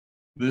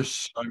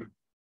This,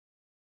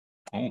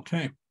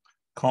 okay.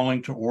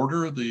 Calling to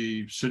order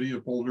the City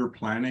of Boulder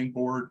Planning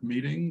Board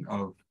meeting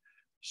of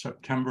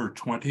September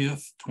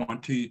 20th,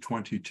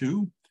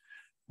 2022.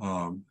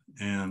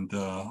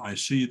 I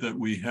see that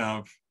we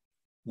have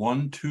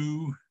 1,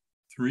 2,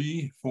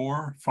 3,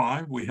 4,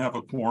 5. We have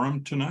a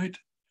quorum tonight.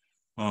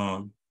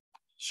 Welcome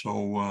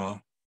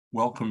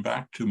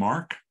back to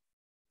Mark.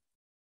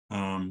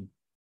 And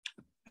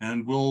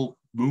we'll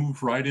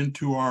move right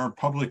into our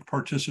public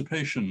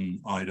participation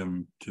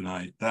item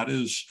tonight. That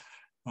is,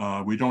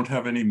 we don't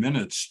have any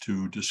minutes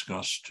to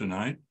discuss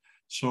tonight.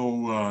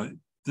 So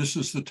this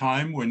is the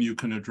time when you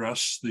can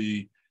address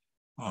the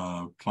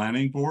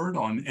planning board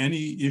on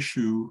any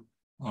issue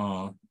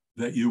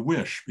that you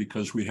wish,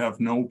 because we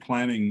have no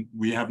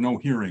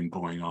hearing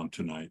going on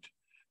tonight.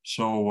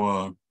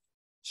 So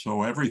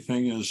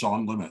everything is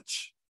on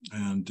limits,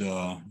 and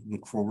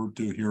look forward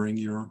to hearing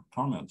your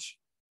comments.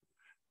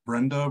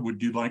 Brenda,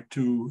 would you like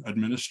to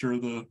administer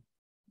the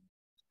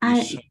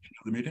section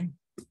of the meeting?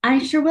 I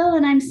sure will,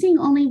 and I'm seeing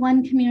only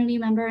one community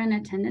member in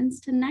attendance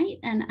tonight,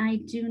 and I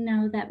do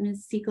know that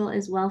Ms. Siegel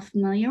is well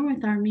familiar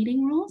with our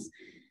meeting rules,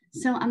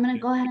 so I'm going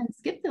to go ahead and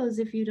skip those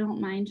if you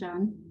don't mind,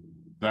 John.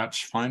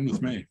 That's fine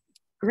with me.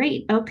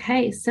 Great.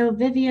 Okay, so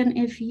Vivian,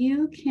 if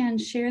you can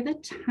share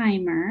the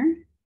timer.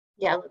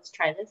 Yeah, let's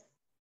try this.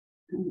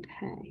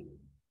 Okay.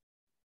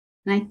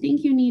 And I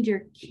think you need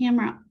your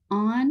camera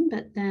on,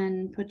 but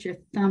then put your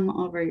thumb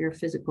over your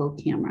physical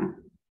camera,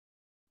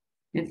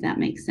 if that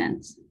makes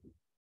sense.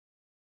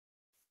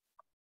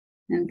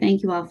 And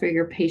thank you all for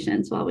your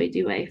patience while we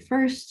do a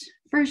first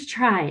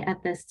try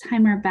at this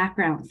timer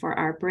background for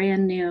our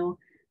brand new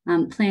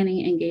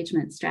planning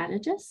engagement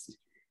strategist,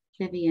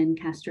 Vivian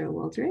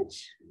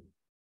Castro-Wooldridge.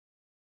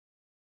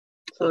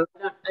 So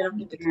I don't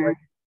need to record.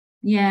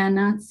 Yeah,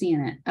 not seeing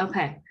it.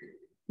 Okay,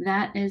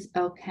 that is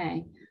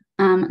okay.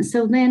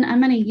 So then I'm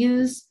going to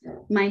use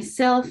my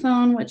cell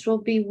phone, which will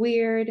be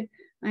weird.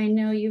 I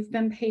know you've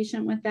been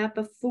patient with that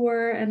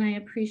before, and I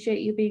appreciate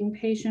you being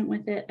patient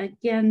with it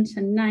again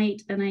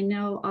tonight. And I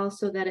know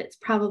also that it's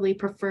probably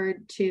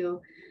preferred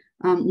to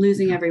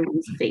losing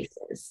everyone's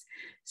faces.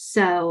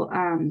 So,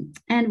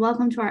 and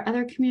welcome to our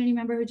other community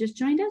member who just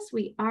joined us.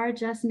 We are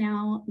just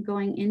now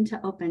going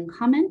into open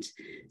comment.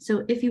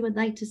 So if you would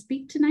like to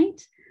speak tonight,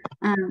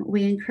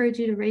 we encourage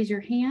you to raise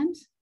your hand.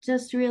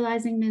 Just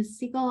realizing, Ms.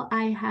 Siegel,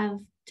 I have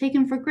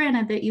taken for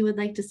granted that you would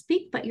like to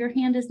speak, but your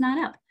hand is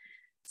not up.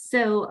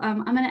 So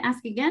I'm going to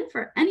ask again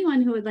for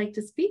anyone who would like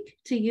to speak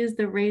to use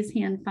the raise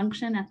hand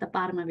function at the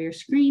bottom of your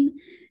screen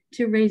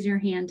to raise your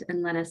hand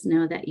and let us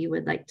know that you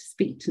would like to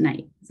speak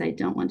tonight, because I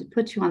don't want to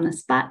put you on the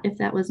spot if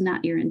that was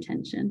not your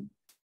intention.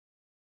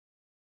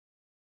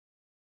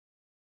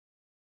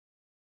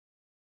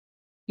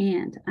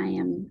 And I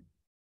am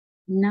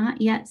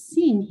not yet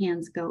seeing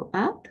hands go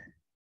up.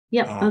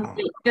 Yep,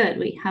 okay, good.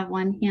 We have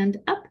one hand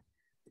up.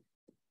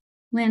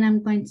 Lynn,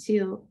 I'm going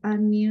to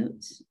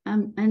unmute,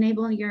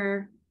 enable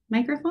your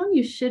microphone.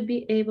 You should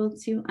be able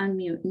to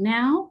unmute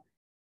now,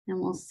 and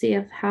we'll see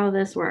how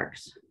this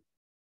works.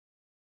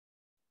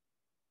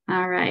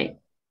 All right.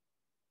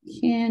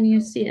 Can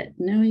you see it?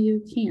 No,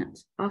 you can't.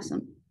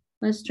 Awesome.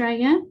 Let's try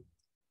again.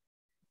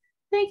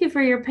 Thank you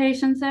for your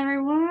patience,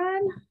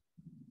 everyone.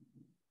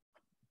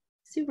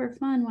 Super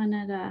fun when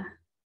it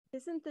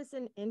Isn't this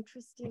an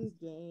interesting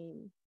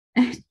game?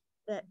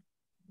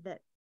 that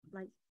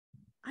like,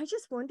 I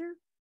just wonder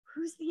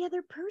who's the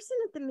other person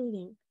at the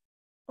meeting.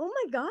 Oh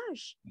my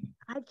gosh,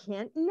 I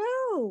can't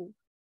know.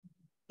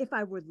 If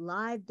I were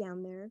live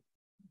down there,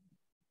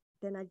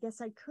 then I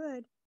guess I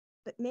could,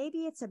 but maybe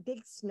it's a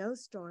big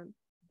snowstorm,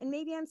 and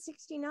maybe I'm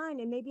 69,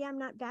 and maybe I'm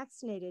not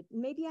vaccinated.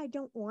 Maybe I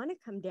don't want to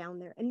come down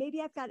there, and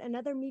maybe I've got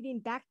another meeting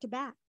back to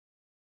back.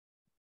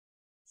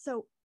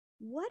 So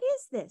what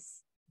is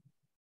this?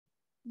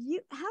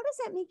 How does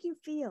that make you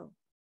feel?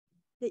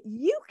 That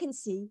you can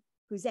see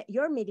who's at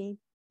your meeting,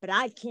 but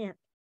I can't.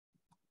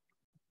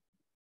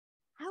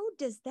 How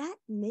does that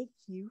make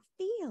you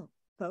feel,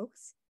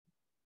 folks?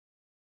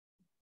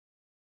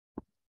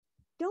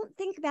 Don't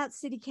think about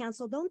city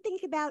council. Don't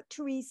think about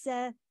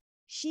Teresa.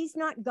 She's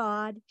not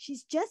God.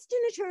 She's just an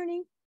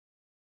attorney.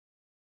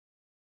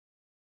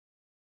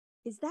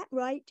 Is that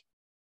right?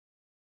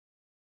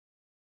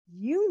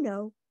 You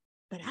know,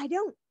 but I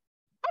don't.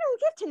 I don't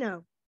get to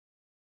know.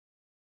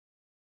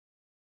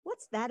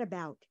 What's that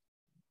about?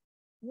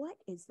 What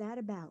is that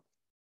about?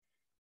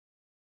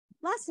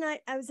 Last night,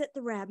 I was at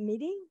the RAB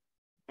meeting,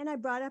 and I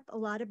brought up a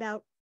lot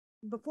about,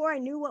 before I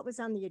knew what was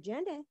on the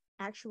agenda,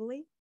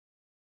 actually,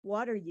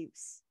 water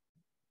use,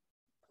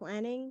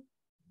 planning,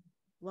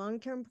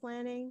 long-term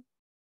planning,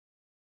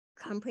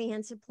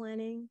 comprehensive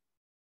planning,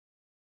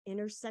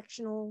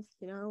 intersectional,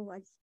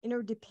 like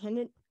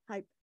interdependent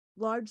type,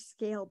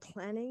 large-scale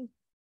planning.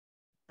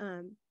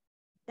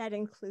 That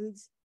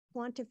includes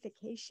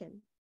quantification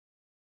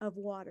of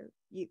water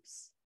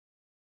use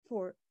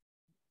for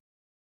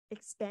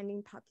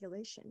expanding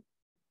population,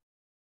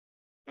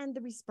 and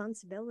the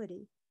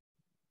responsibility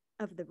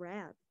of the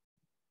RAB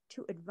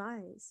to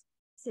advise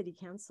City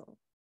Council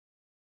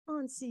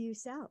on CU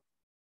South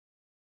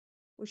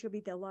which will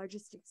be the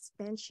largest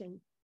expansion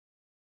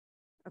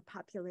of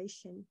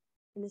population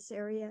in this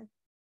area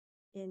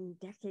in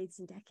decades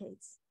and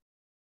decades.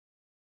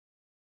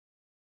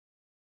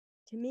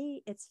 To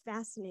me, it's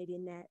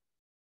fascinating that,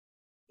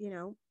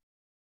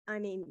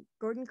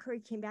 Gordon Curry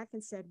came back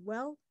and said,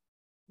 well,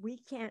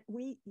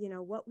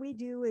 what we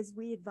do is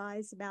we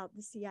advise about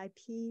the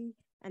CIP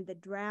and the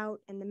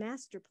drought and the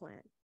master plan.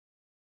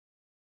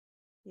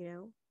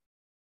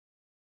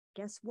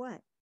 Guess what?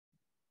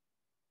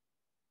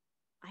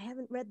 I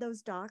haven't read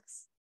those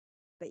docs,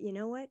 but you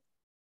know what?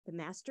 The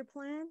master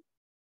plan,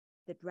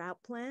 the drought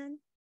plan,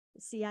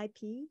 the CIP,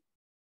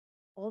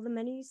 all the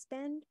money you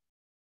spend,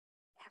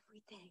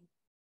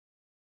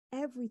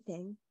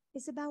 everything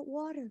is about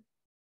water,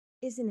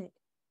 isn't it?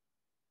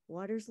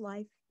 Water's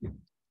life.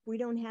 We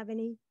don't have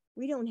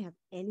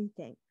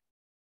anything.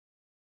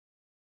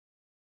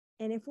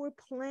 And if we're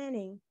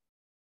planning,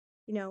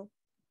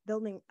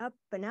 building up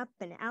and up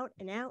and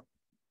out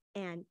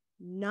and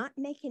not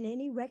making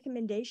any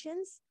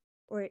recommendations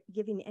or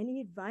giving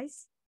any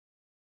advice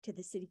to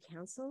the city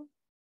council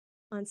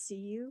on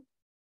CU,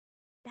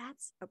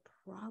 that's a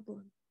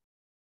problem,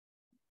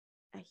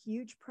 a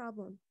huge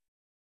problem.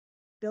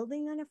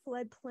 Building on a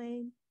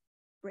floodplain,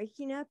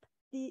 breaking up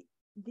the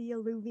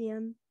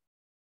alluvium,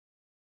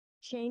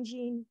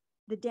 changing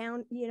the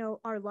down,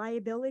 our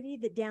liability,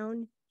 the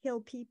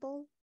downhill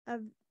people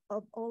of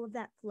all of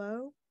that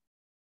flow.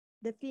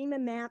 The FEMA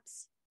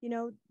maps,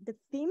 the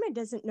FEMA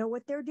doesn't know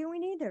what they're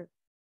doing either.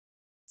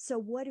 So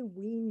what do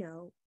we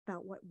know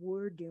about what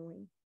we're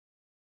doing?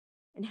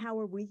 And how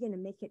are we going to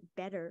make it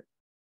better?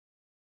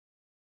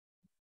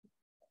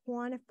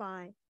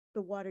 Quantify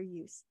the water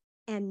use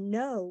and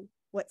know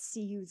what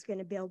CU is going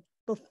to build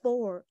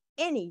before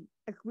any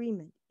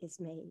agreement is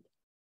made.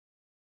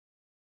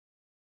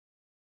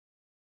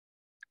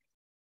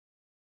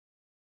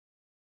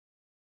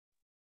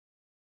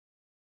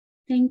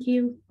 Thank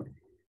you.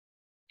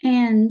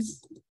 And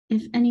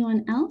if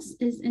anyone else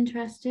is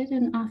interested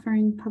in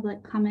offering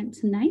public comment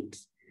tonight,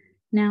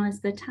 now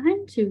is the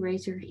time to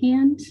raise your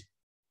hand.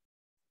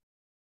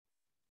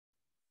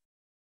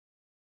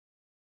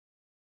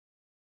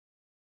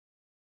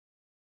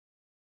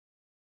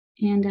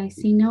 And I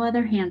see no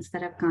other hands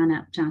that have gone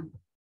up, John.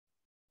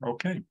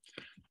 Okay,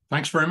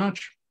 thanks very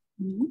much.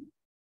 Mm-hmm.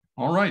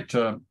 All right,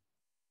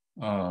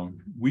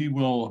 we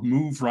will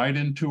move right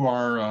into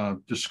our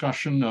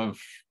discussion of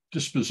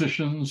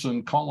dispositions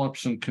and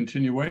call-ups and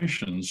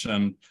continuations.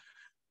 And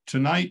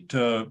tonight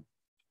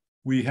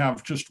we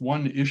have just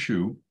one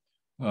issue,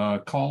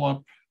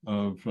 call-up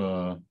of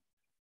the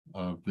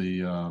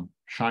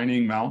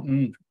Shining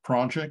Mountain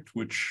project,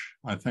 which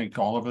I think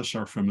all of us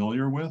are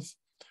familiar with.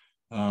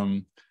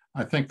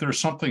 I think there's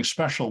something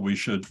special we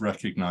should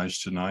recognize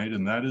tonight,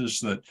 and that is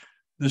that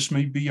this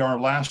may be our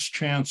last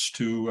chance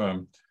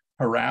to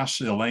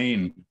harass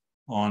Elaine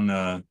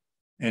on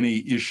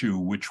any issue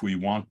which we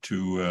want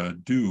to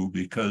do,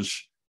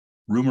 because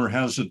rumor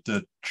has it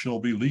that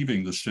she'll be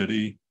leaving the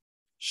city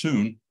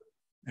soon,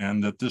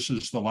 and that this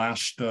is the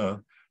last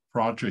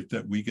project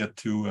that we get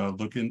to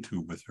look into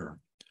with her.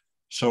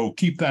 So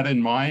keep that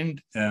in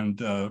mind,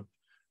 and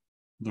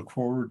look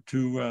forward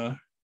to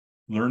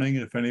learning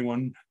if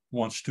anyone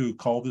wants to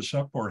call this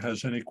up or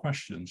has any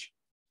questions.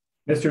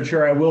 Mr.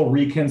 Chair, I will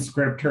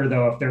reconscript her,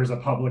 though. If there's a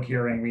public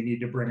hearing we need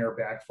to bring her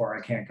back for,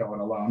 I can't go in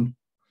alone.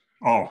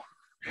 Oh,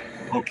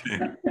 okay.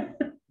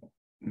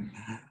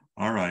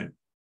 All right.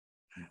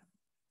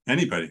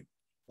 Anybody?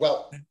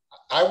 Well,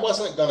 I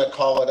wasn't going to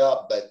call it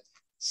up, but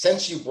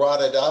since you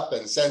brought it up,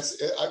 and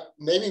since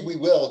maybe we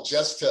will,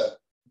 just to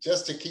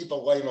keep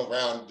Elaine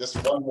around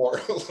just one more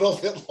a little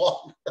bit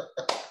longer.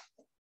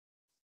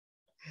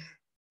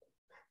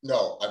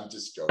 No, I'm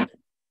just joking.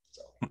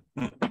 So.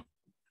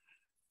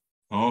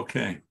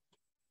 Okay.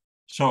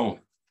 So,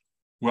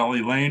 well,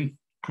 Elaine,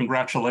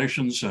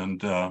 congratulations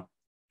and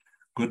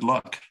good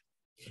luck.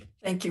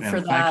 Thank you for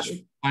that.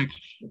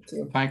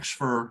 Thanks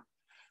for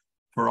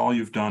all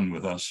you've done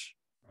with us.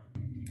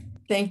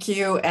 Thank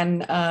you.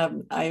 And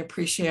I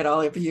appreciate all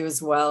of you as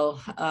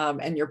well,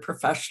 and your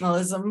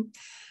professionalism.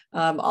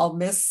 I'll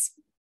miss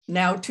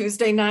now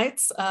Tuesday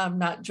nights,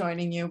 not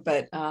joining you,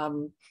 but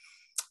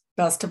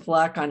best of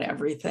luck on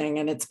everything.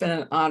 And it's been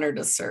an honor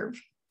to serve.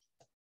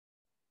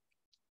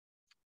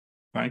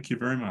 Thank you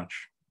very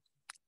much.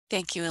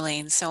 Thank you,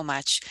 Elaine, so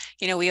much.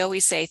 You know, we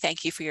always say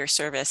thank you for your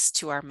service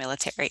to our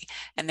military,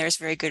 and there's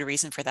very good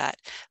reason for that.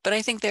 But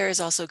I think there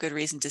is also good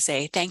reason to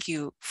say thank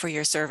you for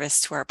your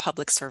service to our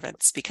public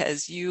servants,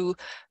 because you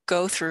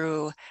go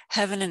through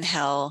heaven and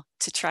hell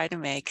to try to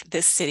make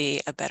this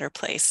city a better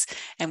place.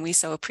 And we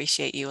so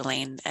appreciate you,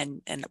 Elaine,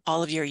 and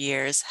all of your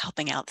years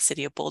helping out the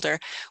city of Boulder.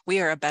 We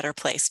are a better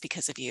place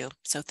because of you.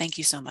 So thank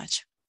you so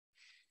much.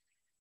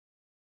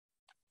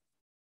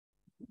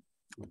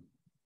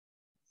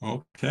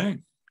 Okay.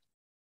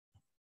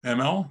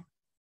 ML,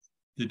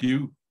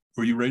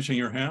 were you raising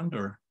your hand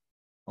or?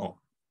 Oh,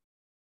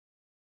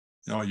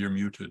 no, you're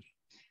muted.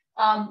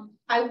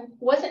 I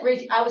wasn't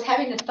raising, I was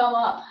having the thumb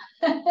up.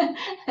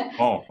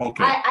 Oh,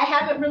 okay. I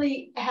haven't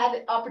really had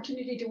the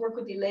opportunity to work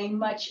with Elaine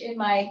much in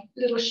my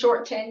little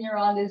short tenure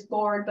on this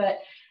board, but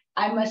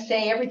I must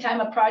say every time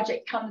a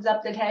project comes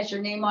up that has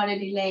your name on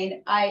it,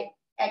 Elaine, I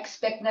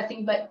expect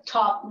nothing but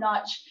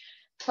top-notch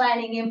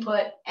planning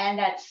input, and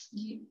that's,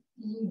 you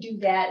do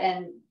that,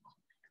 and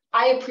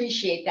I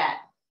appreciate that.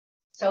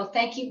 So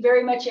thank you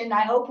very much, and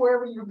I hope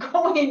wherever you're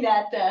going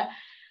that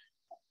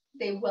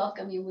they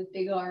welcome you with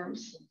big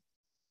arms.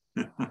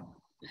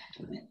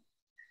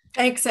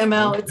 Thanks,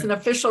 ML. It's an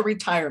official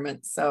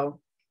retirement, so.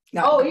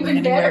 Not oh,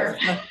 even better.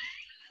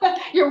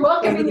 You're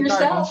welcoming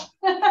yourself.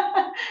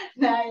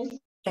 Nice.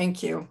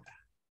 Thank you.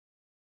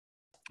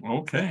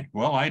 Okay.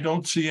 Well, I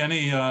don't see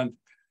any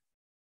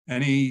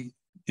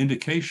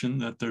indication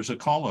that there's a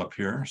call up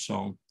here.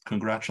 So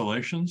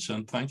congratulations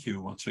and thank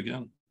you once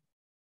again.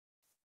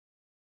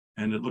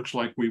 And it looks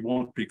like we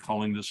won't be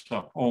calling this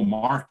up. Oh,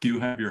 Mark, you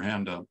have your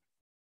hand up.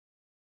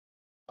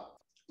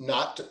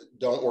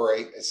 Don't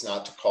worry, it's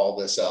not to call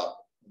this up,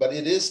 but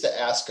it is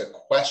to ask a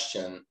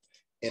question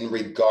in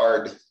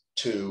regard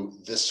to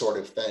this sort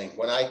of thing.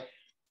 When I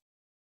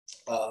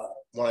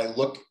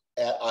look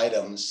at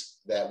items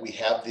that we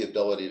have the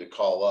ability to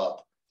call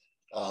up,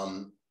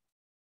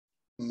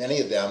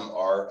 many of them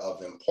are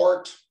of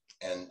import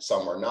and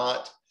some are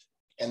not.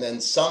 And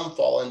then some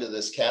fall into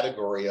this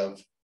category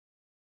of,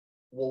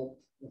 well,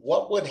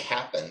 what would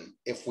happen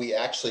if we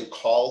actually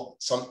called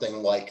something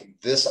like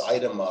this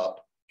item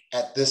up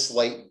at this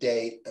late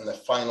date and the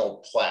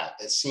final plat?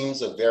 It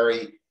seems a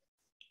very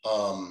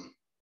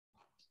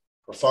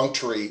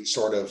perfunctory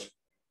sort of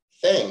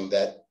thing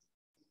that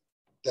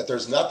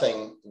there's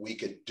nothing we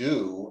could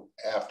do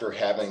after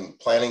having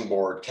planning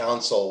board,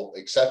 council,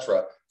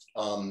 etc.,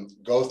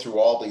 go through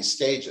all these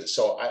stages.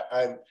 So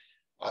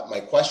my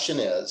question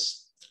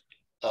is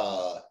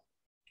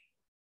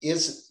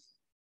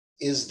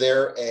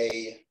there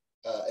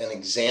an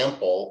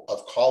example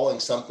of calling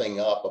something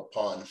up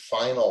upon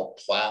final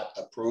plat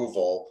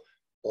approval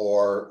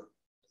or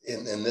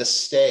in this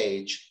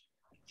stage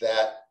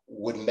that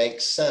would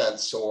make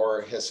sense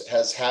or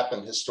has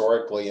happened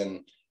historically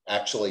and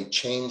actually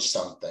changed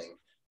something?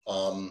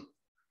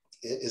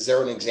 Is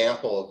there an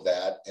example of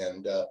that?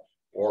 And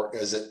or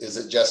is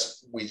it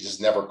just we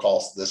just never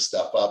call this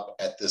stuff up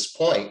at this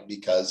point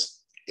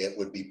because it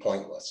would be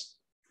pointless?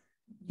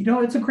 You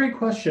know, it's a great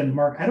question,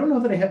 Mark. I don't know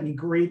that I have any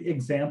great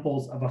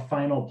examples of a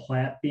final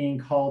plat being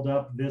called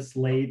up this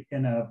late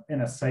in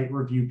a site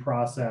review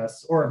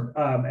process or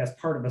as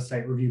part of a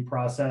site review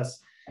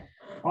process.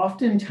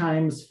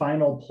 Oftentimes,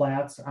 final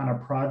plats on a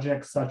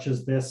project such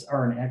as this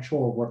are an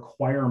actual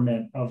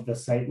requirement of the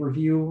site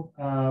review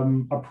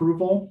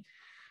approval.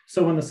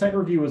 So when the site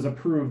review was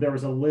approved, there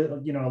was a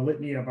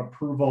litany of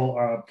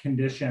approval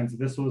conditions.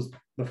 This was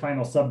the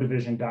final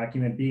subdivision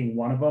document being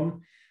one of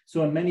them.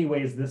 So in many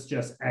ways, this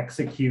just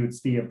executes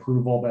the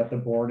approval that the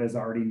board has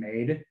already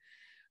made.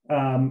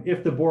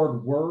 If the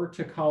board were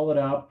to call it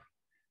up,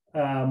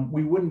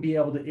 we wouldn't be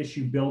able to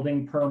issue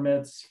building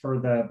permits for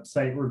the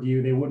site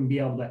review. They wouldn't be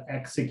able to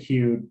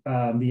execute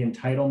the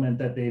entitlement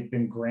that they've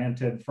been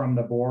granted from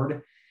the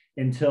board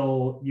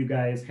until you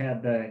guys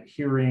had the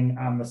hearing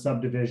on the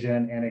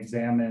subdivision and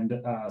examined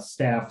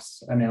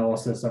staff's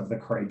analysis of the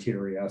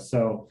criteria.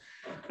 So,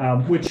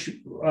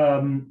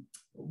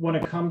 when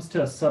it comes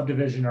to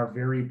subdivision are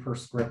very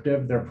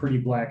prescriptive. They're pretty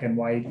black and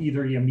white.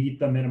 Either you meet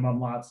the minimum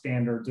lot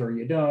standards or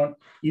you don't.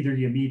 Either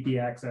you meet the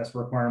access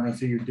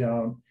requirements or you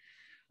don't.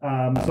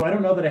 So I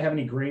don't know that I have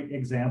any great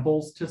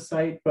examples to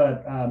cite,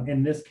 but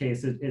in this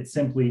case, it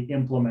simply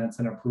implements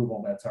an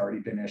approval that's already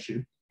been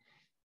issued.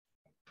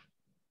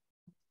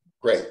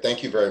 Great,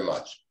 thank you very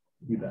much.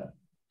 You bet.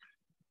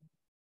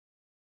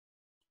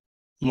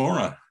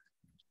 Laura.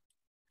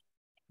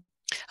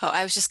 Oh,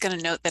 I was just going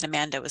to note that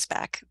Amanda was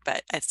back,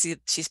 but I see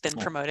she's been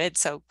promoted.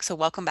 So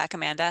welcome back,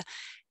 Amanda.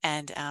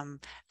 And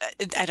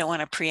I don't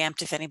want to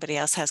preempt if anybody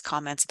else has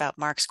comments about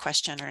Mark's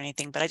question or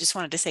anything, but I just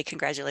wanted to say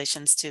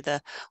congratulations to the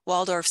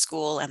Waldorf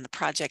School and the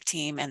project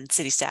team and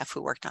city staff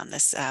who worked on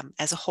this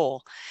as a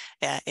whole.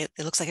 It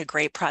looks like a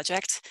great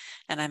project,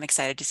 and I'm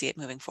excited to see it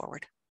moving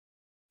forward.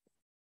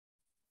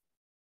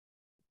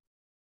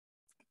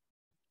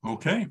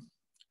 Okay.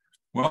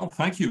 Well,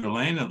 thank you,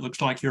 Elaine. It looks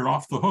like you're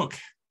off the hook.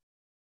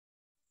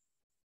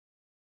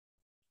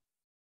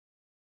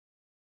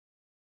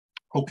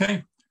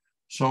 Okay,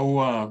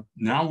 so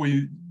now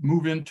we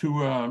move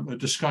into a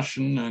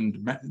discussion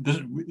and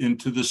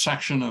into the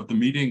section of the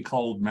meeting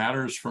called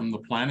Matters from the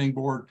Planning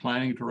Board,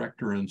 Planning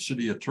Director, and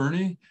City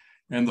Attorney.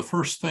 And the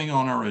first thing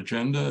on our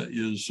agenda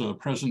is a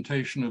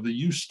presentation of the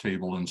use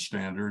table and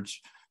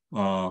standards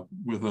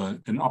with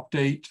an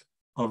update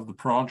of the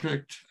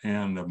project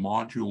and a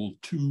Module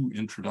 2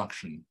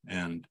 introduction.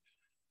 And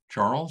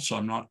Charles,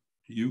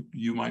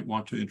 you might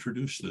want to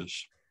introduce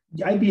this.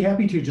 I'd be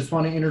happy to. Just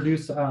want to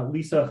introduce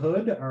Lisa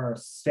Hood, our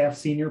staff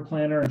senior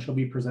planner, and she'll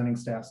be presenting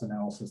staff's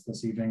analysis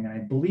this evening. And I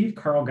believe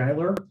Carl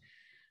Geiler,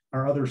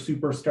 our other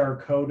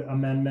superstar code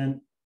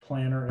amendment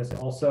planner is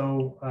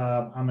also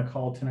on the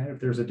call tonight if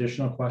there's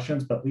additional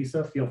questions, but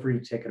Lisa, feel free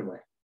to take it away.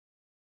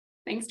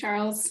 Thanks,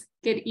 Charles.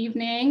 Good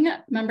evening,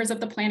 members of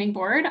the Planning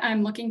Board.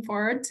 I'm looking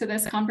forward to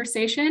this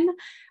conversation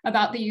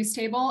about the Use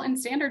Table and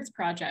Standards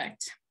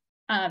Project.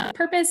 The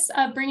purpose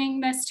of bringing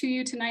this to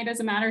you tonight as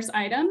a matters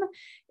item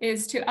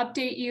is to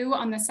update you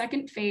on the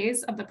second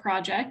phase of the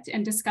project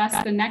and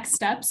discuss the next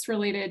steps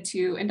related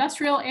to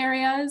industrial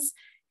areas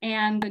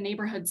and the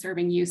neighborhood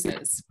serving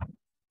uses.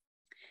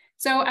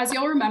 So as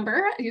you'll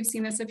remember, you've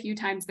seen this a few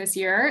times this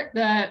year,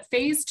 the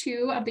phase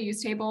 2 of the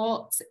Use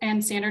Table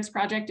and Standards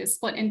Project is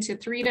split into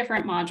 3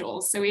 different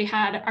modules. So we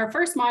had our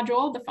first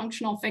module, the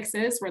functional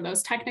fixes, were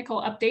those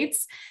technical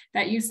updates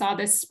that you saw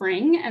this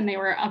spring, and they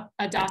were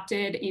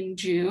adopted in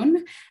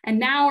June. And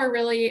now we're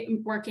really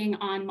working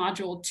on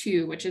module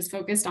 2, which is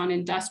focused on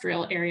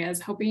industrial areas,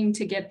 hoping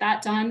to get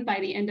that done by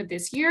the end of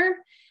this year.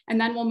 And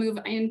then we'll move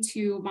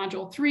into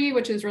module 3,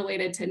 which is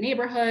related to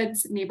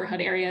neighborhoods, neighborhood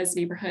areas,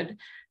 neighborhood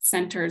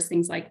centers,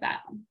 things like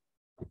that.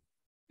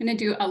 I'm going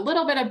to do a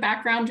little bit of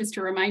background just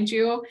to remind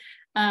you.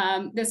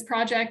 This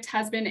project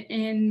has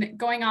been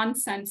going on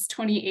since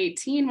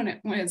 2018 when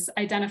it was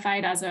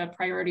identified as a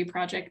priority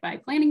project by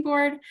Planning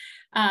Board.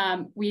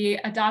 We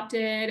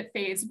adopted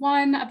phase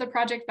 1 of the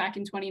project back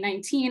in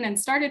 2019 and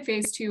started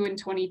phase 2 in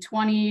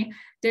 2020,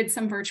 did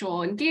some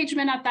virtual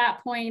engagement at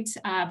that point,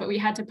 but we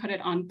had to put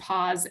it on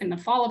pause in the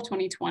fall of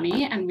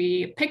 2020, and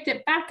we picked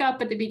it back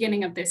up at the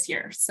beginning of this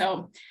year.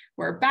 So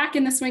we're back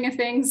in the swing of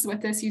things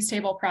with this Use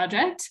Table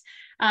project.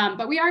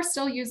 But we are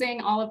still using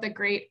all of the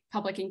great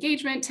public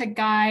engagement to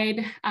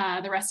guide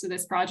the rest of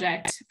this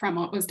project from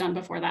what was done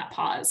before that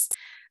pause.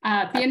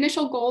 The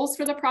initial goals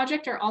for the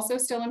project are also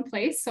still in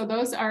place. So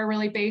those are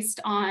really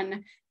based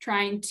on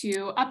trying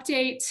to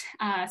update,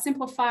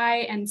 simplify,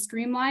 and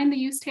streamline the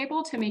use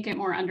table to make it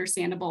more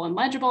understandable and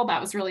legible.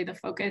 That was really the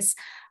focus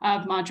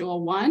of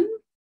module 1.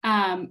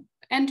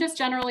 And just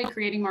generally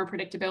creating more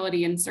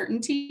predictability and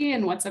certainty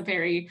in what's a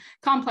very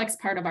complex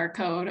part of our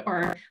code,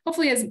 or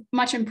hopefully is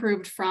much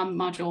improved from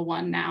module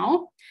 1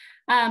 now.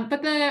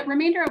 But the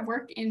remainder of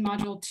work in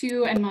module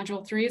 2 and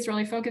module 3 is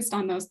really focused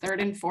on those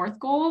 3rd and 4th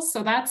goals.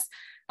 So that's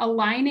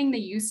aligning the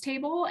use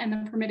table and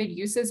the permitted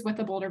uses with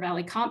the Boulder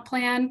Valley Comp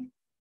Plan,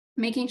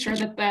 making sure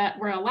that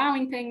we're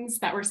allowing things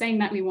that we're saying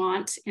that we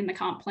want in the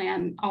comp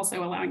plan,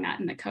 also allowing that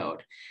in the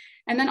code.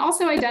 And then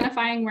also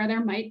identifying where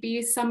there might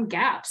be some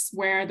gaps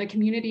where the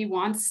community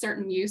wants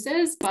certain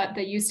uses, but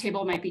the use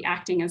table might be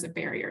acting as a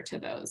barrier to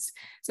those.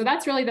 So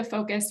that's really the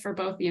focus for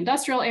both the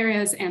industrial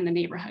areas and the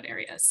neighborhood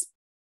areas.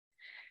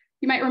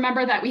 You might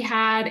remember that we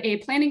had a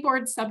planning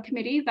board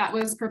subcommittee that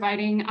was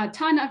providing a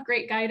ton of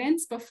great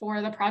guidance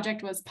before the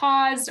project was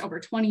paused, over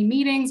 20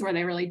 meetings where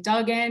they really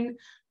dug in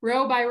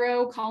row by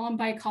row, column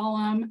by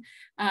column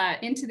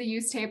into the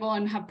use table,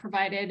 and have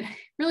provided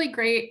really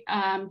great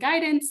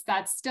guidance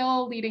that's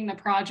still leading the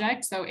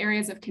project. So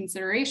areas of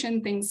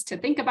consideration, things to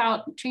think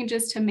about,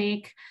 changes to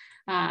make,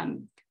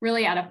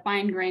 really at a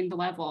fine-grained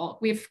level.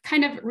 We've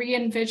kind of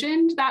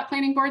re-envisioned that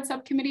planning board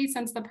subcommittee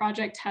since the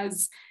project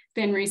has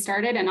been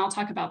restarted, and I'll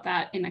talk about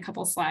that in a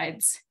couple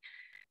slides.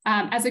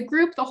 As a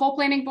group, the whole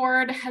planning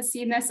board has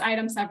seen this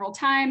item several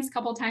times, a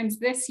couple times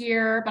this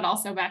year, but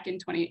also back in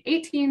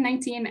 2018,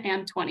 19,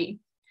 and 20.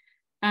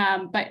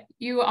 But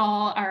you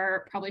all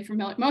are probably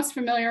most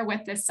familiar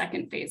with this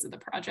second phase of the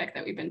project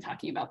that we've been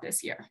talking about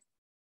this year.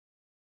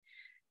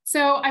 So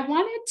I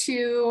wanted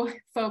to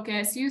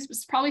focus, you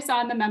probably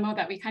saw in the memo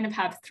that we kind of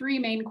have 3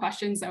 main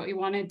questions that we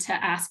wanted to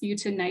ask you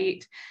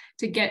tonight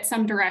to get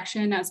some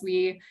direction as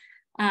we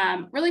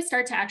really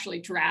start to actually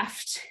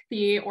draft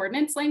the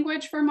ordinance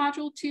language for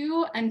module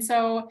 2. And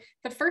so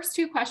the first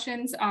 2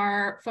 questions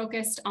are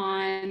focused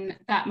on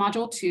that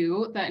module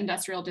 2, the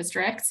industrial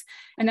districts.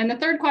 And then the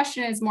 3rd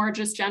question is more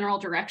just general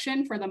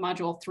direction for the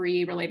module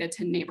 3 related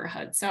to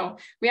neighborhoods. So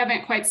we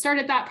haven't quite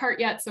started that part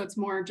yet. So it's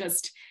more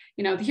just,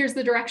 you know, here's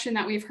the direction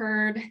that we've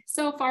heard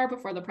so far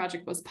before the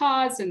project was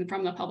paused and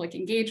from the public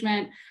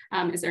engagement.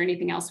 Is there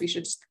anything else we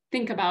should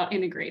think about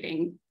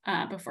integrating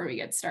before we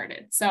get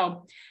started?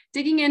 So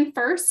digging in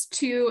first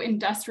to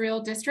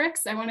industrial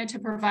districts, I wanted to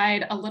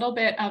provide a little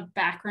bit of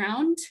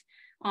background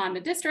on the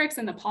districts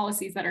and the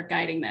policies that are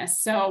guiding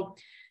this. So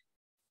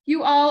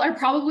you all are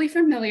probably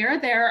familiar.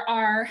 There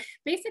are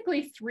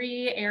basically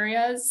 3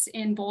 areas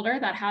in Boulder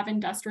that have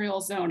industrial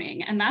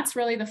zoning, and that's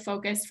really the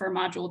focus for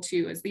module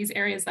 2, is these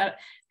areas that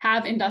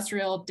have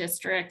industrial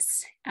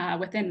districts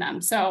within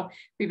them. So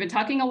we've been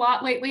talking a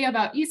lot lately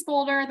about East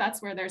Boulder.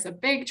 That's where there's a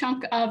big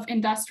chunk of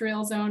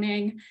industrial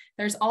zoning.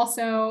 There's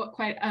also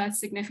quite a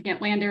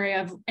significant land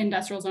area of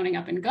industrial zoning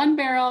up in Gun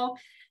Barrel.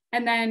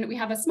 And then we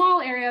have a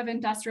small area of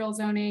industrial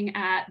zoning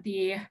at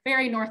the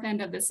very north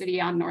end of the city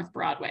on North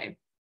Broadway.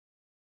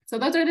 So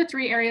those are the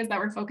 3 areas that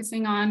we're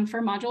focusing on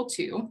for module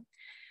 2.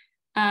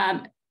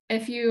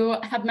 If you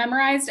have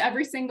memorized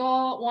every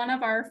single one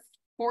of our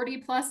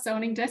 40+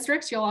 zoning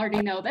districts, you'll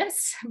already know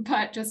this,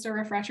 but just a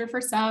refresher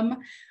for some,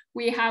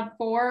 we have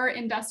 4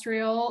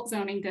 industrial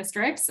zoning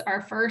districts.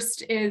 Our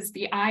first is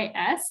the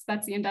IS,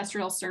 that's the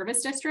Industrial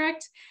Service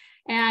District.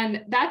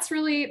 And that's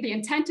really the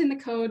intent in the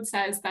code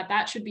says that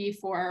that should be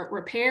for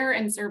repair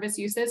and service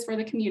uses for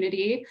the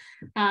community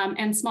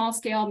and small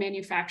scale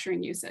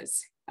manufacturing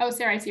uses. Oh,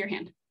 Sarah, I see your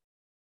hand.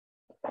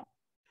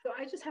 So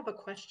I just have a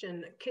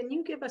question. Can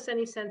you give us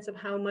any sense of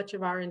how much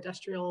of our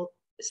industrial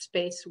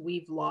space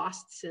we've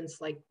lost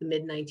since like the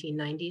mid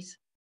 1990s?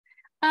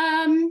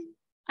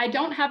 I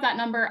don't have that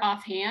number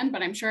offhand,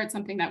 but I'm sure it's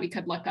something that we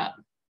could look up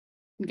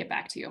and get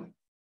back to you.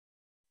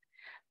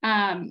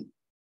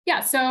 Yeah,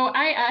 so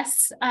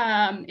IS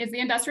is the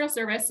industrial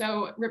service.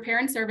 So repair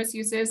and service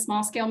uses,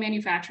 small scale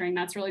manufacturing,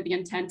 that's really the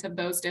intent of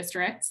those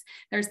districts.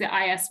 There's the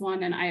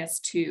IS1 and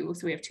IS2,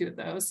 so we have two of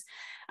those.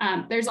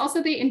 There's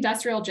also the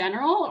industrial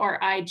general or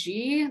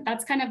IG.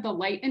 That's kind of the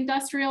light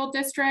industrial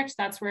district.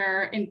 That's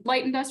where in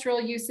light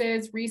industrial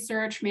uses,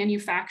 research,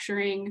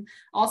 manufacturing,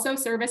 also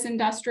service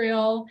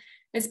industrial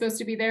is supposed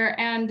to be there.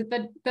 And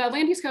the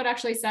land use code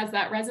actually says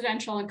that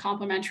residential and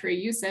complementary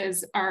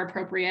uses are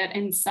appropriate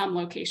in some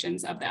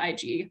locations of the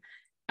IG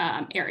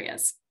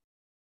areas.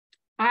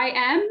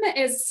 IM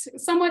is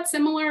somewhat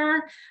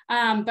similar,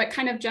 but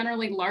kind of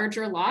generally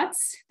larger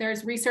lots.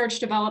 There's research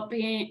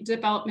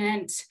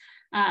development,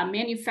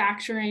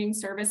 manufacturing,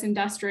 service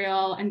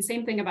industrial, and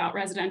same thing about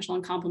residential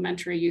and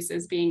complementary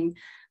uses being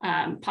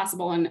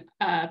possible in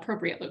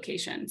appropriate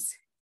locations.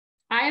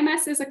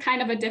 IMS is a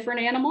kind of a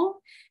different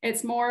animal.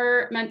 It's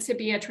more meant to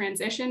be a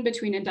transition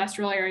between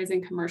industrial areas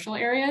and commercial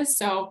areas.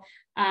 So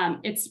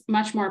it's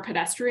much more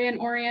pedestrian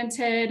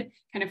oriented,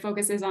 kind of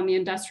focuses on the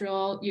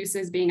industrial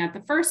uses being at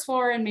the first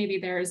floor, and maybe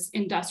there's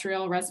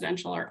industrial,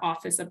 residential, or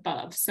office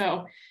above.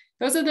 So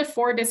those are the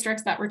 4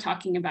 districts that we're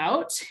talking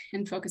about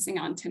and focusing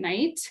on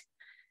tonight.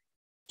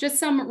 Just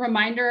some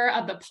reminder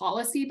of the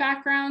policy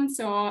background.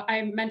 So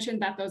I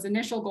mentioned that those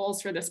initial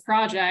goals for this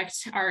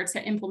project are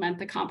to implement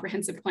the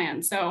comprehensive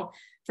plan. So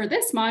for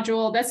this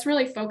module, this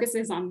really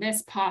focuses on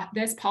this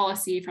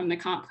policy from the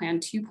comp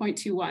plan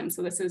 2.21.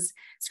 So this is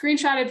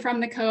screenshotted from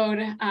the code.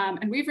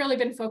 And we've really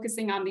been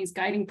focusing on these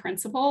guiding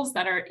principles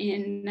that are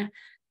in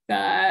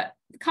the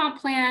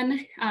comp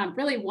plan.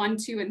 Really 1,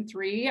 2, and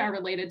 3 are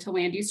related to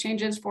land use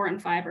changes. 4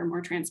 and 5 are more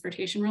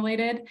transportation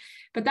related,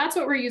 but that's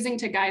what we're using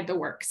to guide the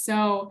work.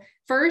 So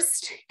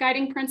first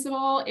guiding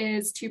principle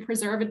is to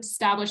preserve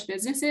established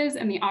businesses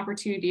and the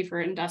opportunity for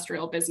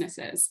industrial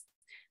businesses,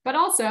 but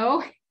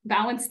also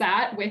balance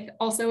that with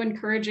also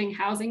encouraging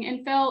housing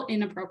infill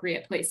in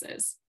appropriate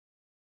places,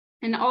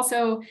 and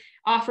also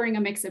offering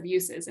a mix of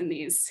uses in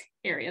these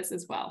areas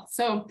as well.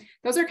 So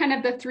those are kind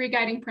of the 3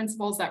 guiding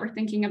principles that we're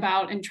thinking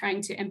about and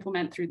trying to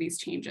implement through these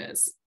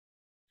changes.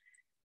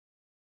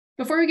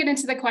 Before we get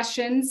into the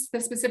questions,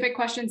 the specific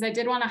questions, I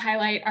did want to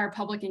highlight our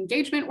public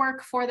engagement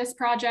work for this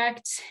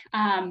project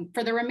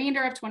for the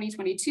remainder of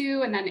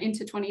 2022 and then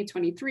into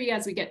 2023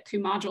 as we get to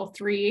module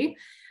 3.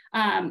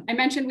 I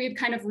mentioned we've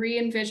kind of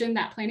re-envisioned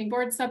that planning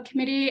board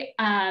subcommittee.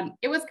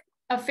 It was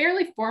a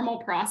fairly formal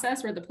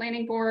process where the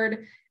planning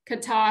board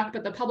could talk,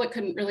 but the public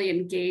couldn't really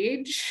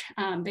engage.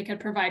 They could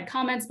provide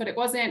comments, but it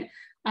wasn't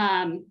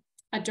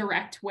a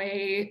direct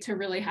way to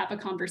really have a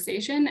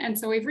conversation. And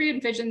so we've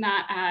re-envisioned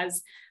that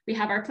as we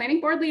have our planning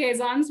board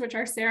liaisons, which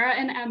are Sarah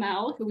and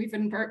ML, who we've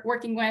been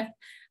working with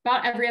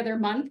about every other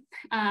month,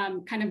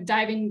 kind of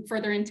diving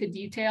further into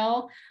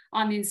detail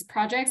on these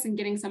projects and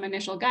getting some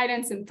initial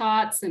guidance and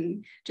thoughts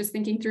and just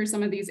thinking through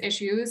some of these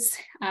issues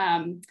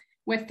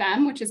with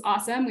them, which is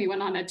awesome. We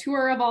went on a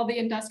tour of all the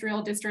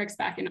industrial districts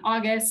back in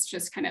August,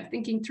 just kind of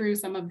thinking through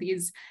some of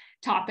these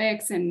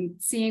topics and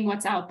seeing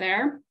what's out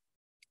there.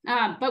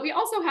 But we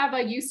also have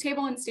a use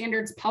table and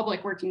standards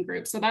public working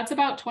group. So that's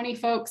about 20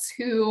 folks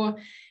who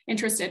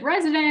interested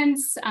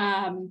residents,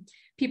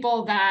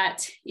 people that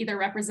either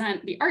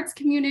represent the arts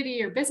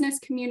community or business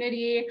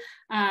community,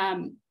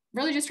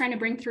 really just trying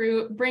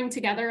to bring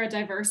together a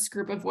diverse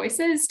group of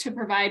voices to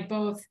provide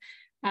both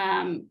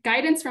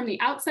guidance from the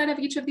outset of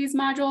each of these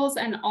modules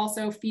and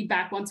also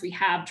feedback once we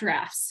have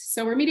drafts.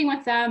 So we're meeting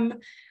with them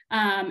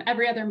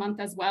every other month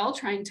as well,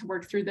 trying to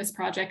work through this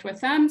project with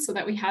them so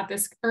that we have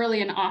this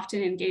early and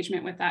often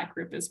engagement with that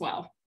group as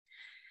well.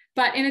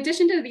 But in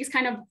addition to these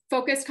kind of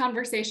focused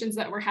conversations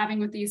that we're having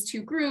with these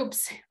 2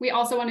 groups, we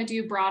also want to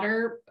do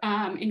broader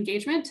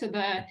engagement to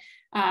the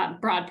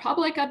broad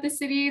public of the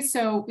city.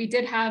 So we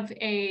did have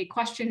a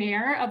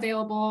questionnaire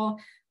available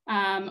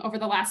over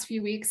the last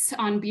few weeks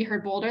on Be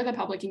Heard Boulder, the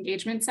public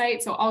engagement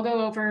site. So I'll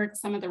go over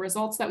some of the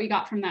results that we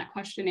got from that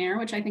questionnaire,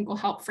 which I think will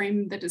help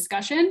frame the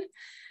discussion.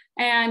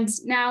 And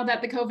now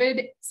that the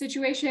COVID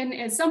situation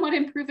is somewhat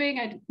improving,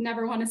 I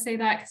never want to say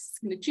that because it's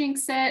going to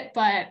jinx it,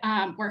 but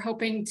we're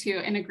hoping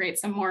to integrate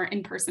some more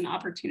in-person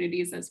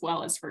opportunities as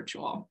well as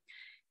virtual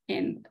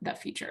in the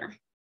future.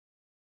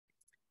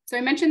 So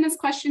I mentioned this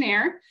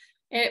questionnaire.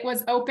 It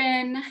was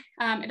open.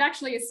 It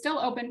actually is still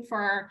open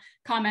for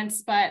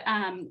comments, but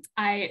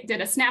I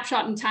did a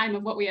snapshot in time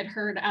of what we had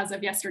heard as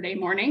of yesterday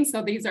morning.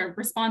 So these are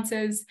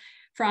responses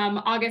from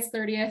August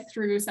 30th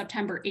through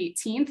September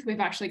 18th. We've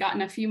actually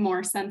gotten a few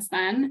more since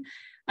then,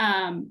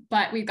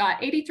 but we've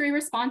got 83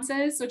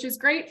 responses, which is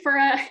great for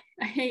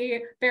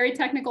a very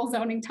technical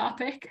zoning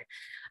topic.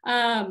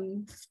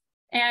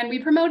 And we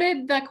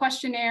promoted the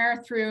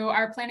questionnaire through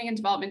our Planning and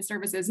Development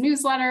Services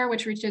newsletter,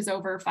 which reaches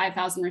over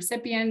 5,000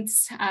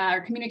 recipients. Our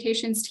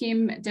communications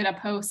team did a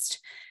post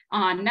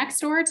on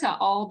Nextdoor to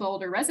all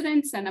Boulder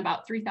residents, and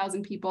about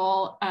 3,000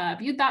 people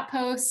viewed that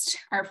post.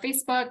 Our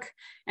Facebook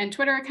and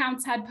Twitter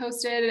accounts had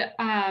posted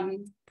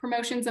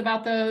promotions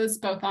about those,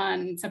 both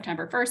on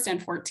September 1st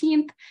and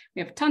 14th.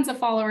 We have tons of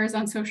followers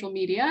on social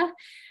media.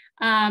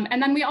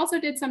 And then we also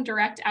did some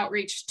direct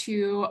outreach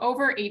to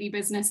over 80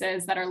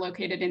 businesses that are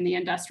located in the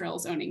industrial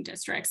zoning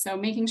district. So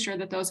making sure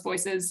that those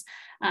voices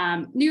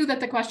knew that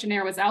the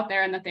questionnaire was out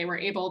there and that they were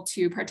able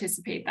to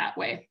participate that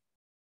way.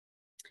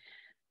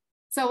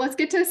 So let's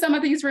get to some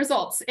of these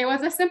results. It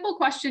was a simple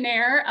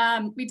questionnaire.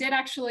 We did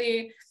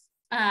actually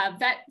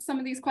vet some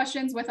of these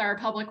questions with our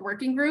public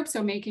working group.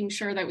 So making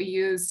sure that we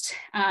used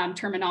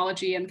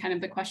terminology and kind of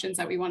the questions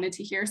that we wanted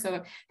to hear.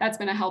 So that's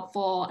been a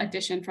helpful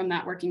addition from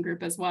that working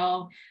group as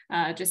well.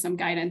 Just some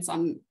guidance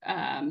on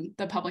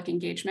the public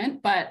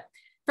engagement. But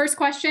first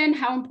question,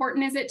 how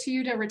important is it to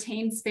you to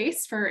retain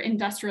space for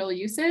industrial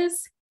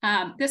uses?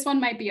 This one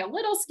might be a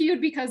little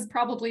skewed because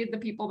probably the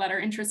people that are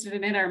interested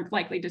in it are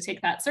likely to take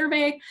that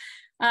survey.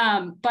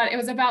 But it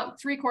was about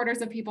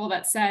 3/4 of people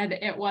that said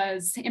it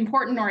was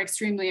important or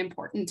extremely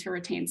important to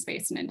retain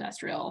space in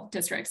industrial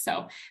districts.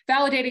 So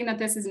validating that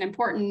this is an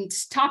important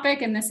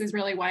topic, and this is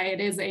really why it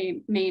is a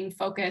main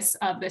focus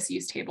of this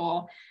use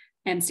table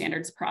and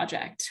standards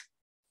project.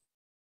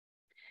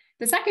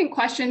 The second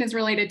question is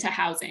related to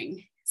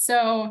housing.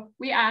 So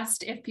we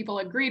asked if people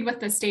agreed with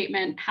the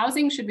statement,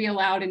 housing should be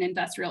allowed in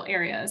industrial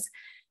areas.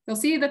 You'll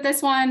see that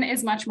this one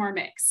is much more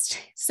mixed.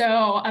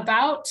 So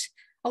about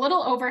a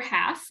little over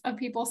half of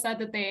people said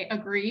that they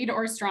agreed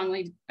or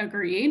strongly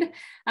agreed,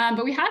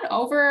 but we had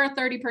over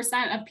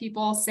 30% of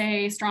people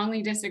say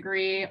strongly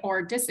disagree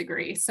or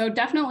disagree. So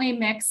definitely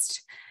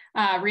mixed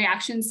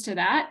reactions to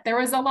that. There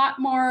was a lot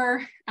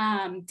more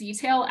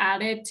detail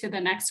added to the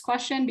next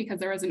question because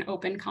there was an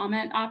open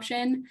comment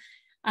option.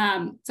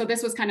 So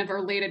this was kind of a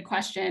related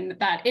question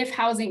that if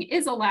housing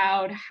is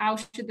allowed, how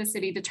should the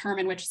city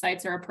determine which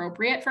sites are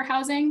appropriate for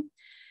housing?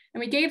 And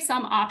we gave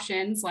some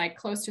options like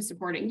close to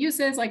supporting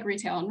uses like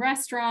retail and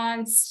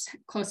restaurants,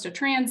 close to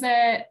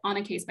transit, on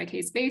a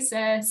case-by-case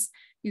basis,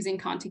 using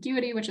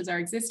contiguity, which is our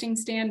existing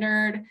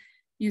standard,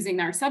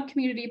 using our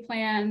sub-community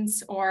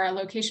plans, or a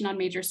location on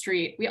major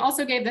street. We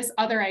also gave this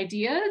other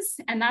ideas,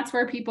 and that's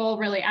where people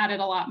really added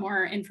a lot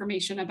more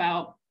information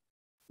about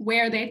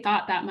where they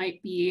thought that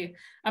might be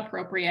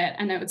appropriate.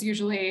 And it was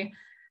usually,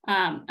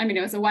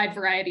 it was a wide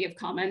variety of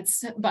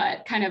comments,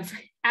 but kind of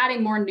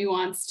adding more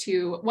nuance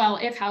to, well,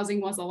 if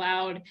housing was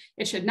allowed,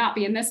 it should not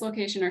be in this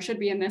location or should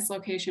be in this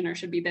location or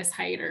should be this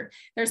height, or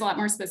there's a lot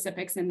more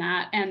specifics in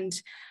that. And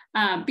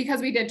because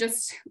we did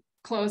just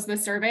close the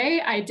survey,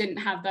 I didn't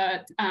have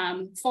the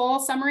full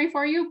summary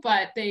for you,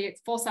 but the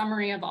full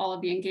summary of all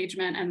of the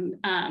engagement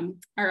and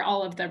or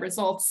all of the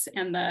results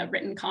and the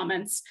written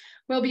comments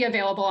will be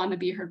available on the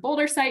Be Heard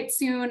Boulder site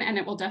soon, and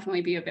it will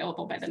definitely be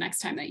available by the next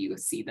time that you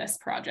see this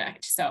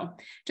project. So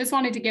just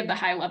wanted to give the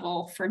high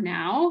level for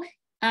now.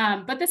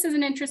 But this is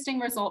an interesting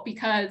result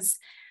because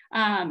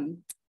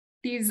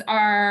these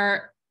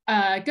are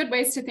good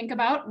ways to think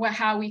about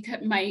how we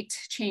might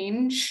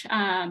change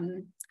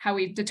how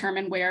we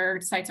determine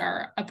where sites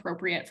are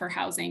appropriate for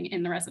housing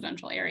in the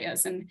residential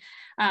areas. And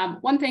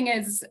one thing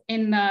is,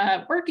 in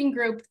the working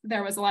group,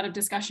 there was a lot of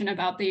discussion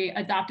about the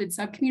adopted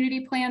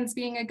sub-community plans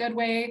being a good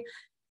way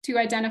to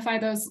identify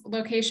those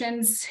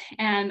locations.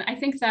 And I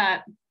think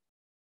that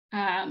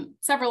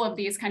several of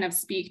these kind of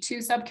speak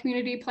to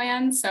sub-community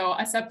plans. So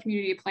a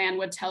sub-community plan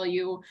would tell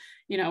you,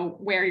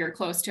 where you're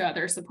close to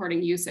other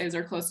supporting uses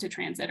or close to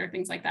transit or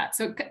things like that.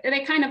 So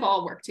they kind of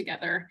all work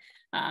together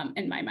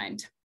in my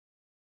mind.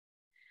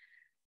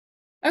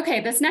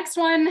 Okay, this next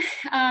one,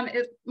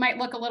 it might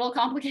look a little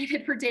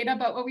complicated for data,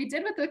 but what we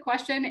did with the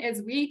question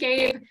is we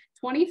gave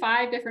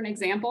 25 different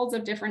examples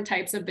of different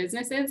types of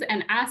businesses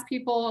and asked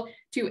people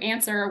to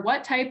answer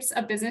what types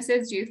of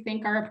businesses do you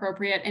think are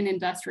appropriate in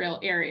industrial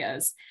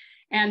areas.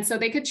 And so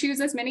they could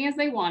choose as many as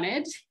they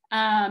wanted,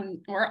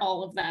 or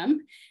all of them.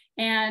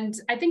 And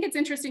I think it's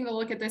interesting to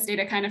look at this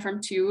data kind of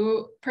from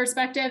two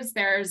perspectives.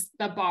 There's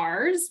the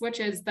bars, which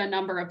is the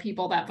number of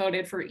people that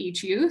voted for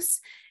each use.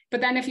 But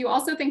then if you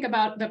also think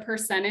about the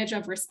percentage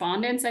of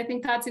respondents, I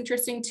think that's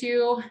interesting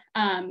too.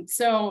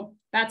 So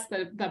that's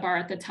the bar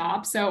at the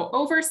top. So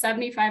over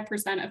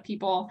 75% of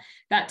people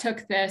that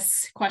took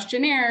this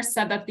questionnaire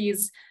said that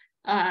these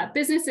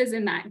businesses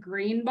in that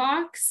green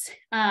box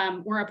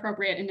were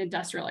appropriate in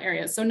industrial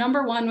areas. So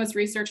number one was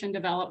research and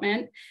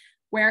development,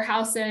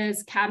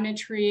 warehouses,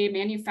 cabinetry,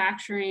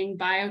 manufacturing,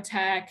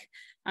 biotech,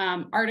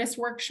 artist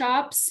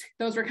workshops.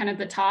 Those were kind of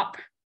the top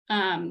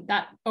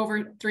that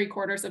over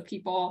 3/4 of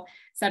people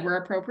said were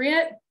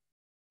appropriate.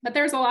 But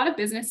there's a lot of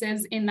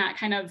businesses in that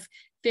kind of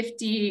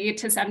 50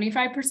 to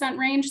 75%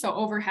 range. So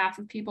over half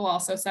of people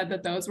also said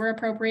that those were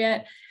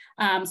appropriate.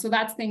 So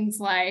that's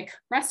things like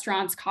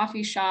restaurants,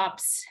 coffee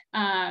shops,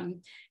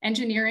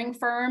 engineering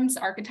firms,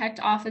 architect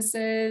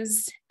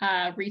offices,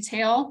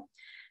 retail.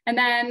 And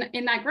then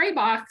in that gray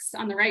box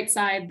on the right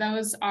side,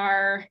 those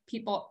are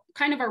people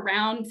kind of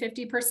around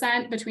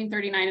 50%, between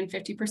 39 and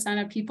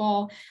 50% of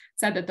people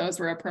said that those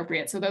were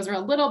appropriate. So those are a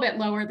little bit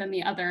lower than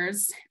the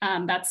others.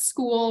 That's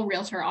school,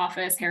 realtor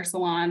office, hair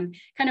salon,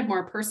 kind of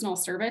more personal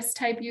service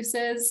type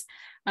uses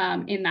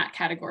in that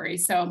category.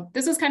 So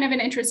this was kind of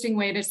an interesting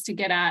way just to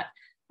get at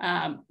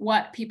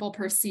what people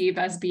perceive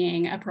as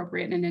being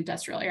appropriate in an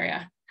industrial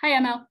area. Hi,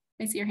 ML,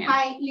 I see your hand.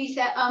 Hi,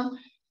 Lisa.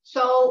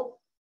 So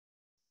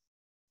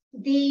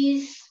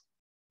these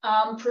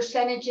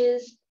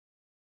percentages,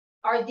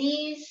 are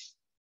these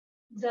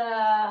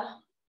the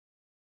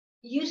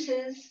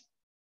uses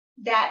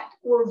that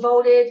were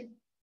voted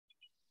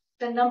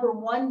the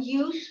 #1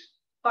 use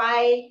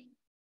by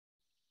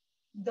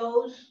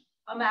those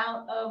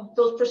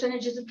those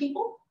percentages of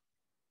people?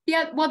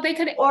 Yeah, well, they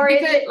could, or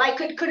is it like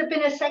could have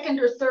been a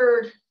second or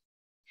third?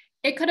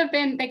 It could have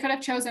been, they could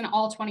have chosen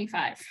all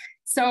 25.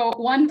 So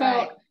one vote.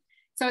 Right.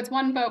 So it's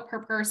 1 vote per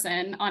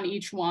person on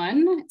each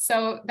one.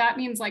 So that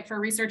means like for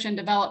research and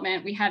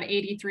development, we had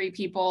 83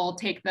 people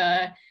take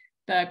the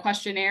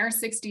questionnaire.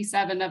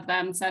 67 of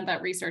them said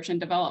that research and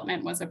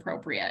development was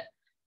appropriate,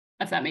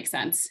 if that makes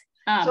sense.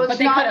 So it's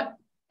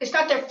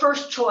not their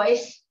first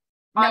choice.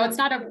 No, it's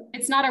not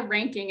a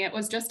ranking. It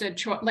was just a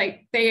choice.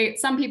 Like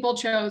some people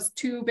chose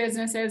 2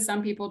 businesses,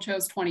 some people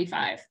chose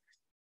 25.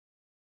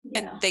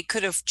 And they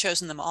could have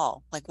chosen them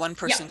all. Like one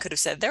person could have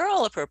said they're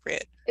all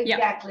appropriate.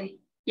 Exactly.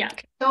 Yeah.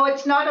 So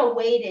it's not a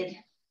weighted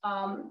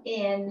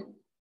in,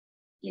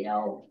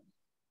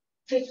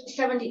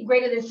 70,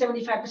 greater than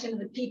 75% of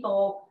the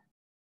people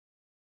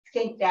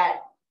think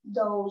that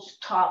those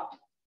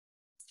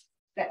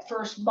that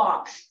first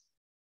box,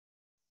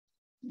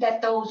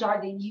 that those are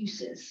the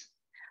uses.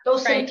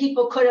 Those same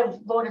people could have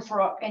voted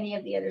for any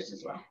of the others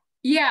as well.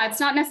 Yeah, it's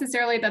not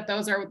necessarily that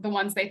those are the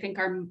ones they think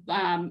are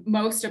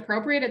most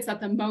appropriate. It's that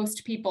the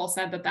most people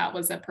said that that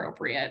was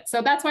appropriate.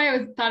 So that's why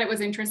I thought it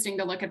was interesting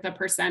to look at the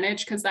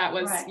percentage, because that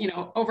was,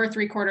 over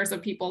 3/4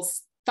 of people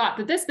thought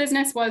that this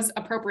business was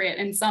appropriate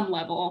in some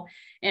level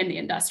in the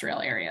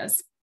industrial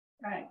areas.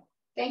 Right.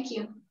 Thank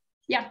you.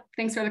 Yeah,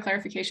 thanks for the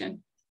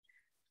clarification.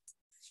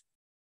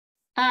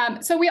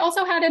 So we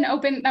also had an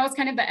open, that was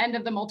kind of the end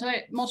of the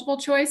multiple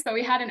choice, but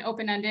we had an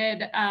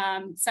open-ended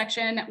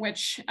section,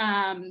 which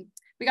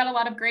we got a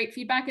lot of great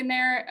feedback in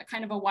there,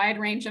 kind of a wide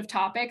range of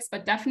topics,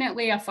 but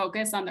definitely a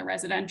focus on the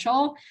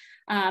residential,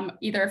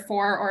 either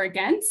for or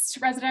against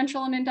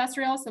residential and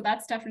industrial. So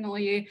that's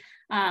definitely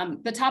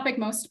the topic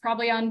most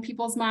probably on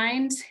people's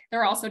mind.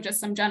 There are also just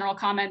some general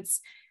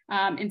comments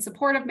in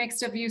support of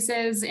mixed of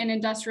uses in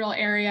industrial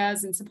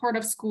areas, in support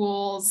of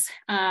schools,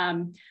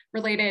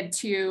 related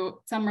to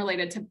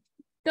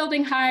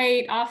building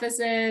height,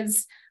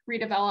 offices,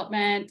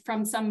 redevelopment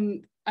from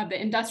some of the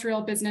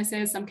industrial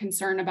businesses, some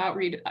concern about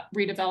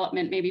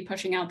redevelopment, maybe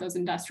pushing out those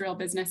industrial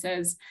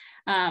businesses.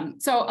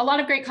 So a lot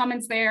of great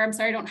comments there. I'm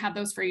sorry I don't have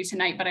those for you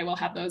tonight, but I will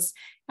have those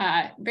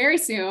very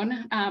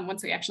soon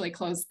once we actually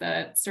close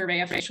the survey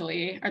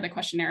officially, or the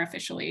questionnaire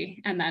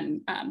officially, and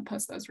then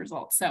post those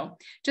results. So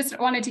just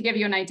wanted to give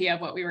you an idea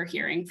of what we were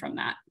hearing from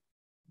that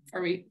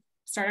before we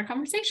start our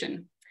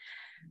conversation.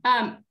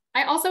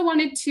 I also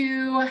wanted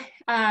to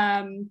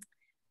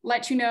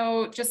let you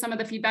know just some of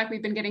the feedback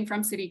we've been getting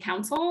from City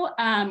Council.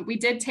 We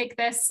did take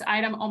this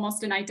item,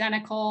 almost an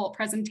identical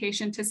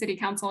presentation, to City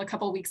Council a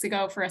couple of weeks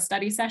ago for a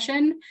study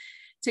session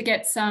to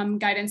get some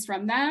guidance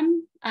from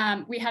them.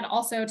 We had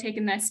also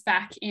taken this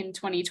back in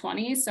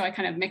 2020, so I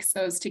kind of mixed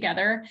those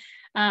together.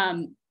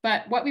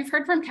 But what we've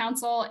heard from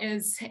Council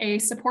is a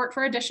support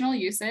for additional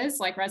uses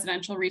like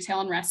residential,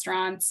 retail, and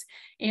restaurants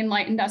in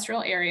light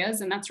industrial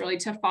areas, and that's really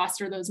to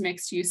foster those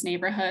mixed use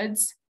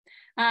neighborhoods.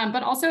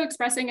 But also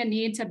expressing a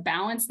need to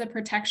balance the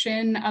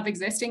protection of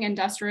existing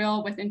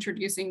industrial with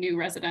introducing new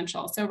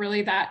residential. So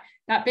really that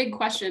big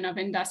question of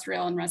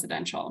industrial and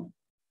residential.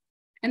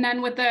 And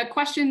then with the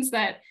questions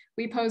that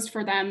we posed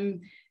for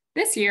them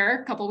this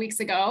year, a couple of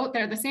weeks ago,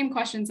 they're the same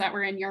questions that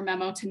were in your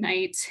memo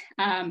tonight.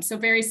 So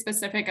very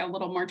specific, a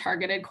little more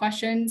targeted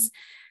questions.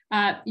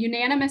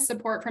 Unanimous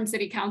support from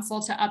City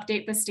Council to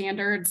update the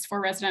standards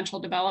for residential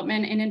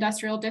development in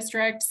industrial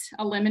districts,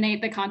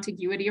 eliminate the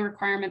contiguity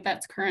requirement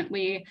that's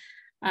currently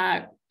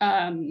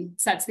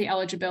sets the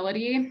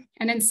eligibility,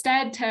 and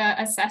instead to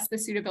assess the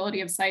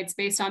suitability of sites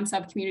based on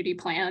sub-community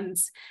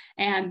plans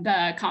and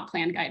the comp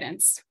plan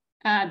guidance.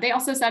 They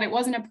also said it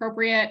wasn't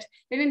appropriate.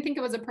 They didn't think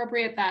it was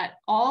appropriate that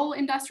all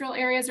industrial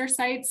areas or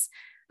sites.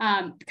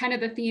 Kind of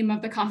the theme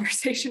of the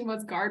conversation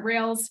was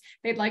guardrails.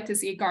 They'd like to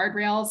see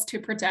guardrails to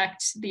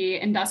protect the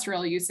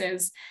industrial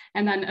uses,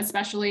 and then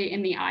especially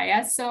in the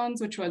IS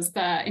zones, which was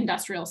the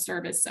industrial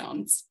service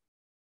zones.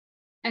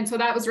 And so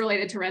that was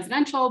related to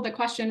residential. The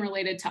question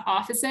related to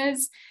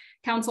offices.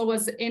 Council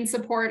was in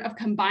support of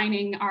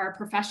combining our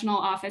professional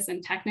office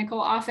and technical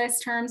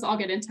office terms. I'll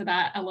get into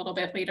that a little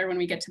bit later when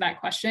we get to that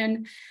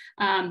question.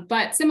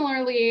 But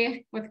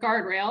similarly with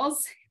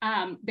guardrails,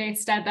 they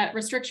said that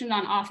restrictions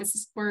on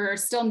offices were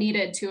still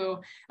needed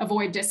to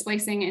avoid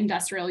displacing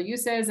industrial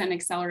uses and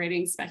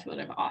accelerating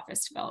speculative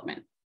office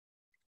development.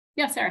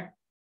 Yeah, Sarah.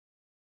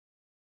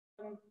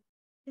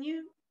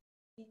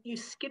 You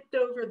skipped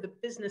over the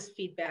business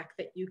feedback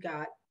that you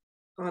got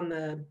on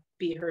the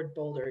Be Heard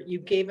Boulder. You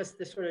gave us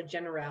the sort of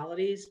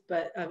generalities,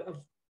 but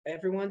of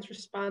everyone's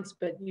response,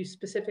 but you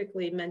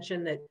specifically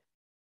mentioned that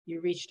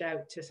you reached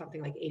out to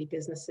something like 80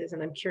 businesses,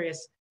 and I'm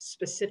curious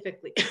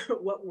specifically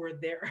what were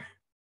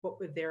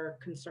their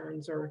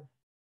concerns, or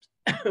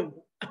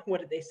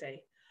what did they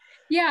say?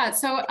 Yeah,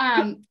 so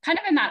kind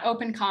of in that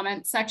open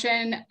comment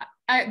section,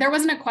 there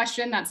wasn't a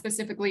question that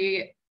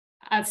specifically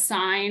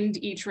assigned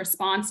each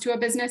response to a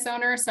business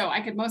owner. So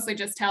I could mostly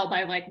just tell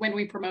by like when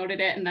we promoted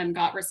it and then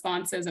got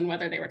responses and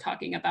whether they were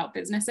talking about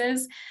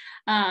businesses.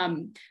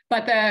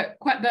 But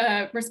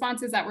the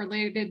responses that were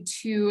related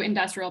to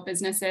industrial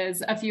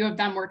businesses, a few of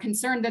them were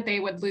concerned that they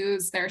would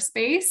lose their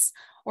space,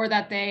 or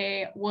that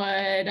they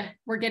were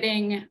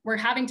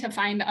having to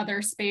find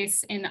other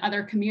space in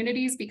other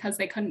communities because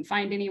they couldn't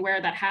find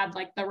anywhere that had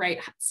like the right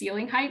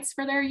ceiling heights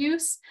for their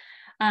use.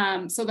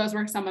 So those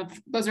are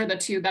the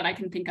two that I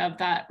can think of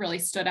that really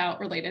stood out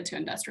related to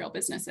industrial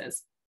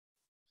businesses.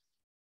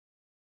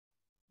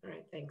 All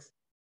right, thanks.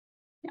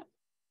 Yeah.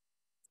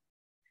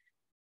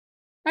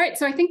 All right,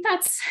 so I think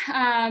that's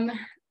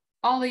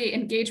all the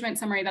engagement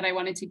summary that I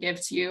wanted to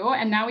give to you.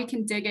 And now we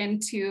can dig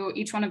into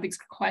each one of these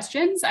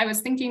questions. I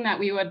was thinking that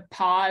we would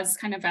pause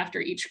kind of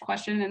after each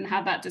question and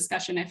have that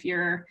discussion if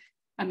you're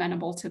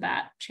amenable to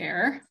that,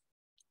 Chair.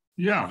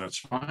 Yeah, that's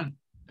fine.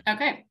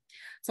 Okay,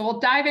 so we'll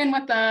dive in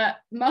with the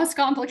most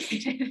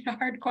complicated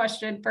hard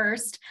question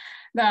first,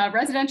 the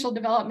residential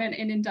development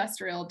in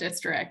industrial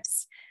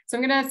districts. So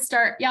I'm gonna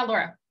start, yeah,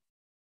 Laura.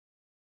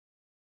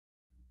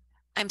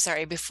 I'm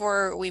sorry,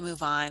 before we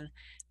move on,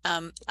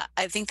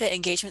 I think the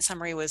engagement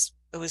summary was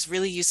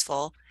really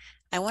useful.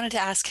 I wanted to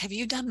ask, have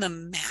you done the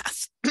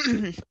math?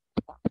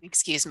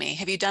 Excuse me.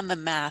 Have you done the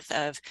math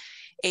of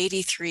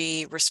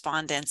 83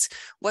 respondents?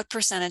 What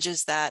percentage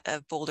is that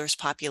of Boulder's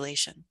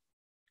population?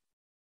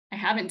 I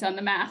haven't done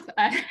the math.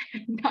 I'm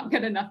not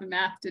good enough at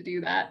math to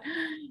do that.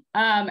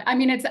 I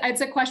mean,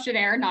 it's a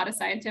questionnaire, not a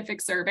scientific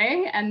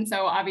survey. And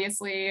so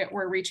obviously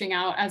we're reaching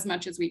out as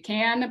much as we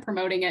can,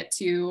 promoting it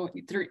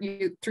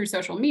through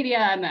social media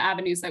and the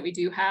avenues that we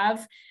do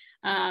have.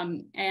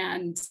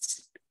 And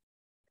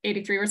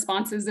 83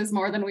 responses is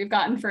more than we've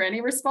gotten for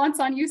any response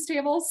on use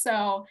tables.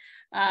 So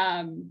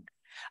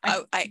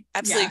I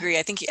absolutely agree.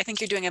 I think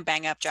you're doing a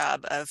bang up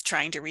job of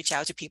trying to reach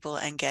out to people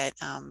and get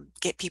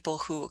people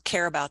who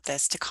care about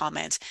this to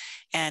comment.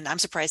 And I'm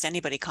surprised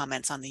anybody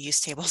comments on the use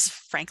tables,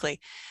 frankly.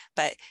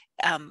 But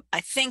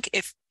I think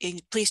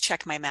please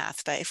check my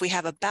math, but if we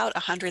have about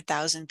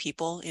 100,000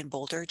 people in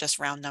Boulder, just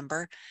round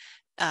number,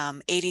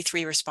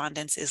 83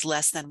 respondents is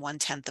less than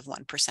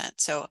 0.1%.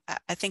 So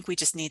I think we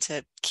just need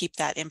to keep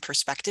that in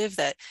perspective,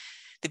 that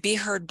the Be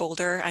Heard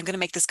Boulder, I'm going to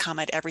make this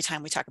comment every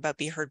time we talk about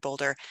Be Heard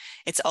Boulder,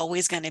 it's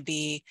always going to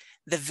be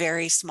the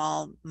very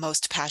small,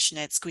 most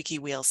passionate squeaky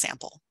wheel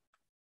sample.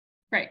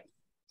 Right.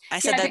 I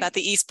said that about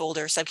the East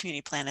Boulder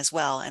subcommunity plan as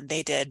well, and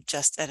they did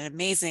just an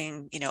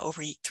amazing,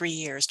 over 3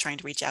 years trying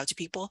to reach out to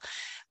people,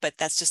 but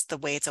that's just the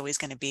way it's always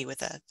going to be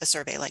with a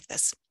survey like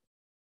this.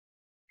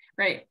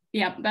 Right.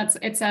 Yeah,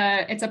 it's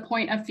a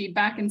point of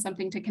feedback and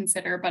something to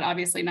consider, but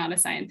obviously not a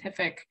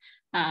scientific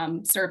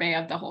survey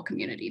of the whole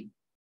community.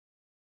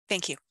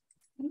 Thank you.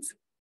 Thanks.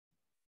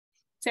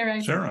 Sarah.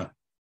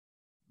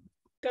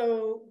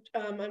 So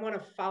I want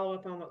to follow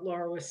up on what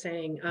Laura was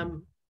saying.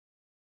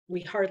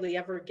 We hardly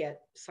ever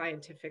get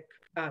scientific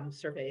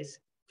surveys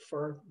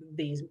for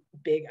these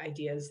big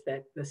ideas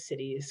that the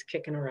city is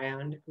kicking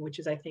around, which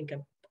is, I think,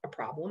 a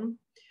problem.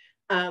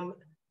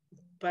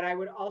 But I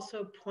would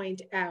also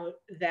point out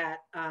that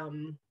now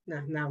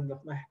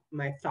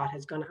my thought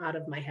has gone out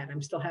of my head.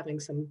 I'm still having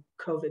some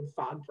COVID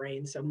fog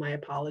brain, so my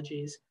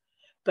apologies.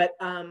 But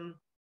what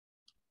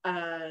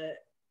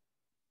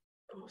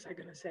was I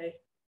going to say?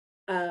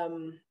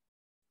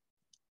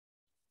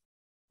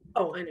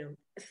 Oh, I know.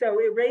 So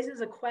it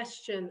raises a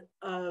question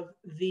of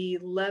the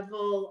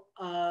level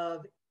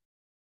of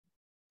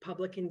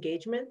public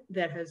engagement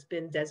that has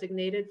been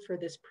designated for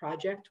this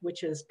project,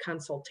 which is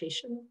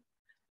consultation.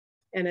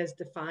 And as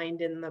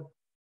defined in the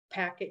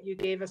packet you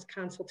gave us,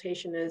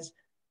 consultation is,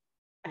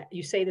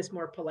 you say this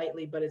more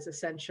politely, but it's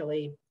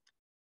essentially,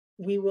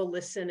 we will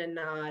listen and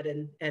nod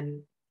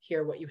and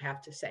hear what you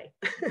have to say.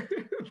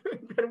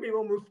 Then we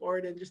will move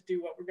forward and just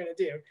do what we're going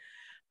to do.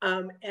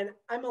 And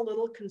I'm a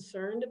little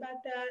concerned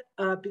about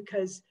that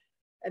because,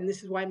 and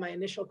this is why my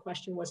initial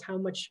question was, how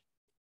much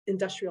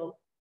industrial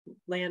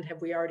land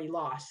have we already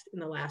lost in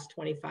the last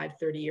 25,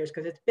 30 years?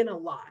 Because it's been a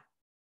lot.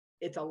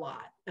 It's a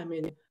lot. I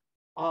mean,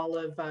 all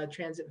of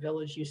Transit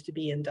Village used to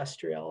be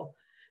industrial.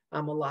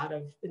 A lot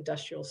of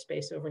industrial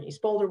space over in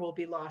East Boulder will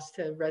be lost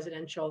to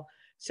residential.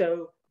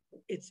 So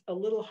it's a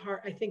little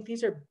hard. I think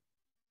these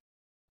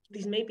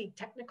may be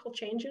technical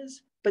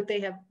changes, but they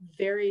have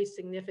very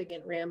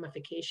significant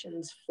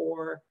ramifications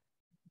for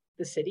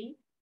the city,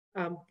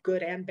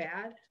 good and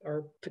bad,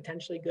 or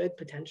potentially good,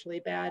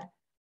 potentially bad.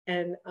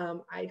 And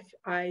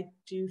I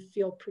do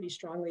feel pretty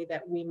strongly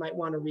that we might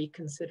want to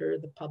reconsider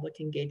the public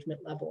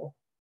engagement level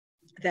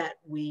that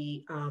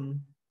we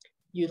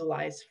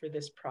utilize for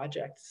this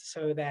project,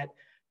 so that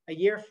a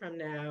year from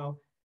now,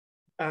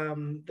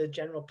 the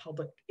general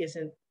public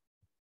isn't,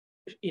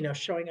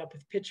 showing up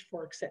with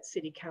pitchforks at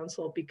city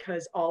council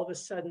because all of a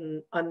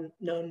sudden,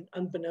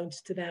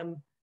 unbeknownst to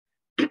them,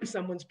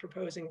 someone's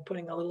proposing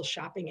putting a little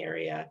shopping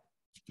area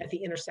at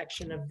the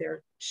intersection of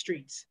their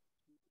streets.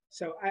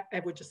 So I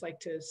would just like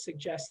to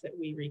suggest that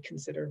we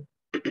reconsider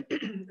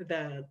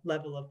the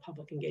level of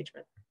public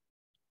engagement.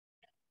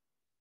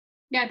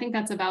 Yeah, I think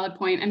that's a valid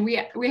point. And we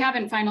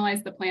haven't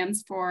finalized the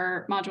plans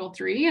for module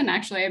 3. And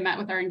actually I met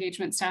with our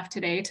engagement staff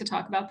today to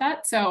talk about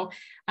that. So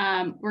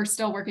we're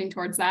still working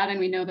towards that. And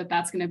we know that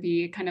that's going to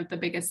be kind of the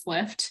biggest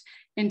lift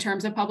in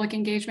terms of public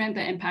engagement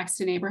that impacts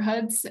to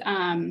neighborhoods.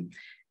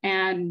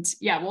 And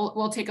yeah,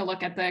 we'll take a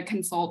look at the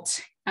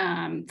consult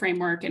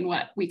framework and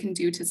what we can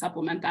do to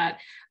supplement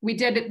that. We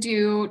did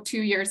do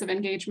 2 years of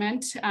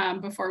engagement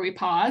before we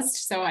paused.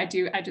 So I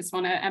just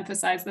want to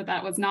emphasize that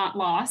that was not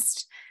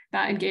lost.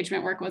 That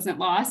engagement work wasn't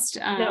lost.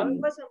 No, it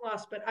wasn't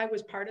lost, but I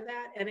was part of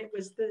that. And it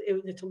was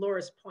to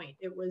Laura's point,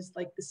 it was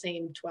like the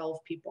same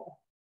 12 people.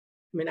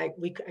 I mean, I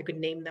could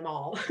name them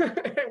all,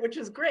 which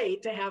is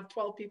great to have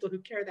 12 people who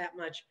care that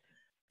much.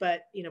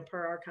 But,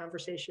 per our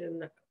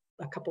conversation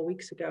a couple of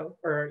weeks ago,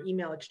 or our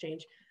email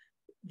exchange,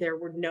 there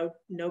were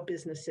no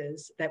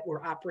businesses that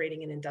were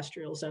operating in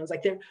industrial zones.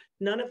 Like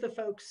none of the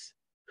folks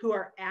who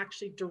are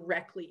actually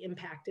directly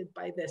impacted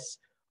by this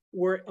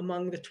were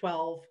among the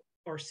 12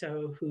 or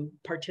so who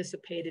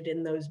participated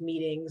in those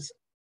meetings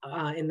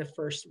in the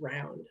first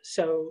round.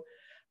 So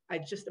I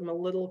just am a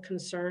little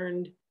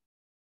concerned,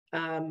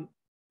 and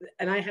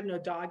I have no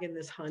dog in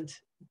this hunt,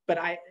 but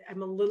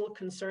I'm a little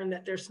concerned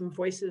that there's some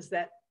voices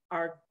that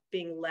are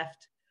being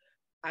left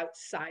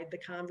outside the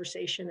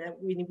conversation, and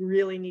we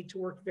really need to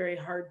work very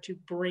hard to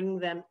bring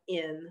them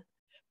in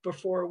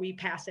before we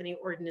pass any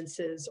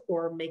ordinances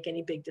or make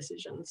any big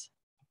decisions.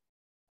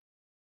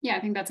 Yeah, I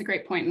think that's a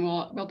great point, and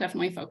we'll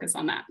definitely focus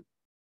on that.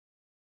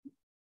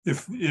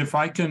 If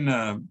I can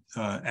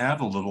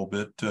add a little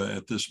bit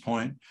at this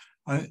point,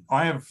 I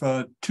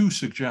have 2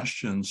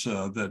 suggestions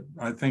that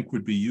I think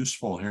would be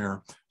useful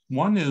here.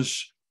 One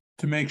is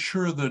to make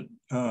sure that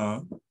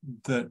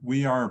that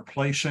we are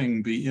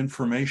placing the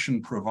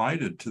information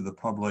provided to the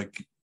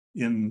public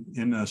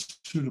in a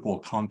suitable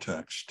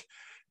context,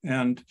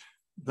 and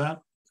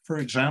that, for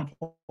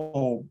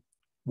example,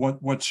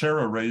 what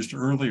Sarah raised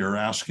earlier,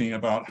 asking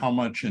about how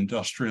much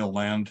industrial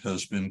land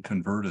has been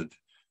converted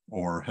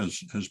or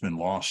has been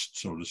lost,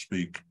 so to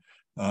speak.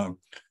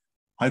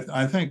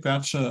 I think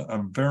that's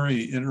a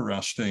very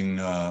interesting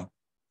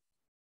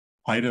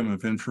item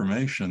of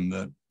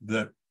information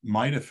that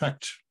might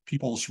affect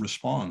people's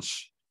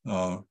response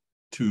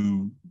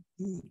to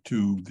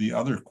the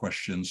other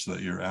questions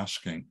that you're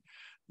asking.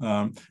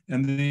 And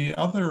the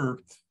other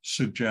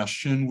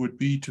suggestion would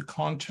be to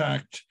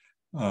contact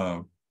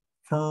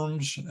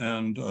firms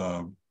and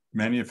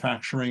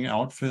manufacturing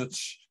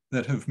outfits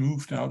that have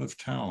moved out of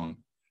town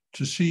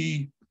to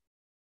see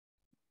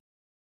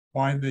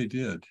why they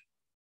did,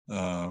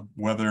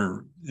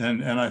 whether,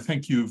 and I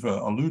think you've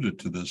alluded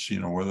to this,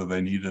 whether they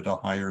needed a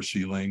higher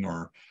ceiling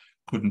or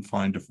couldn't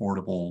find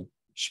affordable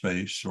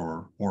space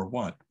or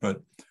what.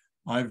 But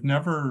I've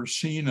never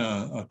seen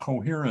a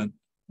coherent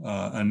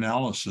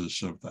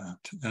analysis of that.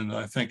 And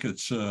I think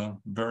it's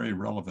very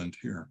relevant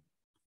here.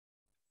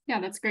 Yeah,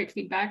 that's great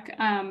feedback.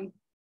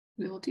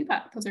 We will do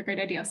that. Those are great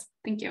ideas.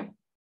 Thank you.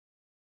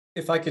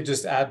 If I could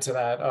just add to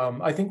that,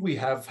 I think we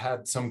have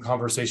had some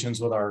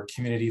conversations with our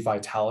community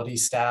vitality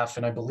staff,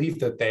 and I believe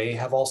that they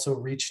have also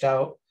reached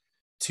out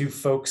to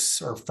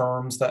folks or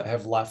firms that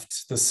have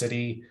left the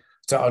city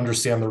to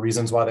understand the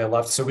reasons why they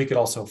left, so we could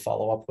also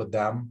follow up with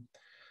them.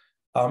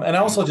 And I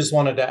also just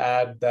wanted to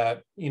add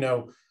that,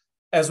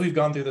 as we've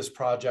gone through this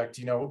project,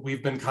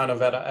 we've been kind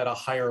of at a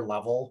higher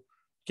level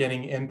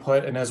getting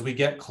input, and as we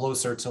get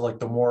closer to like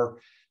the more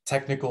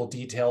technical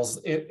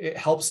details, it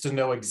helps to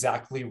know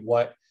exactly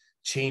what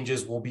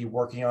changes we'll be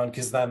working on,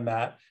 because then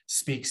that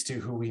speaks to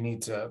who we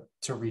need to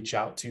reach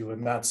out to.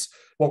 And that's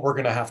what we're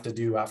going to have to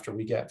do after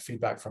we get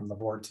feedback from the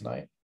board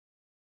tonight.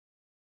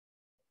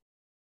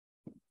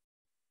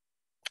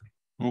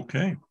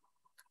 Okay.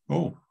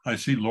 Oh, I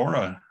see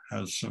Laura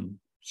has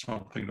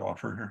something to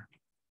offer here.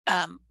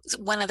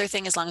 One other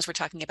thing, as long as we're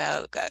talking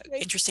about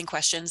interesting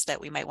questions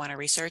that we might want to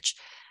research,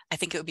 I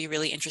think it would be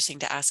really interesting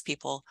to ask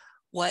people,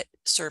 what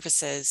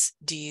services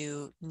do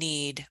you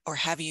need or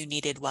have you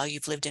needed while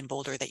you've lived in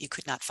Boulder that you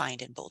could not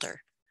find in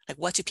Boulder? Like,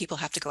 what do people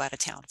have to go out of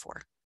town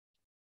for?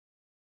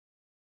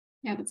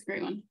 Yeah, that's a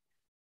great one.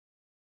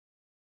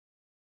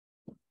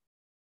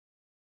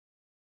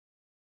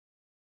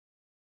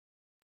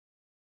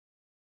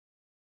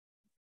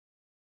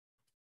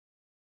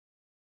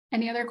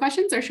 Any other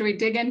questions, or should we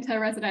dig into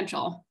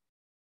residential?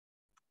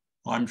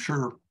 I'm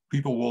sure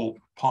people will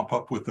pop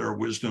up with their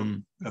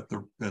wisdom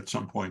at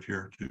some point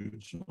here too,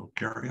 so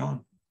carry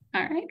on.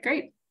 All right,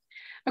 great.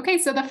 Okay,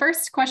 so the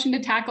first question to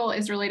tackle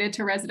is related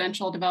to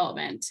residential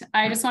development.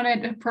 I just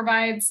wanted to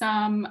provide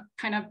some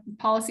kind of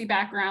policy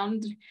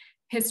background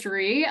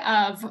history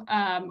of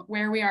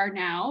where we are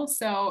now.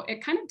 So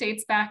it kind of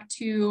dates back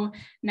to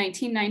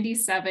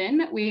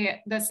 1997.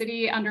 The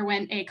city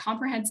underwent a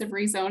comprehensive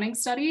rezoning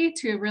study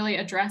to really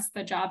address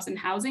the jobs and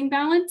housing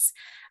balance.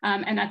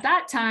 And at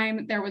that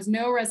time, there was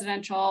no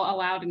residential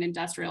allowed in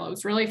industrial. It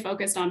was really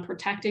focused on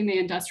protecting the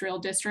industrial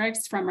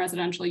districts from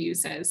residential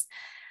uses.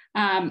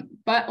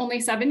 But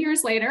only 7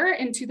 years later,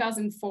 in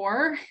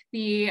 2004,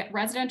 the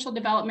residential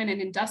development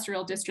and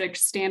industrial district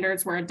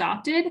standards were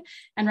adopted,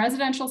 and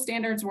residential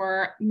standards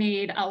were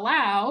made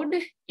allowed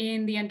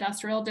in the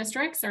industrial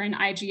districts or in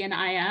IG and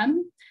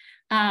IM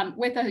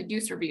with a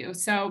use review.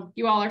 So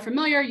you all are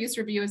familiar, use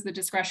review is the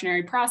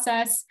discretionary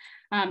process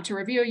to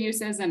review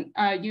uses and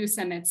use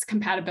and its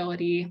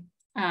compatibility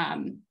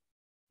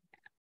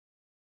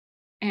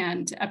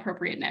and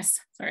appropriateness.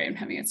 Sorry, I'm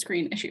having a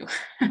screen issue.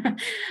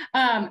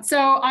 So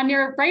on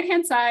your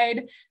right-hand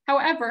side,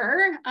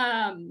 however,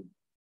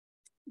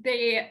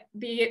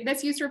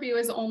 this use review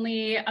is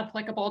only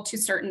applicable to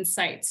certain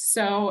sites.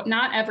 So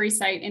not every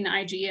site in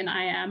IG and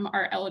IM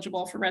are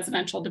eligible for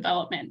residential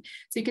development.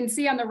 So you can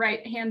see on the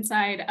right-hand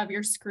side of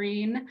your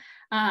screen,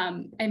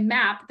 a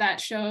map that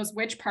shows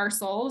which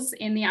parcels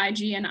in the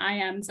IG and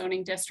IM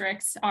zoning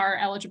districts are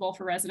eligible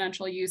for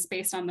residential use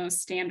based on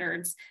those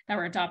standards that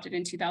were adopted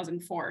in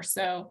 2004.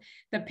 So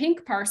the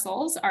pink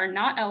parcels are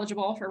not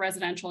eligible for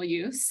residential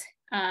use.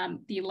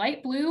 The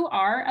light blue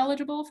are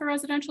eligible for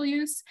residential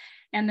use,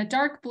 and the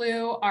dark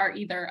blue are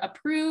either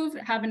approved,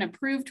 have an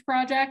approved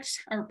project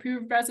or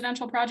approved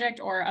residential project,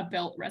 or a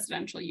built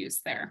residential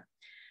use there.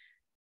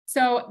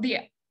 So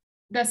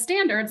the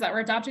standards that were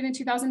adopted in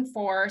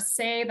 2004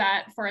 say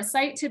that for a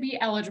site to be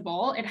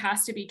eligible, it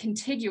has to be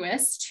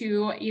contiguous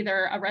to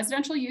either a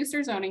residential use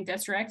or zoning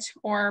district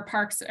or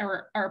parks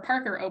or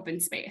park or open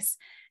space.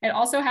 It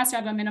also has to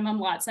have a minimum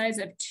lot size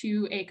of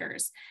 2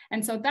 acres.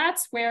 And so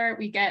that's where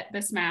we get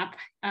this map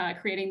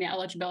creating the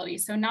eligibility.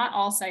 So not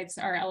all sites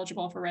are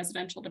eligible for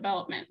residential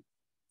development.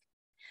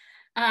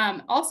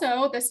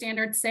 Also, the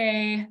standards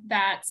say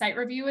that site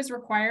review is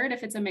required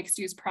if it's a mixed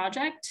use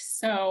project.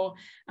 So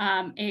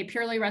a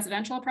purely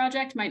residential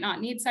project might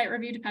not need site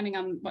review depending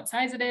on what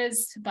size it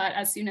is, but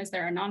as soon as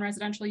there are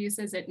non-residential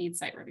uses, it needs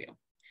site review.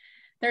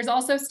 There's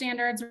also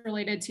standards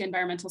related to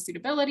environmental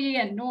suitability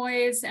and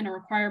noise, and a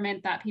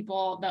requirement that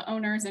the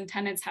owners and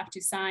tenants have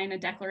to sign a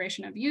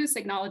declaration of use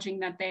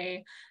acknowledging that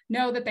they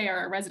know that they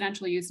are a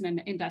residential use in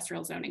an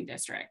industrial zoning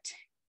district.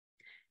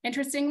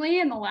 Interestingly,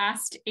 in the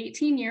last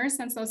 18 years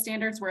since those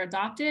standards were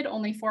adopted,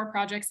 only 4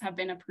 projects have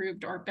been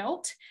approved or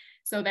built.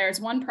 So there's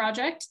 1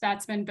 project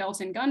that's been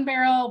built in Gun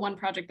Barrel, 1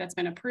 project that's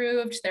been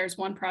approved. There's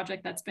 1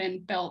 project that's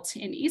been built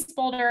in East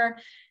Boulder,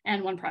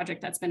 and 1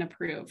 project that's been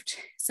approved.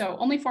 So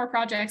only 4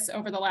 projects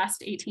over the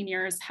last 18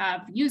 years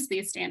have used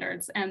these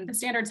standards, and the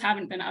standards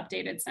haven't been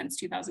updated since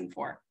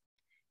 2004.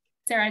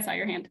 Sarah, I saw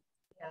your hand.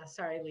 Yeah,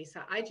 sorry,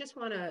 Lisa. I just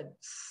want to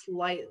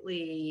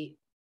slightly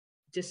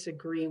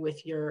disagree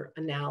with your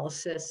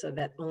analysis of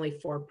that only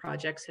 4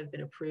 projects have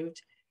been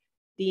approved.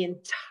 The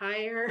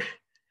entire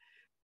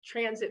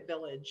Transit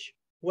Village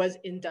was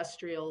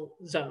industrial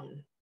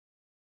zone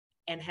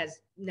and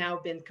has now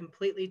been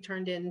completely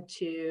turned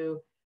into,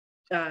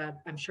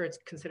 I'm sure it's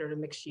considered a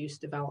mixed use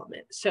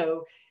development.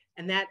 So,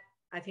 and that,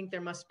 I think there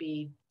must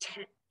be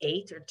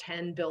 8 or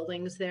 10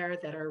 buildings there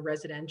that are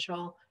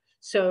residential.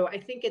 So I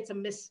think it's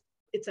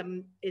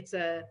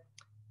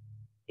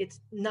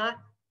not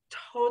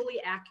totally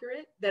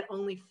accurate that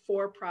only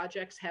 4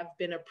 projects have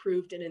been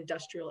approved in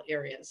industrial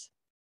areas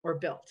or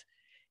built.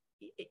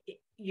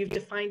 You've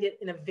defined it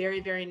in a very,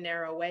 very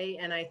narrow way,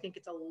 and I think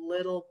it's a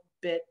little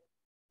bit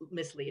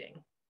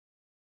misleading.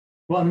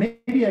 Well,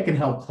 maybe I can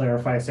help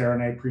clarify, Sarah,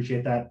 and I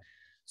appreciate that.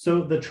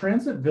 So the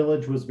Transit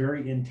Village was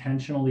very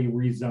intentionally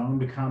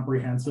rezoned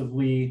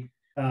comprehensively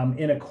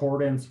in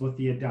accordance with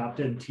the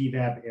adopted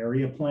TVAP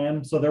area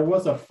plan. So there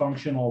was a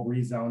functional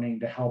rezoning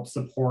to help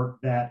support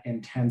that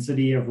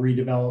intensity of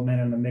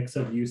redevelopment and the mix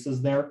of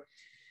uses there.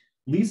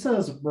 Lisa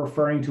is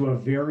referring to a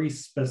very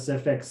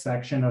specific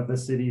section of the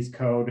city's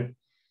code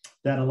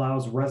that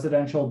allows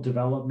residential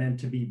development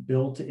to be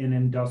built in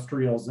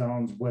industrial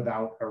zones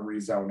without a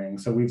rezoning.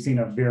 So we've seen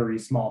a very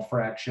small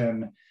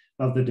fraction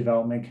of the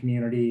development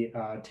community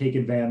take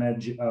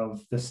advantage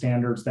of the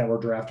standards that were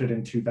drafted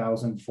in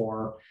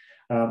 2004.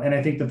 And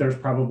I think that there's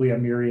probably a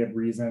myriad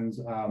reasons,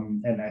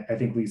 and I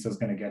think Lisa's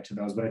going to get to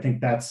those, but I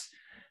think that's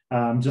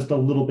just a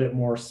little bit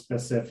more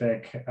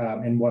specific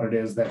in what it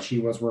is that she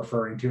was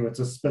referring to. It's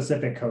a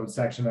specific code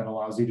section that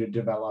allows you to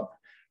develop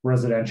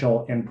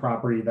residential in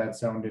property that's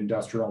zoned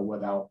industrial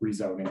without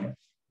rezoning it.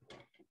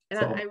 And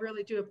so, I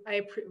really do,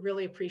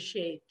 really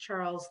appreciate,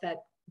 Charles,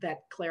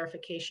 that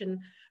clarification.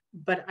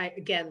 But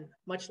again,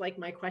 much like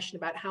my question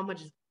about how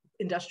much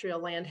industrial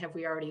land have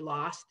we already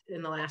lost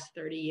in the last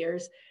 30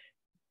 years,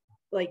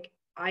 like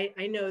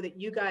I know that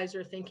you guys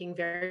are thinking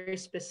very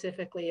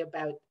specifically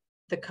about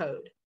the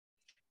code,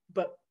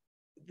 but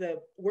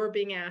we're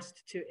being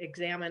asked to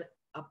examine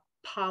a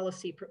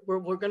policy,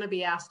 we're going to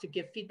be asked to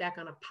give feedback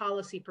on a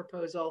policy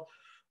proposal,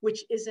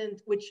 which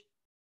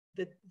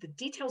the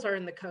details are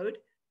in the code,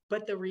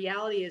 but the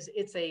reality is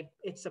it's a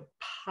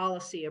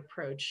policy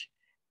approach,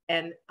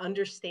 and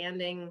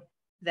understanding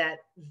that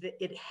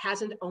it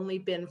hasn't only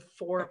been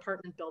 4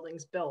 apartment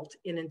buildings built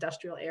in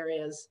industrial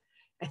areas,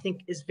 I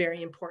think is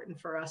very important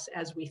for us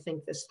as we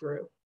think this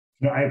through.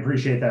 No, I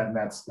appreciate that, and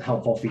that's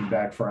helpful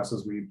feedback for us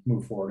as we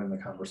move forward in the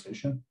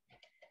conversation.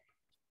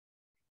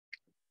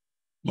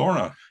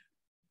 Lorna.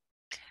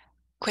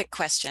 Quick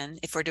question,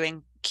 if we're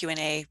doing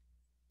Q&A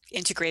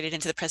integrated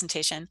into the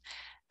presentation,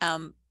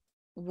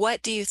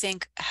 what do you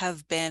think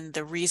have been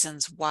the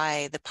reasons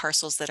why the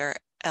parcels that are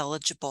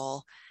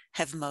eligible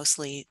have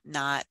mostly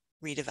not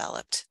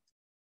redeveloped?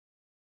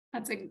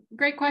 That's a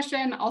great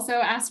question. Also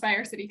asked by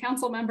our city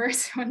council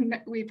members when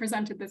we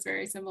presented this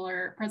very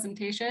similar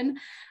presentation.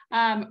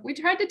 We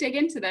tried to dig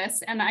into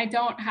this, and I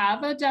don't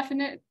have a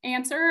definite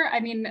answer. I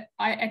mean,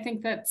 I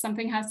think that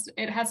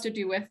it has to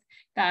do with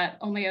that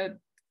only a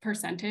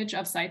percentage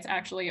of sites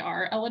actually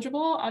are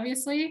eligible,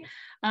 obviously.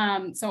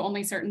 So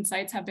only certain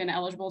sites have been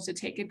eligible to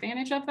take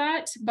advantage of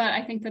that. But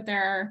I think that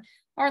there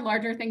are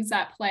larger things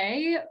at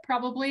play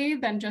probably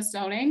than just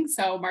zoning.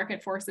 So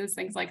market forces,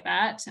 things like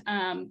that,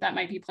 that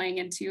might be playing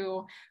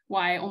into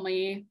why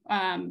only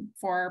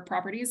 4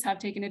 properties have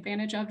taken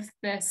advantage of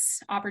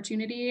this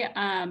opportunity.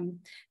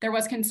 There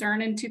was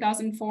concern in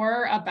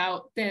 2004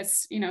 about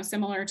this,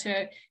 similar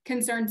to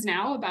concerns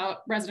now about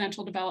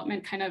residential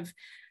development kind of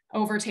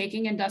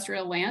overtaking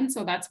industrial land.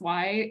 So that's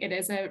why it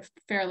is a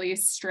fairly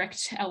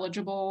strict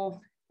eligibility.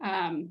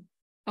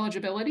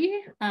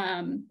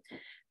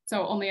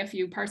 So only a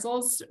few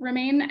parcels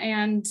remain.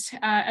 And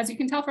as you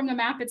can tell from the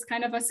map, it's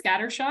kind of a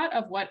scattershot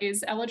of what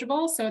is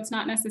eligible. So it's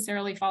not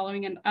necessarily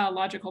following a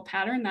logical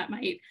pattern that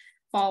might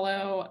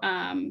follow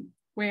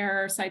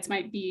where sites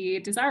might be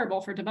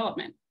desirable for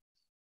development.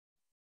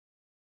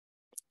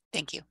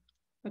 Thank you.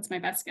 That's my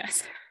best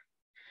guess.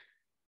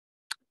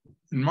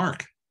 And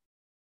Mark.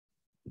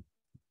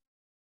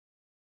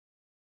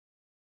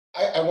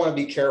 I want to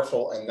be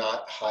careful and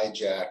not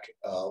hijack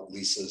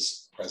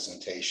Lisa's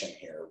presentation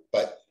here,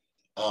 but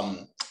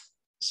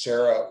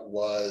Sarah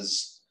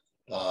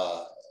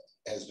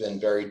has been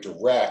very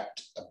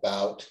direct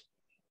about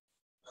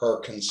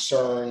her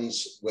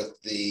concerns with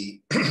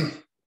the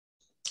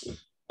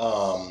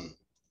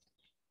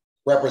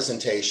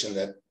representation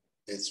that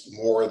it's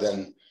more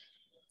than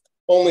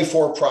only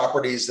 4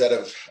 properties that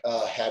have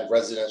had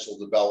residential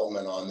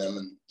development on them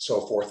and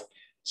so forth.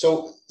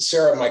 So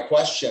Sarah, my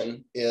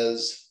question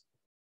is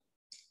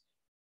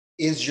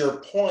your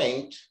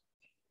point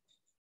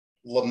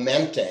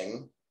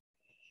lamenting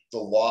the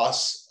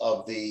loss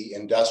of the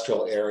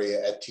industrial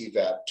area at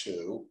TVAP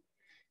 2,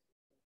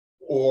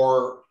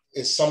 or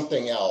is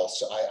something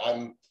else?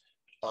 Or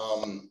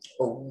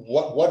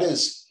what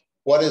is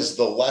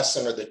the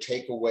lesson or the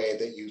takeaway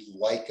that you'd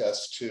like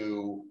us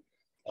to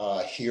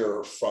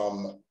hear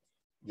from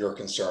your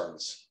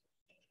concerns?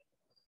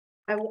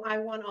 I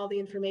want all the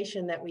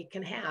information that we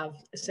can have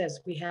as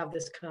we have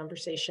this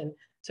conversation.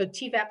 So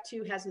TVAP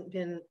 2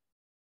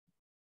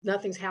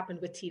 nothing's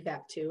happened with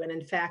TVAP 2. And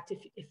in fact,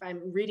 if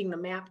I'm reading the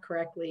map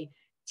correctly,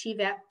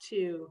 TVAP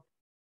 2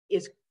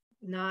 is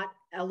not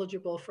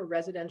eligible for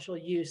residential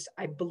use.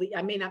 I believe,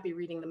 I may not be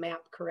reading the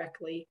map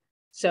correctly.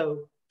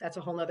 So that's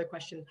a whole nother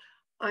question.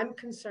 I'm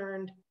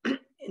concerned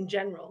in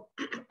general.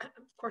 Of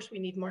course, we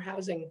need more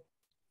housing,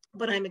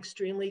 but I'm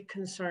extremely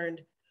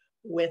concerned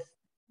with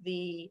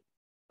the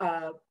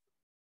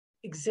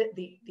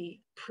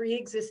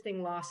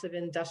pre-existing loss of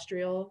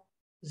industrial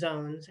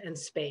zones and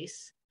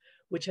space,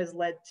 which has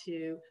led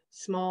to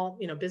small,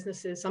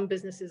 businesses, some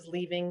businesses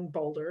leaving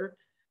Boulder.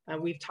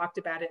 We've talked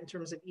about it in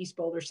terms of East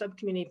Boulder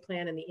Subcommunity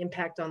Plan and the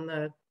impact on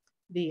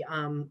the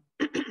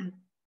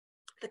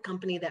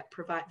company that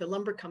the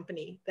lumber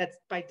company that's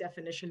by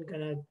definition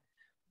going to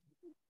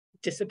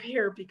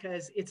disappear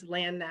because its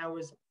land now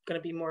is going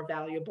to be more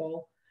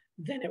valuable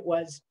than it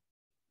was,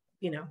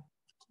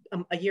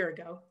 a year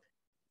ago.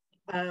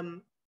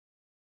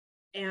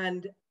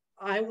 And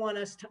I want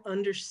us to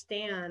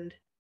understand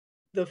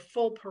the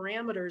full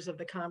parameters of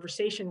the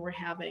conversation we're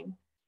having.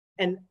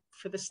 And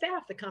for the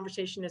staff, the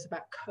conversation is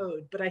about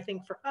code, but I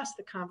think for us,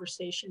 the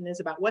conversation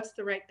is about what's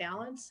the right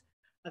balance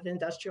of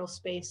industrial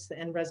space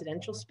and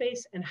residential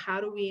space, and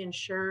how do we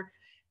ensure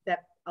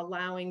that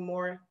allowing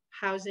more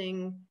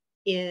housing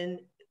in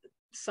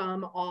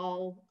some,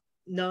 all,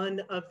 none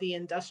of the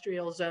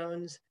industrial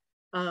zones,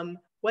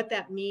 what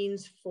that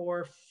means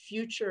for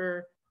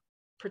future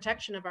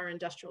protection of our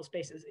industrial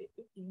spaces.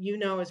 You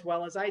know as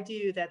well as I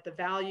do that the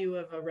value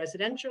of a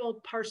residential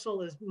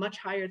parcel is much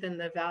higher than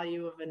the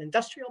value of an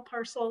industrial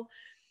parcel.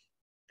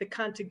 The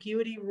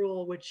contiguity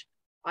rule, which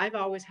I've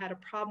always had a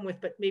problem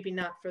with, but maybe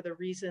not for the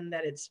reason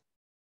that it's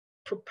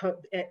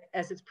proposed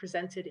as it's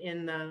presented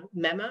in the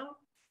memo.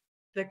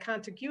 The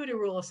contiguity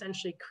rule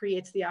essentially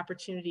creates the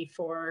opportunity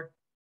for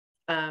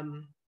a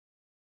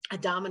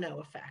domino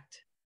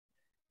effect,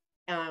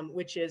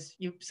 which is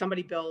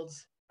somebody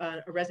builds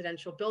a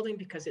residential building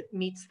because it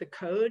meets the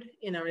code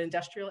in our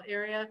industrial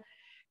area.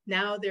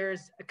 Now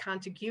there's a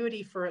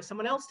contiguity for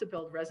someone else to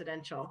build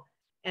residential,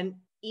 and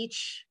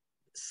each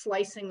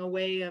slicing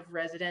away of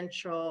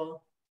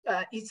residential,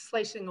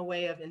 slicing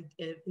away of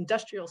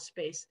industrial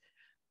space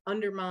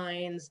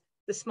undermines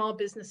the small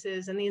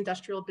businesses and the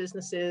industrial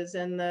businesses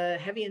and the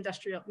heavy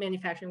industrial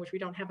manufacturing, which we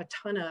don't have a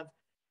ton of,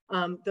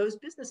 those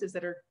businesses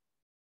that are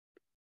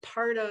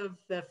part of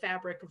the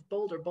fabric of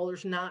Boulder.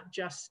 Boulder's not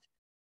just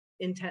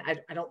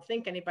I don't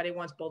think anybody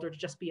wants Boulder to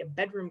just be a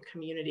bedroom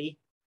community,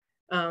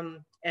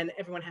 and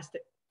everyone has to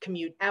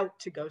commute out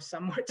to go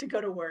somewhere to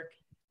go to work.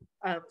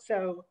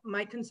 So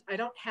I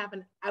don't have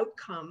an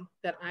outcome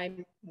that I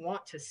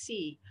want to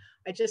see.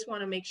 I just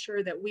want to make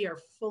sure that we're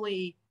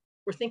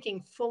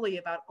thinking fully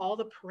about all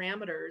the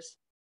parameters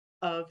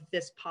of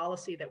this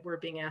policy that we're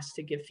being asked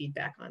to give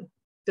feedback on,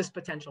 this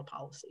potential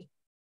policy.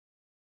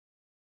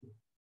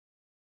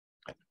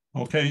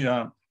 Okay,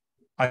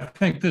 I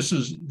think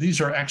these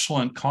are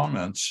excellent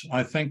comments.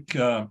 I think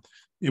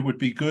it would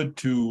be good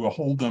to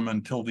hold them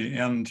until the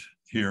end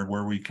here,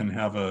 where we can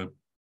have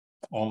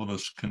all of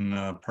us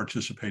can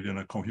participate in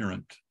a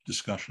coherent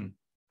discussion.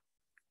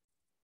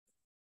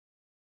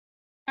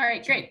 All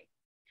right, great.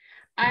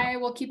 I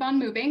will keep on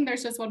moving.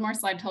 There's just one more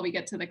slide till we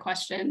get to the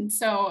question.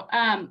 So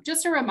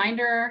just a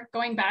reminder,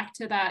 going back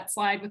to that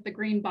slide with the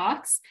green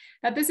box,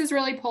 that this is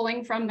really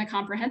pulling from the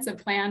comprehensive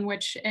plan,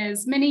 which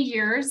is many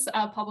years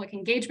of public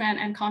engagement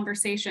and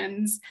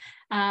conversations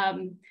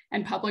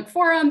and public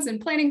forums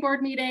and planning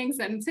board meetings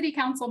and city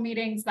council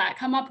meetings that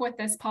come up with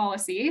this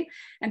policy.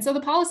 And so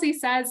the policy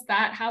says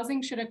that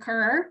housing should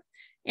occur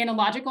in a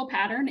logical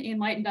pattern in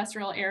light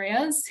industrial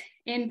areas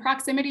in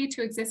proximity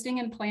to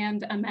existing and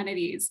planned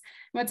amenities.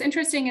 What's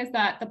interesting is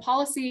that the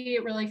policy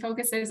really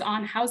focuses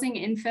on housing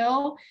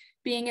infill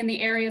being in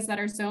the areas that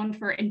are zoned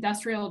for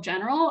industrial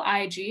general,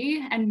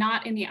 IG, and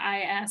not in the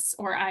IS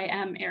or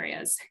IM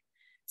areas.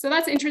 So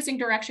that's interesting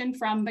direction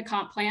from the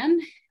comp plan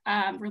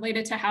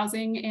related to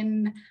housing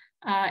in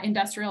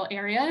industrial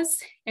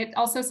areas. It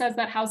also says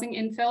that housing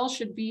infill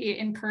should be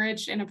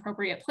encouraged in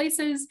appropriate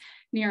places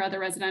near other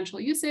residential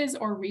uses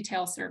or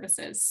retail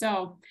services.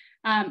 So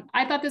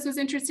I thought this was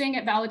interesting.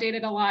 It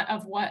validated a lot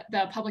of what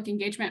the public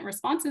engagement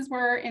responses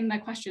were in the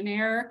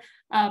questionnaire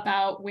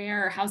about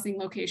where housing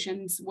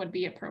locations would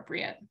be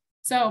appropriate.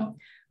 So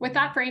with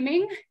that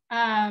framing,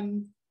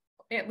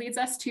 it leads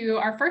us to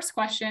our first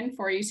question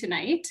for you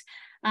tonight.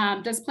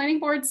 Does Planning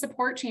Board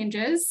support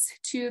changes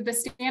to the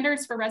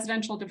standards for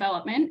residential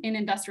development in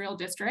industrial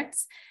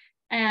districts?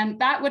 And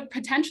that would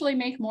potentially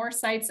make more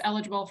sites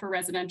eligible for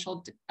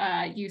residential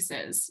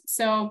uses.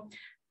 So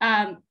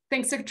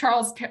thanks to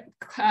Charles'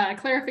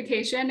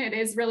 clarification, it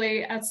is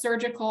really a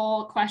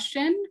surgical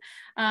question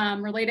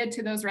related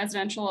to those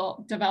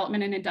residential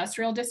development and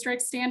industrial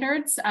district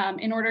standards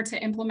in order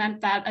to implement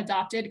that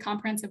adopted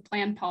comprehensive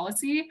plan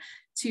policy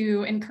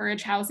to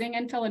encourage housing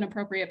infill in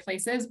appropriate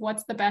places.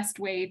 What's the best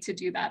way to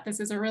do that? This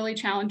is a really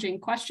challenging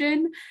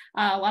question.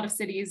 A lot of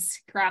cities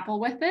grapple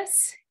with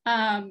this.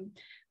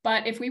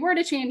 But if we were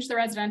to change the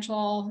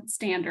residential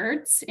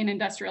standards in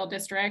industrial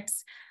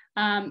districts,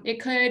 it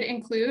could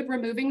include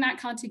removing that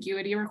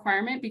contiguity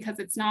requirement because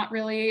it's not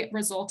really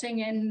resulting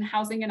in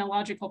housing in a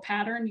logical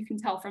pattern. You can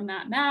tell from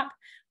that map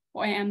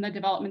and the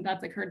development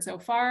that's occurred so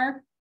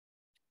far.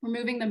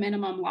 Removing the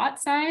minimum lot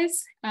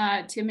size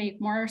to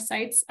make more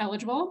sites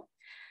eligible.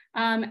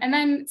 And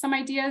then some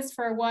ideas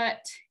for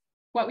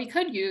what we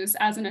could use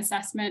as an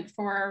assessment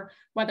for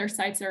whether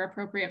sites are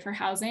appropriate for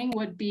housing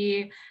would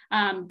be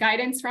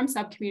guidance from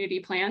sub-community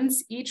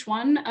plans. Each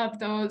one of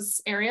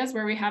those areas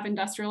where we have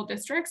industrial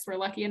districts, we're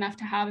lucky enough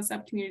to have a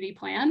sub-community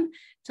plan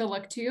to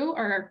look to,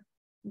 or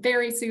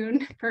very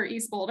soon for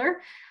East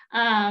Boulder.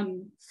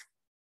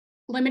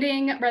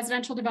 Limiting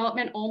residential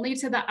development only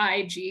to the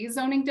IG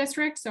zoning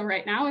district. So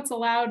right now it's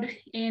allowed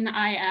in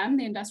IM,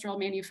 the industrial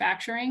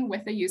manufacturing,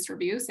 with a use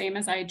review, same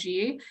as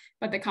IG,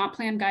 but the comp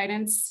plan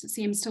guidance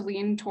seems to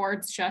lean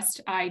towards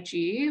just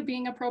IG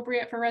being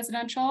appropriate for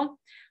residential.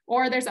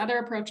 Or there's other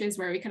approaches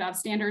where we could have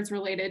standards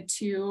related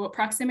to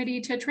proximity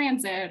to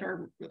transit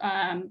or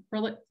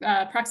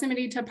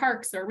proximity to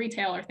parks or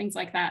retail or things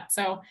like that.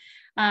 So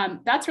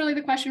that's really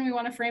the question we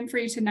want to frame for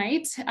you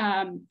tonight.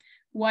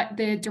 What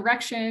the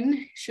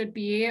direction should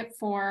be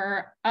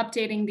for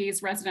updating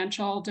these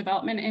residential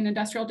development and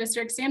industrial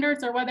district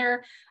standards, or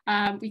whether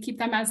we keep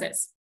them as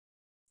is.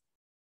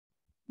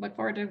 Look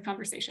forward to the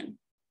conversation.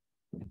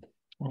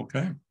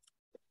 Okay.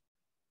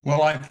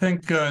 Well, I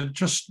think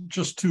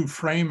just to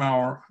frame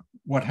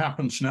what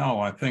happens now,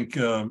 I think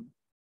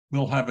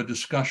we'll have a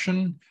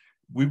discussion.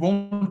 We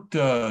won't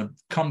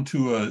come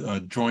to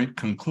a joint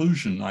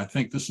conclusion. I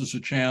think this is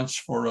a chance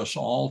for us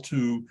all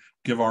to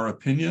give our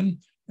opinion,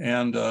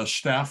 and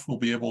staff will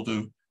be able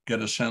to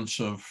get a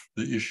sense of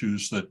the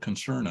issues that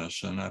concern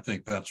us. And I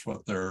think that's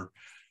what they're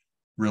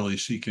really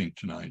seeking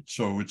tonight.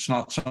 So it's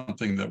not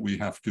something that we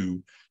have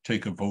to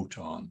take a vote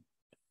on.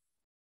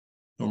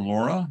 So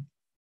Laura,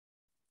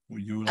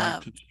 would you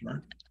like to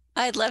start?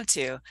 I'd love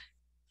to.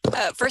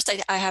 First,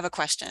 I have a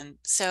question.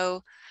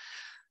 So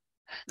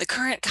the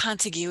current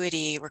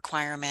contiguity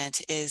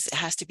requirement is it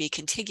has to be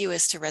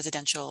contiguous to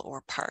residential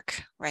or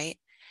park, right?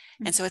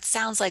 And so it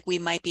sounds like we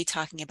might be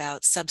talking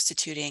about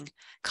substituting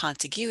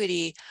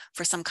contiguity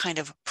for some kind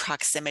of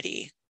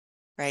proximity,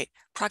 right?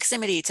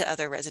 Proximity to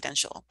other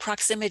residential,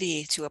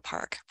 proximity to a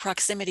park,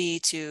 proximity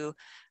to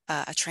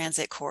a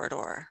transit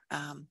corridor,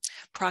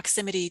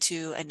 proximity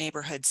to a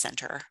neighborhood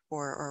center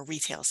or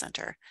retail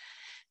center.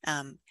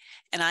 And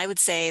I would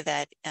say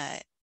that,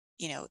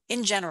 you know,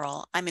 in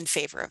general, I'm in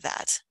favor of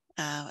that.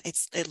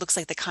 It looks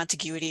like the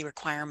contiguity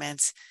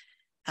requirement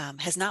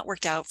has not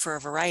worked out for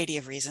a variety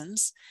of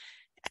reasons,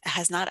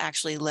 has not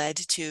actually led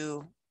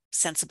to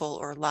sensible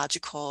or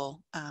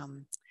logical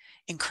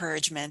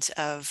encouragement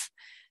of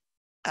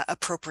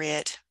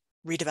appropriate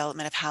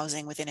redevelopment of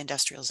housing within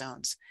industrial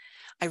zones.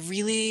 I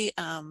really,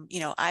 you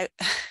know,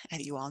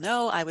 you all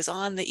know, I was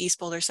on the East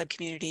Boulder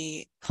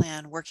Subcommunity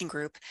Plan Working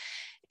Group,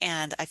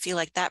 and I feel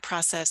like that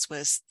process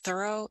was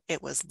thorough,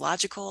 it was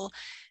logical.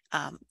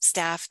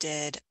 Staff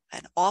did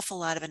an awful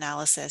lot of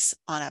analysis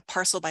on a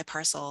parcel by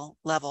parcel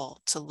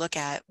level to look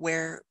at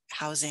where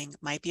housing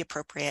might be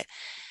appropriate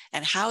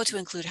and how to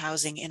include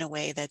housing in a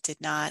way that did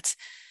not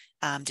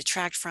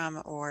detract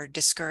from or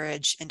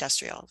discourage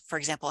industrial. For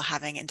example,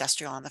 having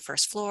industrial on the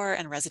first floor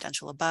and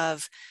residential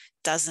above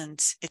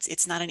doesn't,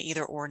 it's not an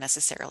either or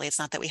necessarily. It's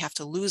not that we have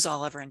to lose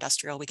all of our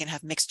industrial, we can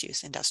have mixed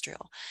use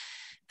industrial.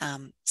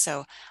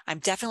 So I'm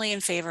definitely in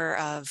favor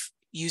of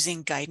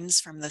using guidance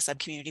from the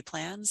subcommunity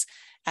plans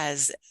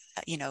as,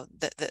 you know,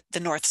 the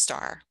North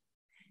Star.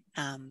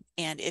 And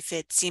if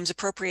it seems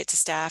appropriate to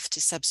staff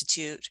to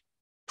substitute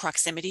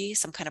proximity,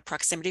 some kind of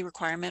proximity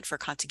requirement for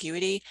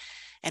contiguity,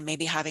 and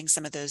maybe having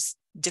some of those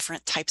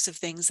different types of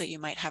things that you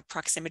might have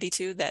proximity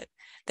to that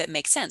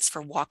make sense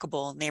for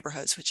walkable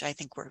neighborhoods, which I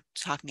think we're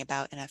talking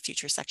about in a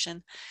future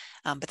section,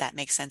 but that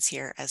makes sense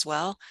here as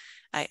well.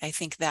 I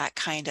think that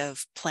kind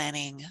of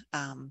planning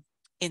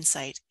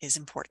insight is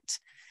important.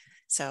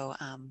 So,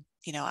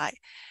 you know,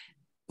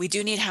 we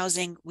do need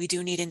housing, we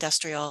do need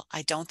industrial.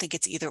 I don't think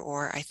it's either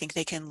or. I think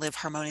they can live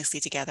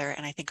harmoniously together.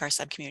 And I think our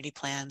subcommunity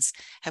plans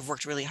have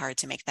worked really hard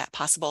to make that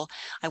possible.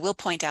 I will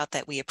point out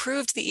that we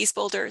approved the East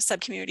Boulder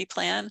subcommunity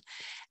plan,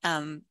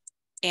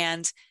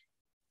 and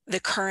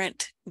the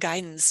current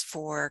guidance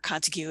for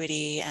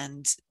contiguity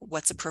and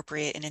what's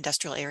appropriate in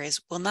industrial areas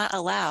will not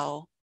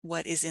allow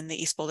what is in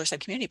the East Boulder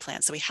subcommunity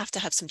plan. So we have to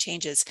have some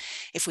changes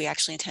if we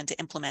actually intend to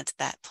implement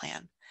that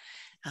plan.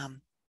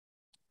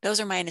 Those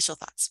are my initial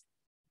thoughts.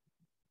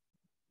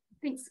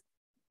 Thanks.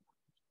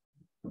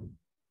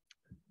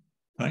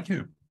 Thank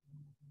you.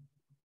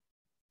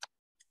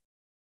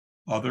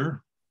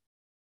 Other?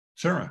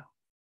 Sarah?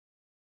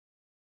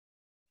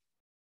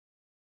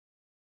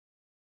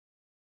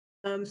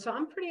 So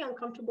I'm pretty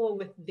uncomfortable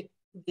with the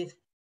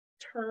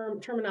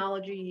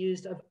terminology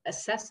used of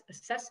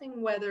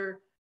assessing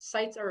whether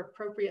sites are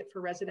appropriate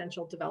for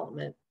residential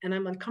development. And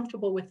I'm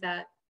uncomfortable with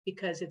that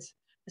because it's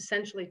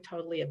essentially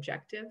totally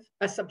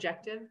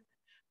subjective.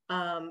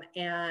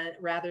 And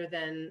rather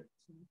than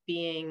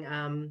being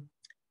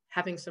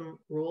having some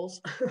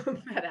rules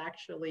that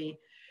actually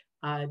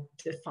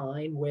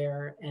define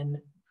where and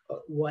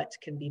what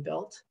can be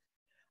built.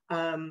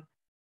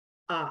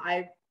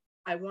 I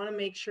want to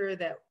make sure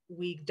that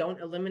we don't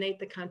eliminate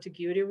the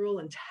contiguity rule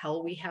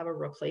until we have a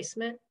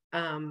replacement.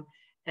 And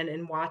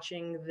in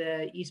watching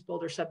the East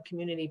Boulder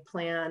Subcommunity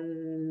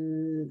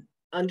Plan,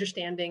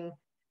 understanding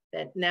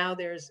that now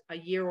there's a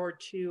year or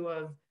two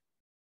of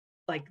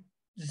like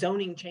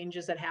zoning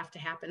changes that have to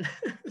happen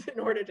in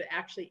order to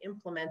actually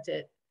implement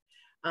it.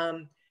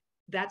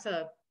 That's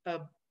a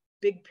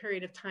big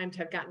period of time to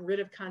have gotten rid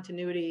of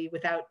continuity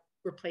without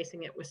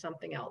replacing it with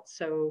something else.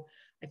 So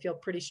I feel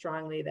pretty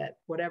strongly that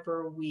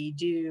whatever we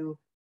do,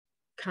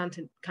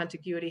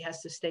 contiguity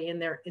has to stay in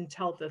there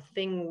until the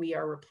thing we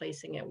are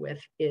replacing it with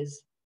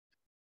is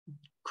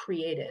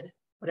created,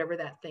 whatever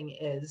that thing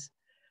is.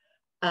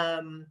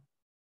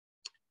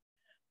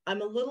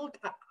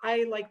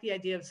 I like the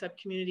idea of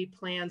subcommunity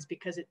plans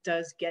because it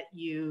does get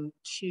you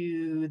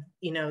to,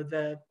 you know,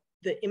 the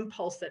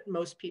impulse that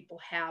most people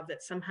have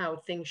that somehow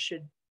things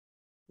should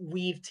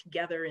weave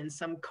together in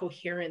some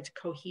coherent,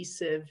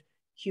 cohesive,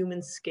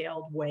 human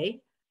scaled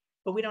way.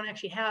 But we don't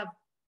actually have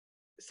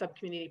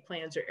subcommunity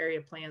plans or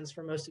area plans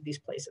for most of these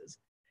places.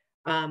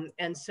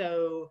 And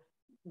so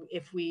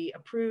if we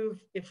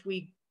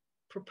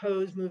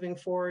propose moving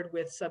forward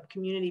with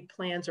subcommunity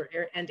plans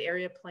and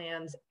area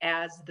plans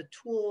as the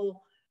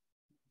tool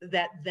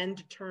that then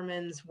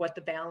determines what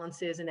the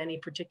balance is in any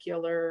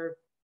particular,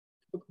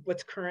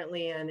 what's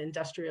currently an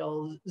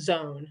industrial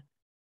zone,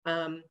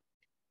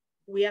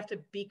 we have to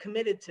be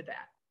committed to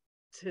that.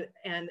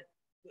 And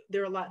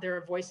there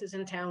are voices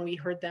in town. We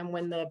heard them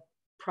when the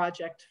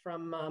project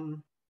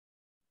from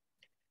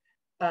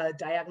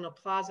Diagonal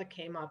Plaza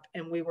came up,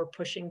 and we were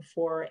pushing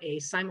for a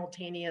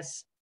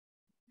simultaneous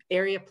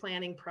area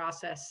planning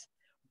process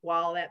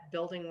while that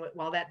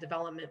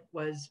development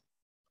was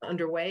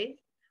underway.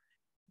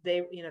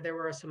 There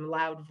were some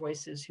loud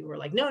voices who were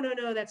like, no,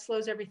 that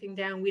slows everything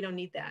down. We don't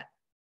need that.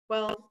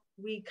 Well,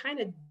 we kind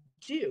of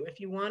do. If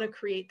you want to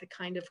create the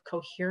kind of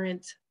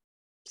coherent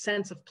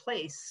sense of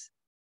place,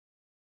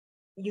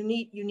 you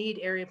need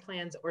area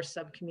plans or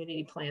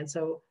sub-community plans.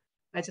 So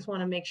I just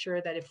want to make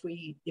sure that if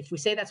we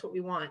say that's what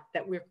we want,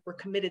 that we're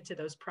committed to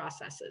those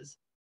processes.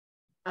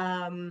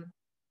 I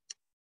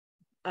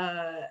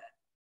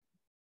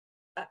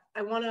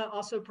want to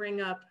also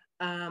bring up,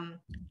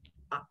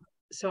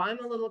 so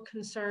I'm a little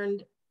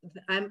concerned.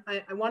 I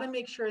want to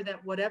make sure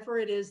that whatever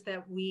it is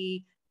that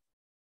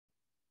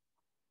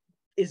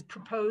is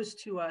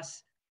proposed to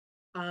us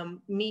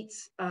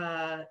meets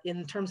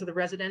in terms of the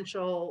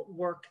residential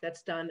work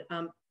that's done,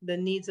 the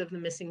needs of the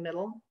missing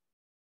middle.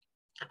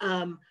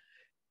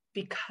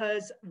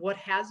 Because what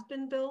has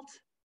been built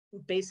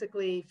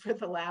basically for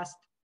the last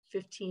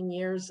 15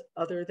 years,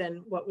 other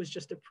than what was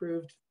just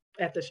approved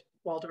at the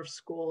Waldorf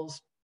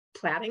schools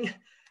platting,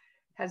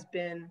 has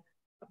been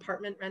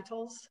apartment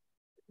rentals.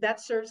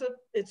 That serves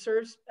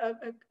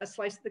a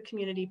slice of the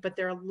community, but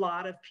there are a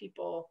lot of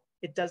people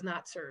it does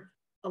not serve.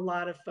 A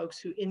lot of folks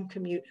who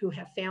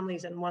have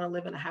families and want to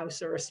live in a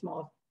house or a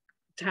small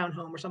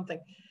townhome or something.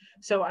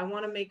 So I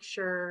want to make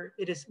sure,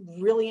 it is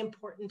really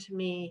important to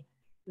me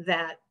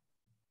that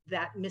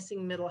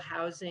missing middle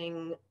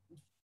housing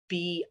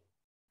be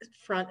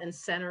front and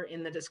center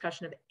in the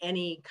discussion of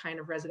any kind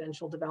of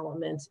residential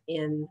development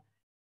in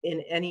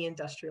any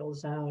industrial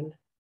zone.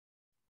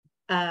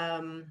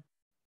 And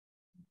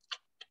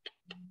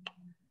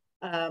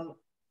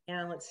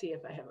let's see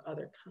if I have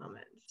other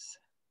comments.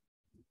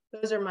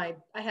 Those are I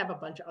have a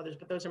bunch of others,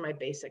 but those are my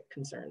basic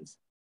concerns.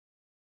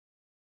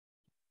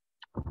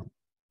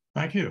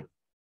 Thank you.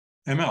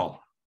 ML.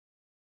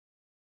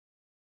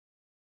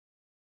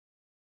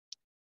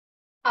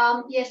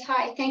 Yes,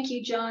 hi, thank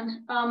you,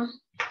 John.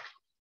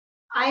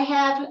 I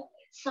have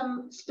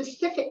some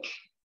specific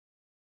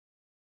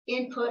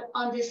input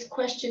on this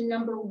question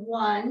number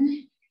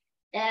 1,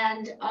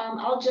 and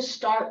I'll just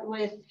start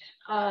with,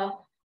 I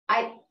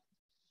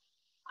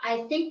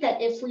think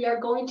that if we are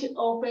going to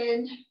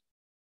open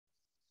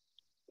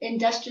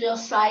industrial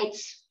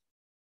sites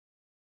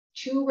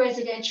to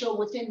residential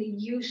within the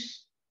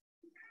use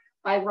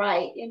by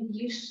right in the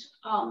use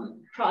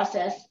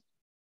process,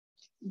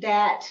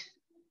 that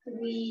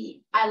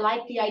I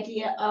like the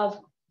idea of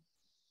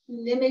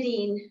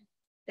limiting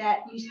that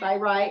use by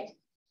right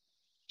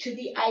to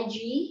the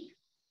IG,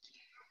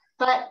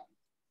 but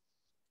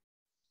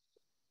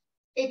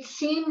it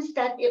seems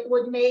that it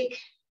would make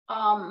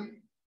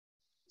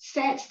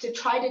sense to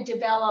try to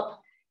develop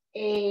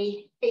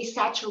a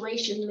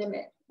saturation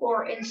limit,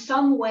 or in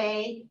some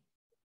way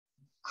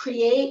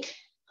create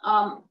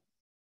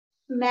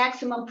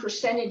maximum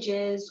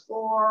percentages,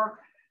 or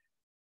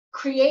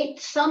create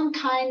some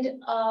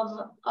kind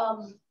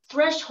of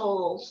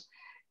thresholds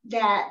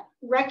that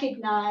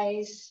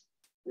recognize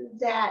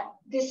that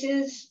this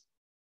is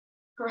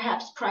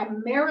perhaps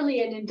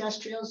primarily an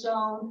industrial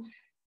zone,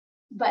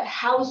 but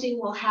housing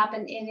will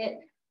happen in it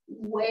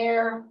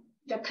where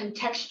the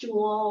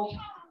contextual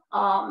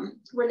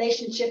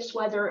relationships,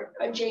 whether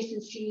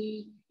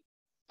adjacencies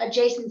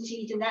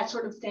and that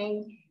sort of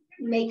thing,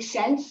 make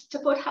sense to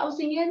put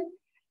housing in.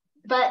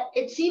 But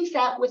it seems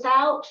that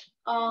without,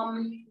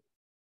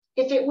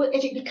 if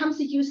it becomes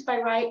a use by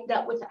right,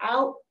 that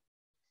without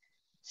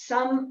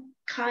some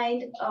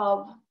kind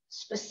of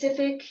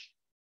specific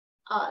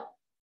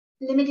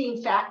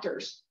limiting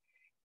factors,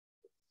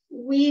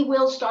 we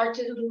will start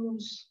to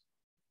lose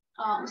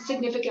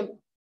significant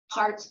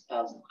parts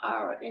of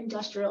our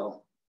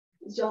industrial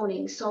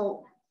zoning.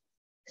 So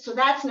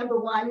that's number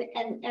 1.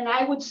 And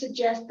I would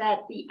suggest that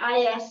the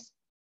IS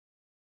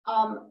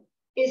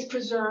is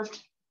preserved.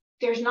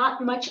 There's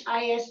not much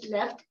IS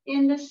left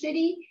in the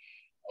city.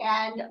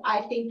 And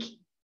I think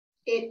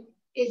it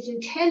is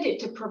intended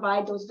to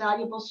provide those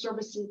valuable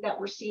services that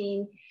we're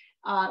seeing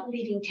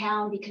leaving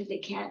town because they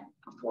can't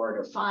afford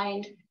or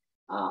find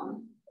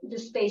the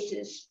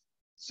spaces.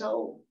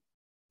 So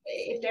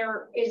if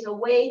there is a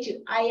way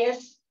to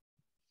IS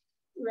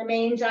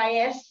remains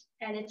IS,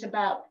 and it's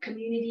about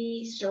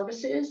community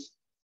services,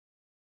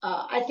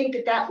 I think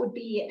that would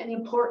be an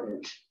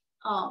important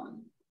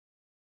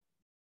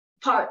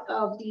part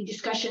of the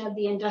discussion of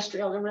the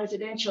industrial and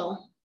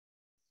residential.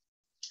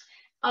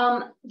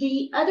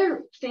 The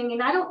other thing,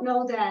 and I don't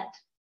know that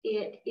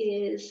it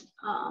is,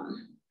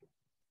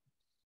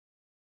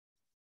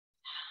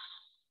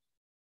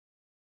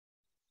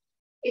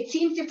 it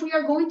seems if we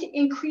are going to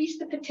increase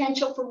the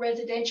potential for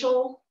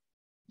residential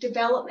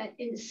development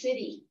in the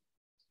city,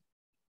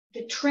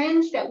 the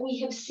trends that we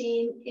have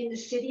seen in the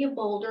city of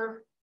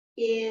Boulder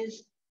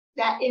is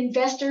that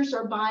investors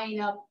are buying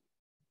up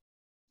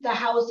the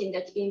housing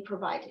that's being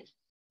provided.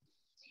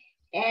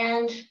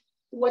 And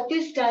what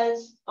this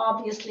does,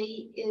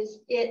 obviously, is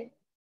it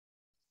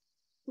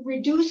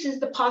reduces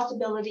the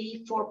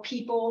possibility for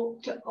people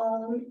to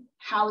own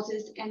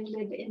houses and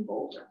live in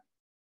Boulder.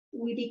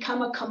 We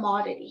become a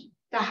commodity.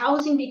 The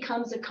housing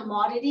becomes a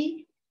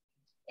commodity.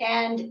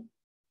 And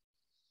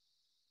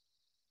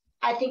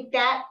I think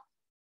that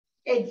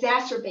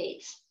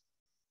exacerbates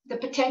the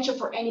potential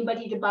for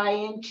anybody to buy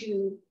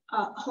into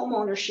home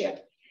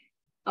ownership.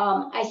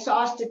 I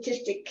saw a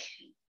statistic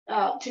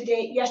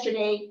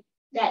yesterday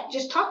that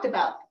just talked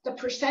about the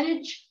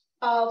percentage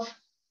of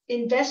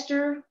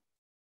investor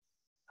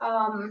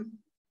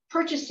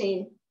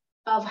purchasing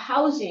of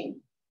housing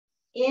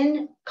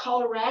in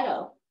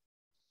Colorado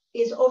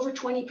is over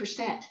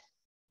 20%.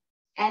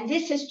 And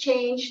this has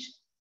changed.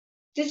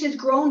 This has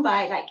grown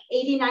by like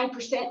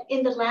 89%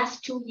 in the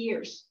last 2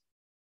 years.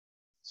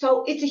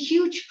 So it's a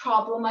huge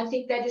problem, I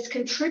think, that is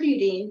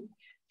contributing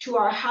to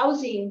our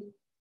housing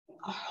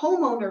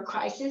homeowner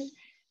crisis.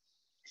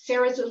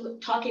 Sarah's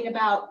talking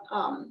about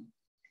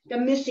the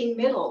missing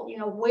middle. You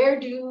know, where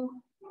do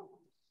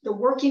the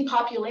working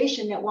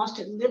population that wants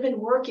to live and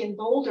work in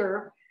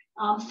Boulder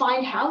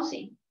find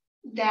housing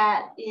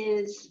that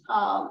is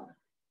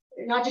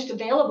not just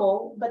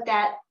available, but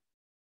that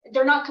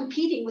they're not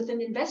competing with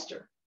an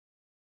investor?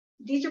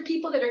 These are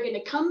people that are going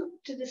to come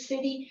to the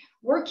city,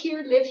 work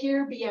here, live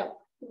here, be a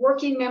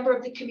working member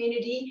of the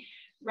community,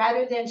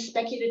 rather than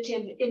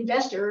speculative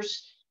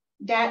investors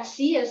that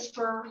see us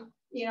for,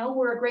 you know,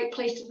 we're a great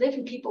place to live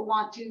and people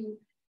want to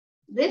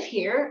live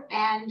here,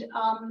 and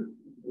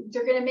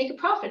they're going to make a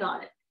profit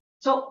on it.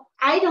 So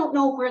I don't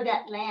know where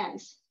that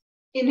lands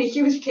in the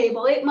use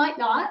table. It might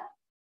not,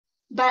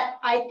 but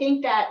I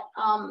think that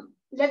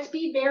let's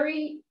be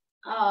very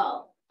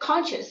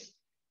conscious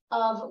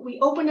of, we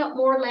open up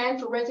more land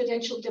for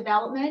residential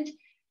development.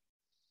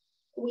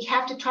 We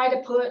have to try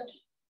to put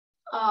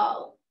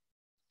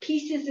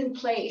pieces in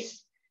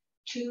place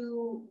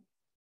to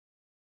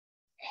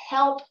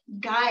help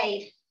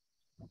guide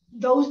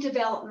those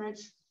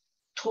developments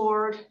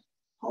toward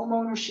home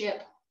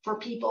ownership for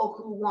people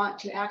who want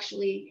to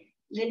actually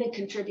live and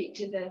contribute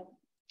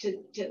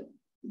to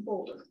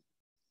Boulder.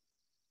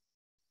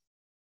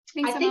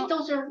 Thanks, I think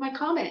those are my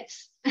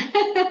comments.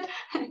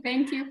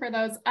 Thank you for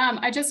those.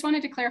 I just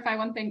wanted to clarify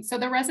one thing. So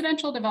the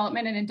residential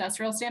development and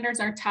industrial standards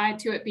are tied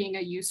to it being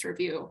a use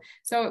review.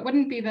 So it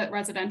wouldn't be that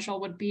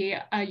residential would be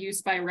a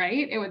use by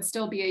right. It would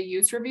still be a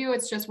use review.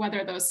 It's just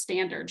whether those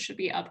standards should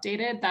be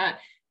updated that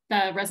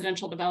the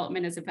residential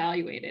development is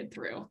evaluated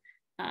through.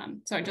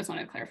 So I just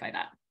wanted to clarify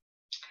that.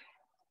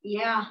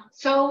 Yeah,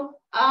 so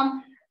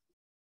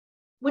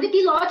would it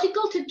be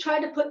logical to try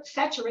to put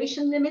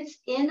saturation limits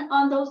in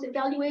on those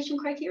evaluation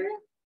criteria?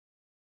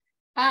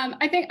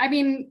 I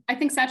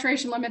think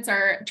saturation limits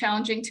are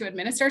challenging to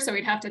administer, so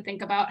we'd have to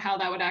think about how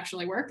that would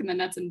actually work and the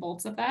nuts and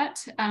bolts of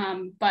that.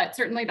 But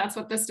certainly that's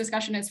what this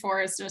discussion is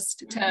for, is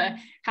just to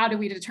how do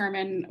we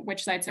determine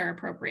which sites are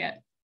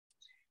appropriate.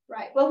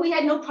 Right. Well, we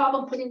had no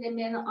problem putting them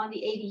in on the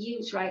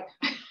ADUs, right?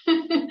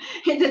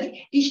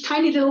 These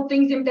tiny little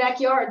things in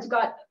backyards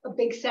got a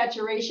big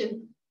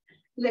saturation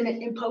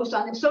limit imposed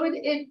on them. So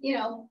anyway,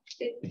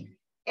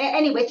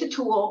 it's a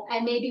tool,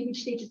 and maybe we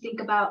just need to think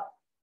about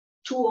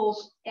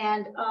tools.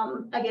 And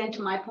again,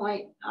 to my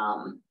point,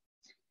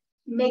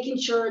 making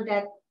sure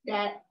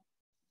that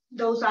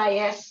those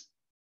IS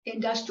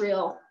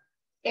industrial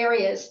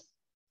areas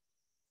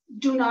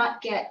do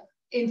not get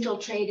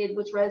infiltrated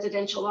with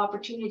residential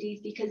opportunities,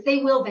 because they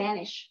will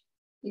vanish.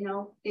 You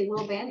know, they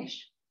will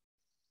vanish.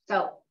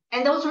 So,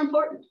 and those are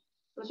important.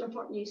 Those are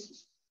important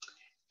uses.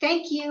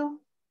 Thank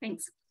you.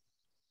 Thanks.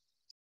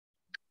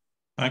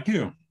 Thank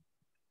you.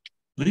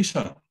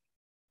 Lisa.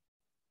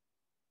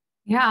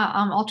 Yeah,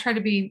 I'll try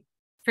to be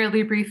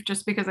fairly brief,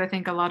 just because I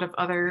think a lot of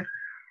other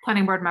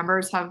planning board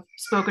members have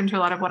spoken to a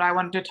lot of what I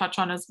wanted to touch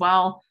on as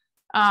well.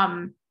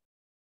 And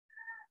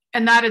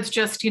that is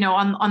just, you know,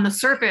 on the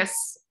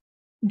surface,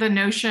 the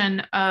notion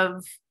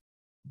of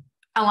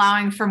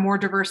allowing for more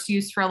diverse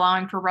use, for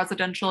allowing for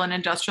residential and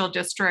industrial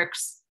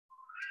districts,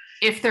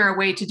 if they're a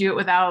way to do it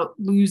without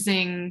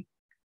losing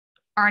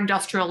our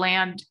industrial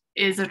land,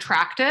 is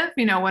attractive.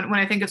 You know, when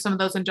I think of some of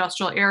those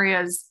industrial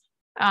areas,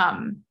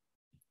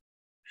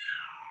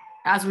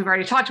 as we've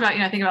already talked about, you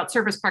know, I think about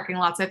surface parking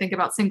lots, I think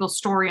about single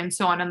story and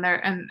so on.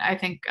 And I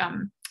think,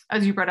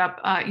 as you brought up,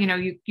 you know,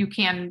 you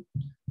can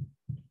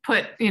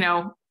put, you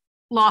know,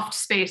 loft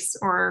space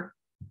or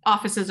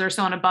offices or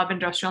so on above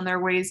industrial, and there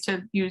are ways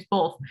to use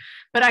both.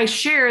 But I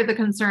share the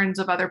concerns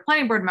of other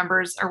planning board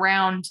members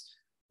around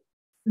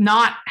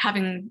not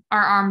having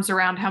our arms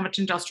around how much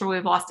industrial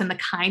we've lost and the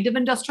kind of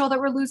industrial that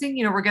we're losing.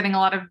 You know, we're getting a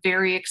lot of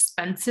very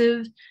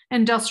expensive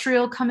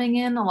industrial coming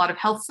in, a lot of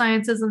health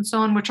sciences and so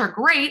on, which are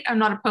great. I'm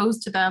not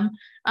opposed to them,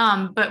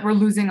 but we're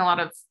losing a lot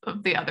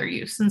of the other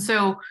use. And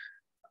so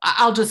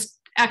I'll just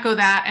echo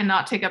that and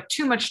not take up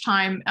too much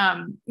time,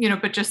 you know,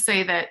 but just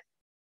say that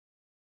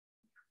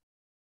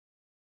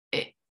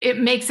it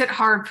makes it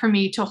hard for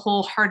me to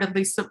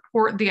wholeheartedly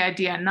support the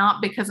idea,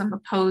 not because I'm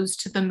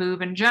opposed to the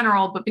move in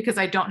general, but because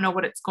I don't know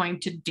what it's going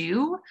to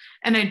do.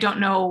 And I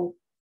don't know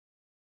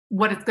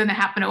what is going to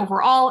happen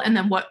overall, and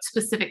then what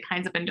specific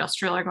kinds of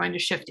industrial are going to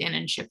shift in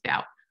and shift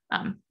out,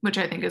 which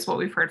I think is what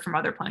we've heard from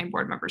other planning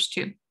board members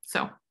too.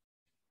 So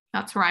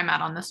that's where I'm at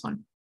on this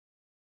one.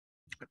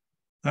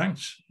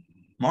 Thanks.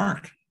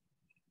 Mark.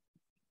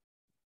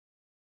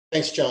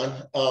 Thanks,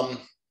 John.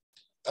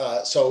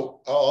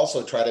 So I'll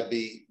also try to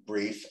be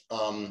brief.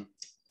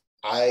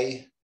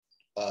 I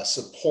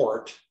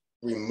support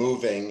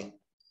removing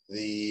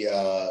the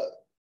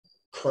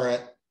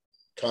current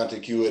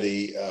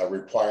contiguity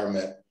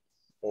requirement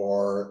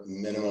or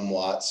minimum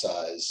lot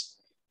size.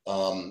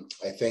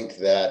 I think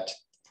that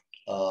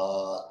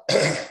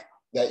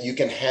that you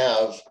can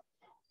have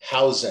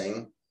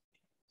housing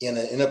in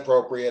an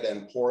inappropriate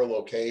and poor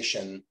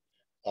location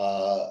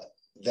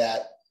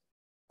that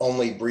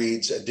only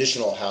breeds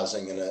additional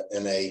housing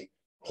in a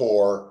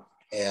poor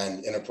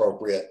and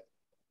inappropriate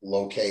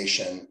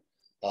location.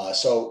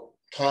 So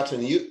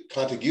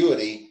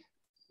contiguity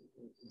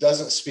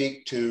doesn't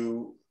speak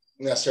to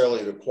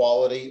necessarily to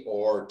quality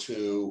or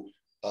to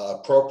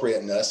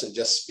appropriateness. It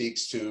just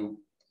speaks to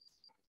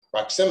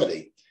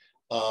proximity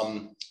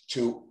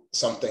to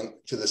something,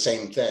 to the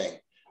same thing.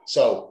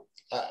 So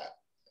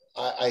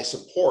I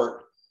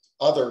support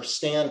other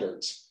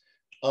standards.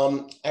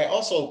 I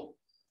also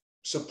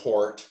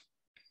support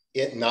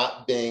it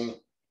not being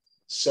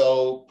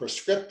so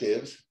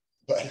prescriptive,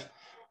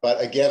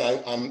 but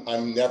again,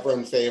 I'm never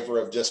in favor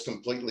of just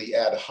completely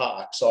ad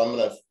hoc. So I'm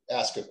going to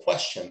ask a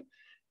question.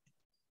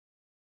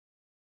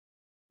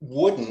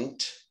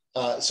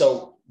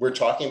 So we're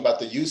talking about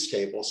the use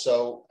table.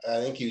 So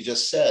I think you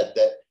just said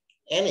that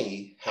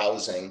any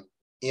housing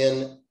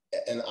in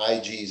an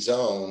IG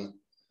zone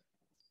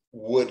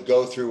would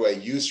go through a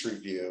use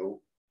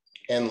review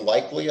and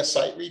likely a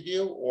site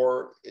review,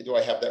 or do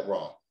I have that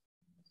wrong?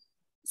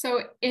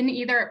 So in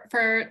either,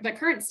 for the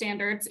current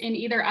standards, in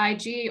either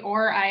IG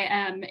or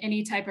IM,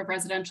 any type of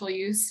residential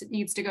use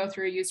needs to go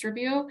through a use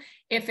review.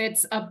 If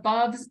it's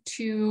above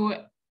 2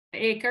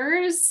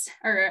 acres,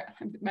 or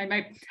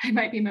I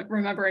might be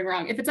remembering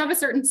wrong. If it's of a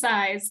certain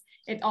size,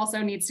 it also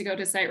needs to go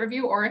to site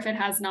review, or if it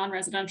has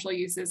non-residential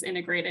uses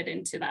integrated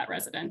into that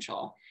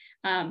residential.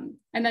 And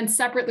then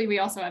separately, we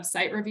also have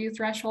site review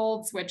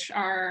thresholds, which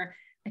are,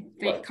 I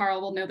think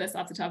Carl will know this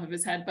off the top of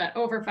his head, but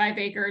over 5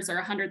 acres or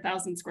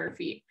 100,000 square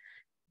feet.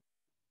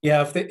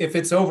 Yeah, if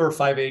it's over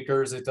 5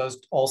 acres, it does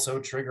also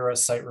trigger a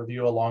site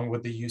review along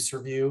with the use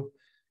review.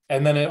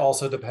 And then it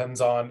also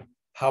depends on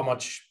how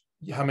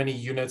many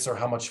units or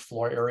how much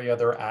floor area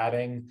they're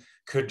adding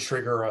could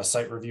trigger a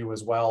site review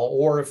as well.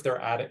 Or if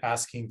they're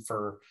asking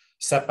for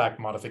setback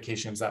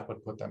modifications, that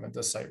would put them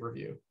into site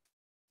review.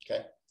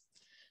 Okay.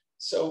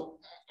 So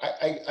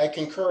I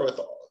concur with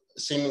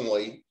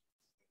seemingly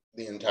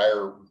the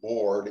entire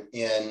board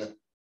in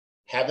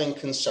having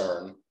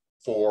concern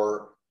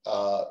for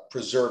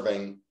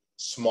preserving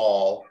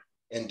small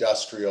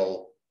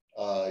industrial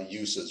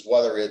uses,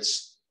 whether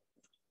it's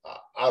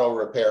auto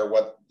repair,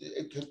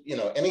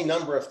 any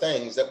number of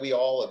things that we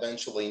all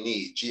eventually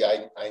need. Gee,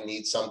 I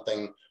need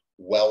something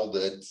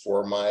welded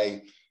for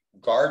my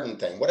garden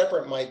thing, whatever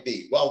it might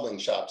be, welding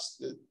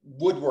shops,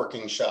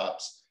 woodworking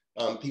shops,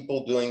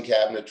 people doing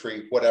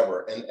cabinetry,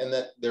 whatever, and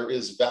that there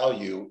is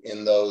value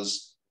in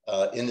those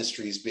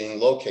industries being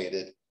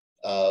located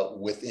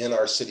within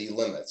our city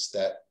limits,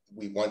 that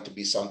we want to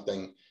be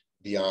something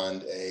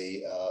beyond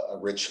a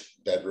rich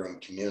bedroom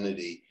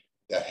community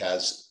that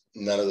has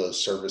none of those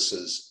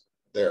services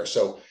there.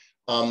 So,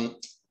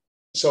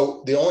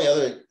 so the only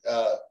other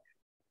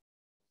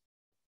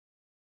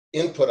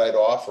input I'd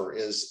offer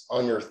is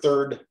on your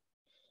third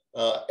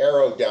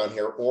arrow down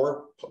here,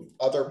 or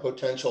other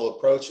potential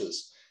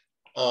approaches.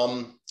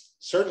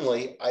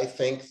 Certainly, I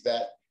think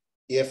that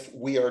if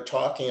we are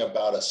talking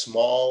about a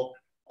small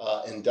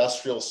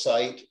industrial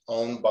site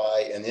owned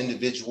by an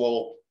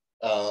individual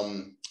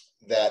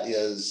that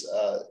is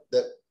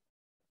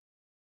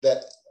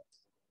that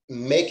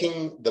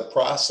making the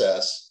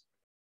process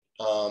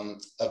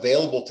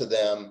available to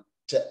them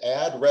to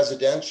add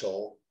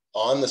residential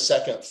on the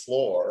second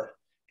floor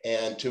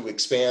and to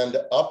expand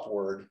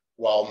upward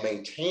while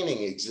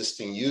maintaining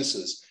existing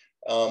uses,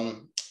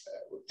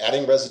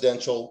 adding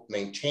residential,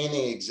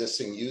 maintaining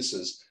existing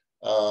uses,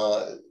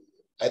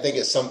 I think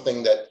is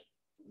something that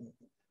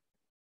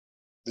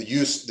the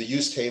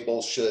use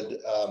table should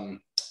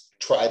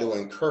try to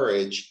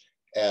encourage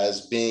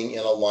as being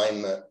in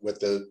alignment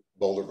with the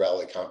Boulder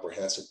Valley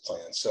Comprehensive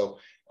Plan. So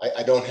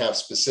I don't have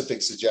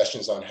specific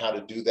suggestions on how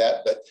to do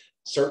that, but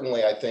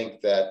certainly I think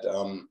that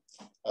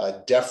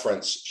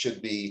deference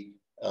should be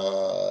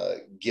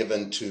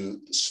given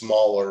to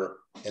smaller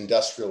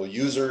industrial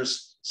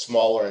users,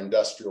 smaller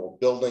industrial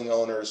building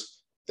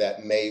owners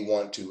that may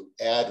want to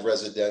add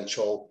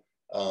residential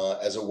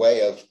as a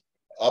way of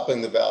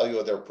upping the value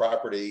of their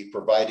property,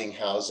 providing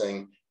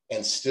housing,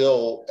 and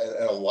still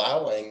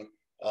allowing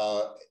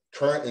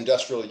current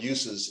industrial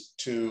uses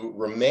to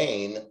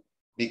remain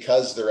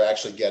because they're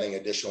actually getting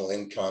additional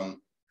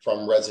income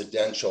from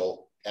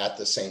residential at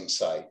the same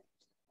site.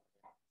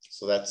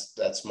 So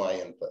that's my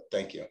input.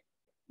 Thank you.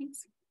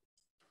 Thanks.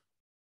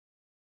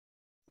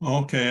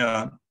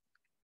 Okay.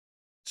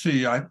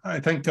 See, I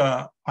think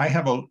I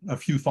have a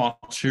few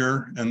thoughts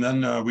here, and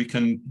then we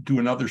can do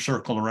another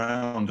circle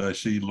around. I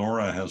see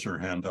Laura has her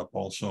hand up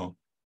also.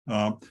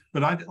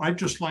 But I'd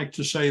just like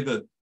to say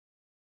that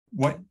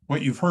what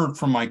you've heard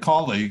from my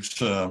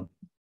colleagues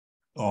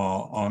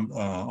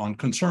on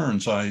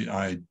concerns,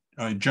 I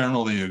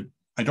generally,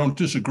 I don't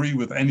disagree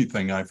with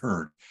anything I've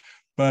heard,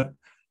 but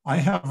I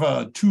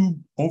have two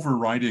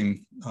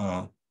overriding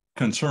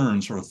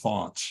concerns or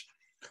thoughts.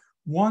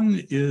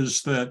 One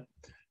is that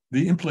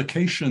the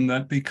implication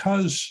that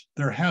because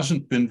there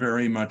hasn't been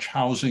very much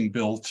housing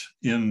built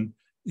in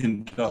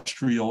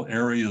industrial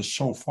areas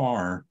so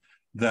far,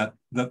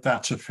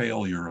 that's a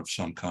failure of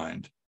some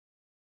kind.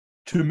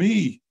 To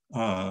me,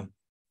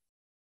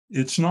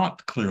 it's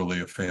not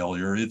clearly a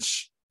failure.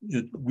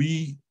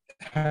 We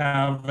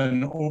have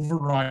an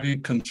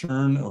overriding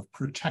concern of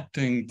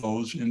protecting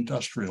those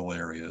industrial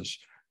areas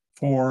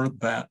for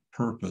that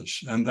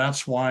purpose. And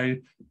that's why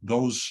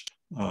those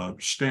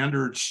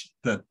standards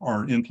that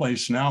are in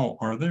place now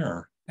are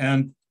there.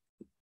 And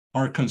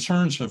our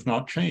concerns have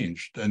not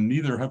changed, and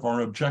neither have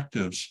our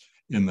objectives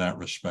in that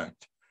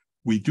respect.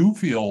 We do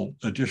feel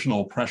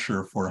additional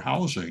pressure for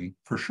housing,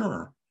 for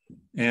sure.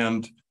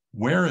 And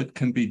where it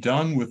can be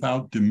done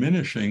without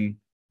diminishing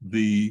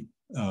the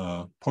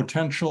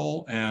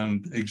potential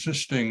and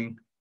existing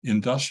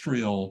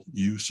industrial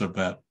use of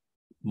that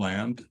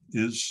land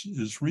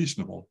is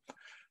reasonable.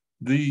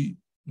 The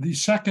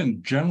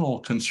second general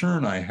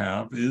concern I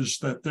have is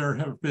that there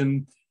have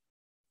been,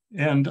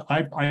 and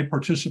I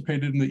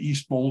participated in the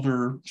East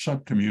Boulder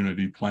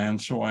subcommunity plan,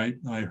 so I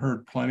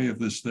heard plenty of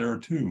this there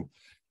too.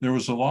 There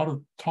was a lot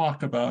of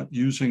talk about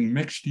using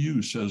mixed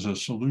use as a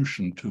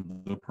solution to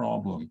the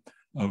problem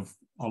of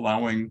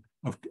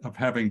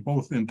having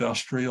both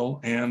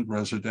industrial and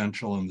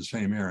residential in the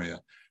same area.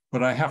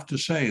 But I have to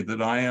say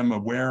that I am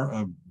aware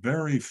of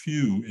very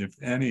few, if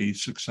any,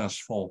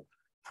 successful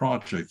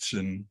projects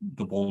in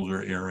the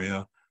Boulder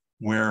area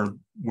where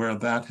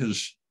that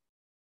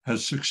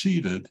has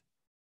succeeded,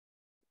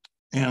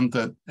 and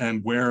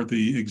where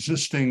the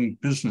existing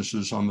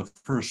businesses on the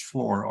first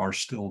floor are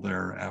still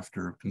there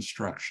after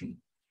construction.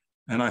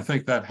 And I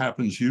think that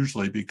happens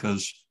usually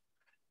because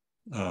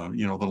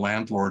the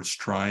landlords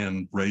try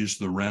and raise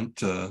the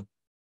rent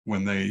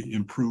when they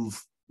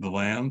improve the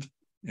land,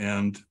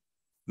 and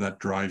that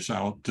drives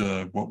out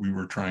what we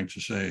were trying to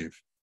save.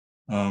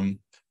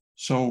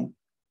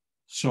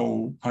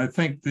 So I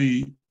think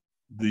the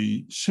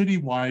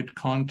citywide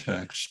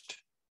context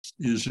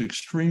is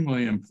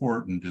extremely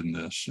important in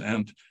this,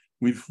 and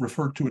we've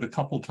referred to it a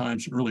couple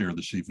times earlier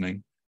this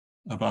evening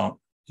about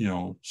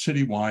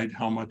citywide,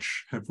 how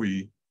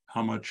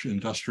much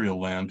industrial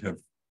land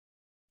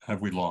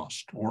have we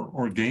lost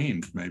or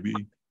gained?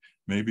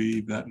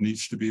 Maybe that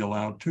needs to be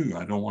allowed too.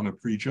 I don't want to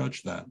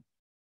prejudge that,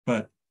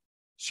 but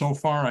so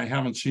far I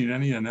haven't seen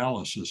any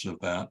analysis of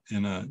that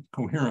in a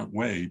coherent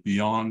way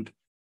beyond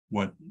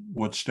what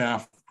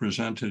staff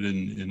presented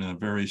in a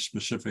very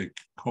specific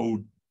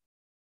code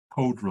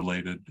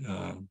related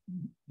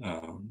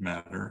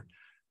matter.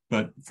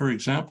 But for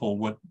example,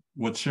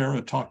 what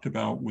Sarah talked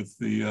about with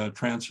the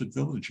Transit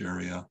Village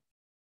area,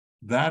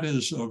 that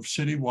is of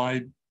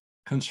citywide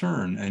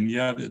concern, and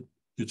yet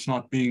it's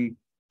not being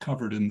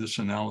covered in this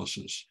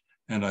analysis,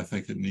 and I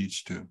think it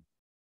needs to.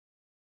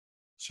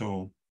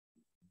 So,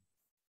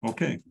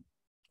 okay.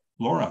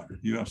 Laura,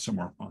 you have some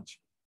more points.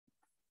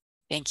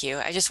 Thank you.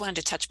 I just wanted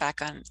to touch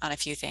back on a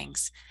few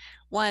things.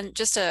 One,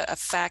 just a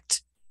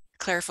fact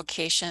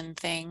clarification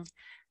thing.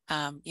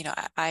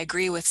 I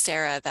agree with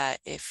Sarah that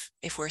if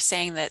we're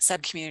saying that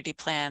sub-community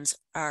plans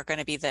are going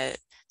to be the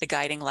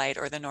guiding light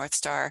or the North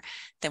Star,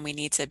 then we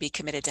need to be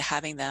committed to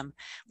having them.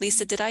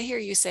 Lisa, did I hear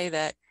you say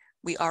that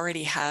we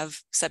already have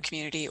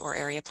sub-community or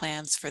area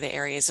plans for the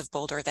areas of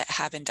Boulder that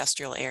have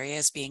industrial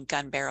areas, being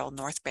Gun Barrel,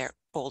 North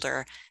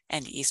Boulder,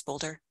 and East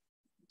Boulder,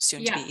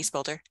 soon to be East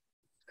Boulder?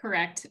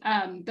 Correct.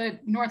 The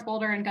North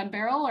Boulder and Gun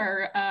Barrel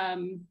are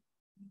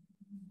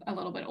a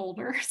little bit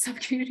older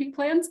sub-community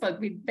plans, but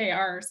they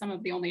are some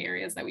of the only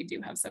areas that we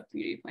do have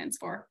sub-community plans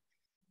for.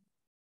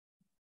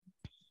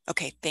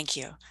 Okay, thank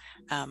you.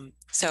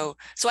 So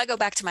I go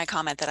back to my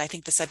comment that I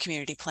think the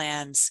sub-community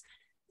plans,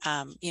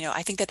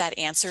 I think that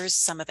answers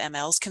some of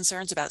ML's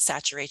concerns about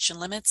saturation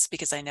limits,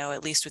 because I know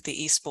at least with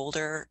the East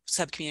Boulder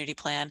sub-community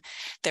plan,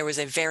 there was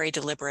a very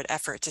deliberate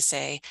effort to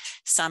say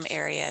some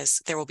areas,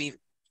 there will be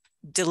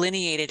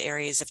delineated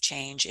areas of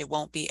change. It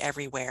won't be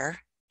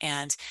everywhere.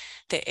 And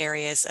the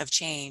areas of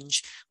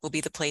change will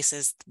be the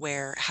places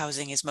where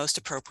housing is most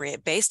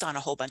appropriate based on a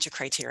whole bunch of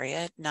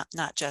criteria,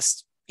 not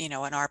just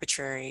an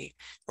arbitrary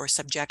or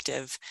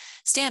subjective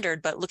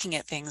standard, but looking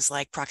at things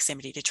like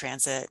proximity to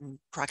transit and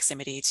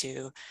proximity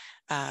to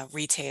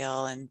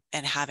retail and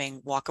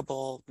having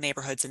walkable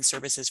neighborhoods and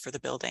services for the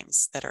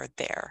buildings that are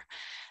there.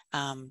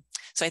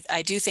 So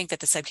I do think that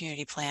the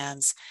sub-community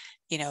plans,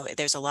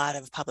 there's a lot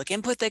of public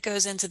input that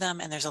goes into them,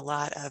 and there's a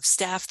lot of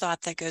staff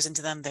thought that goes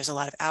into them. There's a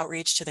lot of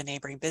outreach to the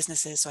neighboring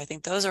businesses. So I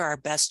think those are our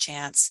best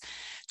chance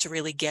to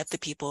really get the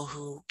people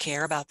who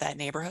care about that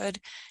neighborhood.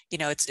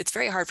 It's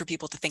very hard for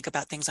people to think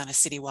about things on a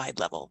citywide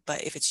level,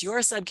 but if it's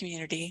your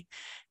sub-community,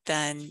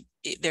 then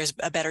there's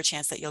a better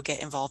chance that you'll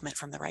get involvement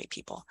from the right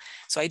people.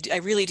 So I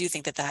really do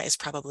think that is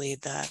probably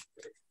the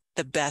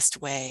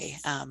best way,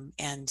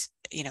 and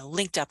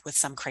linked up with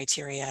some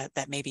criteria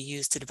that may be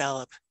used to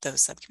develop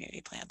those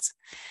sub-community plans.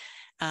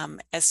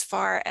 As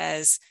far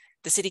as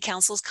the City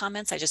Council's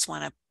comments, I just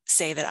want to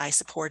say that I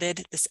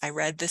supported this. I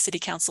read the city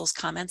council's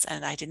comments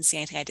and I didn't see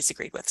anything I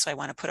disagreed with. So I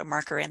want to put a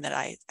marker in that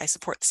I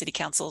support the city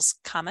council's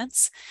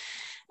comments.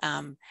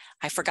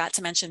 I forgot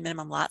to mention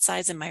minimum lot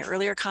size in my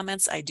earlier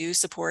comments. I do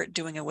support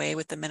doing away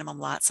with the minimum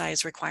lot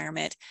size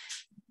requirement,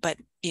 but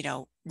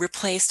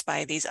replaced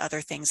by these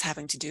other things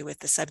having to do with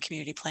the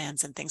sub-community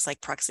plans and things like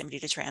proximity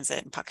to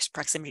transit and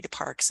proximity to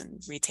parks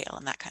and retail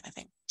and that kind of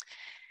thing.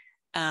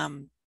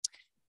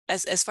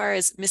 As far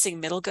as missing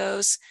middle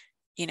goes,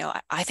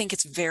 I think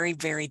it's very,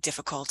 very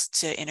difficult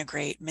to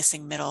integrate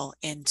missing middle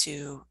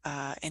into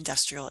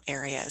industrial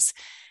areas.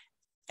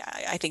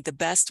 I think the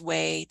best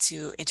way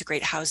to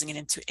integrate housing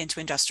into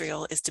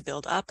industrial is to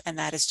build up, and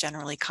that is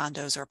generally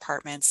condos or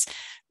apartments,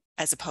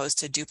 as opposed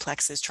to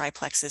duplexes,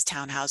 triplexes,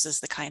 townhouses,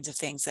 the kinds of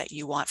things that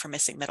you want for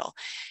missing middle.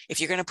 If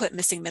you're going to put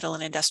missing middle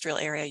in an industrial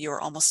area,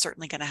 you're almost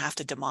certainly going to have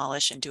to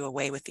demolish and do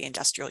away with the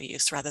industrial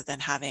use rather than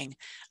having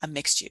a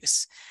mixed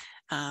use.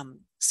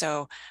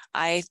 So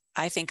I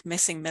think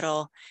missing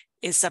middle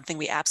is something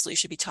we absolutely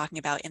should be talking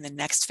about in the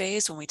next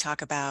phase when we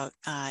talk about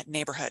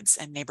neighborhoods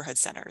and neighborhood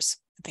centers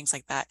and things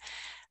like that.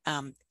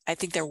 I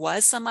think there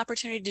was some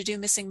opportunity to do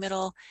missing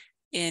middle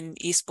in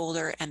East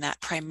Boulder, and that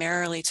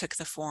primarily took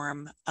the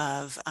form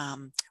of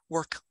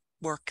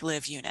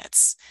work-live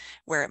units,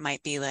 where it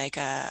might be like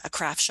a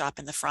craft shop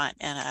in the front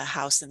and a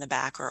house in the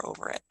back or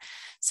over it.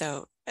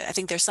 So I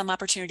think there's some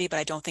opportunity, but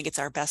I don't think it's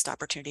our best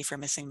opportunity for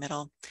missing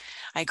middle.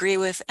 I agree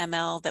with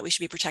ML that we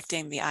should be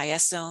protecting the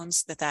IS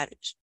zones, that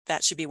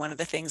should be one of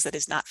the things that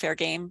is not fair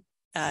game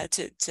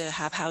to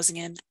have housing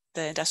in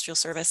the industrial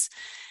service.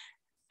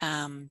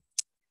 And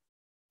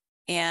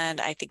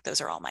I think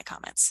those are all my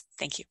comments.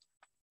 Thank you.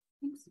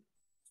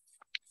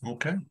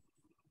 Okay,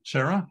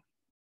 Sarah?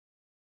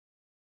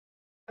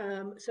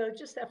 So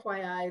just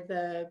FYI,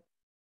 the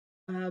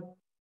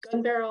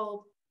Gun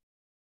Barrel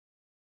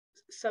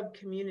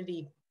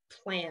sub-community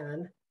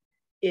plan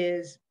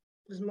was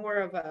more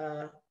of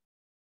a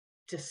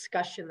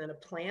discussion than a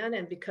plan.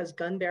 And because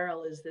Gun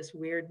Barrel is this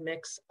weird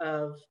mix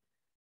of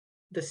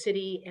the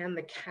city and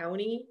the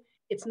county,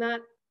 it's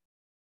not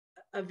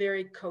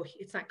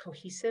it's not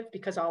cohesive,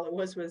 because all it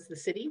was the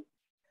city.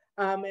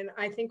 And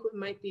I think it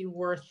might be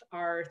worth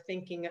our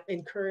thinking,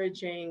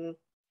 encouraging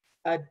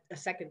a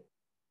second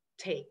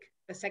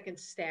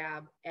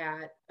stab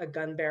at a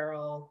Gun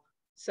Barrel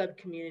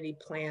sub-community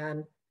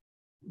plan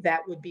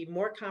that would be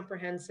more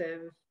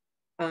comprehensive,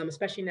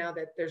 especially now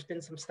that there's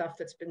been some stuff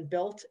that's been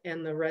built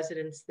and the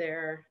residents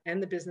there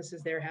and the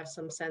businesses there have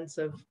some sense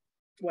of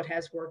what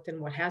has worked and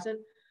what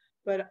hasn't.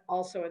 But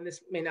also, and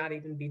this may not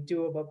even be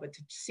doable, but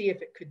to see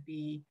if it could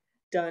be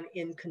done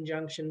in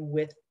conjunction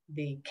with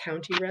the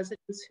county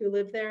residents who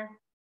live there,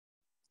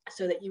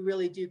 so that you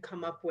really do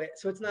come up with,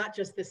 so it's not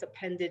just this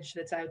appendage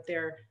that's out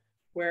there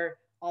where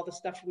all the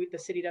stuff the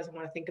city doesn't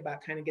want to think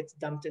about kind of gets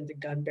dumped into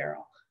Gun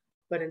Barrel,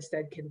 but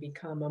instead can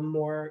become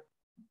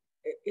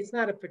it's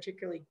not a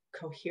particularly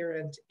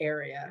coherent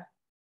area.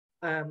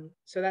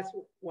 So that's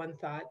one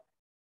thought.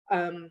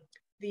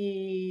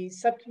 The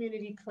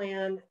sub-community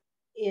plan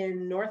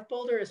in North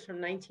Boulder is from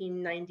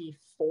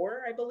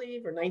 1994, I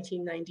believe, or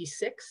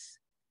 1996.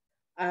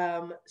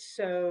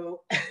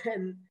 So,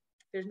 and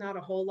there's not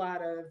a whole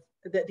lot of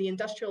the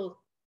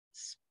industrial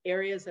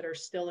areas that are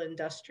still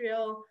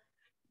industrial.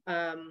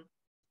 There's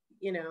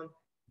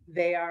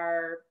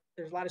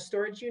a lot of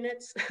storage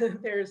units.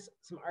 There's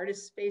some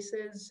artist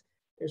spaces.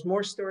 There's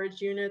more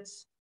storage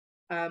units.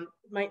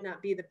 Might not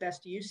be the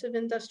best use of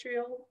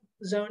industrial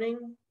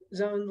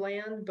zoned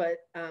land, but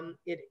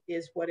it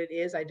is what it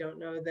is. I don't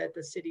know that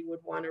the city would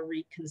want to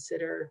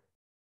reconsider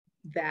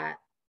that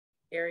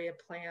area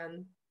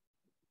plan.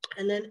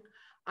 And then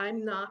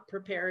I'm not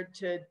prepared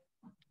to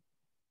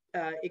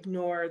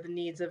ignore the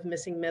needs of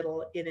missing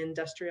middle in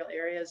industrial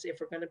areas if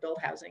we're going to build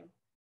housing.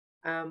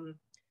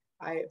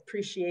 I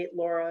appreciate,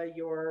 Laura,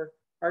 your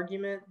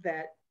argument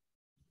that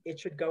it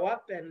should go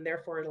up and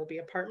therefore it'll be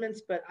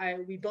apartments, but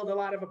we build a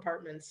lot of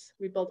apartments.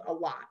 We build a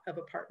lot of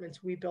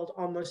apartments. We build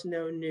almost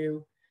no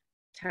new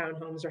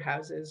townhomes or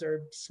houses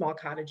or small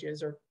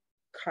cottages or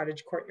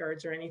cottage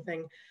courtyards or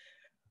anything.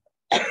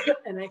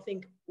 And I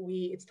think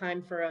it's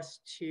time for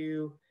us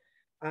to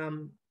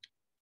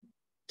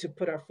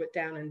put our foot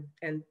down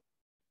and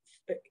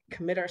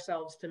commit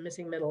ourselves to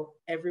missing middle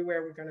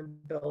everywhere we're going to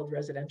build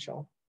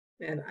residential.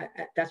 And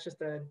that's just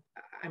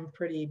I'm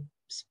pretty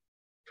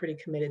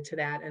committed to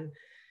that. And,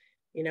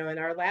 in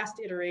our last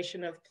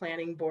iteration of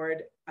planning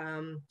board,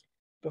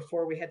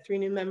 before we had 3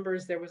 new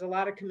members, there was a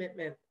lot of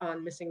commitment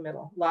on missing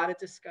middle, a lot of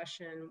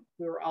discussion.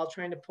 We were all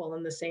trying to pull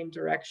in the same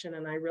direction.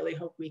 And I really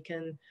hope we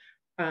can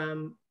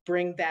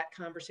bring that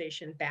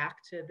conversation back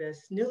to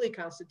this newly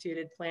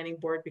constituted planning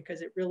board,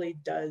 because it really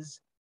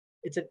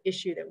it's an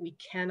issue that we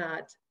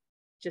cannot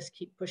just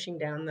keep pushing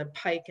down the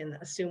pike and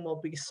assume will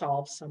be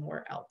solved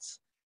somewhere else.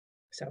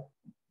 So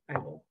I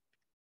will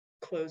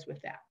close with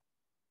that.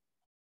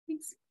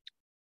 Thanks.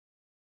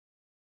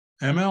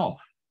 ML.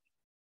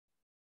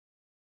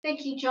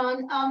 Thank you,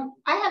 John.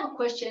 I have a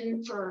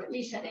question for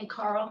Lisa and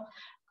Carl.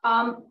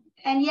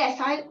 And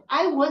yes,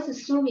 I was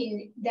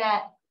assuming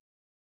that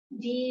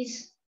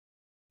these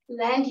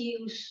land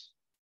use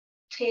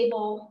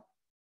table,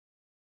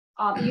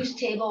 use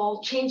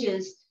table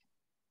changes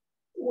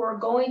were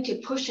going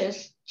to push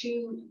us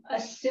to a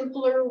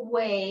simpler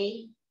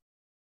way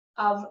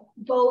of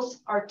both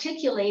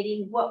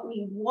articulating what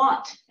we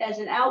want as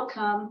an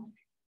outcome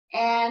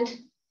and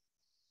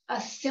a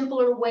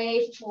simpler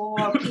way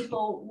for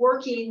people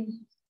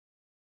working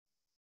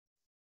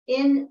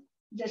in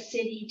the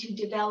city to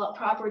develop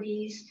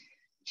properties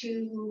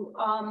to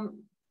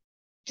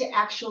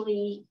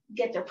actually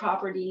get their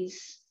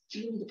properties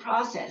through the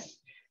process.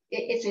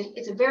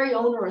 It's a very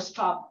onerous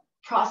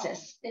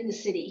process in the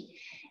city.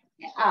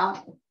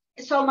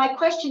 So my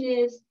question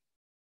is,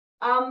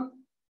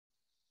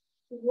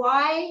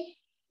 why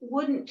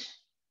wouldn't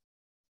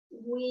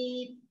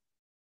we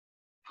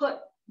put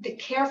the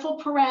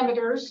careful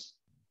parameters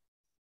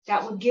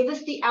that would give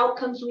us the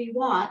outcomes we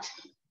want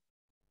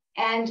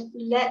and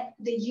let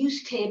the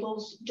use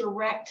tables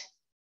direct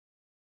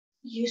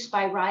use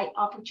by right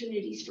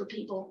opportunities for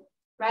people,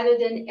 rather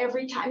than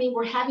every time? I mean,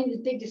 we're having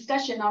this big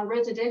discussion on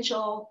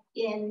residential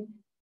in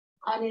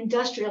an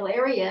industrial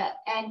area,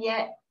 and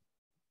yet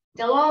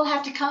they'll all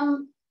have to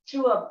come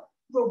through a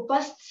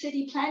robust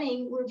city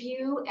planning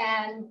review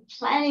and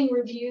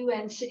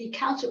city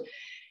council.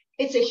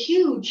 It's a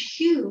huge,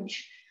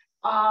 huge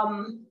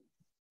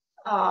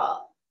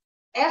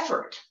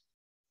effort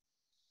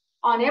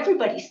on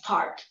everybody's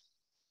part.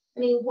 I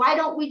mean, why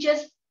don't we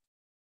just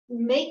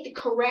make the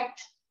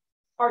correct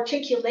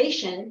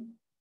articulation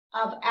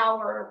of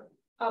our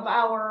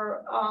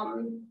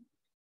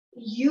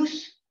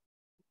use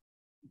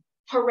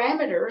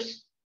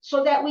parameters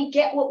so that we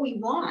get what we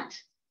want,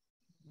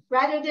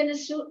 rather than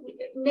assume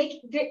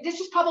this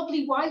is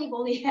probably why you've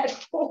only had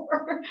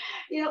 4.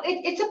 You know,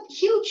 it's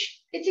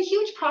a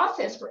huge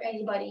process for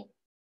anybody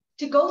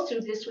to go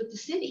through this with the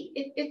city.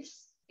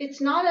 It's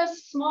not a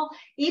small,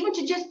 even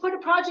to just put a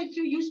project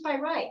through use by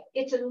right.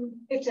 It's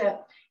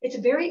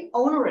a very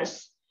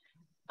onerous.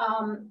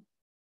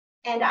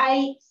 And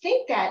I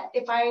think that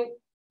if I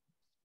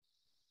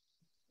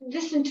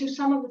listen to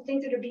some of the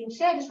things that are being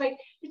said, it's like,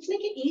 let's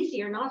make it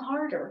easier, not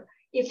harder.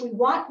 If we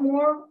want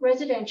more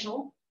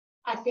residential,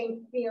 I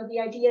think, you know, the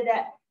idea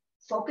that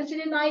focus it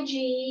in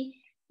IG,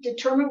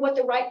 determine what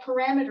the right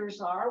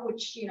parameters are,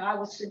 which, you know, I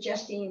was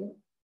suggesting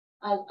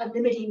a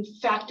limiting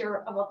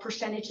factor of a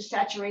percentage of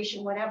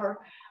saturation, whatever.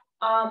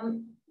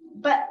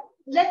 But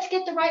let's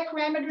get the right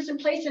parameters in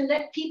place and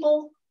let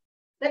people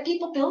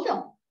build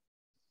them.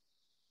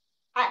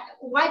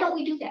 Why don't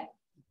we do that?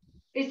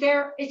 Is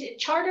it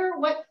charter?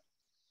 What?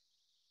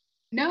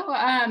 No,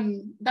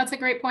 that's a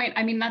great point.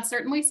 I mean, that's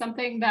certainly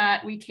something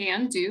that we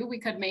can do. We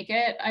could make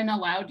it an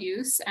allowed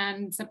use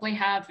and simply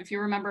have, if you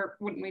remember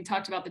when we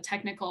talked about the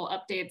technical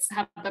updates,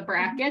 have the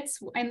brackets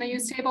in the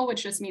use table,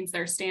 which just means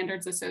there's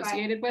standards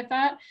associated with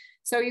that.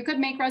 So you could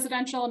make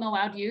residential an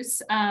allowed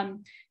use.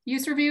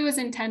 Use review is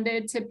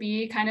intended to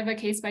be kind of a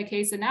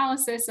case-by-case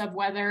analysis of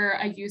whether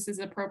a use is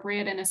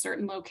appropriate in a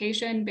certain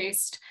location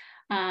based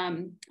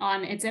on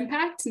its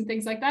impact and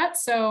things like that.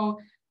 So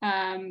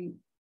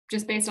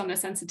just based on the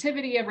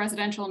sensitivity of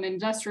residential and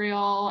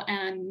industrial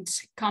and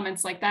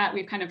comments like that,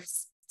 we've kind of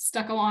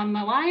stuck along the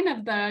line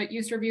of the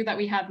use review that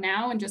we have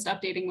now and just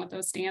updating what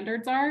those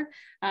standards are.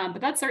 But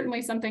that's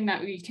certainly something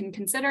that we can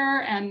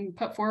consider and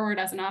put forward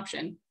as an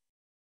option.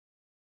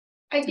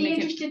 I'd be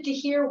interested to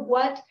hear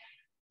what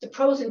the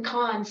pros and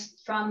cons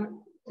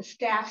from the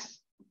staff's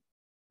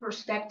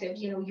perspective,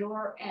 you know,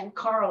 your and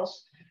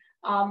Carl's,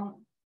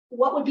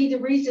 what would be the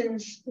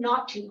reasons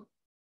not to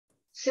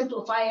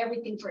simplify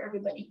everything for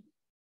everybody?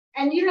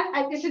 And you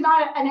know, this is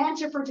not an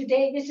answer for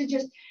today. This is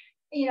just,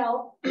 you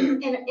know,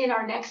 in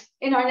our next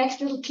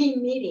little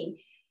team meeting.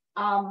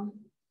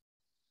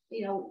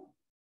 You know,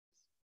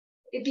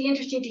 it'd be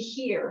interesting to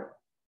hear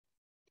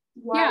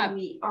why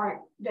we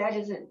aren't. That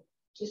isn't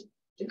just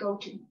the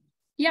go-to.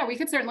 Yeah, we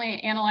could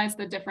certainly analyze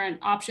the different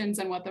options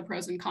and what the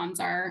pros and cons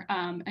are,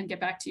 and get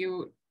back to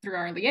you through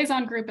our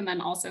liaison group, and then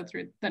also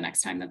through the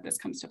next time that this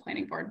comes to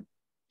planning board.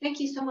 Thank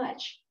you so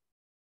much.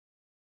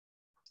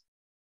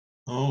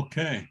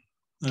 Okay.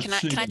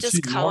 Can I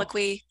just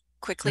colloquy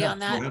quickly on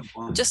that?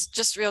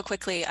 Just real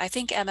quickly. I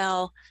think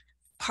ML,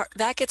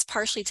 that gets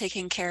partially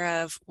taken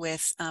care of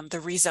with the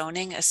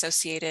rezoning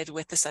associated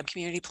with the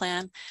subcommunity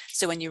plan.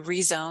 So when you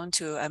rezone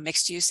to a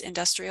mixed use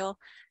industrial,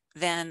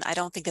 then I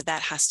don't think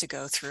that has to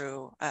go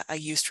through a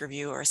use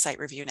review or a site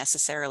review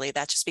necessarily.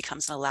 That just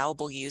becomes an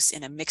allowable use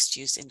in a mixed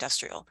use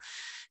industrial.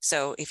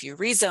 So if you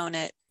rezone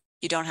it,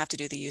 you don't have to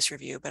do the use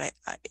review, but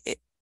it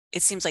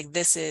seems like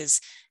this is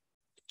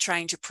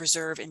trying to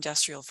preserve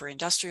industrial for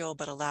industrial,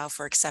 but allow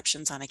for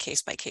exceptions on a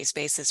case-by-case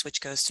basis,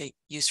 which goes to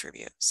use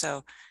review.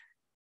 So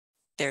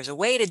there's a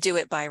way to do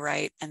it by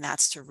right, and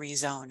that's to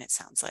rezone, it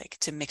sounds like,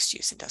 to mixed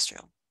use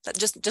industrial. That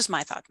just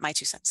my thought, my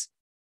 2 cents.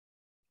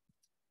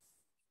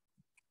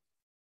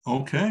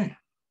 Okay.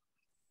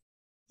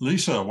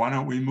 Lisa, why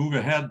don't we move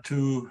ahead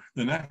to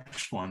the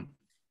next one?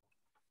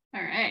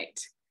 All right.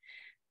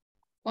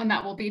 One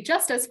that will be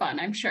just as fun,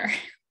 I'm sure.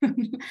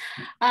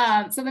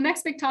 So the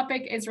next big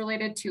topic is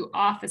related to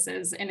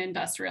offices in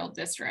industrial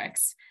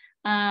districts.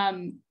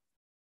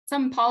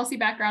 Some policy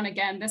background,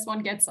 again, this one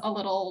gets a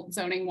little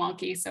zoning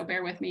wonky, so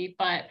bear with me.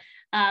 But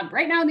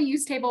right now in the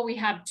use table, we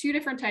have two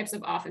different types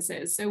of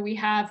offices. So we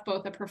have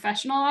both a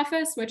professional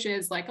office, which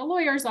is like a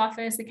lawyer's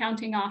office,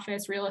 accounting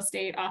office, real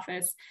estate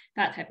office,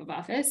 that type of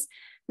office.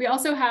 We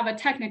also have a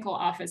technical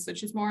office,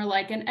 which is more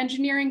like an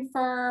engineering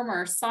firm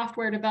or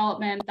software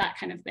development, that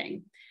kind of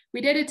thing. We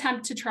did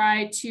attempt to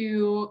try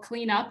to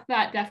clean up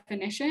that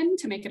definition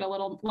to make it a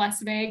little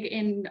less vague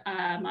in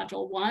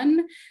module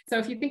 1. So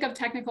if you think of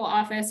technical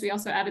office, we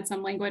also added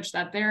some language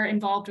that they're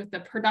involved with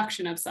the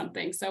production of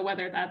something. So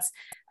whether that's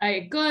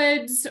a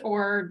goods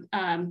or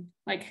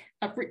like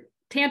a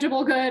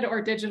tangible good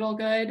or digital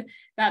good,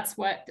 that's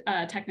what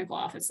technical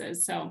office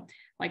is. So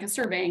like a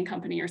surveying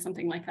company or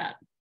something like that.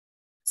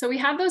 So we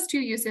have those two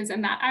uses,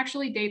 and that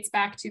actually dates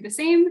back to the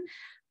same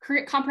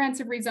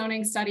comprehensive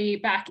rezoning study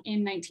back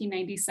in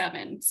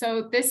 1997.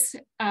 So this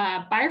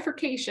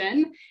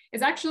bifurcation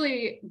is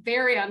actually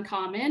very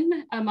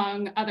uncommon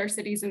among other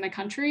cities in the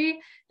country.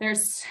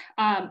 There's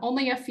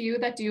only a few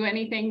that do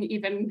anything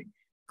even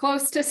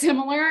close to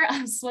similar,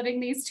 splitting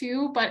these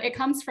two, but it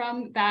comes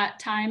from that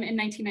time in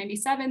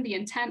 1997. The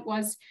intent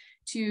was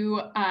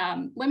to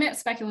limit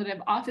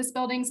speculative office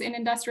buildings in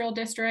industrial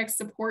districts,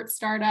 support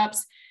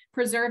startups,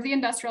 preserve the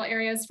industrial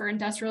areas for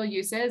industrial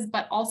uses,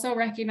 but also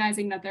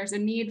recognizing that there's a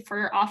need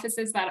for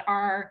offices that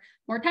are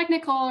more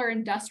technical or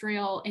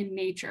industrial in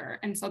nature.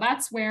 And so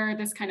that's where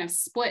this kind of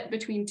split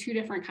between two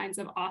different kinds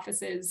of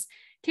offices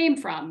came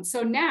from.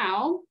 So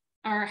now,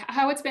 or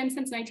how it's been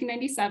since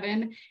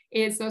 1997,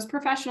 is those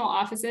professional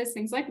offices,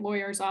 things like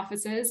lawyers'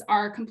 offices,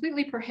 are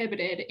completely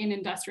prohibited in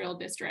industrial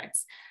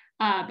districts.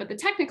 But the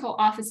technical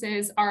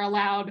offices are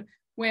allowed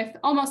with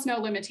almost no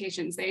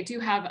limitations. They do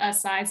have a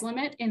size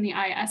limit in the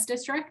IS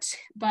district,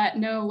 but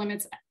no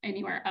limits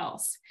anywhere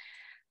else.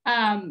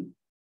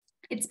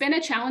 It's been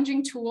a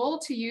challenging tool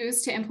to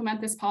use to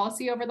implement this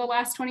policy over the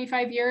last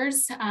 25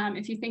 years.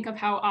 If you think of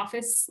how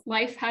office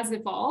life has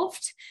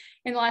evolved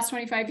in the last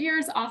 25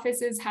 years,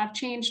 offices have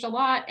changed a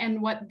lot,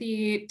 and what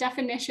the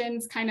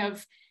definitions kind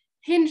of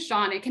hinged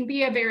on, it can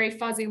be a very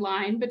fuzzy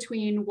line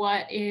between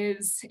what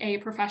is a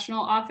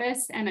professional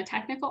office and a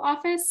technical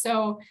office.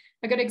 So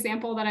a good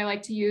example that I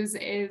like to use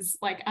is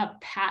like a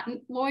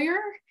patent lawyer.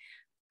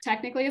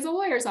 Technically is a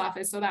lawyer's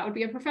office, so that would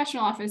be a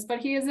professional office, but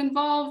he is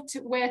involved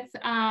with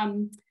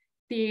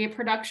the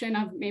production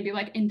of maybe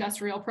like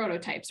industrial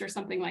prototypes or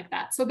something like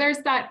that. So there's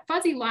that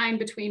fuzzy line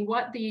between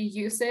what the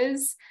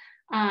uses,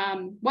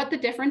 what the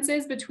difference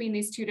is between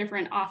these two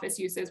different office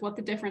uses, what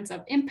the difference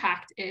of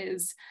impact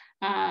is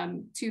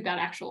to that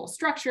actual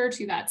structure,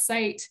 to that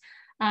site.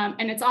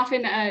 And it's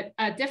often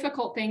a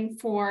difficult thing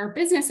for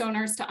business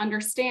owners to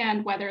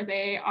understand whether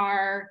they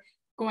are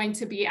going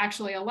to be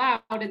actually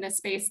allowed in the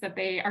space that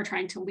they are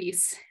trying to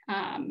lease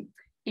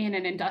in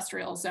an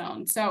industrial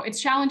zone. So it's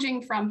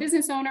challenging from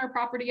business owner,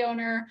 property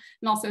owner,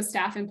 and also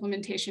staff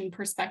implementation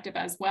perspective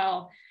as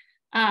well.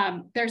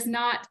 There's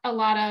not a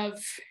lot of,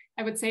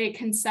 I would say,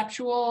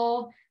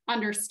 conceptual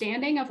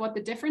understanding of what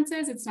the difference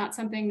is. It's not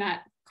something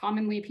that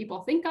commonly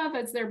people think of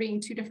as there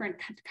being two different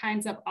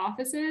kinds of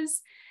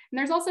offices. And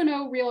there's also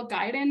no real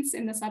guidance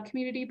in the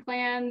subcommunity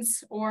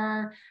plans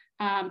or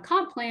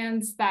comp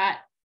plans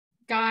that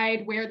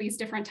guide where these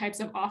different types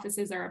of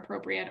offices are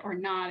appropriate or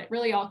not. It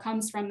really all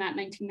comes from that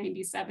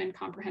 1997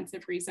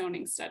 comprehensive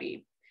rezoning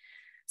study.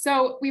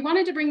 So we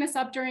wanted to bring this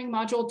up during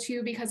module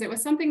 2 because it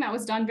was something that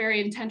was done very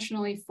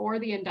intentionally for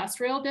the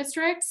industrial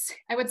districts.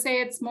 I would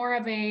say it's more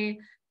of a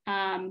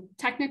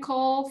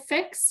technical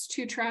fix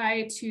to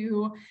try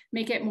to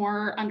make it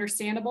more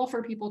understandable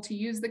for people to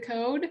use the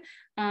code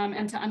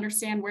and to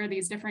understand where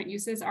these different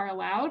uses are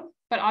allowed.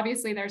 But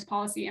obviously there's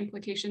policy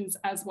implications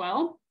as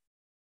well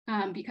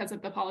because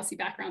of the policy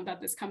background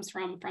that this comes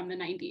from the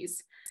 90s.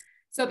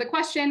 So the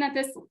question that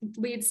this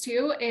leads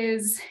to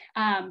is,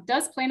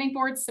 does planning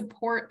board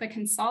support the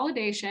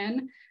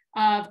consolidation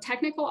of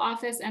technical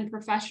office and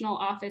professional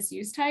office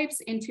use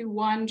types into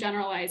one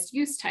generalized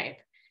use type?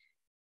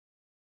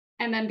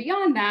 And then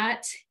beyond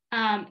that,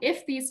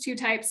 if these two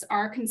types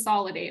are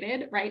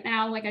consolidated, right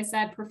now, like I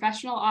said,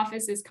 professional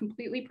office is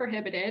completely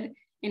prohibited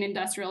in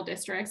industrial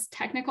districts.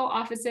 Technical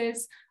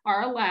offices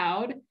are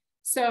allowed.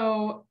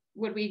 So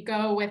would we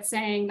go with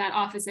saying that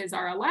offices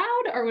are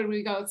allowed, or would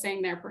we go with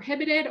saying they're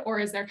prohibited? Or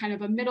is there kind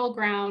of a middle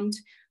ground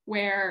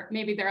where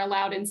maybe they're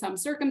allowed in some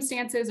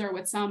circumstances or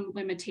with some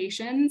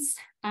limitations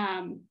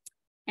or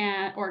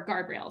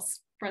guardrails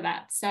for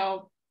that?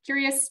 So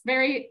curious,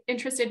 very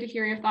interested to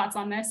hear your thoughts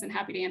on this and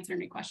happy to answer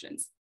any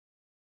questions.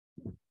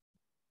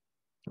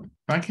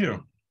 Thank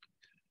you.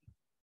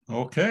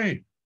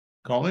 Okay,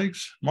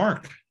 colleagues,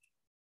 Mark.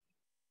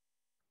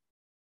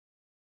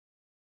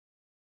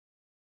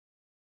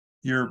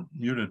 You're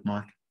muted,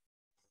 Mark.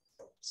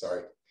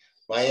 Sorry.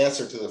 My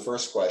answer to the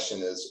first question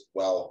is,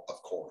 well,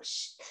 of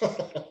course.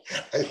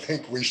 I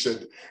think we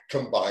should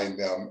combine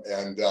them,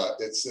 and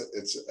it's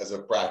as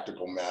a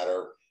practical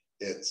matter.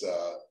 It's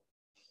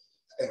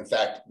in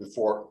fact,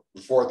 before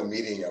the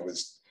meeting, I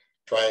was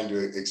trying to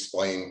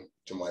explain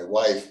to my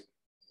wife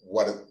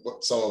what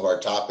some of our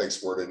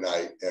topics were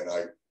tonight, and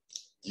I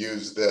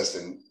used this,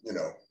 and you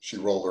know, she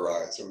rolled her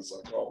eyes. It was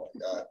like, oh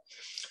my God.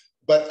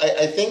 But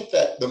I think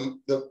that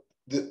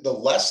the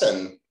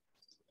lesson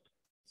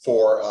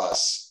for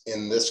us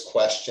in this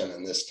question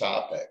and this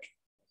topic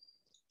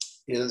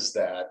is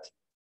that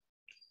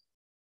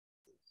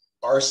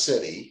our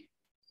city,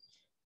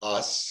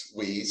 us,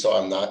 we, so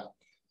I'm not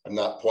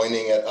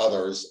pointing at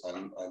others,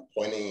 I'm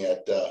pointing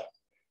at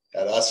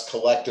us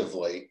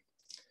collectively,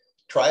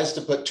 tries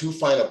to put too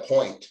fine a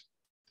point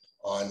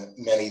on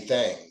many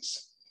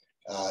things.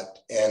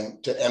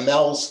 And to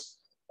ML's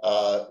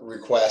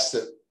request,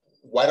 that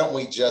why don't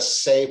we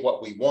just say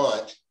what we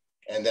want,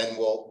 and then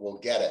we'll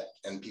get it,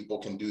 and people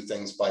can do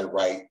things by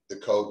right. The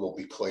code will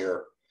be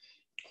clear.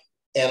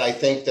 And I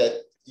think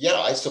that, yeah,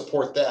 I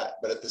support that.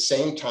 But at the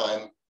same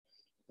time,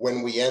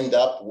 when we end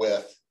up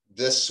with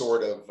this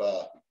sort of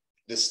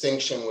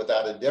distinction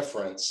without a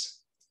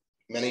difference,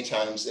 many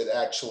times it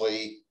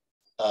actually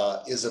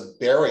is a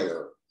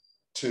barrier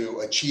to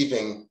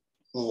achieving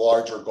the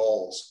larger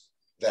goals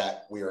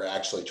that we are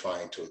actually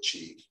trying to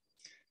achieve.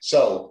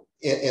 So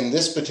in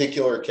this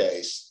particular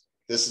case,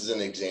 this is an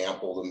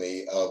example to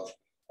me of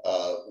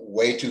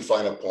way too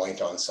fine a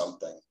point on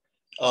something.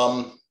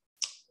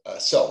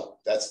 So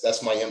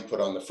that's my input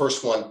on the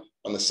first one.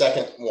 On the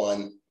second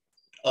one,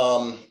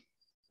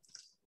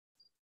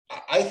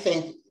 I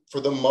think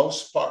for the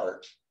most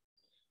part,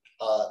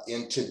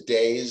 in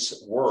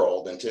today's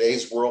world, and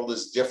today's world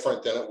is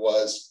different than it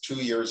was 2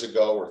 years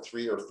ago or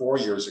 3 or 4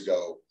 years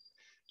ago,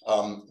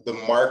 the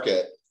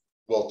market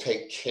will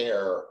take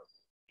care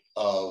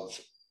of,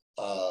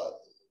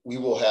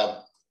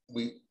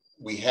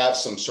 we have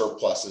some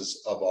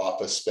surpluses of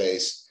office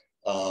space,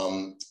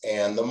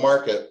 and the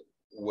market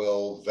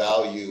will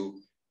value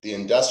the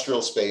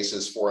industrial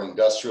spaces for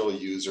industrial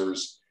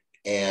users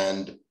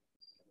and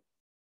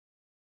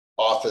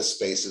office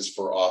spaces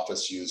for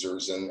office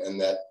users, and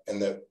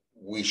that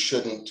we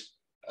shouldn't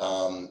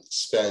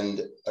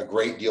spend a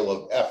great deal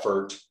of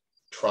effort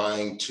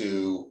trying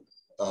to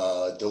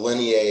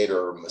delineate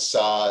or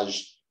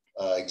massage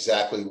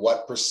exactly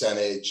what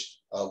percentage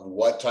of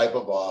what type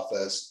of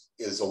office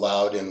is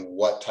allowed in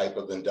what type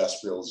of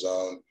industrial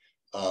zone.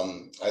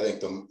 I think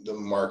the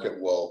market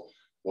will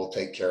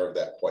take care of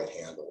that quite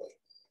handily.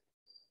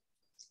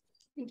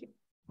 Thank you.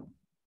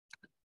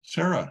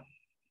 Sarah.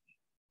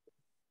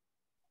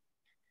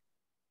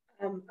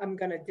 I'm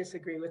going to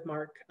disagree with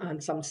Mark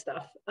on some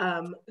stuff.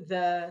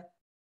 The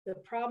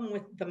problem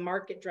with the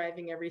market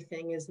driving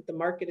everything is that the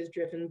market is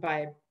driven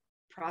by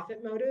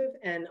profit motive,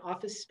 and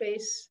office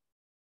space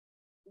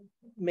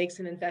makes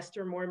an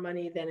investor more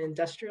money than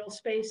industrial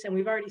space. And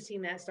we've already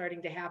seen that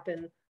starting to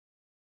happen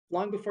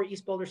long before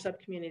East Boulder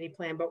Subcommunity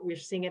Plan, but we're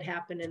seeing it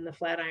happen in the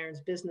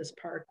Flatirons Business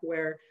Park,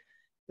 where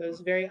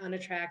those very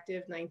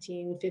unattractive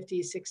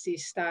 1950s, 60s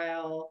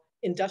style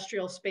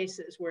industrial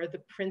spaces where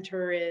the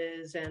printer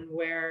is and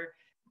where,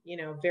 you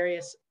know,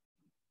 various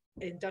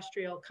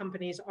industrial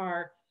companies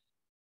are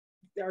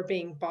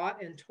being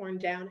bought and torn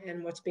down,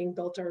 and what's being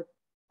built are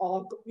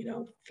all, you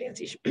know,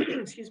 fancy,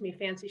 excuse me,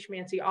 fancy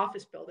schmancy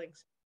office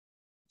buildings.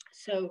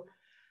 So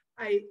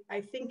I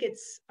think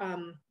it's,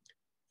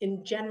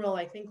 in general,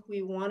 I think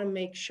we want to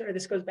make sure,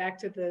 this goes back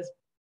to the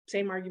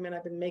same argument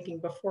I've been making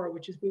before,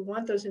 which is we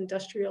want those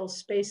industrial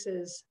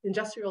spaces,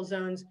 industrial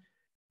zones,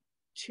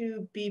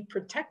 to be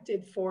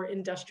protected for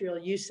industrial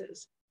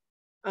uses.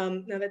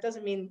 Now that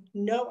doesn't mean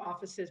no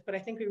offices, but I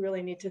think we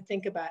really need to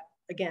think about,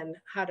 again,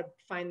 how to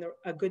find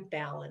a good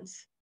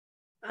balance.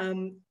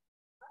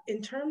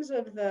 In terms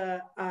of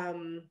the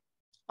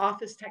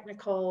office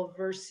technical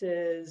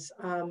versus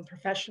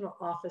professional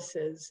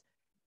offices,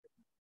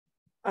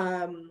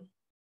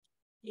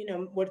 you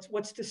know,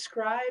 what's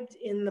described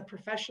in the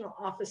professional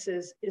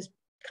offices is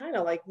kind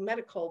of like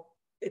medical.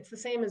 It's the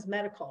same as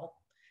medical,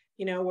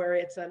 you know, where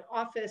it's an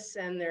office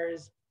and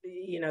there's,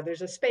 you know,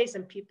 there's a space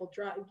and people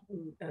drive,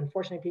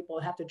 unfortunately people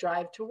have to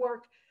drive to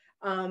work.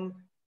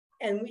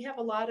 And we have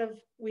a lot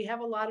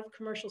of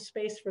commercial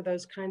space for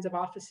those kinds of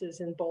offices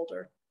in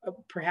Boulder.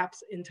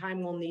 Perhaps in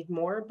time we'll need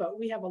more, but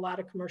we have a lot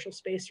of commercial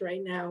space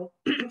right now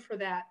for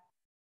that.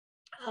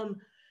 And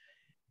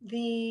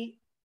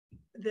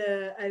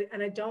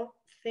I don't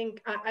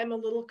think, I'm a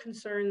little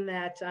concerned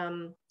that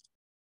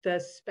the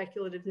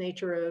speculative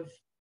nature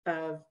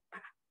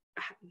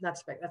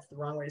that's the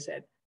wrong way to say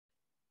it.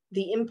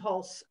 The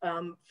impulse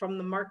from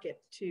the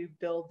market to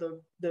build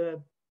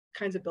the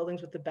kinds of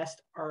buildings with the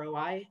best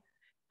ROI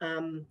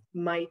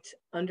might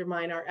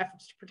undermine our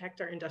efforts to protect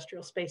our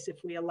industrial space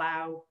if we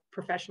allow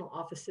professional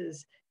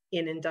offices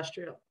in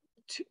industrial,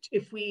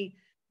 if we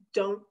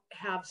don't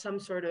have some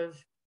sort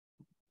of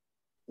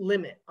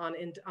limit on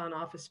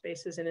office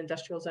spaces in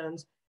industrial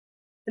zones.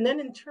 And then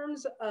in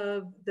terms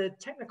of the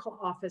technical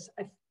office,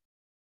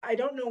 I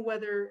don't know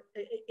whether,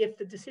 if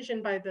the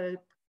decision by the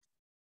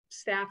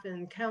staff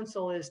and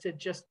council is to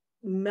just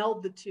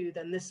meld the two,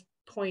 then this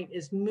point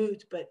is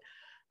moot. But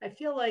I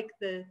feel like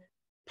the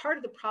part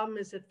of the problem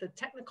is that the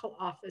technical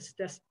office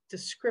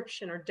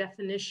description or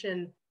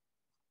definition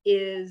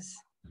is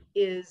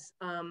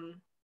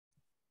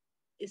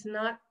is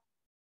not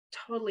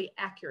totally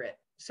accurate.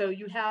 So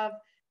you have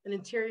an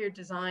interior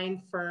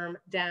design firm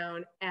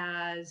down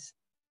as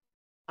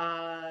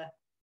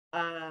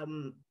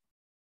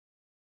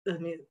let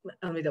me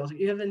double check.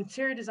 You have an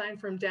interior design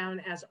firm down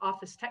as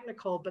office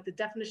technical, but the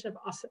definition of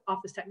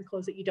office technical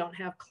is that you don't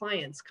have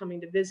clients coming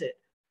to visit.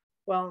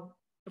 Well,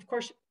 of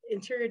course,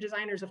 interior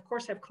designers, of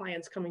course, have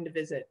clients coming to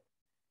visit.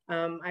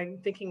 I'm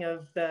thinking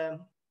of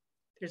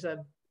there's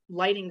a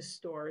lighting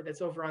store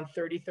that's over on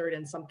 33rd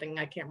and something,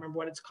 I can't remember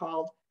what it's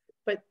called,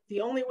 but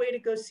the only way to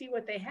go see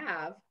what they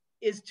have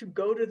is to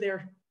go to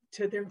their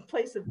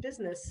place of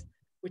business,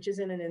 which is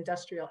in an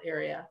industrial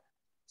area.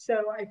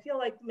 So I feel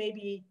like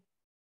maybe,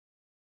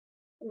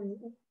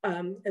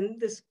 and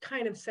this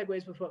kind of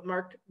segues with what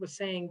Mark was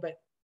saying, but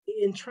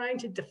in trying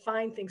to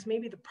define things,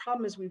 maybe the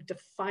problem is we've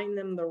defined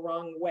them the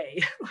wrong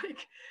way.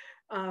 Like,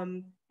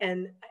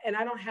 and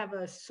I don't have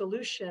a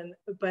solution,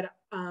 but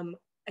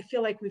I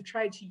feel like we've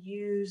tried to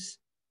use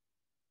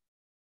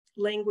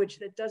language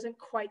that doesn't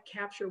quite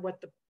capture what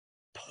the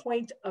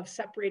point of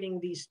separating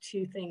these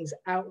two things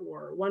out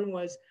were. One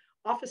was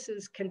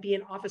offices can be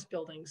in office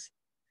buildings.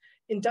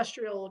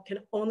 Industrial can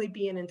only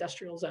be in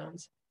industrial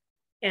zones.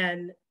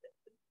 And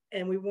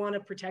we want to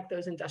protect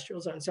those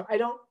industrial zones. So I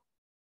don't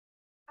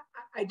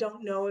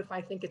know if I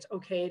think it's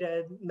okay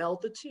to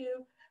meld the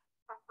two.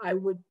 I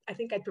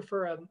think I'd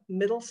prefer a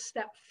middle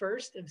step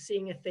first of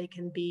seeing if they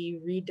can be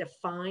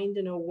redefined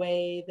in a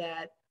way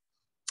that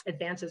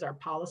advances our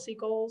policy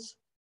goals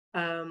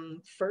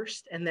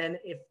first. And then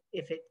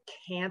if it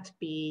can't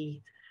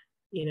be,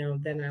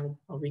 then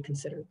I'll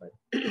reconsider. But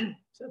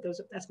so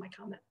that's my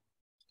comment.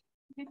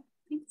 Okay,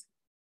 thanks.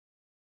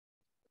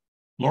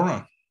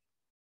 Laura.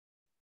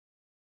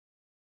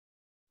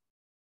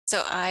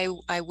 So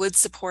I would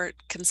support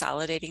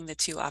consolidating the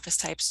two office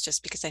types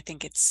just because I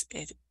think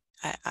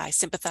I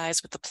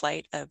sympathize with the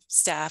plight of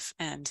staff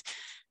and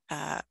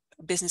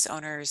business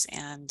owners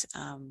and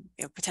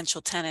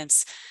potential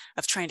tenants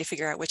of trying to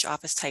figure out which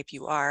office type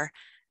you are.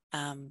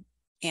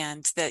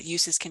 And that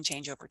uses can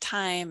change over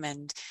time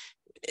and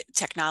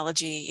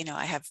technology.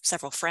 I have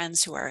several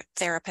friends who are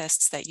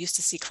therapists that used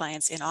to see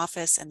clients in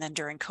office, and then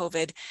during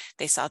COVID,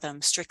 they saw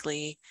them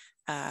strictly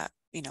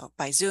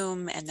by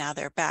Zoom, and now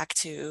they're back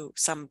to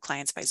some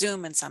clients by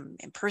Zoom and some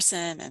in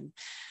person. And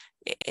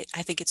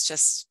I think it's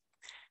just,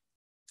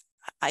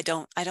 I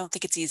don't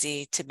think it's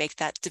easy to make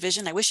that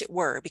division. I wish it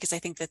were, because I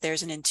think that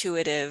there's an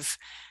intuitive,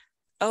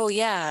 oh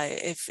yeah,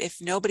 if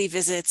nobody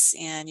visits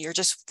and you're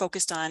just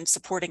focused on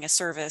supporting a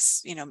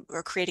service,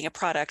 or creating a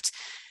product,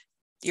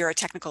 you're a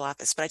technical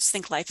office. But I just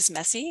think life is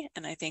messy,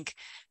 and I think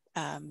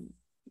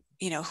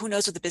who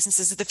knows what the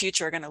businesses of the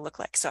future are going to look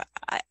like. So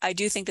I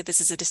do think that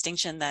this is a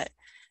distinction that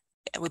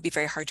it would be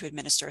very hard to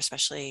administer,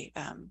 especially,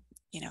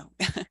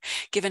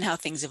 given how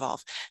things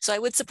evolve. So I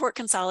would support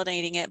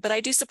consolidating it, but I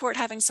do support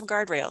having some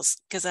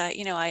guardrails, because I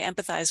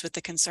empathize with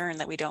the concern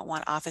that we don't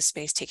want office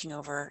space taking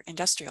over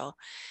industrial.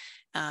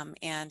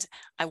 And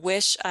I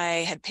wish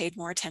I had paid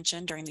more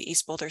attention during the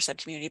East Boulder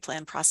subcommunity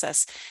plan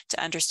process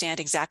to understand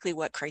exactly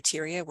what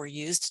criteria were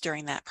used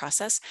during that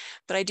process.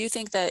 But I do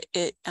think that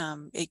it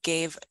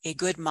gave a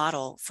good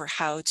model for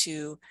how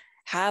to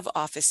have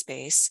office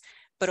space,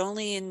 but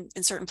only in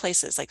certain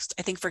places. Like,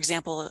 I think, for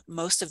example,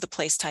 most of the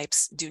place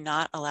types do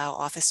not allow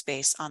office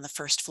space on the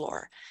first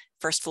floor.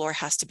 First floor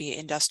has to be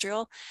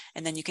industrial,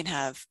 and then you can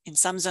have, in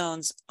some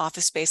zones,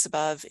 office space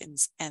above,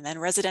 and then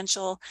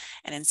residential,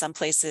 and in some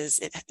places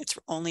it's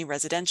only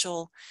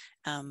residential.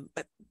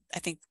 But I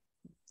think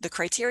the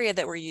criteria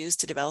that were used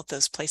to develop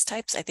those place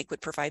types, I think,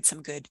 would provide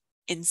some good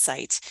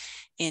insight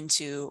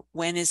into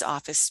when is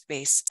office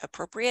space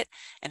appropriate,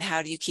 and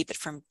how do you keep it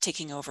from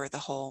taking over the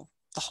whole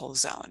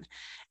zone.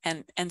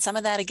 And some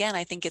of that, again,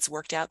 I think it's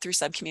worked out through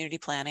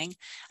subcommunity planning.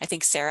 I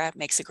think Sarah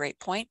makes a great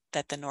point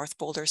that the North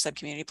Boulder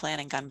subcommunity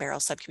plan and Gun Barrel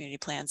subcommunity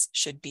plans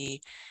should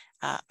be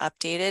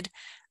updated.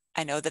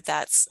 I know that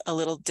that's a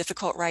little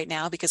difficult right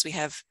now because we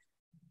have,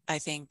 I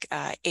think,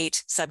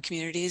 8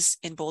 subcommunities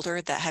in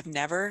Boulder that have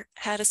never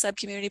had a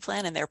subcommunity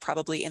plan, and they're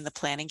probably in the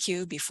planning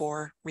queue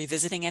before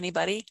revisiting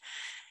anybody.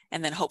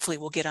 And then hopefully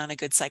we'll get on a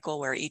good cycle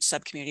where each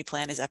subcommunity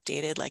plan is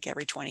updated like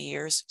every 20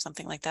 years,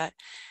 something like that.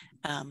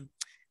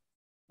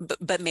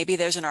 But maybe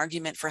there's an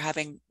argument for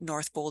having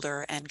North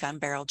Boulder and Gun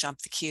Barrel jump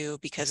the queue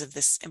because of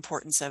this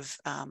importance of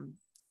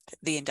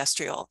the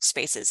industrial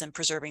spaces and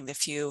preserving the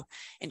few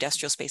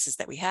industrial spaces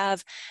that we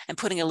have, and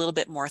putting a little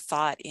bit more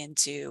thought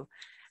into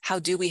how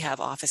do we have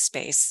office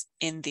space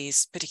in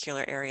these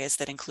particular areas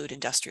that include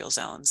industrial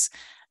zones,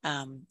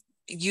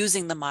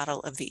 using the model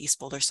of the East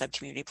Boulder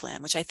subcommunity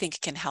plan, which I think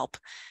can help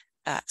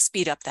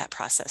speed up that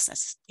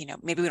process.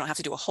 Maybe we don't have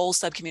to do a whole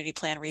subcommunity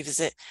plan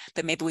revisit,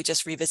 but maybe we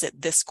just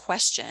revisit this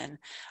question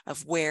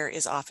of where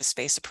is office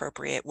space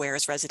appropriate, where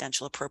is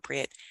residential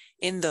appropriate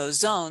in those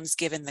zones,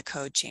 given the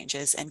code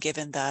changes and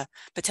given the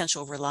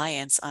potential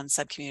reliance on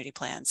subcommunity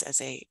plans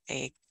as a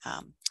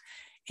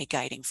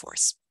guiding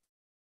force.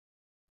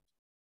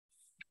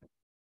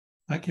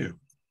 Thank you.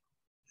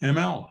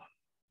 ML.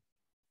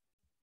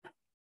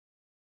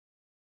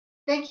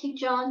 Thank you,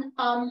 John.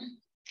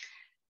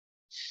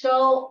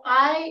 So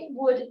I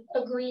would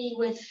agree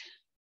with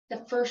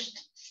the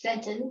first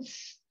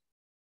sentence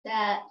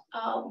that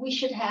we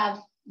should have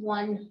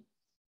one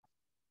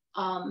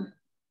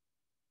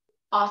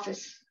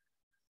office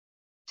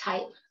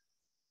type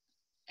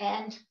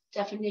and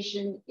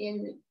definition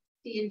in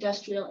the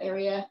industrial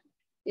area.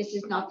 This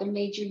is not the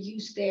major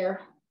use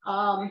there.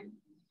 And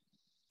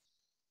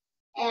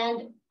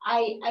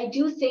I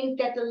do think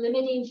that the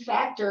limiting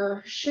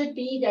factor should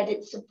be that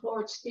it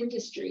supports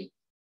industry.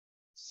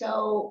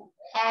 So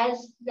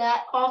as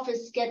that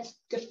office gets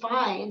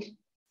defined,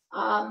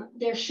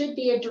 there should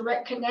be a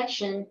direct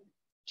connection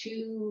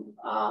to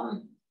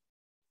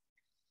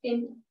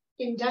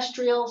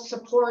industrial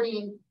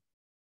supporting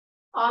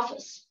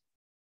office,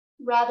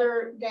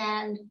 rather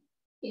than,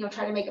 you know,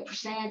 try to make a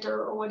percent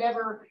or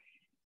whatever.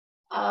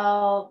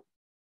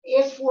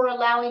 If we're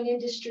allowing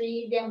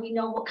industry, then we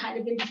know what kind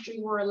of industry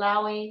we're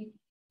allowing,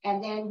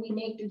 and then we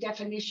make the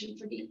definition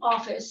for the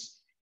office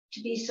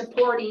to be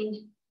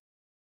supporting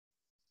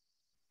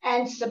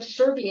and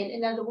subservient.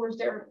 In other words,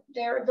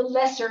 they're the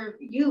lesser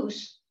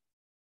use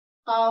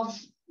of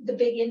the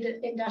big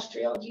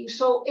industrial use.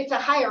 So it's a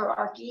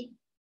hierarchy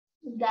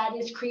that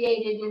is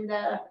created in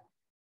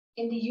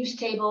the use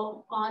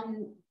table,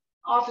 on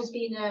office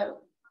being a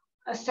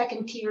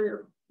second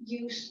tier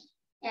use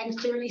and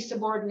clearly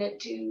subordinate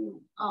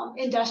to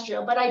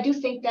industrial. But I do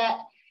think that,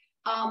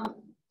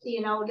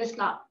 you know, let's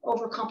not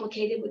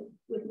overcomplicate it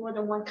with more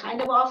than one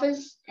kind of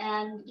office,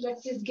 and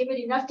let's just give it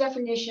enough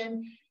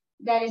definition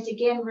that is,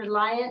 again,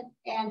 reliant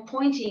and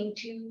pointing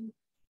to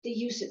the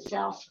use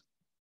itself.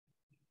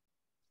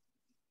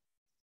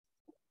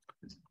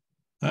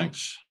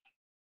 Thanks.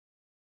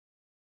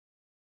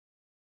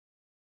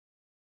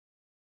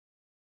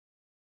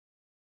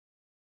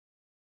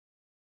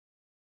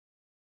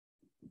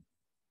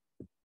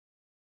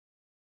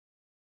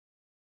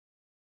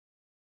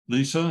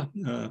 Lisa,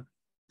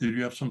 did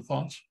you have some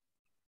thoughts?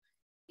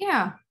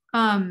 Yeah.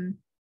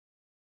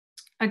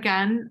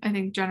 Again, I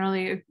think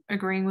generally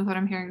agreeing with what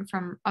I'm hearing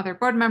from other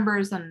board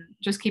members, and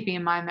just keeping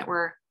in mind that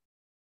we're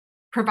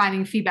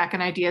providing feedback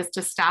and ideas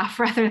to staff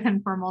rather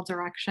than formal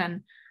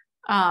direction.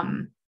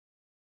 I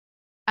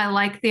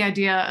like the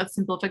idea of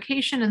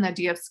simplification and the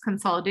idea of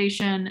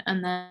consolidation.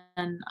 And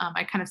then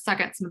I kind of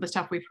second some of the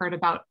stuff we've heard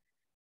about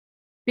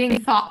being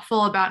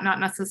thoughtful about not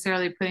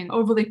necessarily putting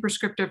overly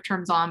prescriptive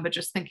terms on, but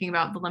just thinking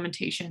about the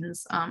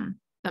limitations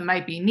that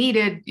might be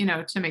needed, you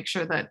know, to make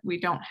sure that we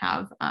don't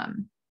have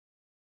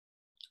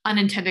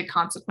unintended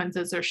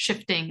consequences or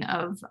shifting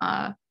of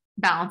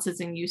balances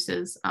and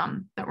uses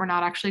that we're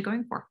not actually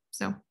going for.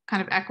 So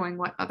kind of echoing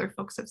what other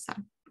folks have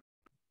said.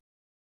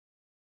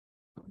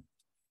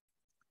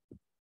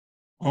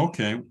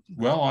 Okay,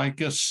 well, I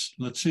guess,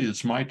 let's see,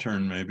 it's my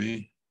turn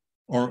maybe.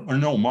 Or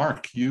no,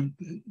 Mark,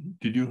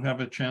 did you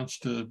have a chance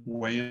to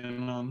weigh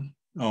in on?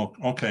 Oh,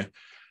 okay.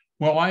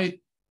 Well, I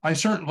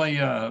certainly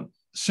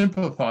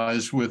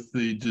sympathize with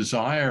the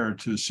desire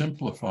to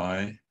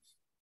simplify.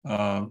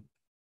 I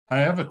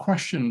have a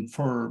question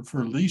for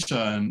Lisa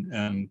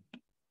and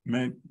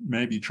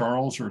maybe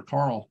Charles or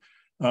Carl.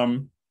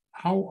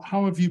 How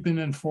have you been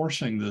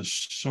enforcing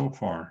this so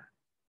far?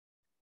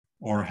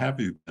 Or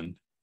have you been?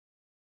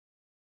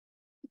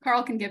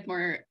 Carl can give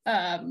more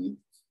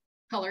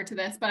color to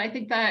this, but I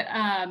think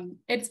that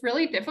it's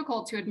really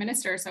difficult to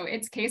administer. So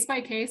it's case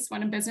by case.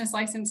 When a business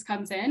license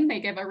comes in, they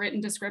give a written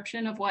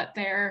description of what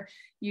their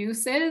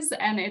use is,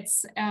 and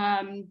it's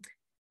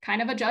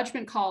kind of a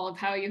judgment call of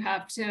how you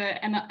have to,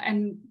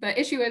 and the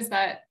issue is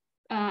that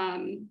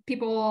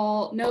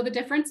people know the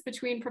difference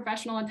between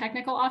professional and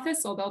technical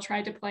office, so they'll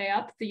try to play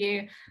up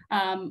the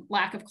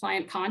lack of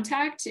client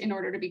contact in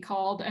order to be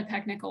called a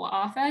technical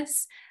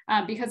office,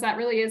 because that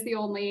really is the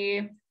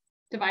only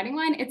dividing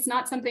line. It's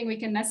not something we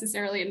can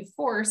necessarily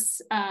enforce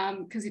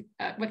because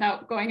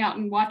without going out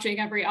and watching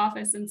every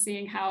office and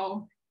seeing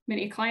how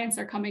many clients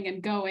are coming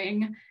and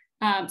going.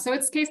 So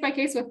it's case by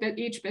case with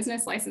each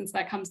business license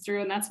that comes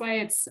through, and that's why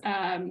it's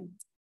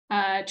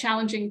a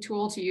challenging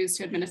tool to use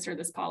to administer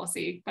this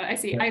policy. But I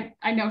see, yeah.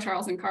 I know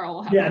Charles and Carl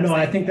will have. Yeah, no,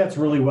 I think that's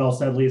really well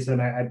said, Lisa,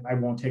 and I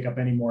won't take up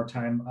any more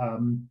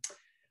time.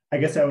 I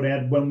guess I would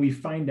add, when we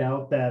find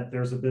out that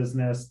there's a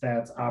business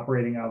that's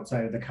operating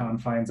outside of the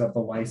confines of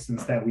the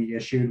license that we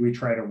issued, we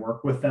try to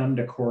work with them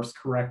to course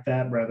correct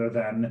that rather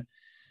than,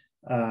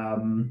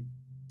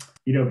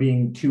 you know,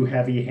 being too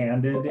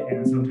heavy-handed.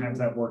 And sometimes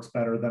that works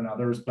better than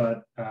others.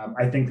 But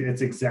I think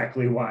it's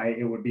exactly why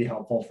it would be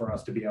helpful for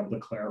us to be able to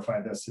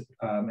clarify this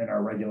in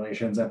our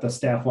regulations. At the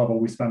staff level,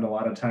 we spend a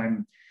lot of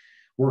time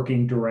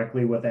working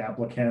directly with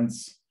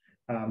applicants,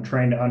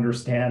 trying to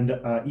understand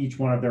each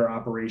one of their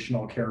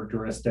operational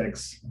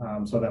characteristics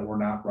so that we're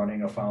not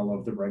running afoul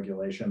of the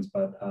regulations.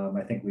 But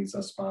I think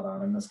Lisa's spot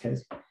on in this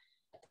case.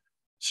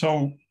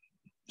 So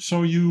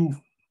you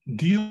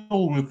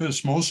deal with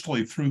this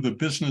mostly through the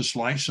business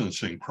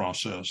licensing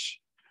process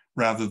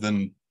rather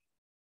than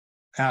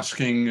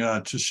asking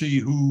to see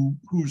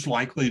who's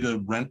likely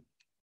to rent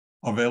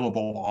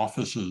available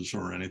offices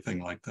or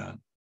anything like that.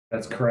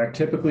 That's correct.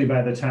 Typically,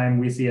 by the time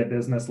we see a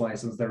business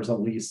license, there's a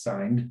lease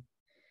signed.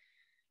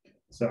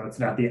 So it's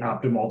not the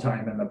optimal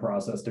time in the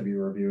process to be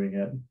reviewing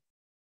it.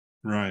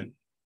 Right.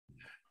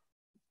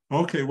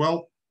 Okay,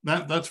 well,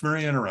 that's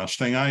very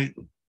interesting.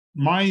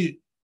 My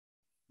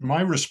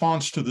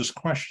response to this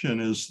question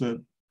is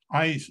that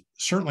I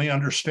certainly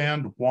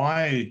understand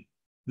why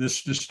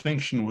this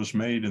distinction was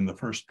made in the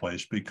first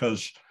place,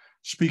 because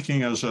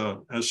speaking as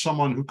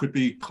someone who could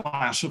be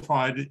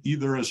classified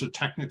either as a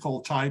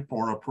technical type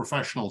or a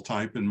professional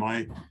type in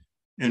my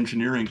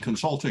engineering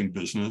consulting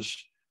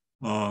business,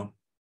 I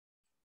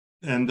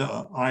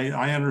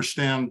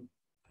understand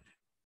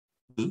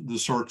the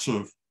sorts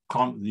of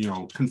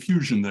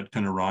confusion that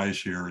can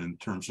arise here in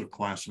terms of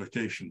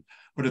classification.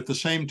 But at the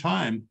same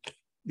time,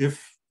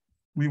 if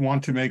we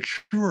want to make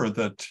sure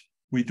that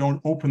we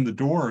don't open the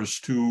doors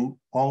to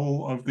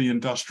all of the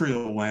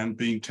industrial land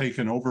being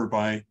taken over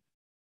by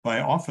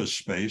office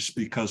space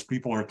because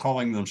people are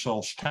calling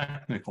themselves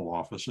technical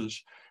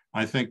offices,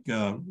 I think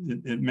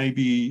it may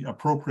be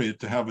appropriate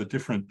to have a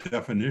different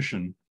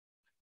definition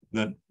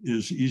that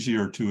is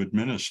easier to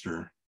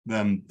administer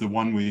than the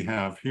one we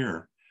have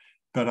here.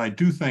 But I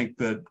do think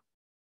that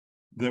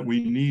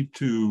we need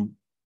to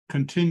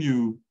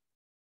continue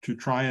to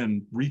try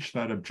and reach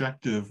that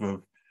objective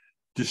of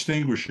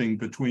distinguishing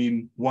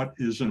between what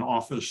is an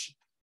office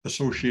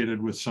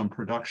associated with some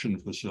production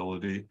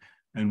facility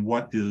and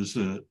what is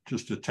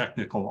just a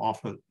technical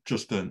office,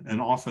 just an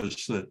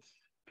office that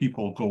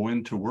people go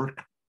in to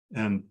work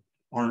and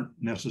aren't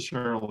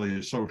necessarily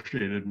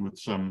associated with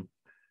some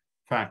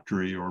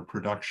factory or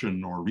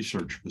production or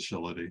research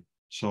facility.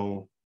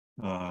 So,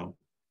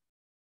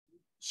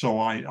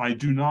 I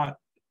do not,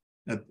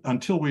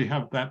 until we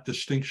have that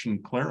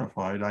distinction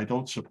clarified, I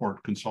don't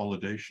support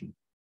consolidation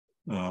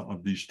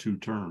of these two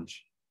terms.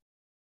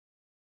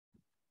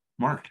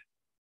 Mark.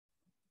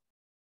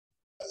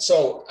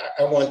 So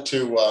I want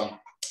to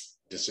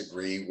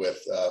disagree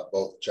with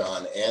both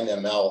John and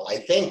ML. I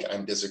think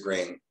I'm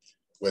disagreeing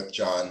with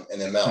John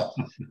and ML.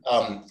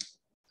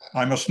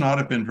 I must not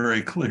have been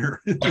very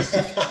clear.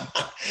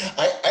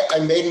 I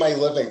made my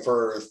living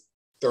for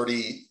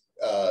 30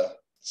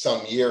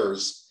 some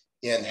years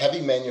in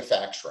heavy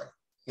manufacturing.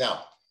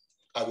 Now,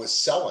 I was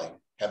selling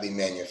heavy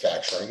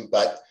manufacturing,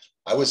 but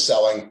I was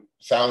selling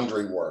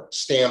foundry work,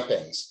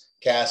 stampings,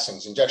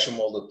 castings, injection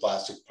molded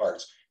plastic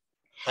parts,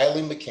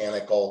 highly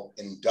mechanical,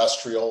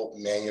 industrial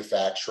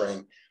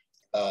manufacturing.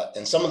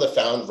 And some of the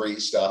foundry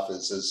stuff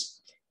is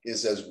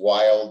as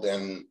wild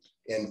and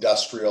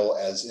industrial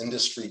as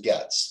industry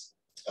gets.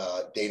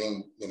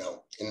 Dating,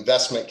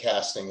 investment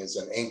casting is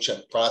an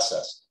ancient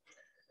process.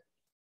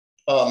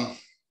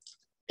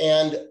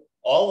 And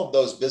all of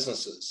those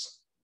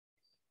businesses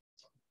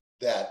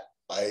that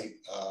I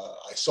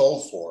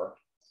sold for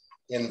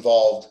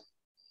involved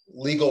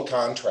legal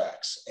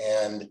contracts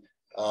and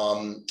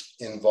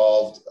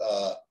involved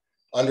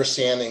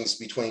understandings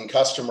between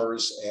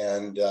customers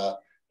and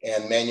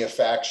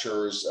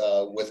manufacturers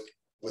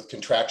with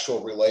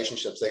contractual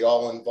relationships. They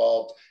all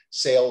involved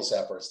sales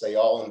efforts. They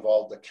all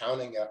involved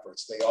accounting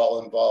efforts. They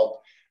all involved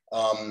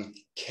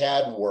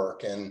CAD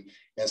work. And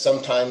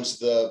sometimes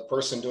the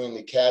person doing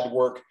the CAD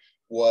work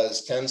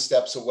was 10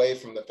 steps away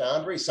from the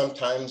foundry.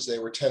 Sometimes they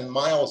were 10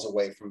 miles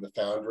away from the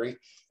foundry,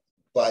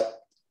 but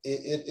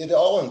it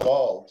all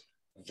involved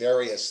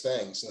various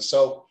things. And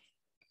so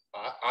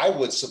I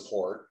would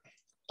support,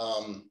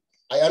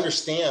 I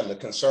understand the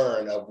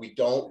concern of we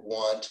don't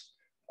want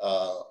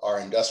our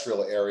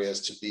industrial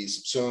areas to be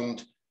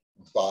subsumed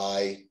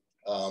by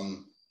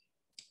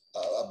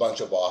a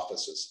bunch of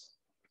offices.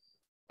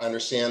 I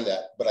understand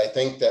that, but I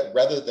think that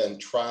rather than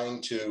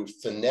trying to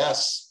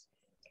finesse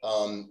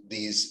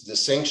these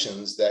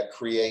distinctions that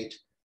create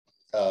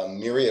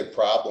myriad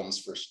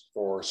problems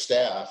for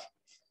staff,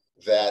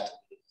 that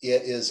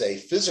it is a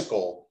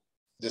physical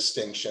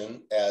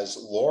distinction, as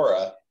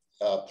Laura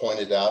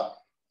pointed out.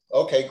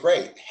 Okay,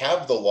 great.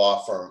 Have the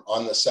law firm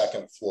on the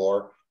second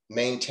floor,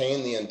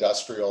 maintain the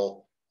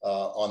industrial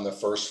on the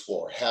first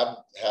floor, have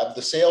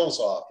the sales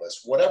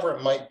office, whatever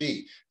it might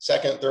be.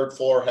 Second, third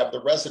floor, have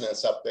the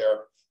residents up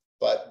there,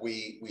 but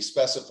we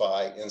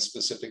specify in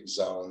specific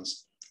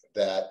zones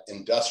that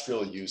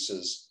industrial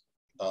uses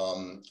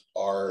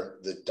are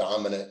the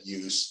dominant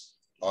use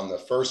on the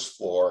first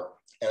floor.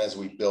 And as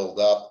we build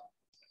up,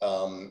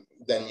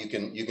 then you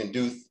can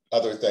do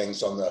other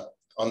things on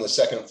the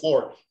second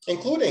floor,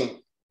 including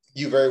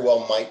you very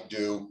well might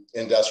do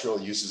industrial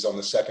uses on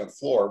the second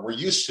floor. We're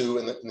used to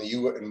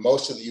in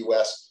most of the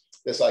US,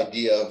 this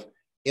idea of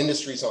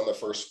industries on the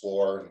first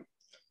floor,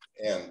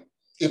 and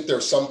if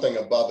there's something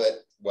above it,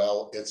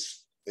 well,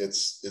 it's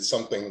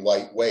something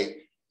lightweight.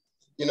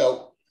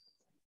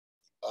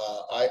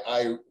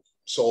 I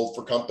sold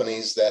for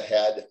companies that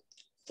had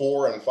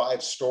 4- and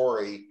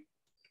 5-story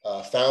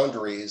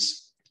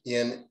foundries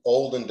in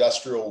old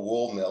industrial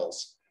wool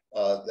mills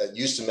that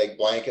used to make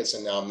blankets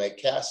and now make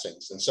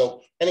castings. And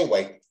so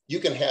anyway, you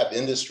can have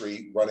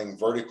industry running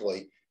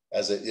vertically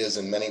as it is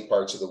in many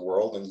parts of the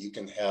world, and you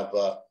can have,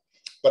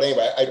 but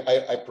anyway,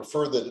 I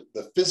prefer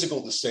the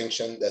physical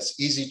distinction that's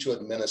easy to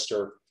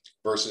administer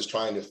versus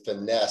trying to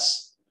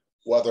finesse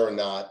whether or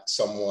not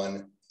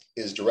someone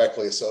is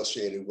directly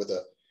associated with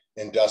a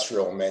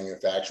industrial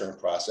manufacturing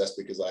process,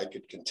 because I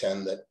could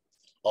contend that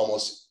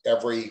almost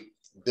every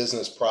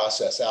business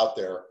process out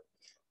there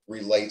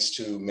relates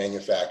to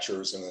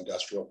manufacturers and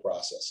industrial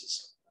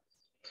processes.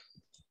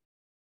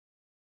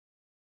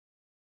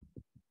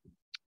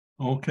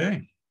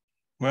 Okay.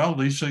 Well,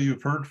 Lisa,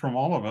 you've heard from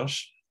all of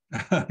us.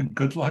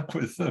 Good luck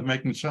with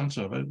making sense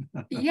of it.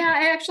 Yeah,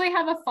 I actually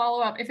have a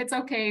follow-up, if it's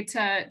okay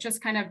to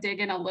just kind of dig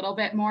in a little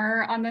bit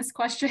more on this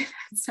question.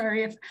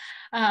 Sorry if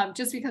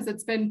just because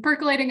it's been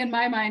percolating in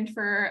my mind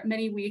for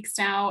many weeks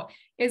now.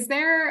 Is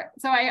there,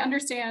 so I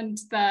understand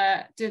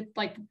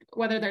like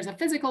whether there's a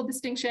physical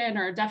distinction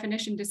or a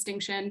definition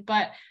distinction,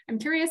 but I'm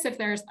curious if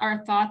there's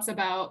our thoughts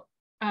about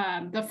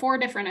the 4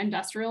 different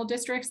industrial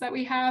districts that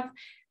we have.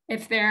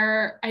 If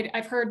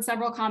I've heard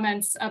several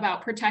comments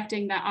about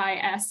protecting the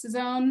IS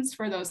zones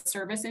for those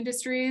service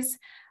industries.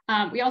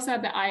 We also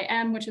have the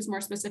IM, which is more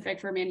specific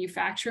for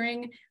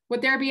manufacturing.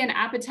 Would there be an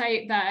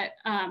appetite that,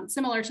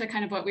 similar to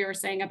kind of what we were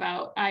saying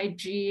about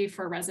IG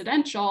for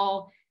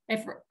residential,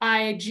 if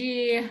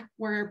IG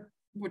were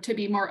to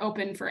be more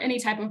open for any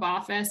type of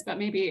office, but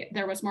maybe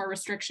there was more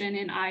restriction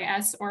in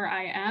IS or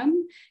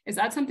IM, is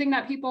that something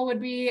that people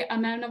would be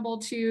amenable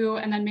to?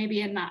 And then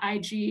maybe in the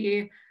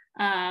IG,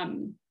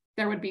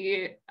 there would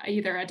be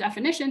either a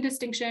definition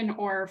distinction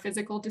or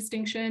physical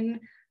distinction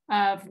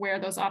of where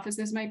those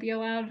offices might be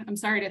allowed. I'm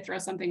sorry to throw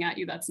something at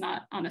you that's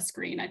not on a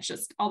screen. It's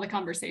just all the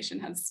conversation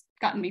has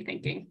gotten me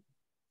thinking.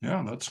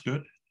 Yeah, that's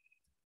good.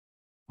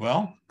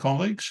 Well,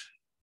 colleagues,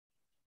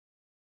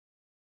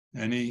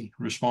 any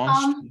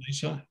response,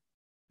 Lisa?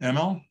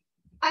 ML?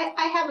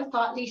 I have a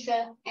thought,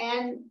 Lisa,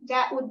 and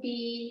that would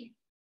be,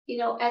 you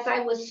know, as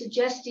I was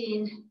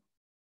suggesting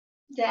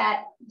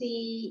that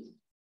the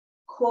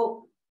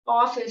quote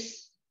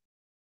office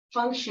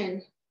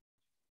function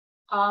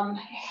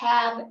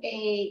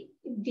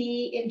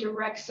be in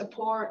direct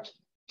support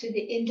to the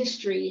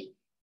industry.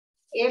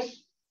 If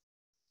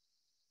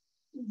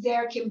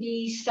there can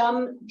be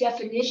some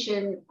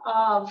definition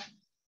of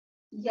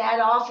that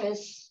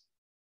office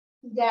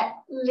that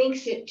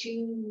links it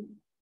to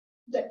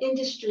the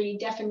industry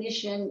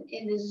definition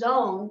in the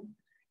zone,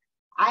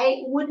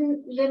 I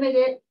wouldn't limit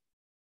it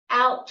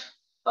out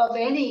of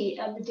any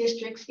of the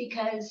districts,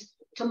 because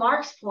to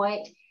Mark's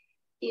point,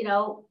 you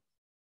know,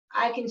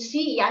 I can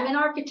see, I'm an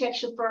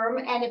architecture firm,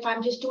 and if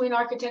I'm just doing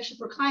architecture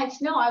for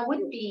clients, no, I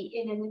wouldn't be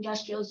in an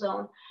industrial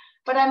zone.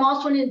 But I'm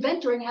also an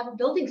inventor and have a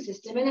building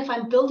system. And if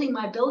I'm building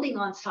my building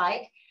on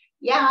site,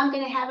 yeah, I'm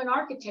going to have an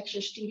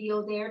architecture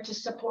studio there to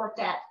support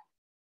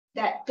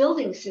that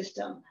building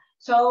system.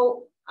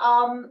 So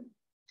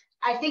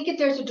I think if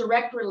there's a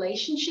direct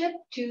relationship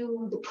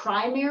to the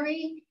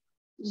primary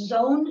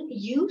zone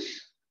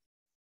use,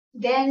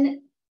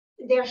 then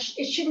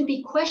it shouldn't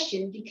be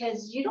questioned,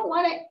 because you don't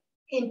want to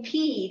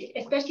impede,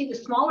 especially the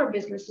smaller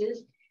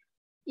businesses,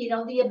 you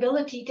know, the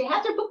ability to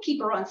have their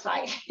bookkeeper on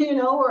site, you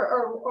know,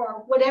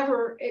 or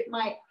whatever it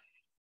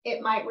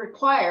might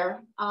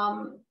require.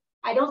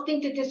 I don't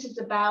think that this is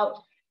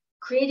about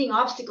creating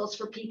obstacles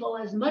for people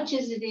as much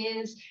as it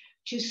is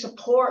to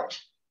support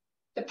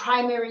the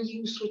primary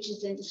use, which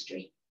is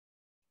industry.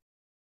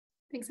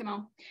 Thanks,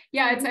 Emil.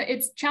 Yeah,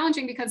 it's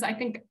challenging because I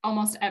think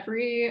almost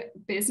every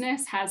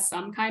business has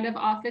some kind of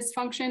office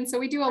function. So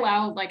we do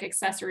allow like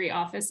accessory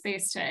office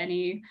space to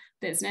any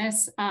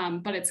business,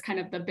 but it's kind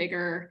of the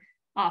bigger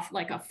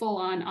like a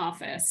full-on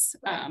office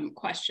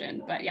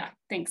question. But yeah,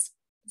 thanks.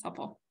 It's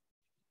helpful.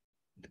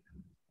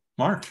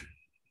 Mark.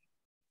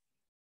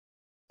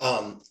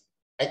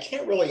 I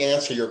can't really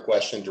answer your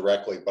question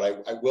directly,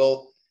 but I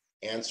will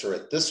answer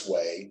it this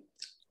way.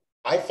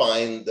 I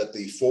find that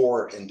the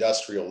 4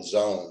 industrial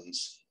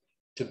zones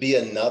to be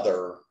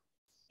another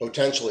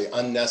potentially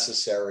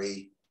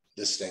unnecessary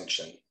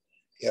distinction.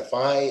 If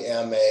I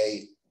am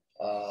an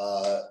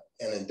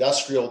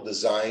industrial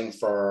design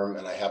firm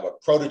and I have a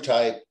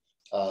prototype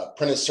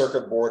printed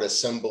circuit board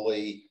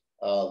assembly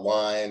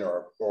line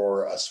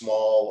or a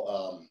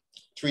small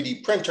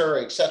 3D printer,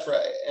 etc.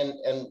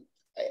 And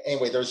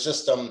anyway, there's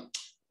just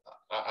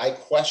I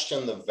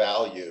question the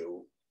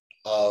value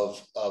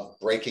of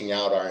breaking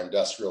out our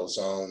industrial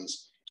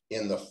zones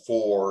in the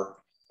 4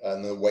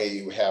 and the way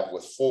you have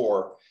with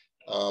 4,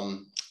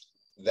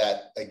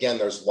 that again,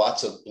 there's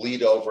lots of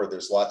bleed over,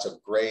 there's lots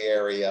of gray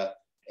area,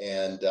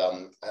 and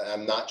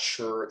I'm not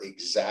sure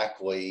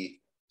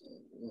exactly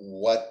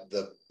what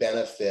the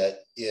benefit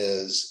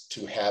is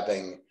to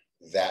having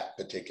that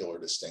particular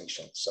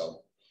distinction.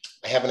 So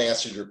I haven't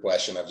answered your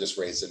question, I've just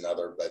raised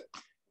another, but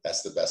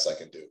that's the best I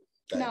can do.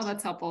 Thanks. No,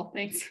 that's helpful,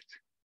 thanks.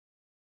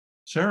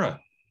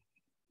 Sarah.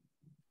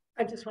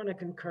 I just want to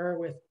concur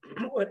with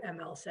what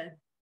ML said.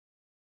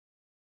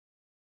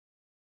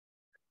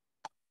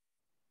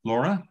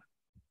 Laura?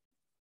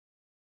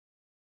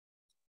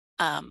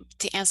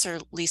 To answer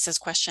Lisa's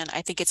question,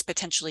 I think it's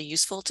potentially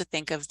useful to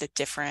think of the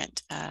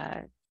different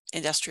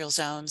industrial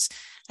zones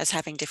as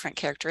having different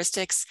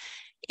characteristics.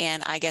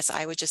 And I guess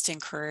I would just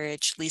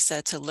encourage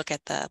Lisa to look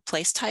at the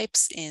place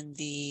types in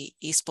the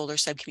East Boulder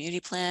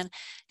Subcommunity Plan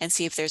and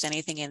see if there's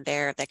anything in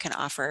there that can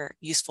offer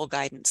useful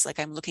guidance. Like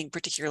I'm looking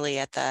particularly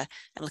at I'm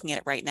looking at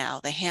it right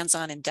now, the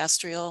hands-on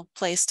industrial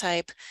place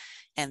type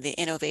and the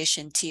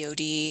innovation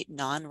TOD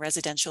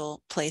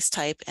non-residential place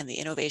type and the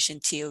innovation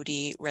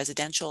TOD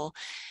residential.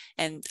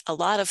 And a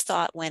lot of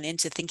thought went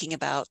into thinking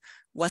about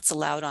what's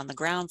allowed on the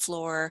ground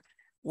floor,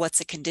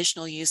 what's a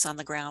conditional use on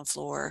the ground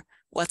floor,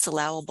 what's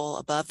allowable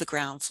above the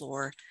ground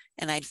floor.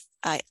 And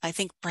I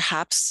think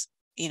perhaps,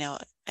 you know,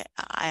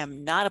 I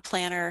am not a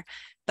planner,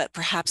 but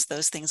perhaps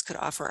those things could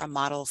offer a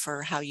model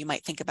for how you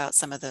might think about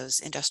some of those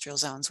industrial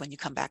zones when you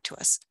come back to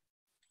us.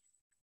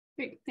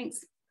 Great,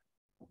 thanks.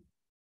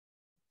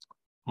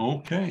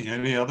 Okay,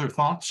 any other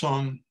thoughts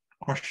on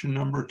question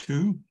number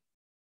 2?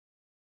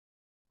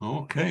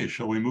 Okay,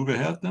 shall we move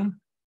ahead then?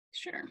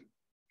 Sure.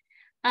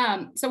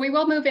 So we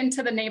will move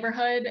into the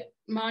neighborhood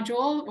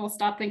module. We'll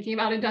stop thinking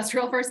about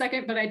industrial for a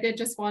second, but I did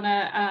just want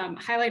to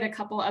highlight a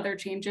couple other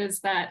changes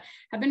that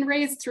have been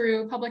raised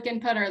through public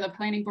input or the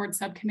planning board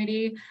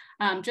subcommittee,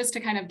 just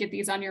to kind of get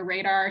these on your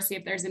radar, see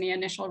if there's any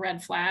initial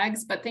red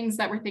flags, but things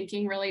that we're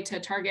thinking really to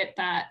target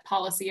that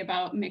policy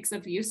about mix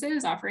of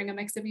uses, offering a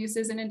mix of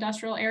uses in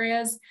industrial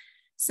areas.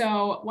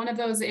 So one of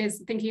those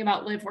is thinking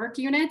about live work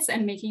units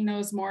and making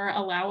those more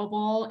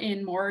allowable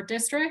in more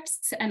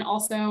districts, and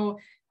also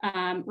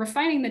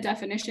refining the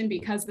definition,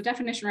 because the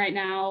definition right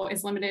now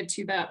is limited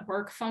to the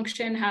work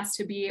function has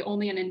to be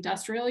only an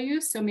industrial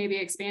use. So maybe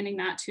expanding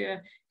that to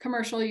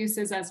commercial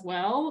uses as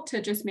well to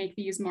just make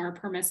these more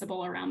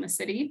permissible around the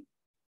city.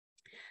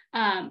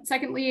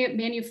 Secondly,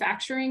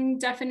 manufacturing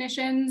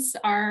definitions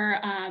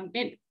are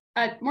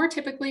more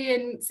typically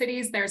in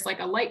cities, there's like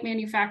a light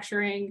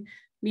manufacturing,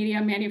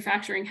 medium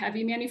manufacturing,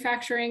 heavy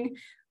manufacturing.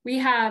 We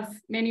have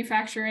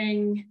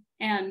manufacturing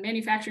and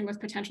manufacturing with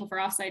potential for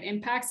offsite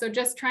impact. So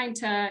just trying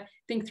to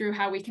think through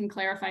how we can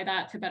clarify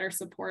that to better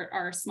support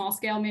our small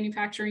scale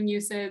manufacturing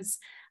uses,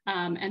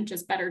 and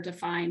just better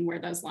define where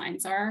those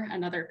lines are.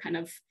 Another kind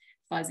of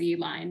fuzzy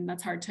line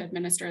that's hard to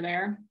administer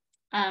there.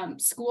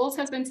 Schools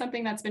has been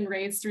something that's been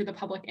raised through the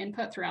public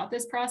input throughout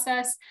this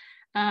process.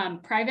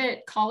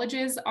 Private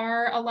colleges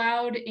are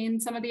allowed in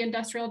some of the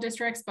industrial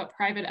districts, but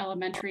private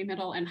elementary,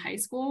 middle, and high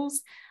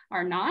schools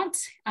are not.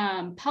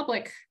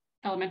 Public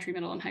elementary,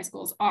 middle, and high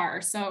schools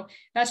are. So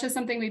that's just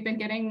something we've been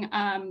getting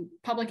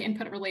public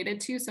input related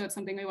to. So it's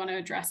something we want to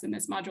address in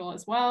this module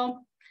as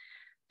well.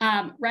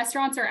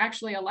 Restaurants are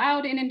actually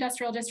allowed in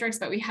industrial districts,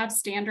 but we have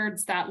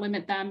standards that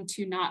limit them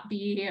to not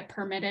be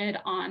permitted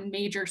on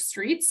major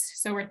streets.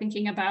 So we're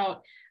thinking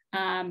about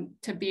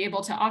to be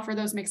able to offer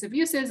those mix of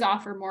uses,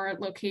 offer more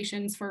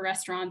locations for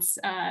restaurants,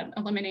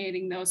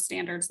 eliminating those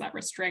standards that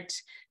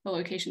restrict the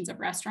locations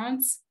of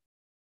restaurants.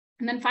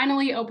 And then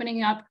finally,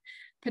 opening up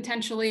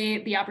potentially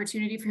the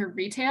opportunity for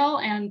retail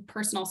and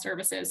personal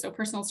services. So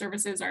personal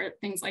services are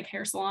things like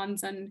hair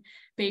salons and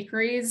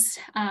bakeries.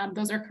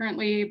 Those are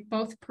currently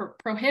both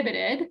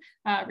prohibited,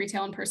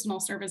 retail and personal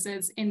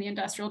services in the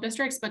industrial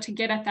districts, but to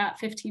get at that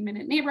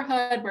 15-minute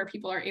neighborhood where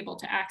people are able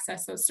to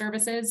access those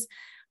services,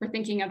 we're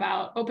thinking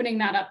about opening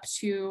that up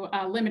to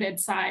a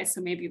limited size.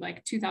 So maybe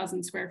like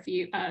 2,000 square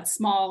feet,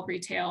 small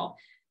retail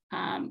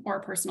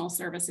or personal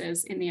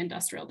services in the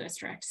industrial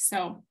district.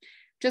 So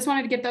just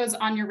wanted to get those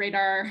on your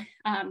radar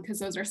because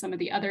those are some of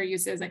the other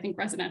uses. I think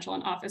residential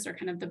and office are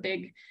kind of the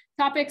big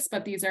topics,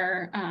 but these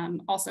are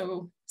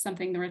also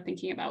something that we're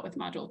thinking about with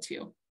module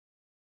 2.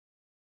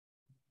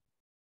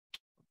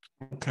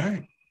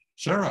 Okay,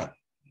 Sarah.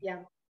 Yeah,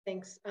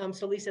 thanks.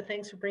 So Lisa,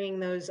 thanks for bringing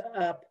those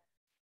up.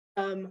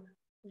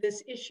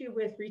 This issue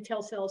with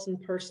retail sales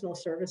and personal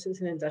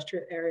services in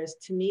industrial areas,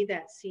 to me,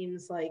 that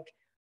seems like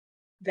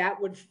that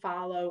would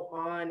follow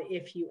on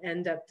if you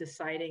end up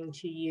deciding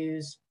to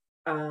use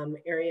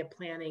area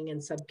planning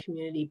and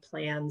sub-community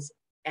plans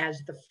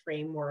as the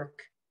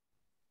framework,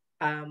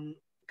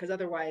 because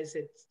otherwise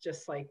it's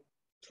just like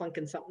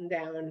plunking something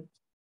down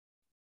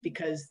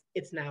because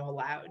it's now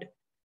allowed.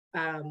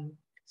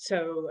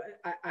 So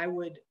I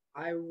would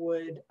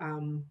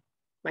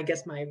I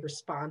guess my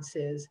response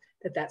is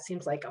that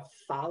seems like a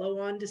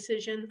follow-on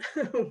decision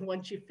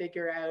once you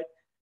figure out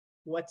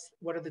what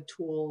are the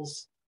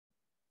tools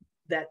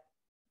that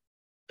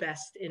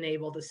best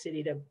enable the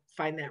city to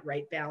find that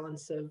right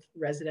balance of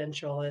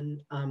residential and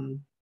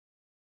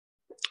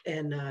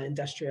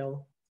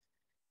industrial.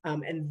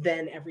 And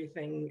then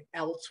everything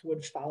else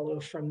would follow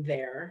from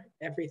there,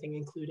 everything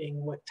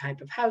including what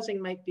type of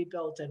housing might be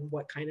built and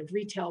what kind of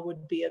retail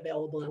would be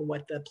available and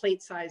what the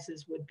plate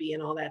sizes would be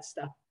and all that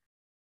stuff.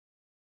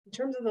 In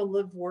terms of the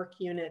live work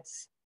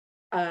units,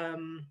 I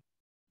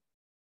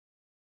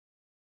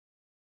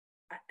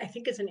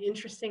think it's an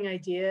interesting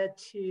idea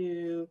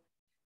to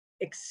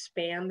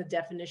expand the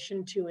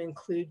definition to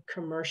include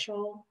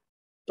commercial,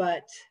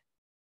 but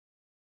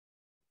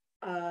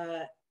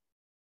I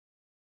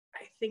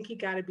think you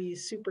got to be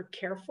super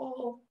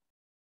careful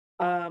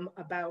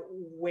about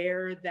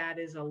where that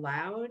is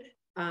allowed.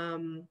 I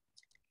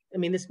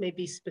mean, this may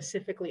be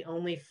specifically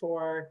only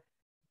for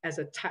as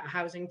a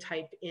housing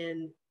type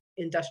in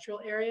industrial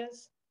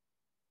areas.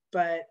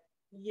 But,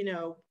 you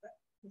know,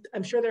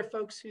 I'm sure there are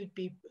folks who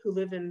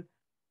live in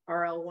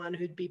RL1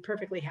 who'd be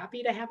perfectly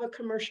happy to have a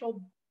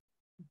commercial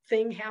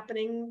thing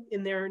happening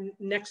in their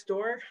next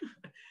door.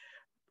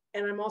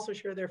 And I'm also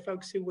sure there are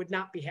folks who would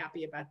not be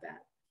happy about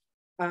that.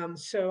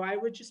 So I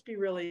would just be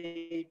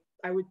really,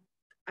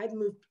 I'd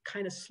move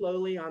kind of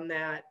slowly on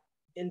that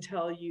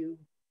until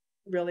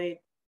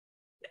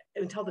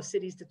the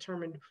city's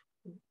determined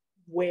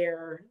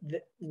where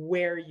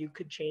you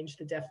could change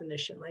the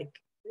definition. Like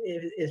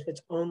if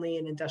it's only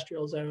in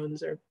industrial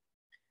zones, or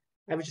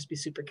I would just be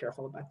super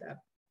careful about that.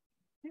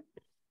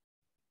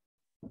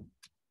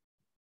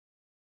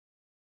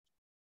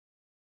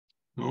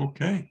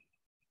 Okay.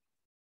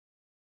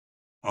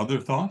 Other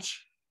thoughts?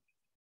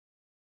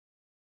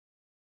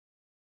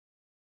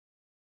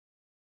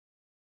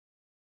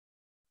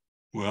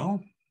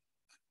 Well,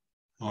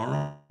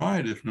 all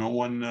right. If no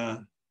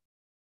one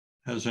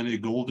has any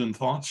golden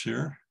thoughts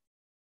here,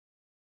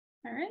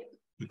 all right,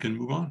 we can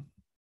move on.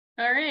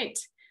 All right.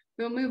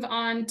 We'll move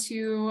on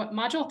to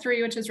module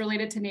 3, which is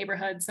related to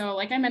neighborhoods. So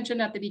like I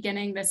mentioned at the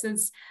beginning,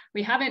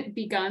 we haven't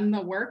begun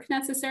the work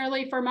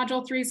necessarily for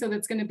module 3, so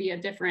that's going to be a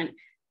different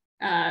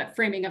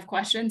framing of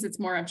questions. It's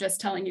more of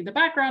just telling you the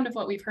background of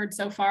what we've heard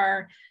so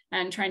far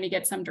and trying to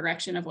get some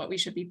direction of what we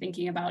should be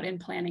thinking about in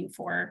planning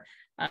for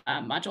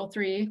module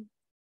 3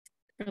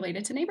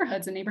 related to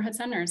neighborhoods and neighborhood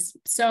centers.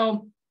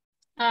 So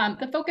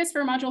the focus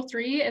for module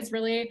 3 is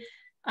really,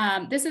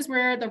 this is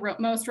where the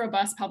most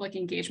robust public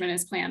engagement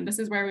is planned. This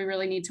is where we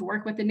really need to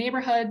work with the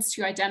neighborhoods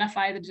to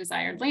identify the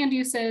desired land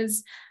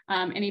uses,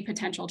 any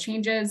potential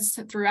changes.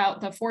 Throughout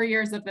the 4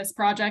 years of this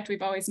project,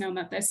 we've always known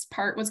that this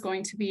part was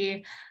going to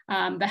be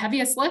the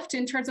heaviest lift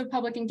in terms of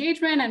public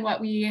engagement, and what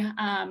we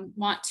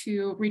want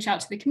to reach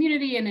out to the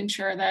community and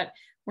ensure that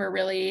we're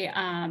really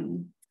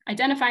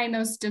identifying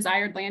those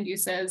desired land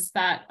uses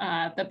that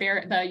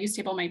the use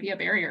table might be a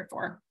barrier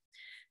for.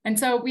 And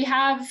so we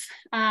have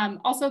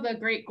also the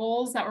great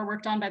goals that were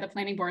worked on by the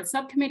Planning Board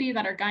Subcommittee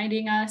that are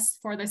guiding us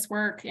for this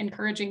work,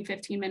 encouraging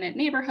 15-minute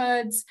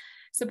neighborhoods,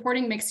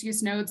 supporting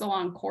mixed-use nodes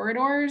along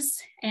corridors,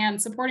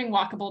 and supporting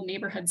walkable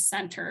neighborhood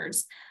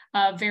centers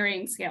of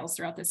varying scales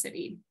throughout the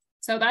city.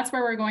 So that's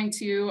where we're going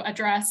to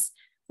address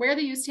where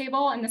the use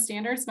table and the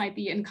standards might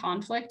be in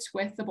conflict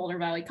with the Boulder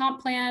Valley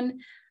Comp Plan.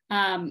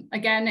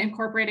 Again,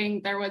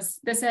 incorporating,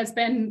 this has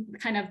been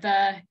kind of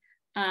the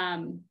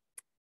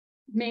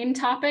main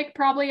topic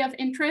probably of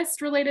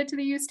interest related to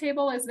the use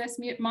table is this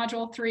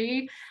module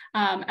 3.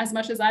 As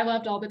much as I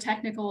loved all the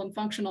technical and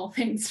functional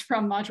things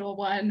from module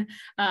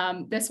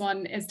 1, this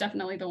one is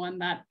definitely the one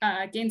that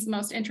gains the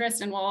most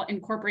interest and will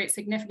incorporate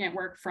significant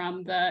work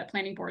from the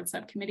Planning Board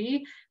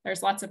Subcommittee.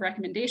 There's lots of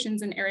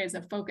recommendations and areas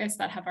of focus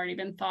that have already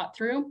been thought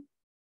through.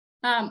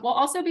 We'll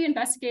also be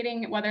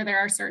investigating whether there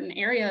are certain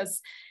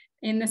areas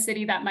in the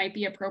city that might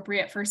be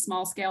appropriate for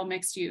small scale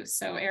mixed use.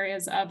 So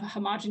areas of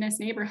homogeneous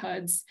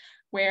neighborhoods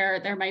where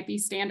there might be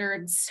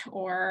standards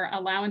or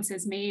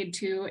allowances made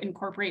to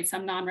incorporate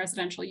some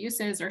non-residential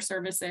uses or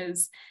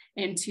services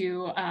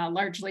into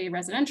largely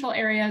residential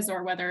areas,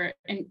 or whether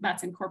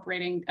that's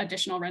incorporating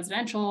additional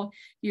residential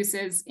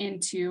uses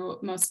into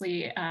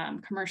mostly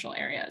commercial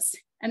areas.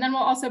 And then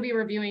we'll also be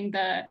reviewing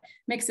the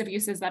mix of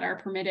uses that are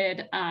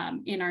permitted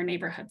in our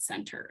neighborhood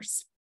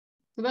centers.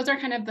 So those are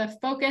kind of the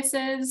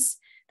focuses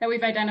that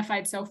we've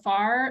identified so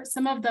far.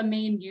 Some of the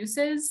main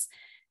uses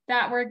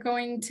that we're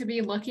going to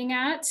be looking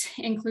at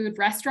include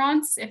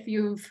restaurants. If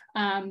you've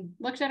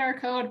looked at our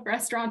code,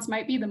 restaurants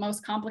might be the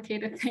most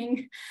complicated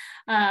thing,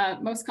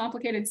 most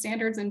complicated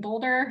standards in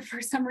Boulder for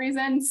some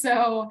reason.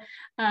 So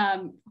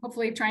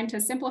hopefully trying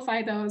to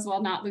simplify those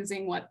while not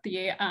losing what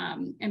the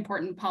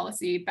important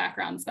policy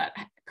backgrounds that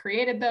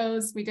created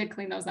those. We did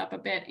clean those up a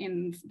bit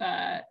in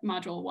the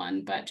module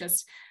 1, but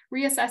just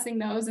reassessing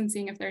those and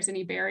seeing if there's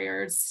any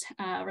barriers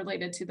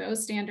related to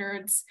those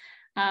standards.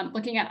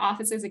 Looking at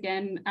offices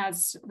again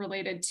as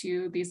related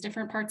to these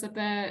different parts of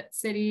the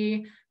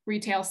city,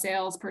 retail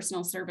sales,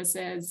 personal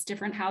services,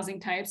 different housing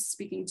types,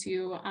 speaking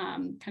to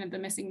kind of the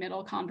missing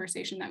middle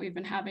conversation that we've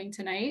been having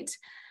tonight.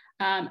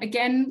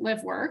 Again,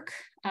 live work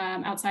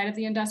outside of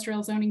the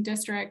industrial zoning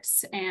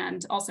districts,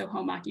 and also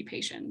home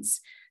occupations.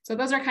 So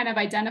those are kind of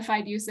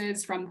identified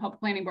uses from the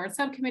Public Planning Board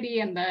Subcommittee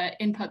and the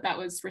input that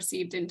was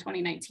received in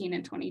 2019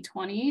 and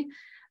 2020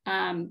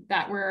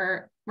 that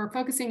we're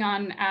focusing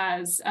on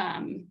as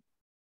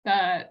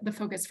the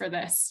focus for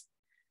this.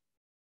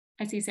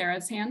 I see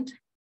Sarah's hand.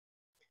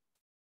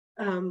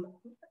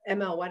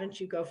 ML, why don't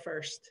you go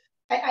first?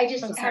 I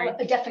just have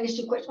a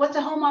definition question. What's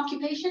a home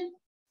occupation?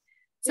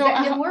 So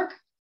that live work?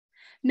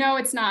 No,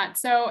 it's not.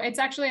 So it's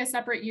actually a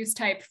separate use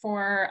type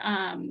for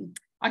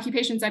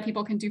occupations that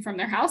people can do from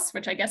their house,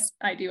 which I guess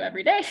I do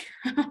every day.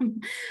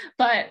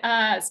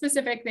 But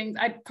specific things,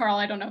 Carl,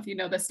 I don't know if you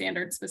know the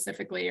standard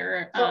specifically,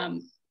 or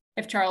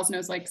if Charles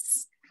knows like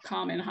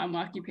common home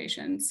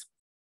occupations.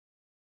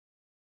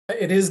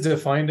 It is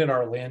defined in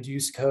our land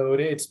use code.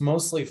 It's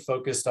mostly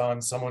focused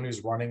on someone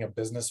who's running a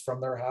business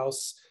from their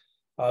house.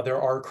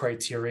 There are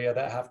criteria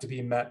that have to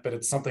be met, but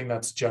it's something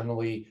that's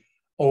generally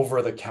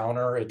over the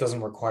counter. It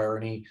doesn't require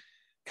any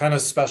kind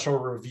of special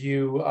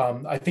review.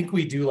 I think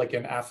we do like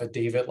an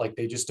affidavit, like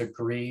they just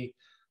agree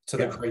to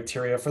the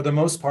criteria. For the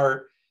most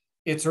part,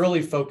 it's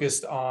really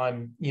focused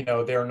on,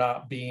 there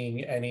not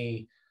being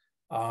any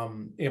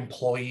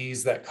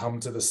employees that come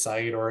to the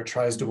site, or it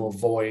tries to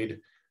avoid,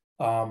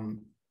 a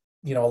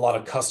lot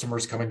of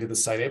customers coming to the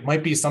site. It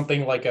might be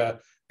something like a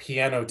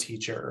piano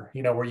teacher,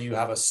 where you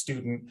have a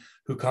student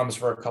who comes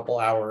for a couple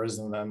hours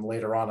and then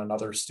later on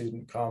another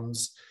student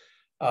comes.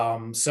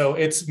 So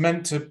it's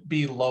meant to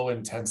be low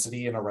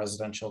intensity in a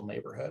residential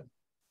neighborhood.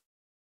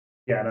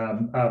 Yeah,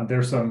 and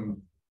there's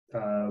some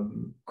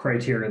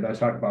criteria that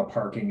talk about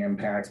parking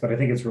impacts, but I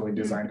think it's really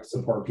designed to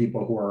support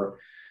people who are,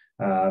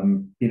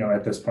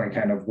 at this point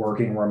kind of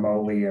working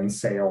remotely in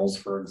sales,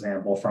 for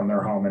example, from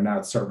their home and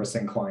not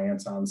servicing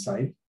clients on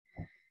site.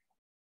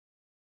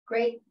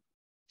 Great.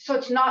 So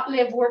it's not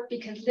live work,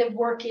 because live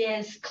work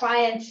is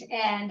clients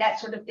and that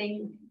sort of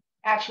thing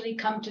actually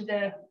come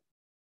to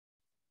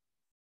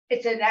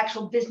it's an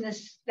actual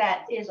business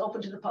that is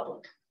open to the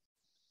public.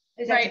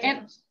 Is that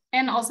right?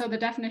 And also the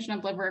definition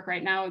of live work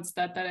right now is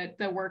that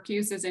the work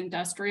use is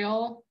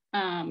industrial.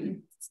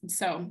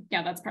 So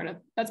yeah, that's part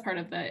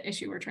of the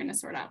issue we're trying to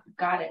sort out.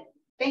 Got it.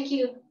 Thank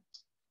you.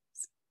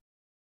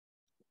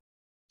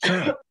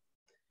 Sure.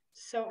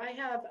 So I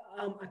have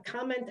a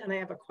comment and I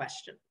have a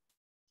question.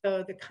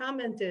 So the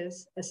comment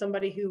is, as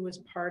somebody who was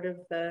part of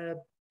the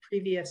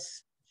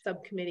previous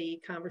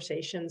subcommittee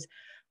conversations,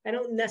 I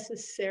don't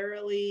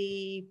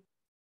necessarily,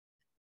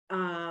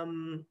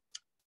 I'm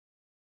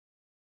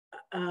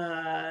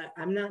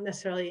not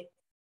necessarily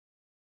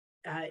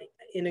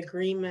in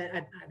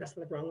agreement. That's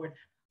not the wrong word.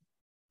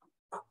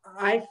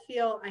 I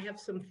feel I have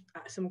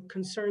some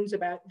concerns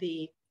about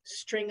the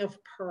string of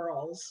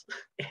pearls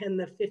and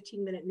the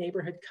 15-minute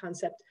neighborhood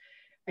concept.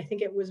 I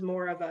think it was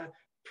more of a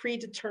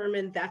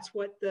predetermined, that's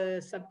what the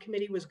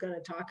subcommittee was going to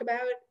talk about,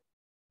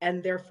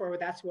 and therefore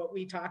that's what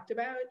we talked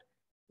about,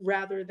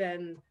 rather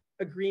than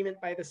agreement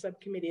by the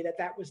subcommittee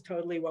that was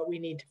totally what we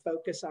need to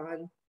focus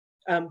on.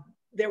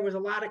 There was a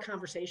lot of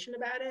conversation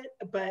about it,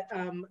 but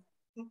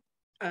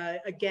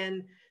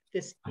again,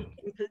 this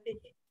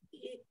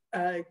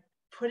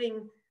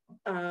putting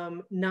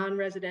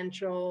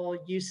non-residential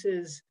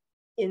uses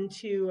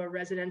into a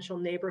residential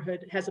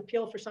neighborhood has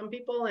appeal for some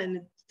people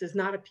and does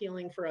not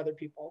appealing for other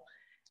people.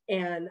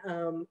 And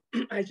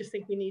I just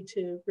think we need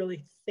to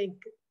really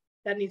think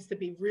that needs to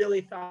be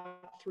really thought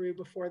through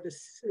before the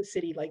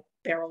city like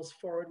barrels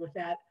forward with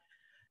that.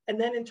 And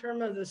then in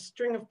terms of the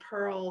string of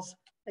pearls,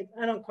 like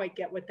I don't quite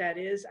get what that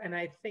is. And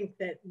I think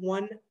that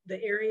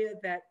the area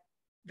that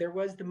there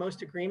was the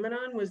most agreement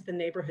on was the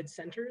neighborhood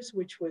centers,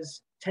 which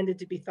was tended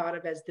to be thought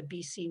of as the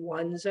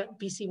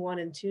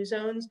BC1 and 2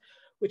 zones,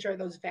 which are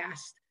those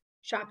vast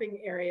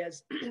shopping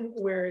areas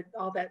where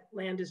all that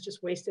land is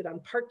just wasted on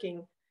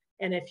parking.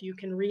 And if you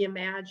can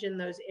reimagine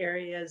those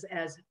areas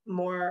as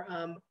more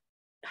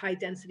high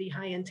density,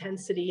 high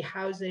intensity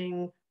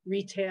housing,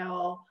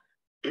 retail,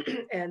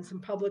 and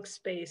some public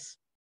space,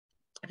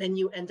 then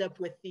you end up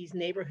with these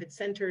neighborhood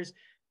centers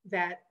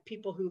that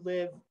people who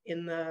live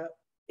in the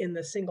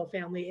single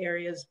family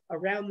areas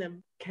around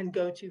them can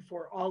go to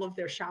for all of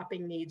their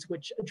shopping needs,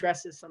 which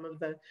addresses some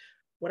of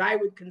what I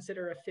would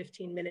consider a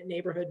 15-minute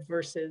neighborhood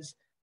versus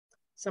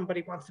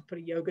somebody wants to put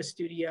a yoga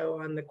studio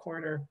on the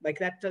corner. Like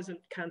that doesn't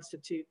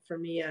constitute for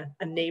me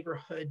a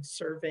neighborhood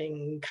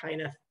serving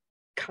kind of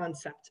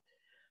concept.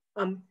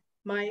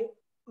 My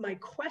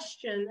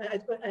question,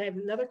 I have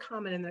another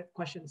comment in that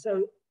question.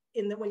 So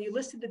when you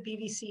listed the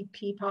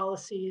BVCP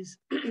policies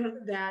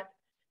that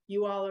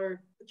you all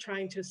are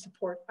trying to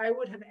support, I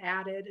would have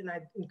added, and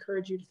I'd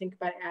encourage you to think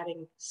about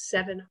adding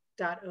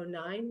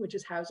 7.09, which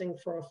is housing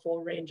for a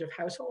full range of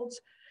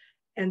households,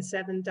 and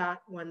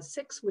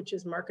 7.16, which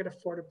is market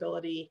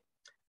affordability,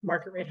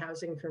 market rate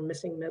housing for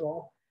missing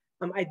middle.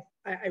 I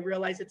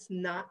realize it's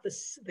not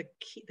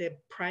the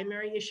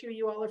primary issue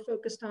you all are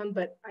focused on,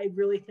 but I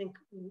really think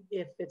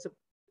if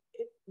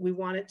we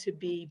want it to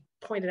be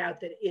pointed out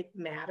that it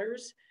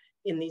matters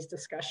in these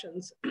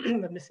discussions,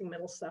 the missing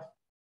middle stuff.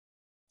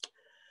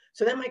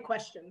 So then my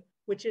question,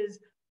 which is,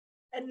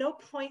 at no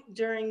point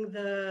during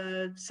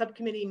the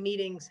subcommittee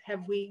meetings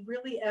have we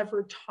really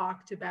ever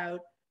talked about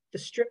the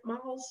strip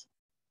malls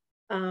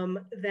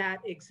that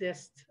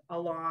exist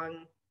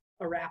along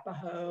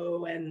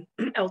Arapahoe and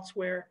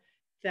elsewhere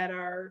that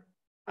are,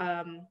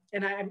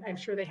 and I'm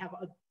sure they have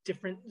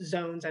different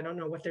zones. I don't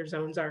know what their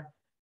zones are,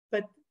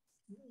 but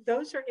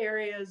those are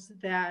areas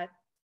that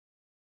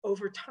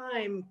over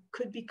time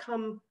could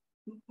become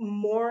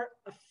more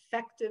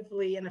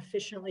effectively and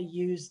efficiently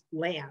used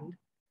land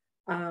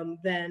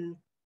than,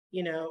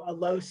 a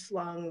low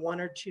slung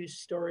 1 or 2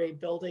 story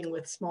building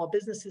with small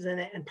businesses in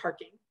it and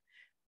parking.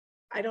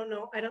 I don't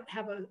know. I don't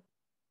have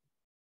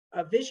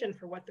a vision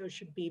for what those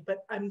should be, but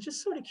I'm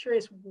just sort of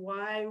curious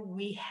why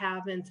we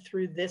haven't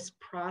through this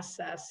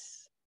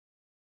process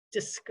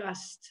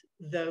discussed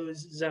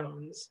those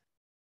zones.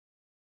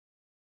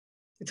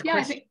 It's a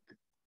question.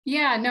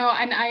 Yeah, no,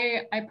 and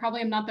I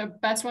probably am not the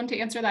best one to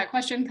answer that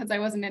question because I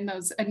wasn't in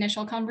those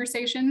initial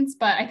conversations,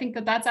 but I think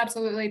that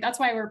that's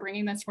why we're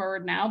bringing this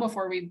forward now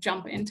before we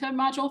jump into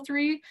module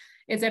 3,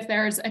 is if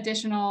there's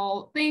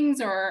additional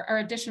things or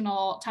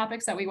additional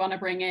topics that we want to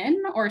bring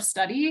in or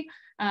study,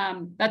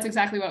 that's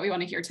exactly what we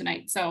want to hear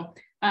tonight. So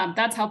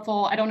that's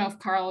helpful. I don't know if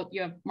Carl,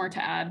 you have more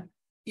to add.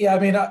 Yeah, I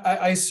mean,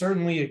 I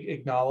certainly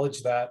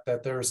acknowledge that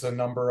there's a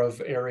number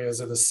of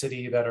areas of the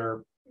city that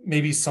are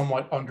maybe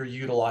somewhat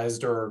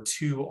underutilized or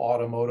too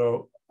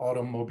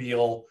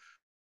automobile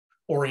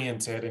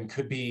oriented and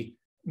could be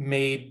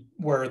made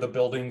where the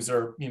buildings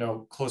are, you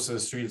know, close to the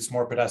street. It's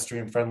more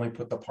pedestrian friendly,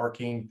 put the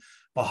parking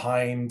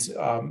behind,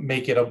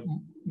 make it a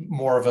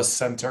more of a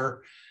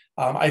center.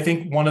 I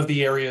think one of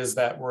the areas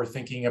that we're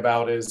thinking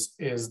about is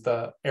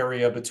the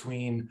area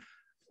between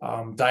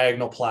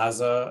Diagonal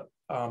Plaza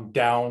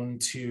down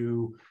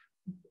to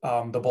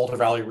the Boulder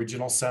Valley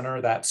Regional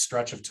Center, that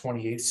stretch of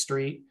 28th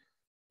Street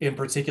in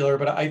particular.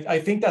 But I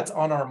think that's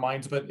on our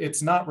minds, but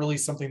it's not really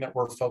something that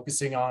we're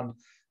focusing on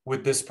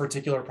with this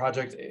particular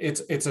project.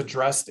 It's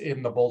addressed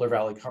in the Boulder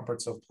Valley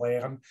Comprehensive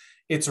Plan.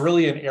 It's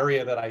really an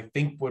area that I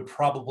think would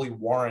probably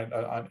warrant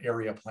an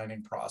area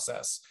planning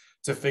process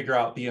to figure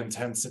out the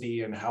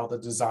intensity and how the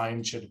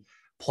design should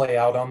play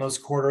out on those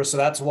corridors. So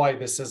that's why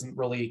this hasn't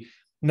really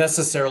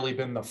necessarily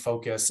been the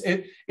focus.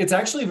 It's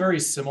actually very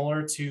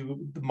similar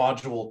to the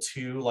module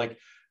 2. Like,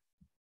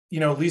 you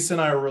know, Lisa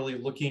and I are really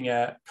looking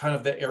at kind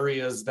of the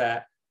areas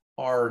that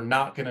are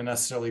not going to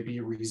necessarily be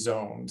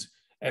rezoned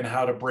and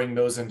how to bring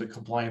those into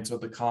compliance with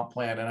the comp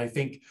plan. And I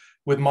think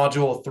with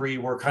module 3,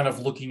 we're kind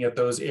of looking at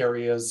those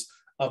areas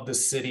of the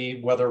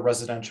city, whether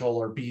residential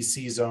or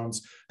BC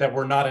zones, that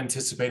we're not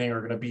anticipating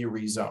are going to be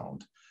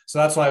rezoned. So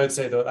that's why I would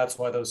say that that's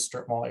why those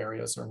strip mall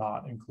areas are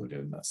not included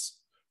in this.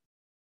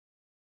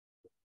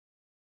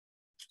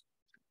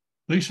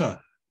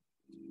 Lisa.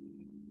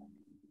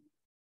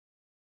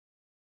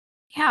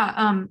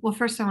 Yeah, well,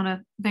 first I want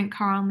to thank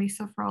Carl and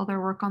Lisa for all their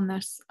work on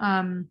this.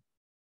 And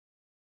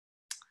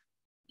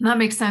that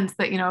makes sense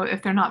that, you know,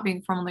 if they're not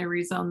being formally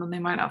rezoned, then they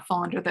might not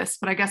fall under this.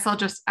 But I guess I'll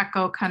just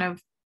echo kind of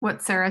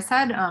what Sarah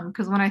said,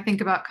 because when I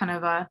think about kind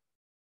of a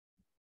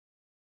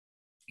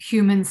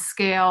human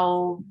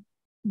scale,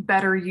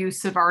 better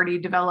use of already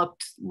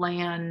developed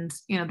land,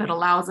 you know, that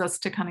allows us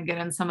to kind of get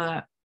in some of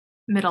the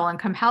middle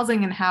income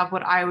housing and have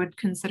what I would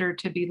consider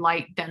to be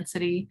light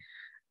density.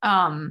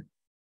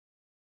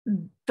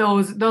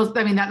 Those,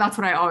 I mean, that's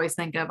what I always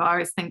think of. I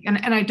always think,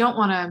 and I don't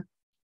want to,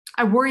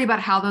 I worry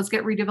about how those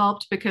get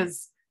redeveloped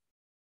because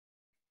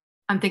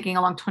I'm thinking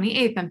along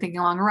 28th, I'm thinking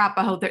along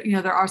Arapahoe, that, you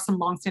know, there are some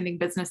longstanding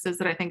businesses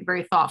that I think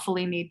very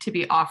thoughtfully need to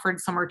be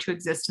offered somewhere to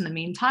exist in the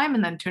meantime,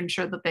 and then to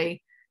ensure that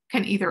they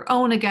can either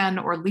own again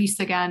or lease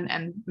again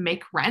and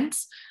make rent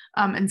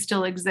and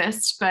still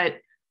exist. But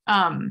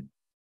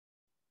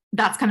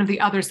that's kind of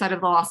the other side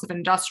of the loss of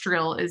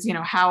industrial is, you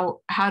know, how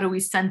do we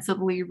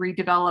sensibly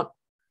redevelop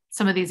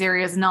some of these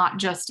areas, not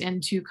just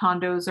into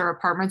condos or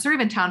apartments or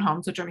even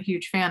townhomes, which I'm a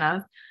huge fan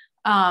of,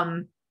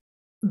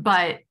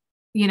 but,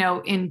 you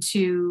know,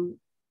 into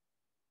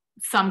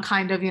some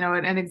kind of, you know,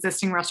 an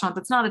existing restaurant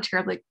that's not a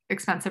terribly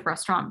expensive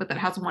restaurant, but that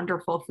has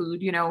wonderful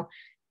food, you know,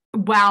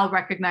 while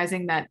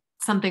recognizing that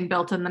something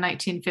built in the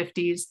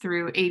 1950s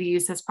through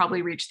 80s has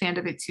probably reached the end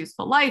of its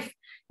useful life.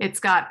 It's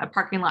got a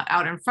parking lot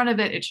out in front of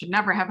it. It should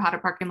never have had a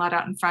parking lot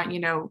out in front. You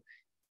know,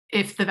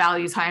 if the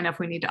value is high enough,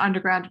 we need to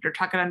underground it or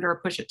tuck it under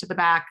or push it to the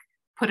back,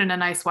 put in a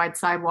nice wide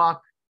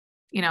sidewalk,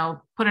 you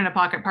know, put in a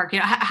pocket park. You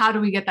know, how do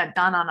we get that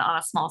done on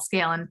a small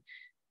scale? And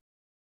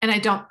I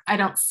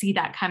don't see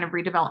that kind of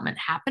redevelopment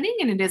happening.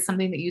 And it is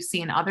something that you see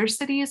in other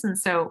cities. And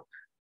so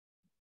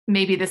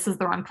maybe this is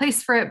the wrong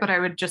place for it, but I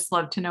would just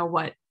love to know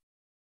what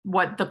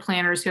the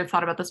planners who have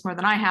thought about this more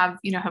than I have,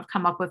 you know, have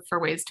come up with for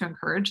ways to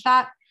encourage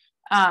that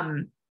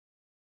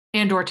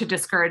and or to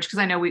discourage, because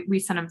I know we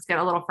sometimes get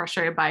a little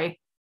frustrated by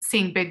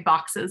seeing big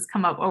boxes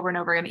come up over and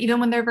over again, even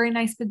when they're very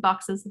nice big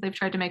boxes that they've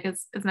tried to make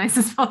as nice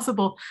as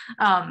possible,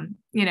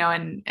 you know,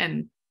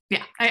 and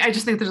yeah, I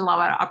just think there's a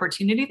lot of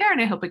opportunity there,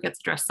 and I hope it gets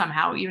addressed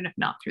somehow, even if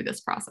not through this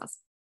process.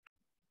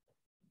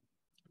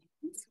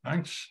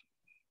 Thanks.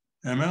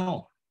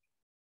 ML.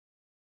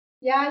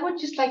 Yeah, I would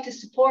just like to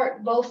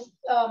support both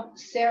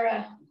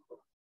Sarah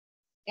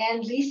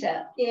and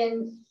Lisa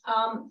in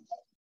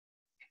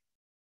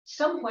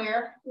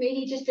somewhere,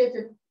 maybe just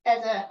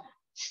as a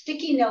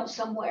sticky note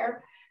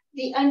somewhere,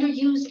 the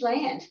underused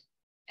land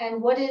and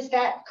what is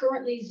that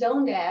currently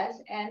zoned as,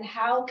 and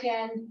how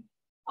can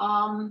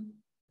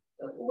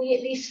we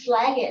at least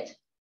flag it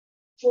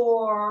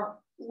for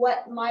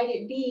what might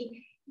it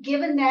be,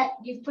 given that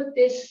you've put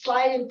this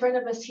slide in front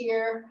of us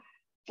here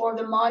for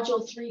the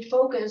module 3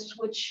 focus,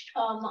 which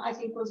I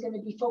think was going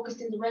to be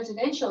focused in the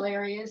residential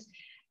areas,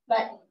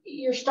 but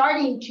you're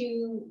starting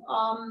to,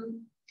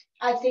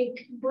 I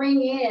think,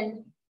 bring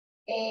in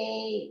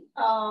an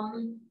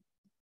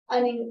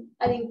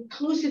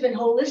inclusive and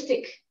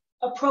holistic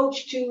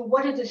approach to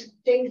what are the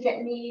things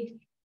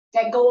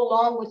that go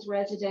along with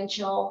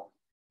residential,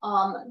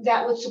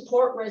 that would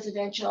support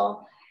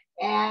residential.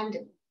 And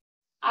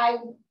I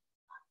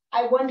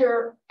I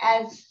wonder,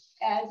 as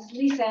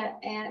Lisa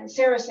and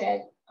Sarah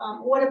said,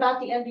 what about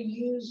the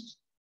underused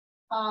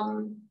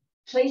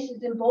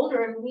places in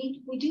Boulder? And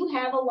we do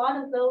have a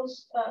lot of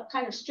those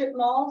kind of strip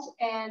malls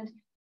and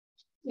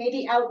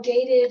maybe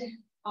outdated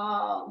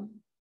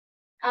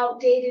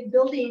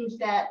buildings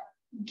that,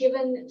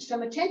 given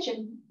some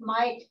attention,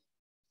 might,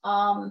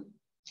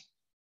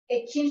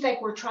 it seems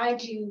like we're trying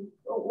to,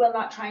 well,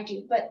 not trying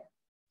to, but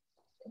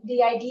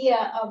the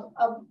idea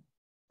of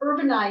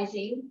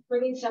urbanizing,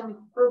 bringing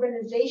some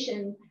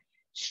urbanization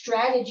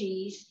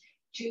strategies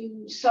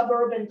to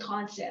suburban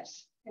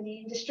concepts. I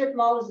mean, the strip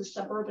mall is a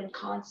suburban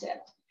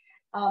concept,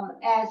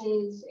 as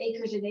is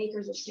acres and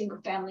acres of single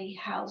family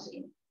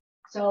housing.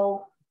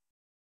 So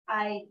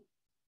I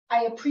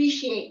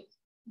appreciate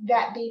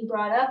that being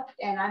brought up,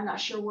 and I'm not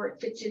sure where it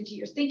fits into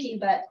your thinking,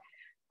 but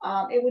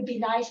it would be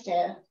nice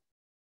to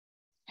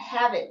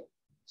have it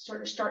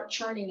sort of start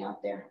churning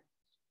out there.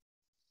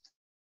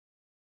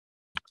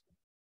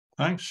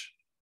 Thanks.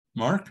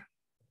 Mark?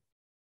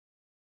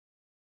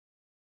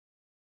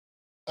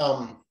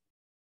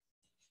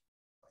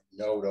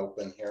 Note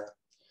open here.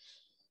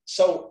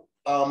 So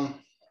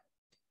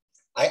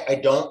I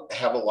don't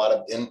have a lot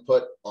of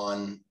input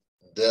on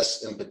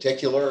this in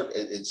particular.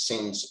 It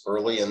seems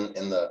early in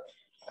the,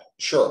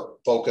 sure,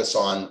 focus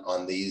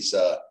on these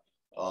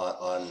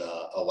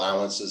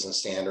allowances and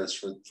standards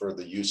for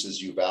the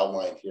uses you've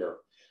outlined here.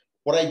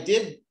 What I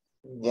did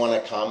want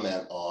to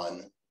comment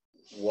on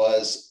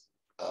was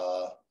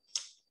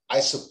I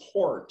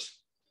support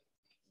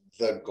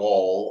the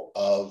goal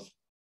of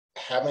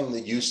having the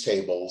use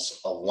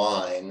tables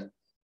align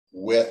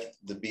with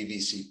the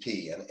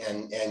BVCP,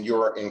 and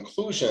your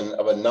inclusion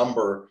of a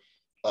number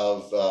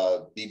of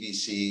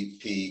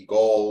BVCP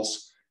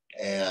goals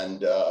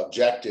and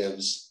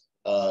objectives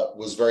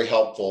was very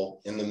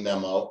helpful in the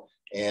memo.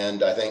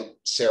 And I think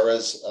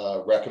Sarah's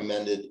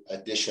recommended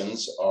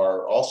additions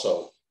are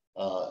also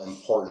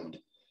important.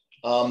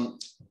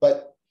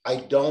 But I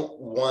don't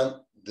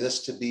want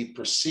this to be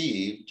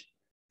perceived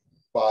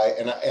by,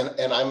 and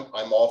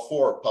I'm all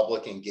for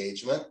public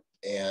engagement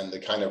and the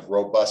kind of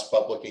robust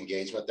public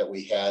engagement that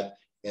we had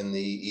in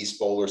the East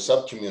Boulder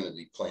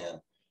subcommunity plan.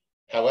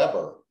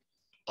 However,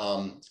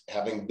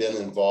 having been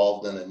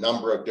involved in a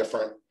number of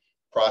different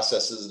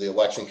processes, the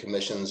election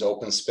commissions,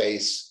 open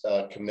space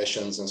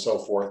commissions, and so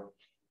forth,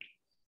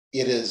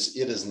 it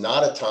is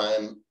not a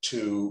time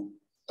to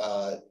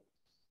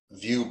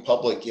view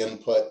public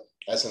input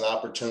as an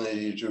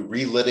opportunity to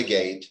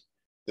relitigate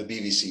the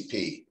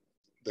BVCP.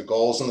 The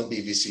goals in the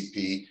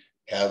BVCP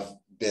have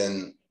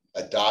been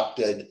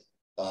adopted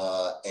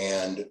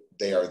and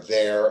they are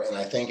there. And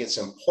I think it's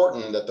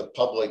important that the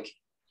public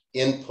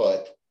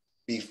input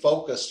be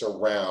focused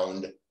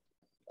around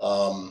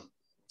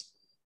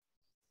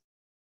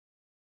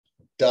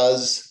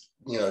does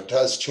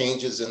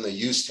changes in the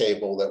use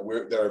table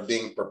that are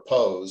being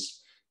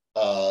proposed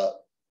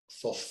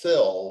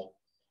fulfill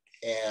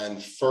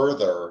and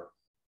further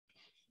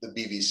the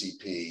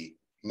BVCP,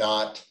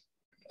 not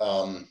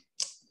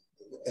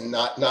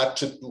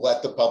to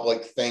let the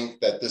public think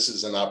that this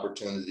is an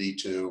opportunity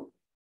to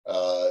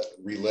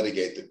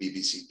relitigate the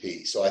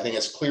BVCP. So I think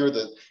it's clear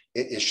that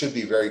it should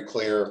be very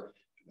clear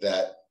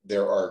that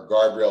there are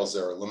guardrails,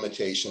 there are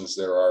limitations,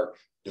 there are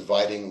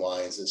dividing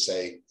lines that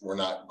say we're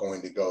not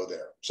going to go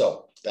there.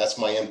 So that's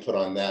my input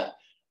on that.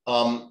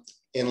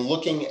 In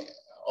looking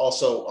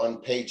also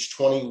on page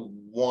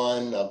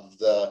 21 of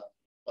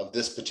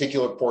this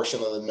particular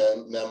portion of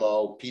the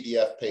memo,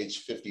 PDF page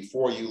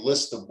 54, you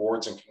list the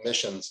boards and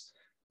commissions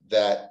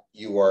that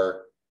you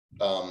are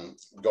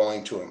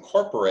going to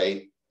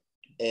incorporate.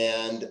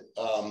 And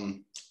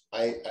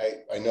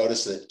I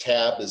noticed that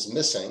tab is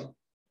missing.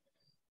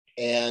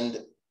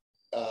 And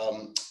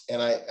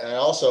I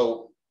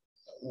also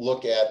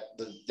look at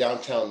the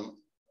downtown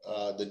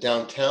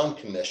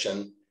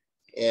commission,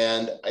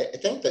 and I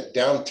think that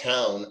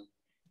downtown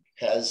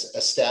has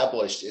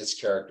established its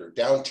character.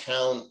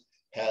 Downtown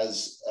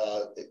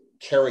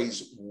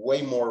carries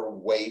way more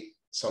weight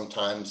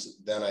sometimes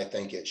than I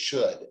think it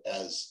should,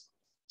 as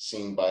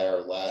seen by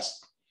our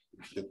last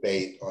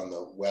debate on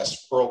the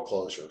West Pearl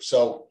closure.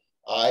 So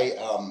I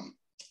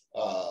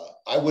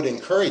would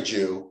encourage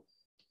you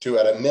to,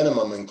 at a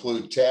minimum,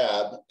 include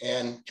tab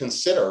and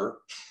consider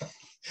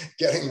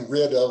getting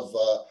rid of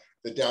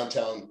the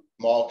downtown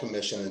mall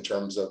commission in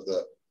terms of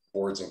the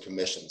boards and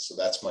commissions. So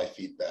that's my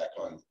feedback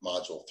on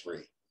module 3.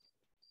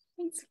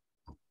 Thanks.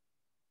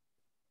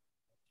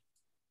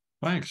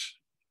 Thanks.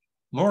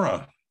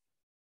 Laura.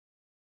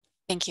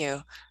 Thank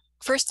you.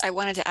 First, I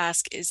wanted to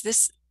ask, is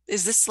this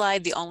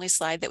slide the only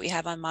slide that we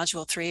have on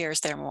module 3, or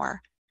is there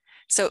more?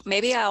 So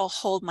maybe I'll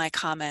hold my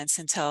comments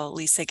until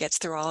Lisa gets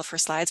through all of her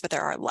slides, but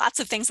there are lots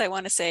of things I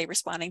want to say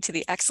responding to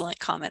the excellent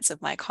comments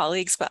of my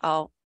colleagues, but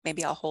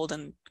maybe I'll hold,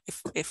 and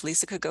if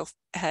Lisa could go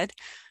ahead,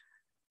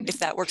 if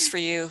that works for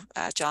you,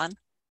 John.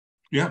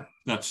 Yeah,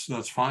 that's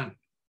fine.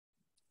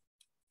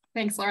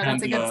 Thanks, Laura.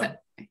 That's a good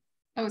set.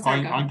 Oh,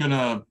 sorry. I'm going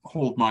to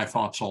hold my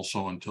thoughts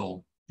also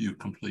until you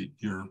complete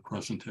your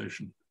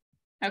presentation.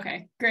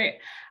 Okay, great.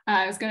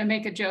 I was going to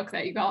make a joke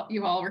that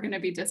you all were going to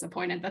be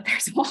disappointed that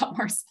there's a lot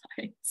more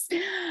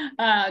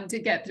slides to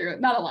get through.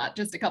 Not a lot,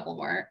 just a couple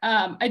more.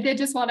 I did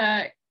just want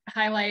to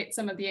highlight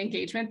some of the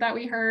engagement that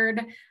we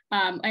heard.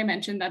 I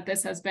mentioned that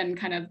this has been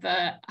kind of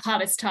the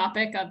hottest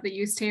topic of the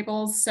use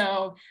tables.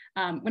 So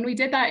when we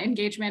did that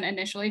engagement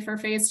initially for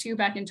phase 2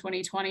 back in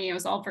 2020, it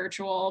was all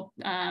virtual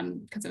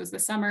because it was the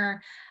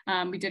summer.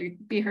 We did a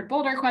Be Heard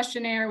Boulder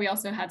questionnaire. We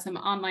also had some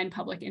online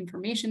public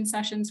information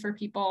sessions for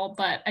people,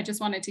 but I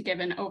just wanted to give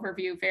an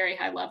overview, very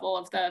high level,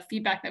 of the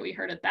feedback that we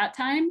heard at that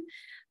time.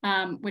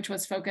 Which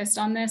was focused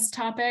on this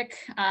topic.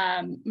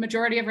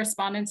 Majority of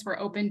respondents were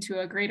open to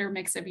a greater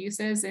mix of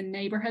uses in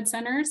neighborhood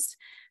centers.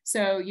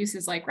 So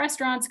uses like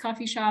restaurants,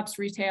 coffee shops,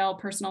 retail,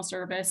 personal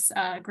service,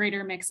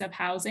 greater mix of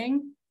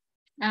housing.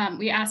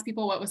 We asked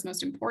people what was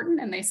most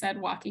important, and they said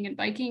walking and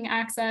biking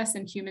access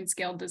and human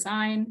scale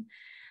design.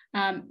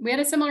 We had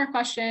a similar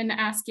question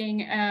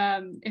asking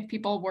if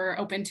people were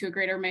open to a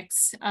greater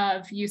mix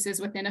of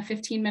uses within a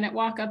 15-minute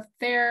walk of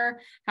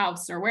their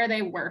house or where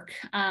they work.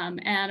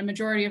 And a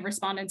majority of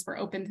respondents were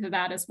open to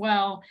that as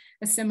well,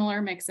 a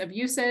similar mix of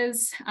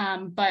uses,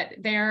 but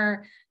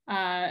their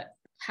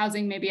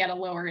housing may be at a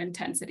lower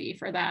intensity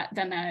for that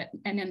than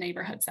in a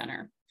neighborhood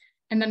center.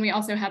 And then we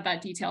also had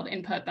that detailed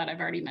input that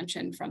I've already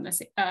mentioned from the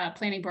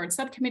planning board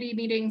subcommittee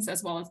meetings,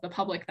 as well as the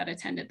public that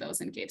attended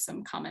those and gave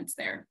some comments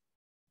there.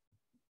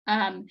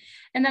 And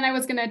then I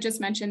was going to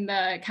just mention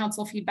the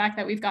council feedback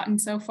that we've gotten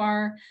so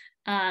far.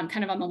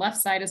 Kind of on the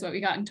left side is what we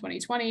got in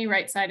 2020.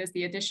 Right side is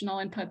the additional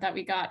input that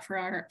we got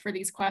for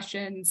these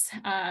questions.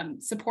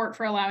 Support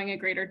for allowing a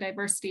greater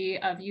diversity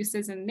of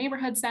uses in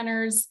neighborhood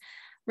centers.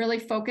 Really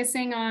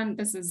focusing on,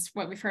 this is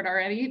what we've heard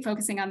already,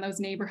 focusing on those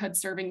neighborhood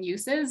serving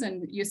uses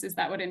and uses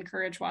that would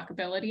encourage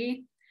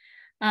walkability.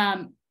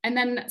 And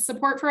then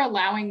support for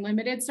allowing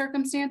limited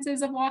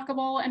circumstances of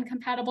walkable and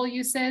compatible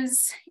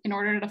uses in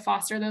order to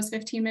foster those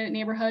 15-minute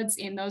neighborhoods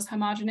in those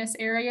homogeneous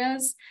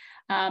areas.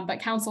 But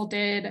council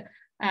did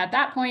at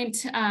that point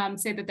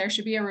say that there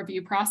should be a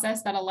review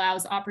process that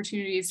allows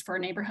opportunities for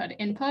neighborhood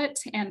input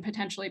and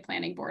potentially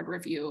planning board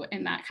review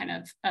in that kind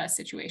of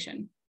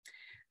situation.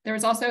 There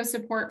was also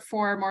support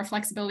for more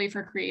flexibility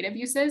for creative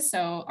uses,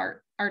 so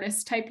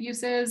artist type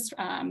uses,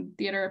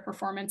 theater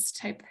performance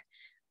type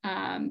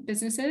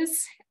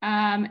businesses,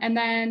 and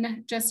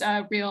then just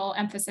a real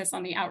emphasis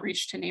on the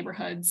outreach to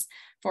neighborhoods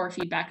for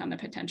feedback on the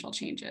potential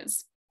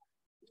changes.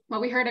 What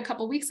we heard a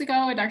couple weeks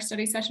ago at our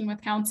study session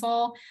with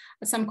council,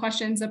 some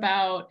questions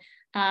about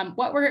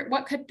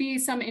what could be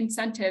some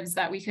incentives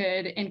that we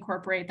could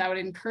incorporate that would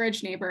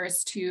encourage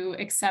neighbors to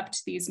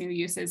accept these new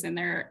uses in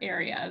their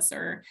areas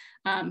or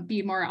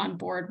be more on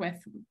board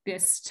with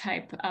this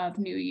type of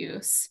new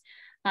use.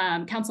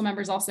 Council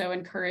members also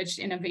encouraged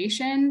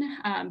innovation,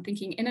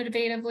 thinking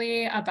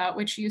innovatively about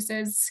which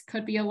uses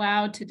could be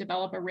allowed to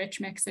develop a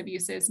rich mix of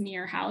uses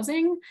near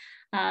housing,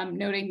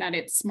 noting that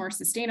it's more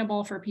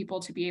sustainable for people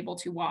to be able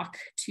to walk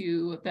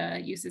to the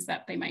uses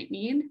that they might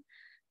need.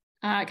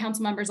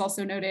 Council members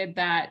also noted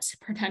that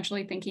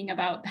potentially thinking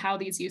about how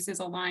these uses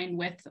align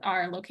with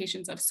our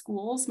locations of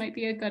schools might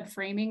be a good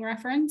framing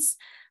reference,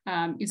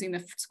 using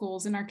the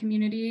schools in our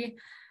community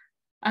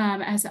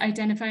as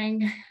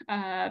identifying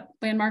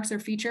landmarks or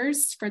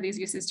features for these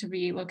uses to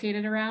be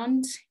located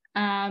around.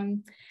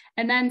 And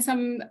then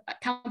some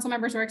council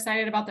members were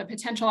excited about the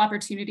potential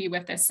opportunity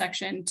with this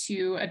section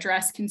to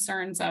address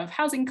concerns of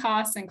housing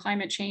costs and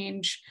climate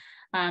change,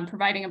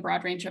 providing a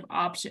broad range of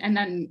options, and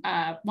then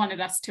wanted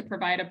us to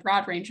provide a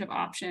broad range of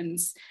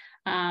options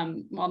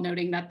while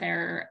noting that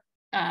there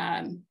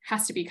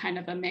has to be kind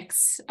of a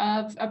mix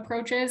of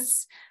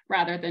approaches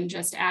rather than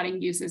just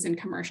adding uses in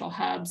commercial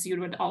hubs. You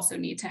would also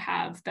need to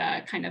have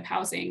the kind of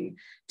housing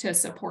to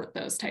support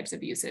those types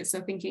of uses.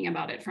 So thinking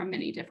about it from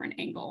many different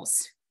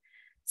angles.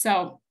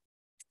 So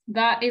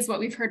that is what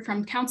we've heard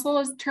from council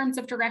in terms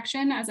of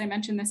direction. As I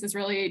mentioned, this is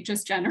really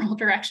just general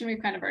direction.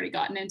 We've kind of already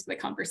gotten into the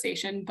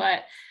conversation,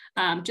 but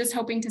just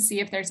hoping to see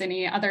if there's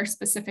any other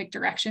specific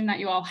direction that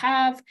you all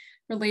have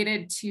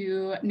related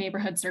to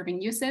neighborhood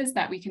serving uses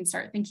that we can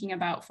start thinking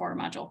about for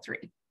module 3.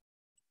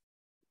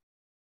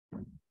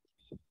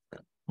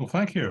 Well,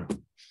 thank you.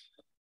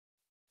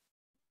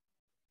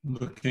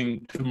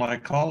 Looking to my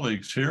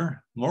colleagues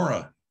here,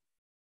 Laura.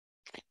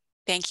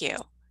 Thank you.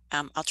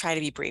 I'll try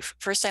to be brief.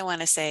 First, I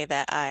want to say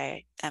that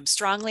I am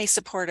strongly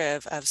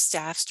supportive of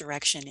staff's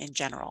direction in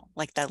general.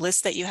 Like the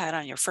list that you had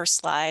on your first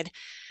slide,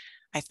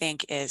 I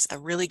think is a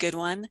really good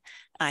one.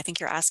 I think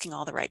you're asking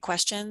all the right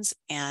questions.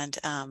 And,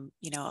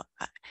 you know,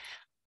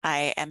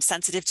 I am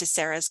sensitive to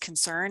Sarah's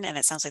concern, and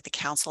it sounds like the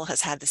council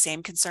has had the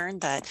same concern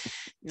that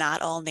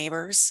not all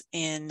neighbors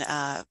in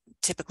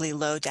typically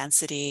low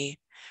density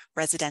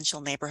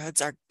residential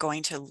neighborhoods are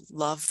going to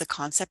love the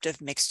concept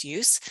of mixed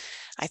use.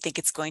 I think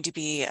it's going to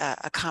be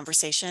a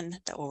conversation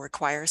that will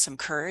require some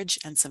courage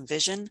and some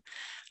vision.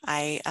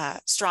 I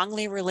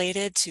strongly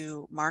related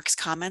to Mark's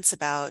comments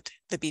about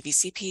the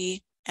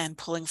BVCP and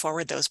pulling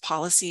forward those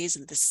policies,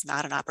 and this is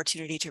not an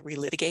opportunity to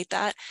relitigate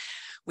that.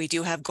 We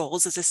do have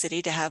goals as a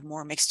city to have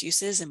more mixed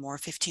uses and more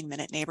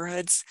 15-minute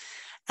neighborhoods.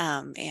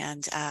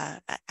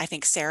 I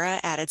think Sarah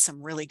added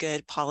some really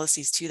good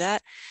policies to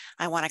that.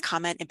 I want to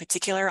comment in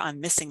particular on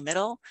missing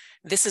middle.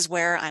 This is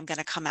where I'm going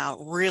to come out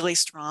really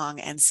strong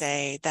and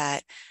say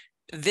that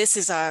this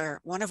is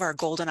one of our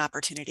golden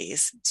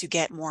opportunities to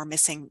get more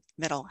missing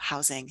middle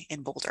housing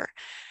in Boulder.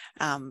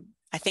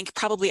 I think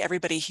probably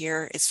everybody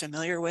here is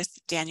familiar with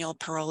Daniel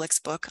Perolik's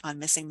book on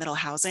missing middle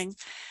housing.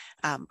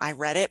 I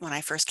read it when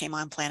I first came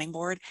on planning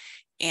board.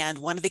 And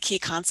one of the key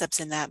concepts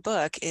in that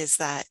book is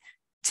that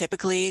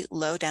typically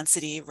low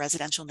density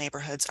residential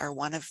neighborhoods are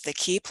one of the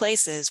key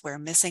places where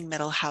missing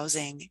middle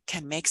housing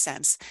can make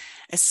sense,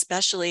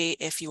 especially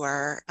if you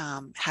are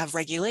have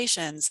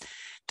regulations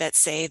that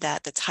say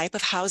that the type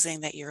of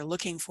housing that you're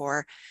looking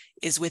for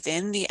is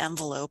within the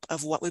envelope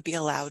of what would be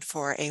allowed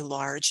for a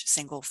large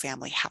single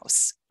family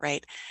house,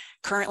 right?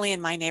 Currently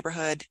in my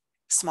neighborhood,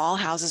 small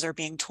houses are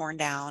being torn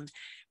down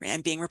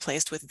and being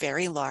replaced with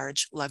very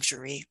large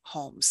luxury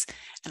homes.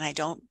 And I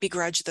don't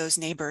begrudge those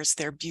neighbors.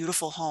 They're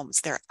beautiful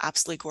homes. They're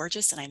absolutely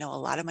gorgeous. And I know a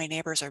lot of my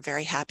neighbors are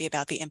very happy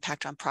about the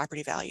impact on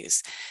property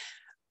values.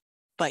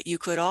 But you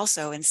could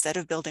also, instead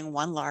of building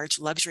one large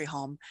luxury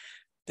home,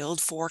 build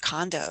 4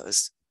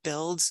 condos,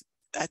 build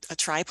a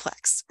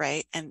triplex,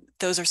 right? And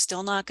those are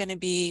still not going to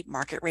be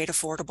market rate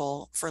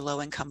affordable for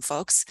low income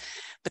folks,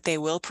 but they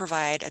will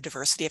provide a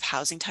diversity of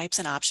housing types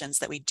and options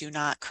that we do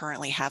not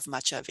currently have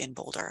much of in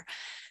Boulder.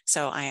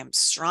 So I am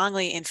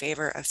strongly in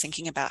favor of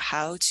thinking about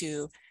how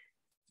to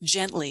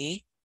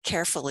gently,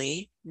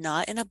 carefully,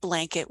 not in a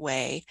blanket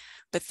way,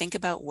 but think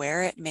about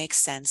where it makes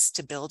sense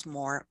to build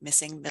more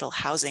missing middle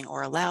housing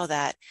or allow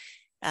that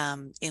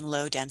in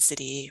low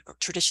density or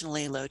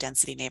traditionally low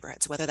density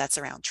neighborhoods, whether that's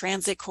around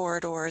transit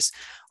corridors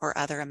or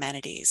other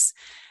amenities.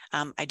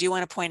 I do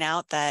want to point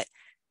out that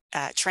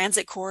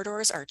transit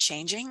corridors are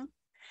changing.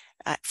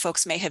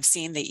 Folks may have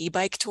seen the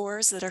e-bike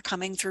tours that are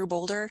coming through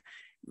Boulder,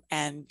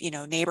 and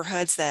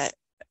neighborhoods that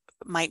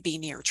might be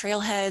near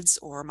trailheads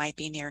or might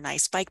be near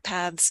nice bike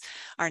paths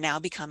are now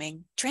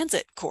becoming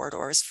transit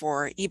corridors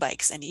for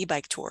e-bikes and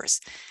e-bike tours.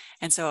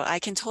 And so I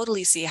can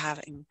totally see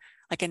having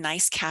like a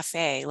nice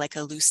cafe, like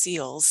a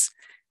Lucille's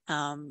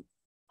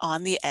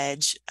on the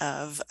edge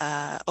of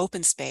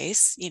open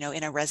space,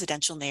 in a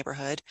residential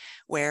neighborhood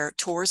where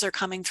tours are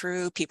coming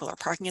through, people are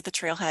parking at the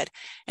trailhead,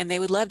 and they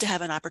would love to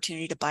have an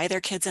opportunity to buy their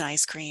kids an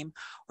ice cream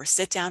or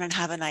sit down and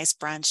have a nice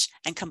brunch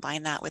and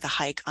combine that with a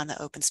hike on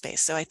the open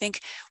space. So I think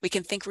we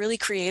can think really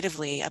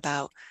creatively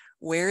about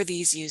where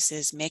these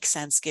uses make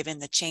sense given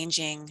the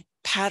changing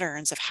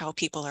patterns of how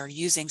people are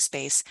using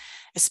space,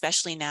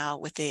 especially now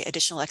with the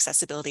additional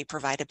accessibility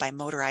provided by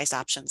motorized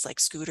options like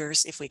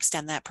scooters, if we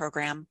extend that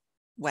program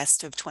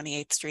west of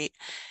 28th Street,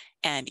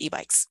 and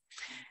e-bikes.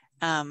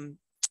 I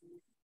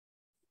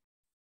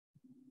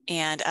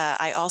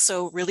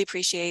also really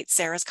appreciate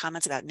Sarah's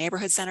comments about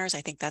neighborhood centers.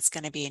 I think that's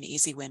going to be an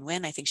easy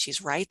win-win. I think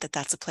she's right that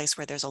that's a place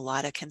where there's a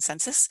lot of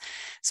consensus.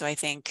 So I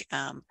think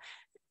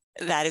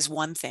that is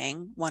one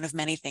of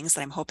many things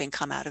that I'm hoping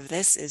come out of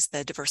this is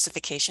the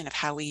diversification of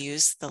how we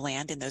use the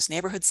land in those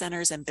neighborhood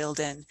centers and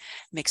build in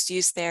mixed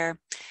use there.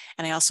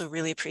 And I also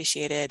really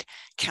appreciated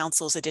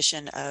Council's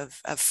addition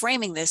of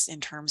framing this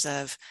in terms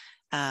of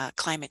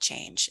climate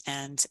change.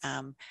 And,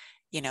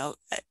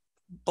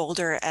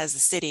 Boulder as a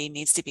city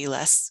needs to be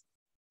less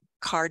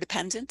car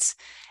dependent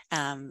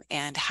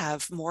and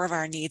have more of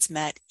our needs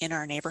met in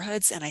our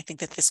neighborhoods. And I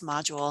think that this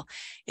module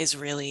is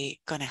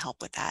really going to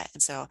help with that.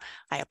 And so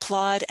I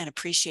applaud and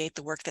appreciate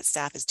the work that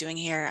staff is doing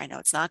here. I know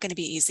it's not going to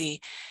be easy.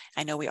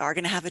 I know we are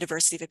going to have a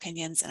diversity of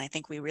opinions. And I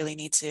think we really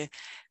need to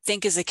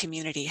think as a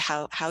community,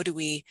 how do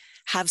we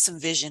have some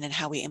vision in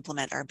how we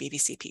implement our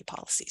BVCP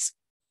policies?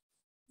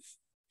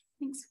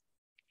 Thanks.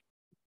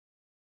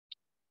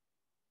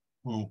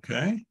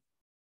 Okay.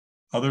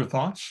 Other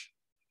thoughts?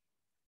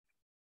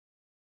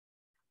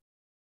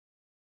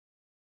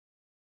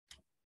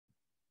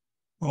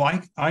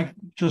 Well, I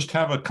just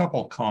have a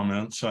couple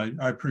comments. I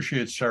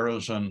appreciate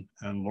Sarah's and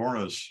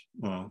Laura's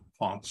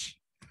thoughts.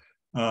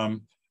 I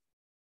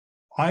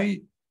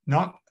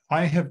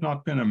have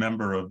not been a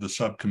member of the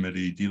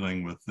subcommittee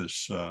dealing with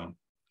this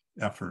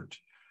effort,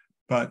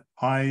 but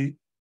I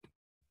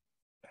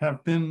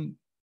have been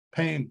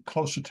paying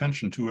close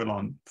attention to it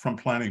from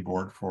planning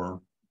board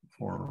for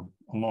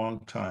a long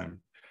time.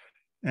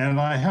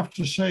 And I have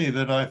to say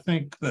that I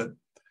think that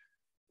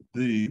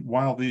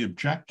while the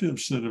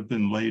objectives that have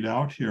been laid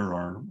out here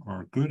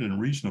are good and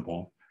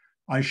reasonable,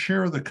 I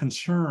share the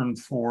concern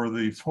for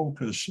the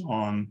focus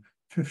on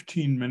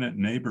 15-minute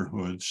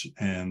neighborhoods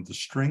and the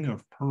string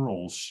of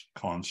pearls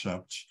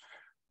concepts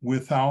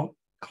without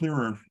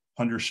clearer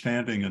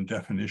understanding and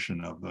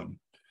definition of them.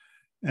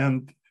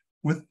 And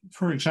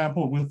for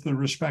example, with the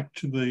respect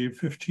to the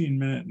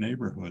 15-minute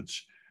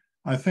neighborhoods,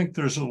 I think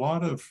there's a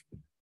lot of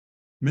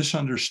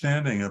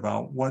misunderstanding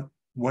about what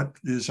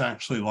is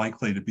actually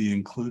likely to be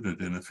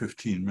included in a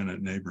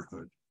 15-minute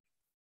neighborhood.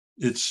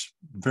 It's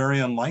very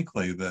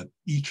unlikely that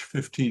each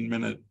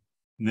 15-minute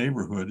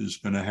neighborhood is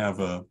going to have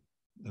a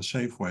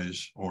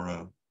Safeways or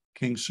a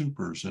King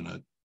Soopers in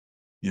it.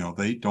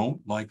 They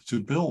don't like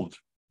to build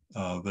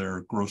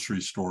their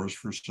grocery stores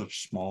for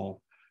such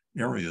small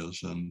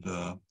areas and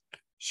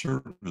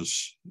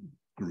service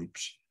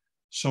groups.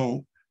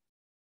 So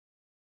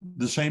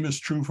the same is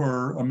true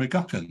for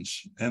McGuckins,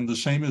 and the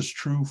same is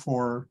true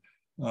for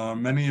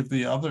many of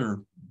the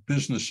other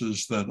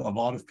businesses that a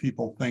lot of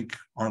people think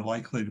are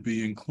likely to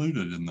be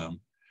included in them.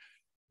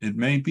 It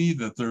may be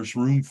that there's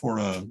room for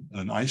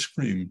an ice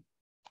cream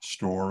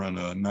store and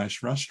a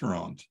nice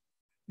restaurant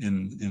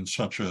in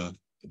such a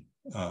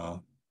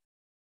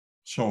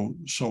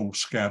so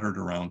scattered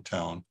around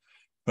town,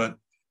 but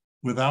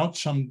without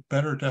some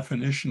better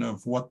definition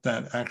of what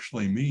that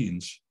actually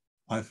means,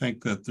 I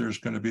think that there's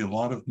going to be a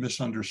lot of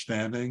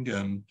misunderstanding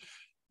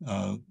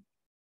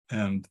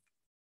and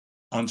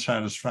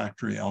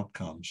unsatisfactory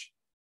outcomes.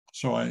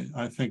 So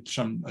I think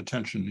some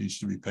attention needs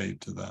to be paid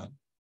to that.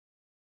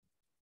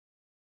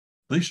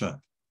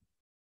 Lisa.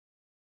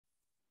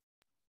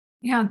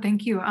 Yeah,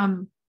 thank you. I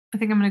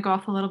think I'm going to go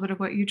off a little bit of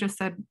what you just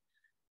said,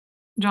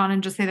 John,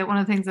 and just say that one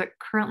of the things that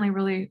currently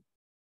really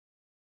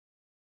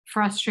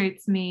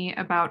frustrates me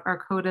about our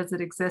code as it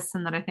exists,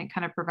 and that I think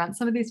kind of prevents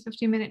some of these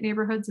 15-minute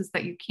neighborhoods, is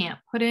that you can't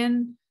put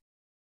in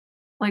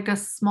like a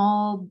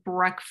small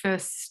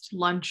breakfast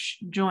lunch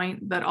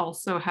joint that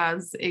also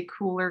has a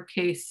cooler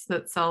case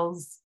that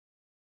sells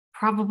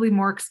probably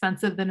more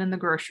expensive than in the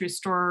grocery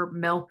store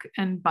milk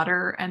and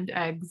butter and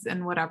eggs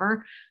and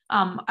whatever.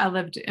 I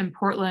lived in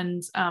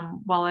Portland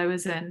while I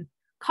was in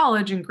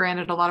college, and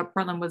granted, a lot of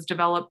Portland was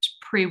developed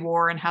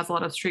pre-war and has a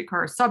lot of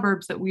streetcar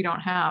suburbs that we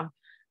don't have.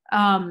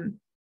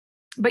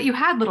 But you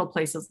had little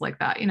places like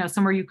that, you know,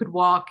 somewhere you could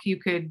walk, you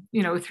could,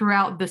 you know,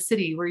 throughout the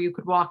city where you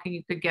could walk and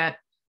you could get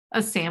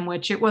a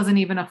sandwich. It wasn't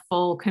even a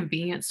full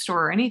convenience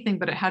store or anything,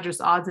 but it had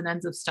just odds and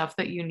ends of stuff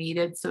that you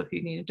needed. So if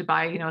you needed to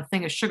buy, you know, a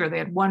thing of sugar, they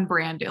had one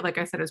brand, like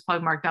I said, it was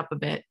probably marked up a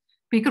bit,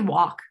 but you could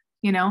walk,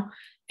 you know,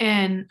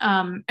 and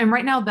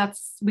right now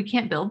we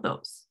can't build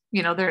those,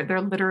 you know,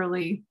 they're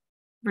literally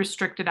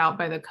restricted out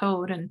by the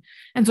code. And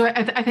so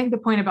I think the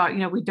point about, you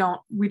know, we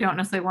don't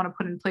necessarily want to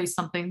put in place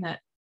something that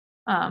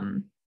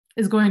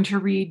is going to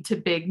read to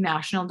big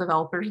national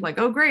developers like,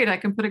 oh, great, I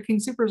can put a King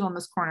Soopers on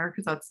this corner,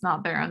 because that's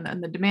not there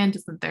and the demand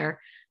isn't there.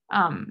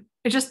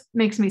 It just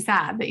makes me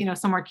sad that, you know,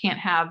 somewhere can't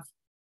have,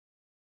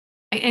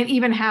 and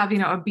even have, you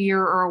know, a beer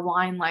or a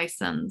wine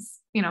license,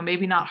 you know,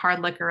 maybe not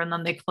hard liquor, and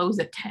then they close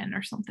at 10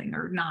 or something,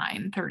 or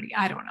 9:30,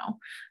 I don't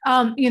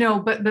know. You know,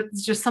 but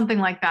it's just something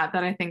like that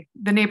I think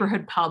the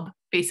neighborhood pub,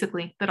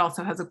 basically, that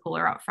also has a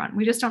cooler out front,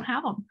 we just don't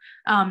have them,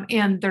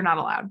 and they're not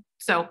allowed.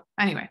 So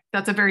anyway,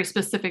 that's a very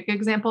specific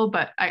example,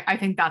 but I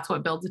think that's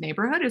what builds a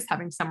neighborhood, is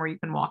having somewhere you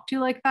can walk to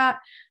like that.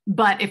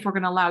 But if we're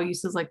going to allow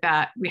uses like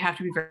that, we have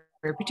to be very,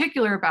 very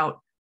particular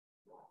about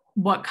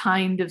what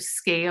kind of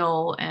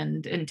scale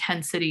and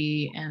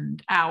intensity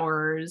and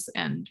hours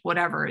and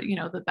whatever, you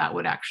know, that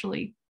would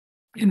actually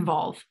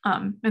involve.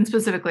 And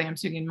specifically, I'm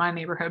speaking in my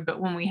neighborhood, but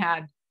when we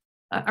had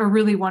a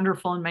really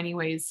wonderful, in many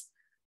ways,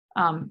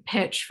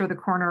 pitch for the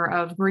corner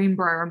of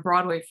Greenbrier and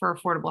Broadway for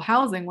affordable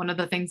housing, one of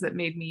the things that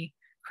made me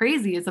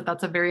crazy is that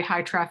that's a very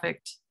high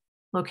trafficked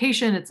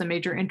location. It's a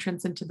major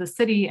entrance into the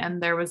city,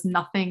 and there was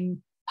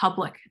nothing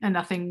public and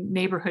nothing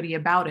neighborhoody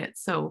about it.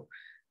 So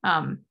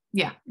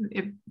yeah,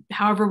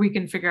 however we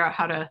can figure out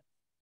how to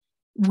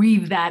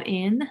weave that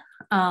in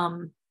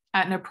at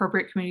an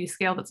appropriate community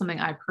scale, that's something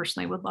I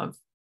personally would love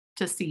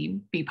to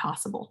see be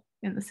possible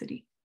in the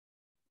city.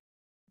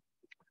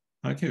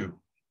 Thank you.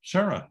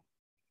 Sarah.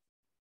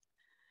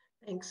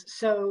 Thanks.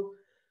 So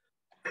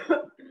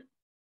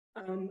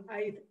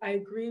I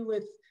agree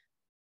with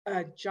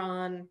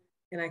John,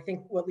 and I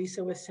think what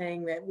Lisa was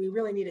saying, that we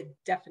really need a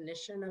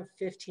definition of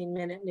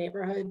 15-minute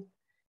neighborhood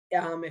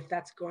if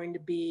that's going to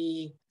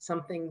be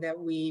something that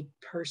we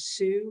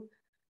pursue.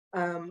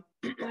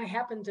 I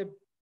happen to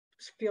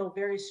feel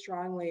very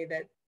strongly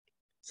that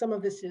some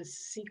of this is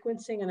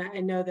sequencing, and I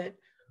know that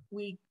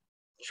we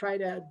try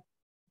to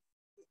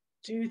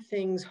do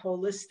things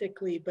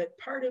holistically, but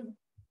part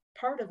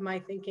of my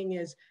thinking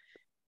is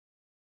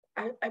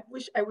I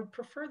would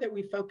prefer that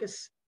we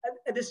focus,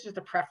 this is just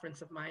a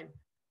preference of mine,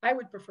 I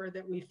would prefer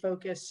that we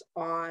focus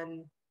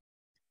on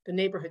the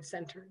neighborhood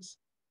centers,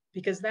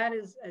 because that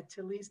is, at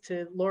least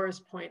to Laura's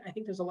point, I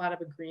think there's a lot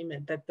of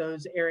agreement that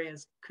those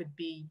areas could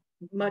be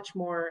much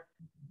more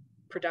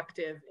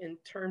productive in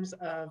terms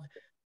of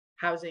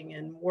housing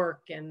and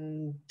work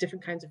and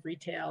different kinds of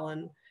retail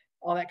and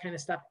all that kind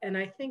of stuff. And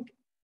I think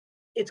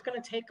it's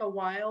going to take a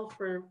while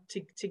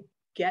to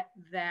get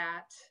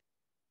that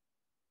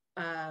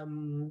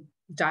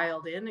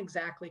dialed in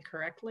exactly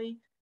correctly.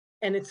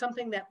 And it's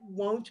something that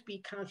won't be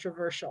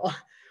controversial,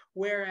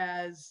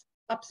 whereas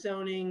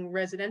upzoning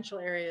residential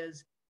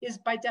areas is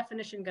by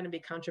definition going to be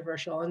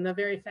controversial. And the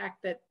very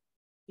fact that,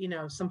 you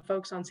know, some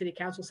folks on city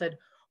council said,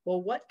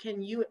 well, what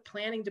can you at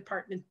planning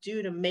department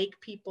do to make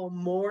people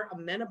more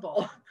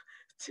amenable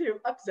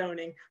to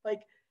upzoning?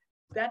 Like,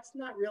 that's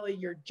not really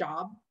your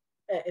job,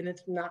 and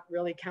it's not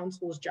really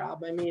council's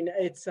job. I mean,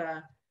 it's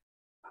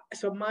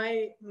so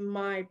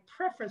my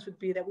preference would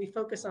be that we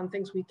focus on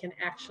things we can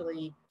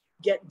actually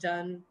get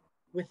done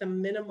with a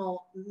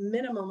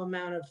minimum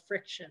amount of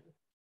friction.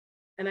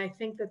 And I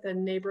think that the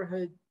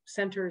neighborhood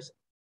centers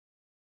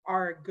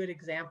are a good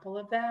example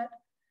of that.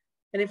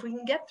 And if we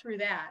can get through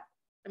that,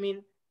 I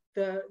mean,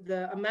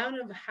 the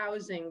amount of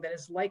housing that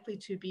is likely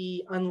to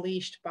be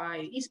unleashed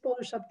by East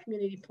Boulder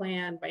Subcommunity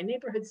Plan, by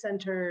neighborhood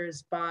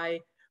centers, by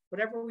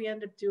whatever we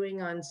end up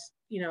doing on,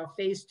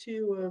 phase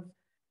 2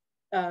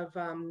 of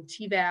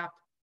TVAP,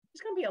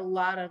 there's going to be a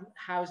lot of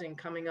housing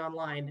coming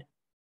online,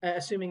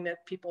 assuming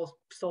that people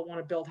still want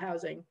to build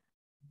housing.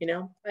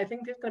 I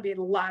think there's going to be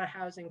a lot of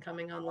housing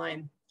coming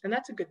online, and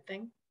that's a good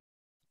thing.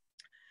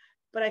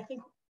 But I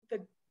think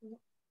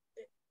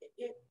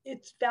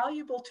it's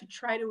valuable to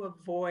try to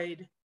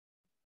avoid,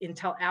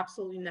 until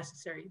absolutely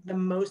necessary, the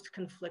most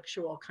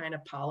conflictual kind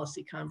of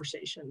policy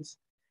conversations,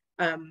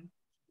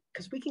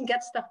 because we can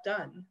get stuff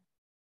done,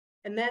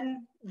 and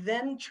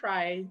then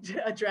try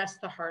to address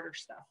the harder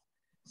stuff.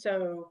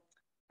 So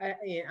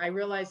I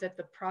realize that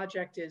the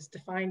project is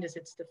defined as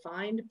it's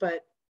defined,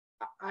 but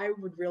I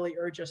would really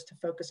urge us to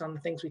focus on the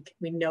things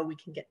we know we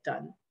can get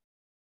done.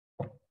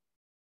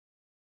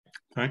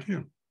 Thank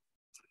you.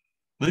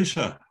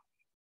 Lisa.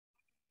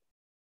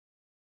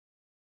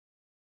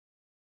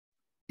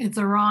 It's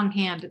a wrong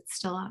hand. It's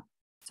still up.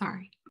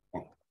 Sorry.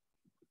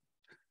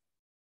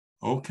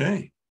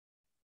 Okay.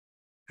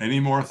 Any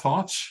more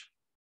thoughts?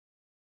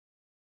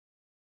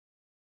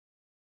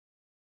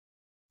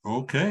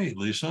 Okay,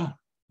 Lisa.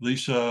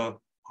 Lisa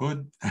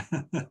Hood.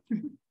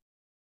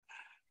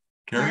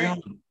 Carry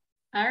on.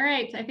 All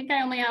right, I think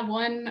I only have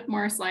one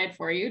more slide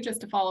for you just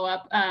to follow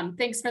up.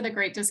 Thanks for the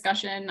great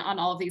discussion on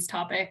all of these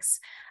topics.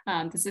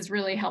 This is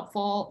really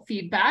helpful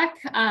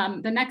feedback.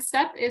 The next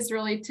step is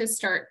really to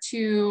start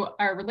to,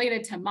 or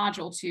related to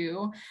module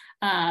 2,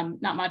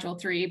 not module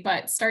 3,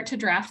 but start to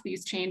draft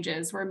these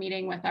changes. We're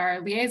meeting with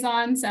our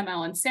liaisons,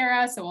 ML and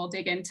Sarah, so we'll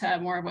dig into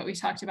more of what we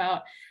talked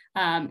about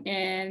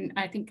in,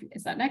 I think,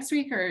 is that next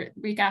week or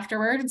week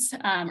afterwards,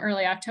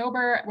 early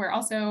October. We're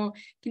also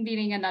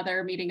convening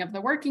another meeting of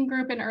the working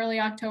group in early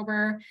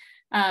October.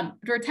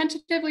 We're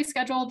tentatively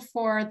scheduled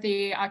for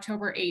the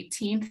October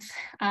 18th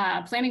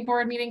planning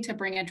board meeting to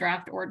bring a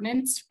draft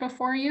ordinance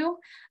before you.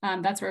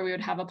 That's where we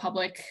would have a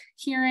public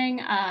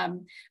hearing,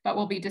 but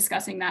we'll be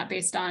discussing that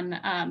based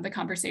on the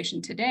conversation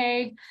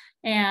today.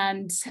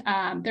 And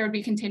there would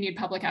be continued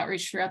public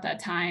outreach throughout that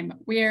time.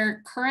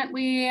 We're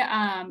currently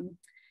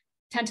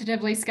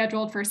tentatively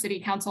scheduled for City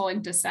Council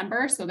in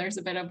December. So there's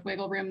a bit of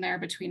wiggle room there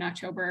between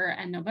October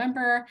and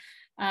November,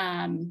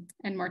 and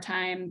more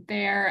time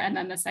there. And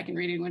then the second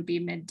reading would be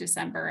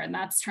mid-December. And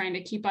that's trying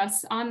to keep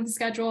us on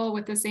schedule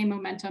with the same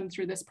momentum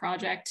through this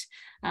project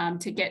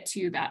to get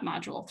to that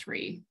module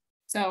 3.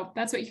 So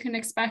that's what you can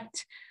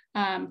expect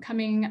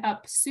coming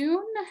up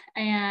soon.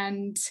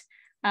 And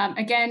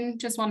again,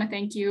 just want to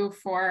thank you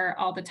for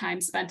all the time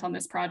spent on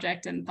this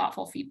project and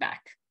thoughtful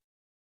feedback.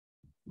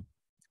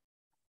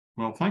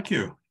 Well, thank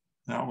you.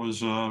 That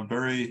was a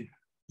very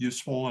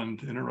useful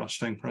and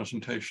interesting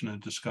presentation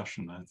and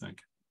discussion, I think.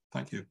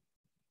 Thank you.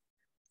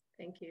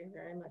 Thank you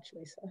very much,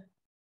 Lisa.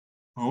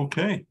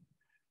 Okay.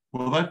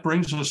 Well, that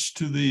brings us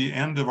to the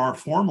end of our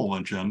formal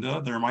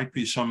agenda. There might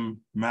be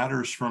some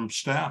matters from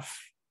staff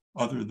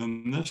other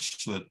than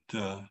this that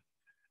do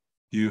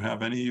you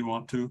have any you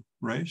want to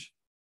raise?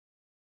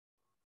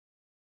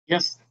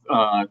 Yes.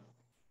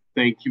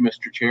 Thank you,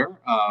 Mr. Chair.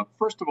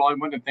 First of all, I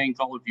want to thank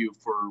all of you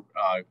for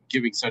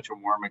giving such a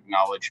warm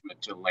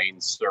acknowledgement to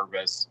Lane's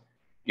service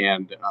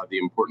and the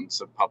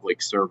importance of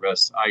public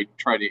service. I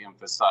try to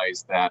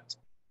emphasize that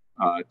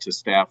to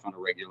staff on a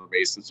regular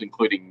basis,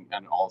 including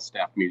an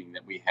all-staff meeting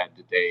that we had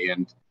today.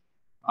 And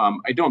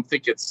I don't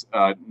think it's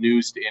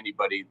news to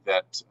anybody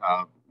that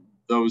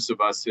those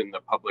of us in the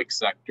public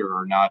sector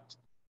are not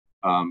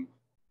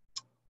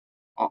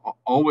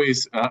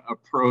always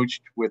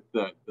approached with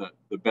the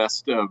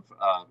best of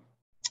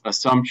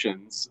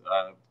assumptions.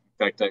 In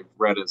fact, I've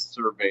read a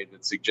survey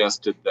that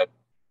suggested that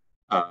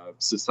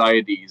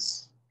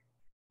society's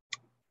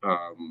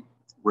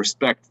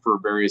respect for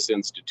various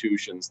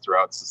institutions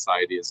throughout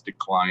society has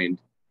declined,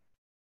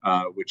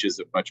 which is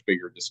a much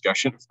bigger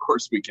discussion, of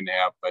course, we can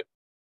have, but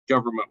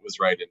government was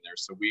right in there.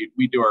 So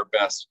we do our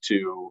best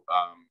to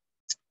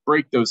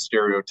break those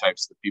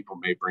stereotypes that people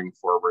may bring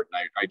forward.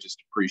 And I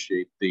just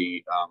appreciate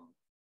the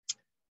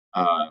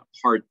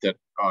heart that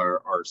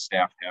our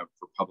staff have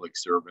for public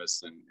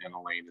service, and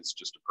Elaine is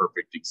just a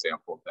perfect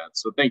example of that.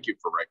 So thank you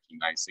for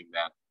recognizing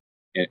that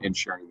and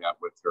sharing that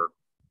with her.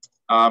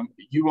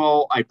 You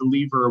all, I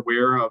believe, are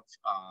aware of,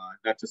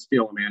 not to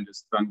steal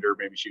Amanda's thunder,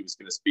 maybe she was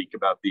going to speak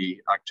about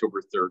the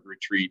October 3rd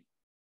retreat.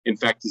 In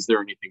fact, is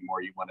there anything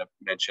more you want to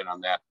mention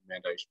on that?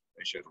 Amanda, I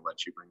should have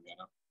let you bring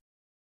that up.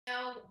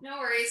 No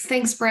worries.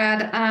 Thanks,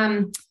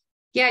 Brad.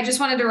 Yeah, I just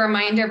wanted to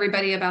remind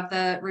everybody about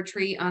the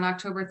retreat on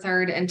October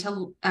 3rd and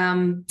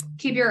to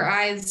keep your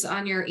eyes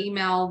on your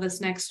email this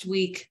next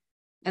week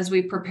as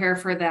we prepare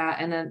for that,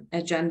 and an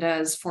agenda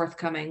is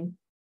forthcoming.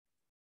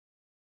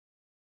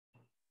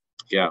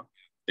 Yeah,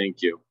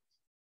 thank you.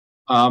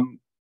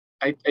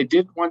 I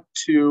did want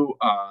to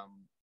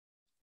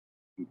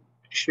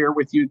share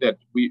with you that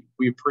we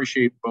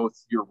appreciate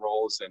both your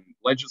roles in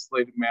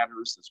legislative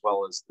matters as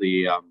well as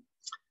the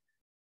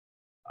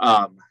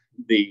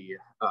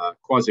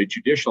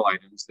quasi-judicial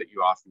items that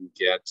you often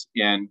get.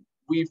 And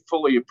we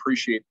fully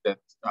appreciate that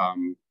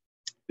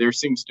there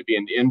seems to be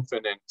an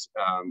infinite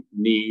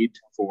need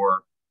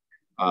for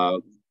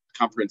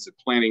comprehensive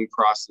planning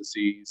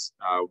processes.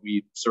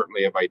 We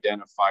certainly have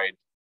identified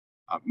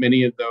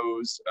many of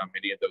those.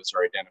 Many of those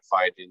are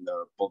identified in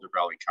the Boulder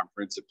Valley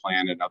Comprehensive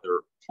Plan and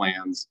other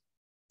plans,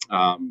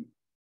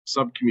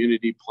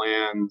 sub-community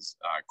plans,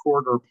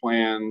 corridor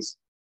plans,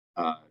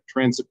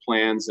 transit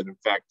plans, and in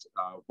fact,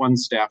 one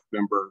staff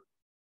member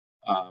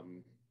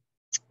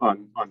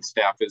on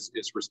staff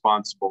is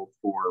responsible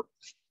for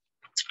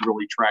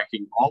really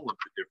tracking all of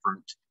the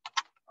different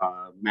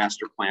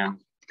master plan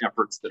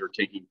efforts that are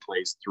taking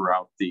place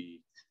throughout the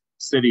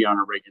city on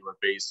a regular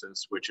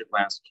basis, which at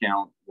last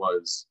count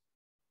was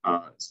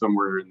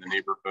somewhere in the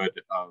neighborhood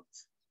of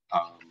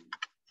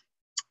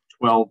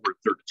 12 or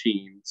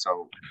 13.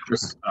 So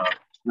Chris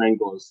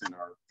Ranglos in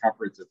our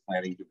comprehensive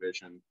planning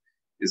division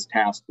is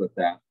tasked with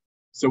that.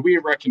 So we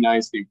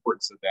recognize the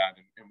importance of that,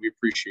 and we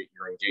appreciate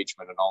your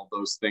engagement in all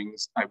those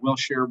things. I will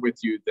share with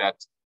you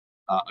that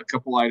a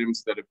couple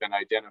items that have been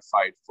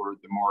identified for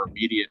the more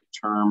immediate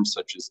term,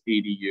 such as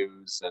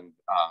ADUs and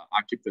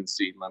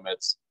occupancy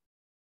limits,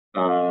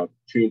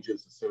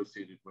 changes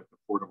associated with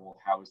affordable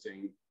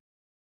housing,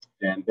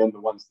 and then the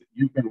ones that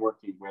you've been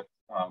working with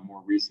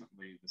more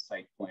recently, the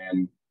site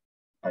plan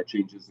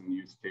changes in the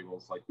use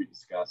tables like we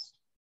discussed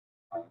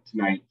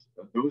tonight.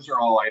 Those are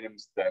all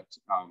items that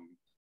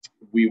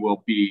we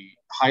will be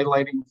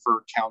highlighting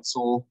for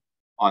council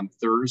on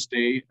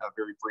Thursday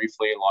very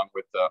briefly, along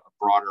with a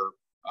broader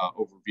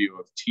overview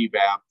of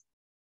TVAP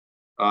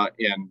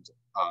and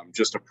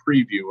just a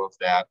preview of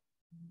that.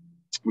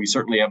 We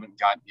certainly haven't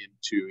gotten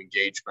into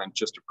engagement,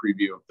 just a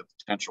preview of the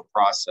potential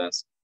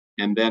process.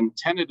 And then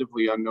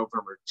tentatively on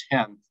November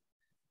 10th,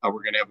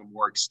 we're going to have a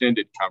more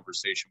extended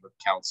conversation with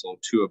council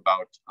too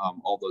about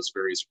all those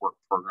various work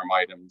program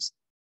items,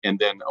 and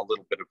then a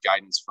little bit of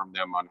guidance from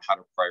them on how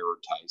to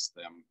prioritize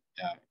them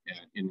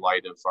in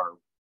light of our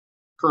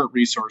current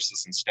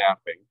resources and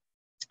staffing.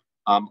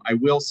 I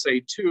will say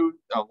too,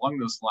 along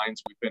those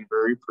lines, we've been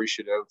very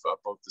appreciative of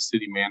both the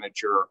city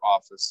manager's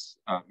office,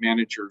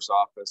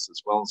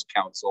 as well as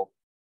council,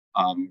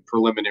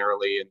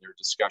 preliminarily in their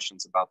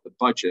discussions about the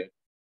budget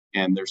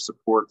and their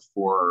support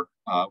for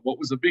what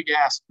was a big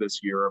ask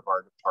this year of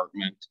our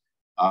department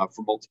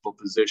for multiple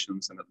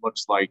positions. And it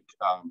looks like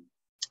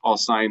all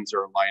signs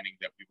are aligning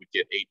that we would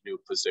get 8 new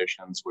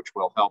positions, which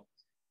will help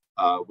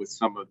with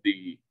some of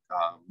the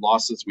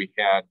losses we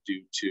had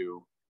due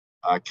to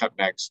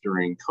cutbacks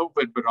during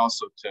COVID, but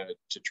also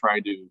to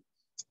try to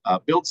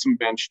build some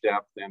bench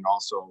depth and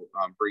also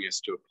bring us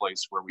to a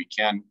place where we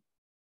can,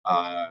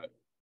 I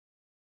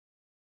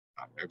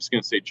was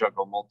going to say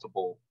juggle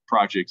multiple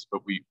projects,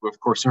 but we of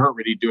course are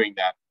already doing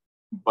that,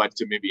 but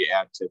to maybe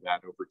add to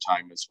that over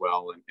time as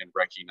well, and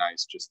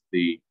recognize just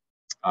the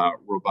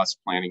robust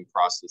planning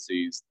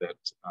processes that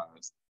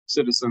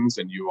citizens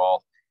and you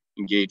all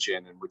engage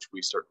in, and which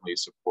we certainly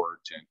support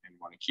and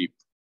want to keep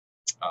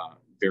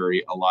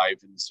very alive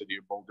in the city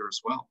of Boulder as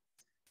well.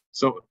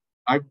 So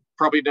I've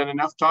probably done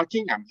enough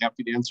talking. I'm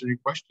happy to answer any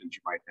questions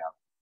you might have.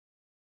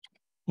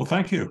 Well,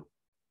 thank you.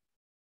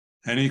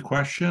 Any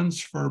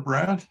questions for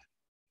Brad?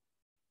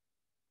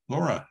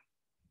 Laura?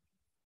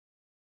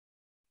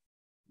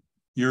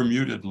 You're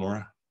muted,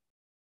 Laura.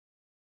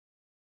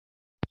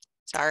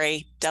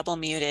 Sorry, double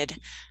muted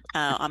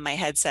on my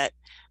headset.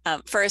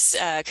 First,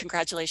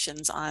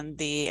 congratulations on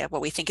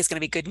what we think is going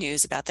to be good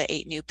news about the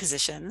 8 new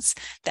positions.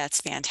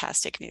 That's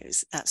fantastic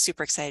news.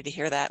 Super excited to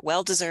hear that.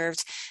 Well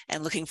deserved,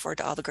 and looking forward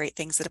to all the great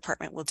things the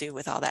department will do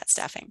with all that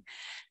staffing.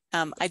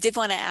 I did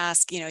want to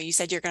ask, you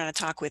said you're going to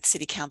talk with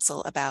City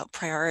Council about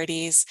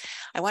priorities.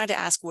 I wanted to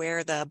ask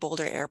where the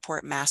Boulder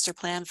Airport Master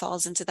Plan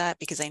falls into that,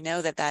 because I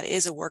know that that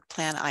is a work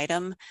plan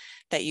item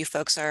that you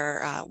folks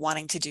are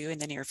wanting to do in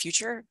the near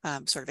future,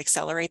 sort of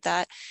accelerate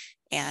that.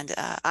 And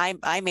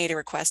I made a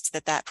request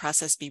that that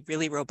process be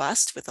really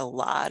robust with a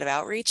lot of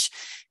outreach,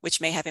 which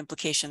may have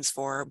implications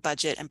for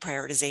budget and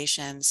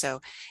prioritization.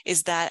 So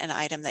is that an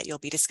item that you'll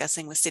be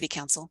discussing with City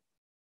Council?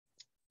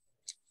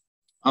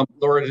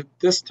 Laura, at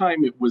this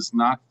time, it was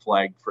not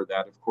flagged for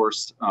that. Of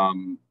course,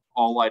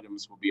 all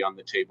items will be on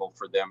the table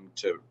for them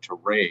to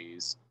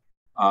raise.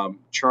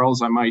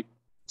 Charles, I might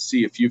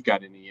see if you've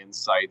got any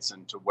insights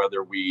into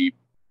whether we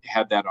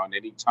had that on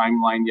any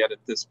timeline yet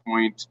at this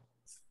point.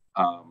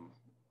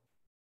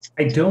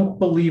 I don't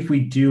believe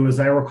we do. As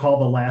I recall,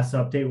 the last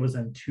update was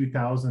in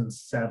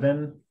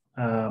 2007,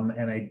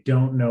 and I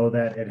don't know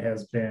that it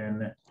has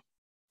been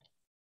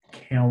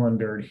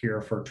calendared here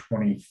for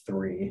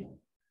 23.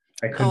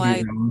 I could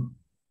be wrong.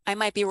 I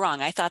might be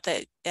wrong. I thought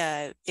that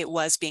it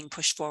was being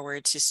pushed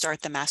forward to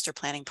start the master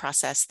planning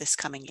process this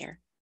coming year.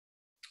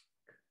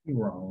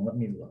 Wrong. Let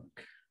me look.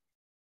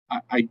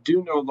 I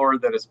do know, Laura,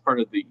 that as part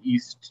of the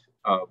East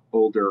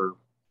Boulder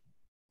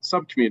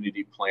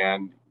subcommunity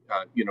plan,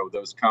 you know,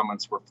 those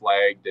comments were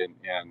flagged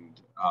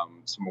and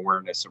some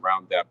awareness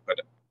around that, but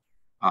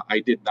I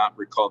did not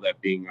recall that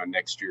being on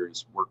next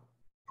year's work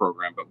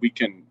program, but we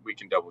can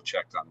double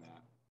check on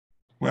that.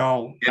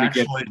 Well, and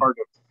actually, again,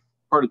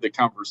 part of the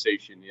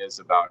conversation is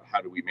about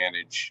how do we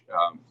manage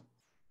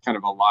kind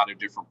of a lot of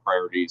different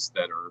priorities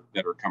that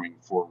are coming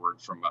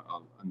forward from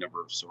a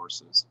number of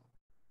sources.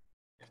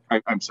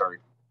 I'm sorry,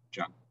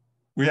 John.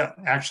 Yeah,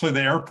 actually,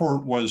 the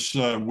airport was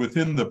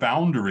within the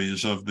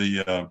boundaries of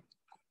the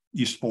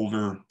East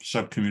Boulder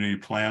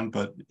subcommunity plan,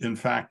 but in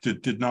fact,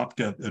 it did not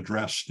get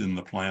addressed in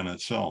the plan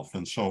itself.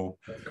 And so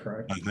that's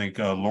correct. I think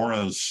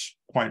Laura's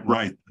quite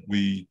right.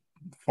 We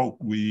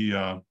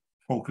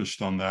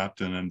focused on that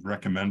and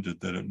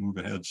recommended that it move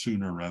ahead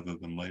sooner rather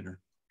than later.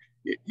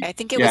 I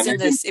think it was in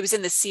this. It was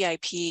in the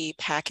CIP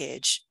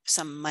package,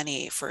 some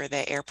money for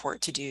the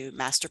airport to do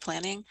master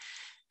planning,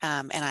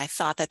 and I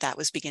thought that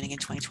was beginning in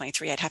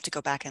 2023. I'd have to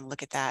go back and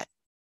look at that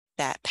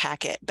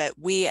packet. But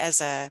we, as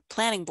a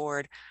planning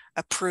board,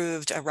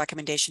 approved a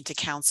recommendation to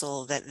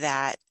council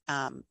that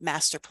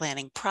master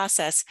planning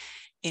process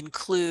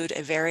include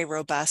a very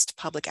robust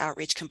public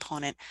outreach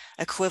component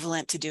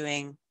equivalent to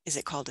doing. Is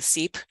it called a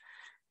SEEP?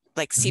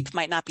 Like SEEP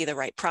might not be the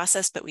right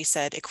process, but we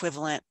said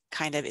equivalent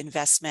kind of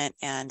investment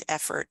and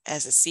effort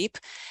as a SEEP.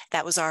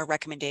 That was our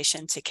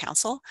recommendation to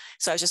council.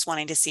 So I was just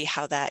wanting to see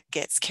how that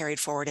gets carried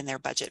forward in their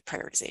budget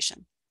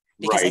prioritization,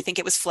 because I think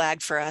it was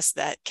flagged for us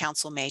that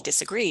council may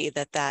disagree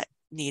that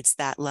needs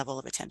that level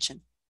of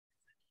attention.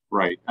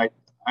 Right.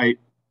 I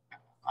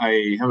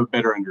have a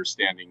better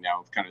understanding now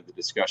of kind of the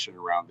discussion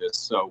around this.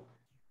 So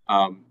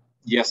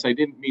yes, I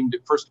didn't mean to,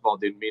 first of all,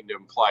 didn't mean to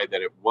imply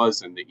that it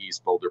was in the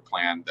East Boulder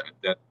plan.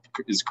 That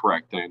is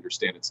correct. I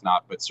understand it's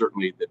not, but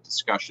certainly the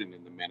discussion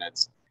in the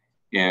minutes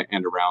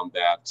and around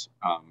that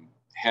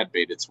had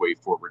made its way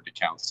forward to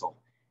council.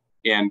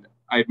 And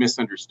I had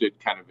misunderstood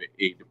kind of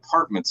a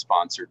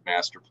department-sponsored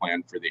master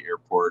plan for the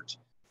airport.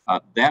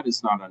 That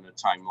is not on a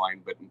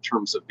timeline, but in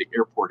terms of the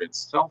airport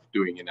itself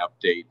doing an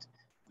update,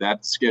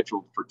 that's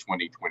scheduled for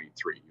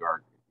 2023.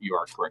 You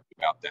are correct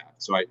about that.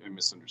 So I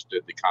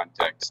misunderstood the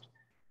context.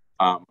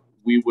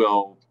 We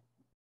will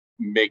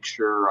make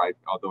sure,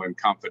 although I'm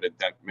confident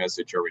that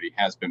message already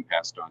has been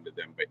passed on to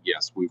them, but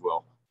yes, we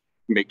will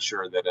make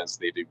sure that as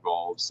it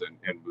evolves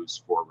and moves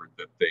forward,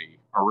 that they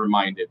are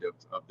reminded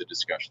of the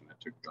discussion that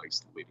took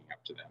place leading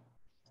up to that.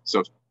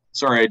 So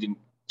sorry, I didn't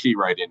key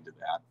right into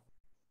that.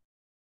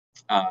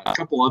 A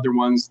couple other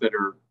ones that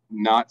are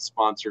not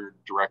sponsored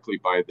directly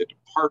by the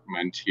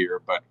department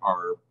here, but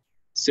are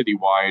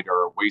citywide,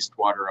 are a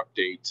wastewater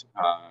update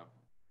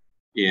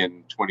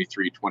in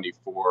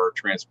 23-24,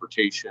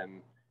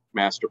 transportation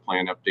master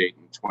plan update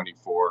in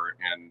 24,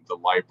 and the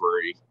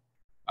library,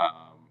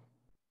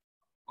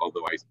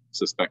 although I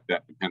suspect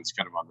that depends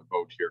kind of on the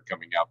vote here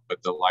coming up,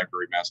 but the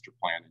library master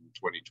plan in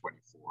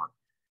 2024.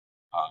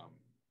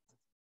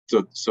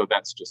 So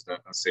that's just a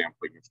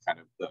sampling of kind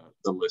of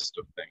the list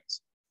of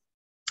things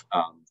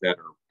that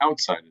are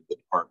outside of the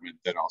department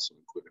that also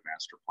include a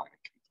master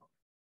planning component.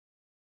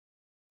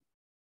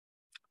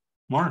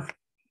 Mark.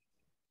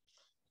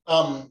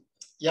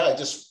 Yeah,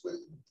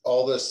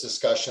 all this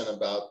discussion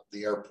about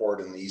the airport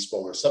and the East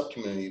Boulder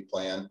subcommunity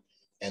plan,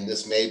 and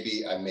this may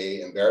be, I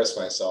may embarrass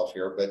myself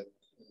here, but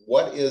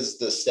what is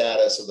the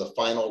status of the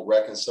final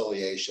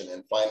reconciliation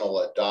and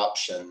final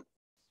adoption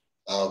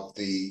of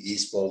the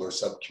East Boulder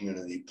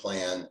subcommunity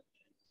plan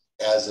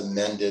as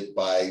amended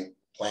by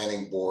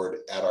planning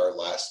board at our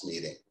last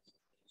meeting?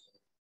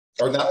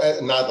 Or not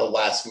the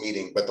last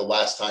meeting, but the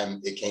last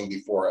time it came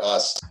before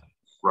us.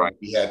 Right.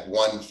 We had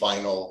one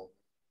final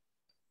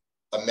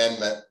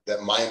amendment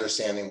that my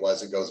understanding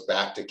was it goes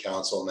back to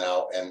council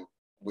now, and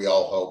we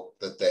all hope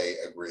that they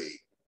agree.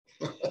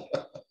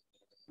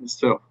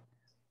 So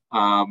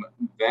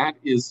that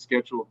is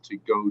scheduled to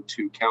go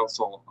to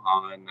council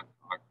on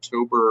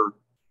October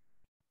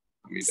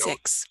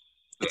 6th.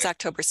 It's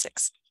October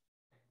 6th.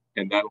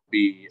 And that'll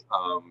be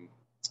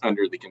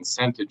under the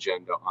consent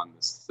agenda on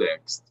the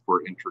 6th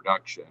for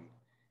introduction.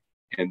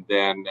 And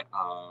then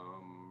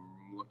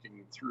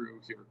looking through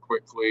here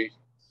quickly.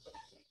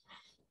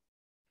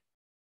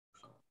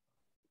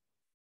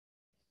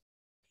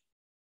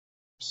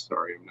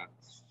 Sorry, I'm not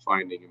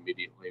finding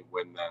immediately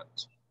when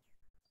that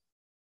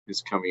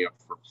is coming up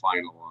for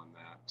final on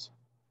that.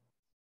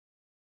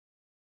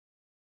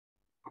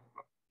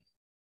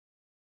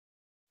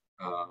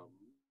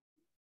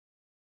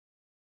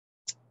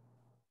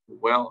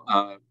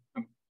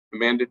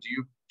 Amanda, do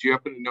you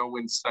happen to know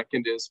when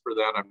 2nd is for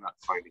that? I'm not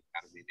finding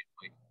that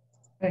immediately.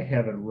 I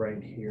have it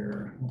right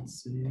here.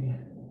 Let's see.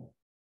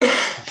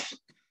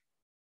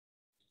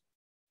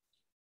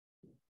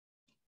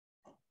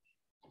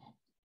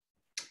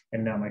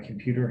 And now my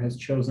computer has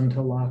chosen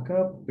to lock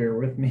up. Bear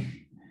with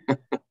me.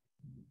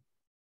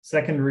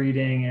 Second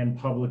reading and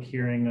public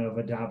hearing of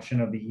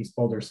adoption of the East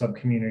Boulder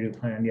subcommunity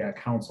plan. Yeah,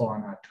 council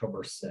on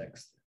October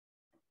 6th.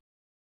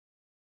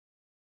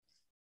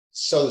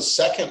 So the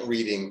second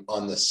reading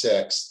on the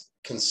 6th,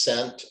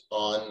 consent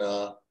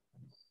on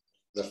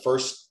the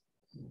first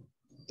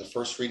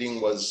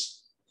reading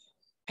was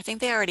I think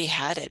they already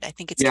had it. I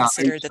think it's Yeah,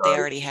 considered that they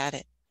already had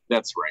it.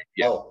 That's right.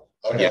 Yeah. Oh,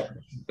 okay. Yeah,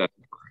 that's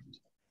correct.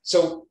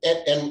 So,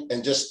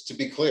 and just to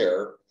be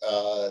clear,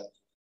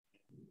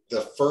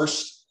 the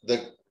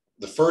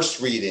first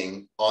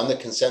reading on the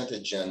consent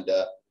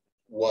agenda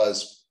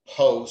was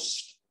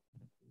post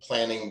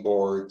planning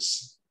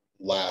board's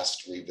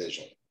last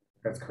revision.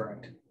 That's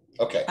correct.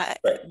 Okay.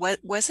 Right. What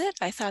was it?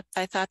 I thought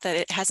that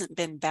it hasn't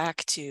been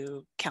back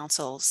to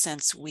council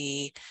since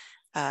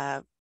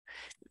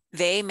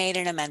they made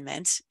an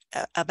amendment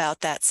about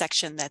that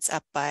section that's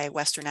up by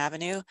Western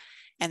Avenue.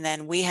 And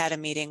then we had a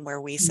meeting where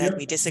we said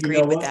we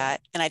disagreed with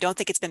that. And I don't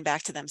think it's been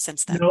back to them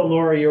since then. No,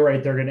 Laura, you're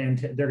right. They're going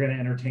to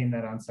entertain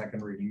that on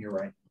second reading. You're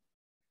right.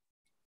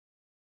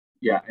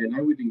 Yeah, and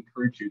I would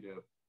encourage you to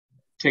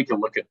take a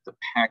look at the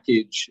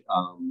package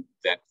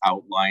that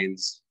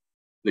outlines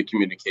the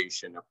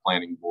communication of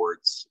planning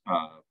boards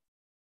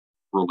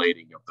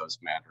relating of those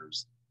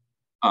matters.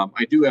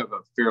 I do have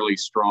a fairly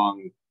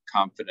strong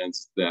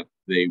confidence that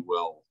they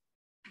will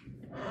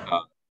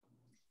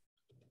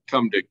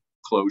come to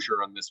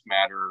closure on this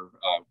matter.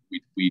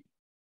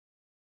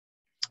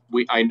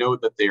 I know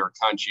that they are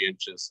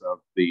conscientious of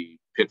the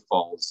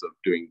pitfalls of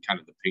doing kind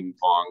of the ping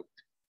pong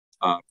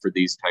for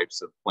these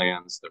types of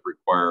plans that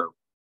require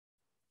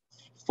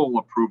full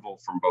approval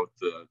from both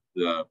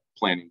the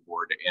planning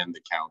board and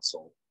the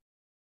council.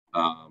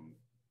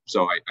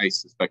 So I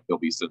suspect there'll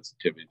be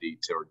sensitivity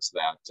towards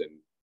that and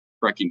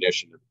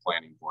recognition of the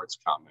planning board's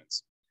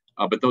comments.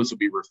 But those will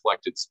be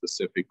reflected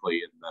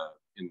specifically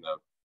in the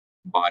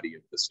body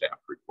of the staff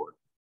report.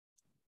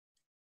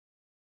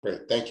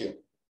 Great, thank you.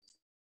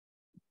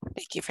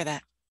 Thank you for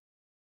that.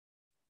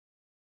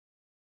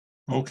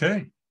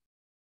 Okay.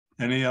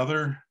 Any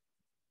other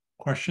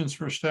questions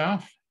for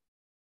staff?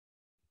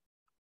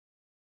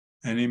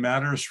 Any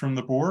matters from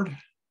the board?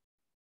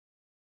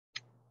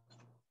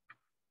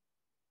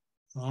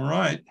 All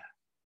right.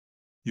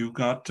 You've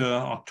got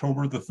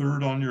October the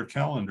 3rd on your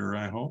calendar,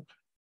 I hope.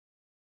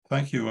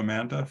 Thank you,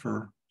 Amanda,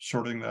 for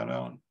sorting that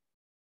out.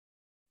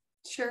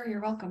 Sure,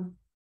 you're welcome.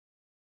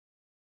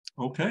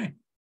 Okay.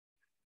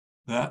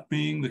 That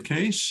being the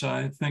case,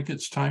 I think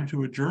it's time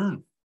to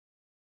adjourn.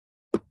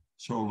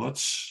 So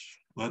let's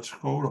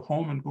go to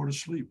home and go to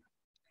sleep.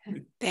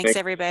 Thanks,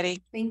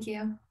 everybody. Thank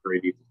you.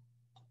 Great evening.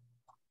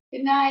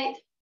 Good night.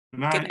 Good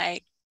night. Good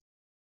night.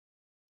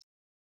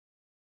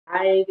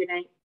 Bye, good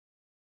night.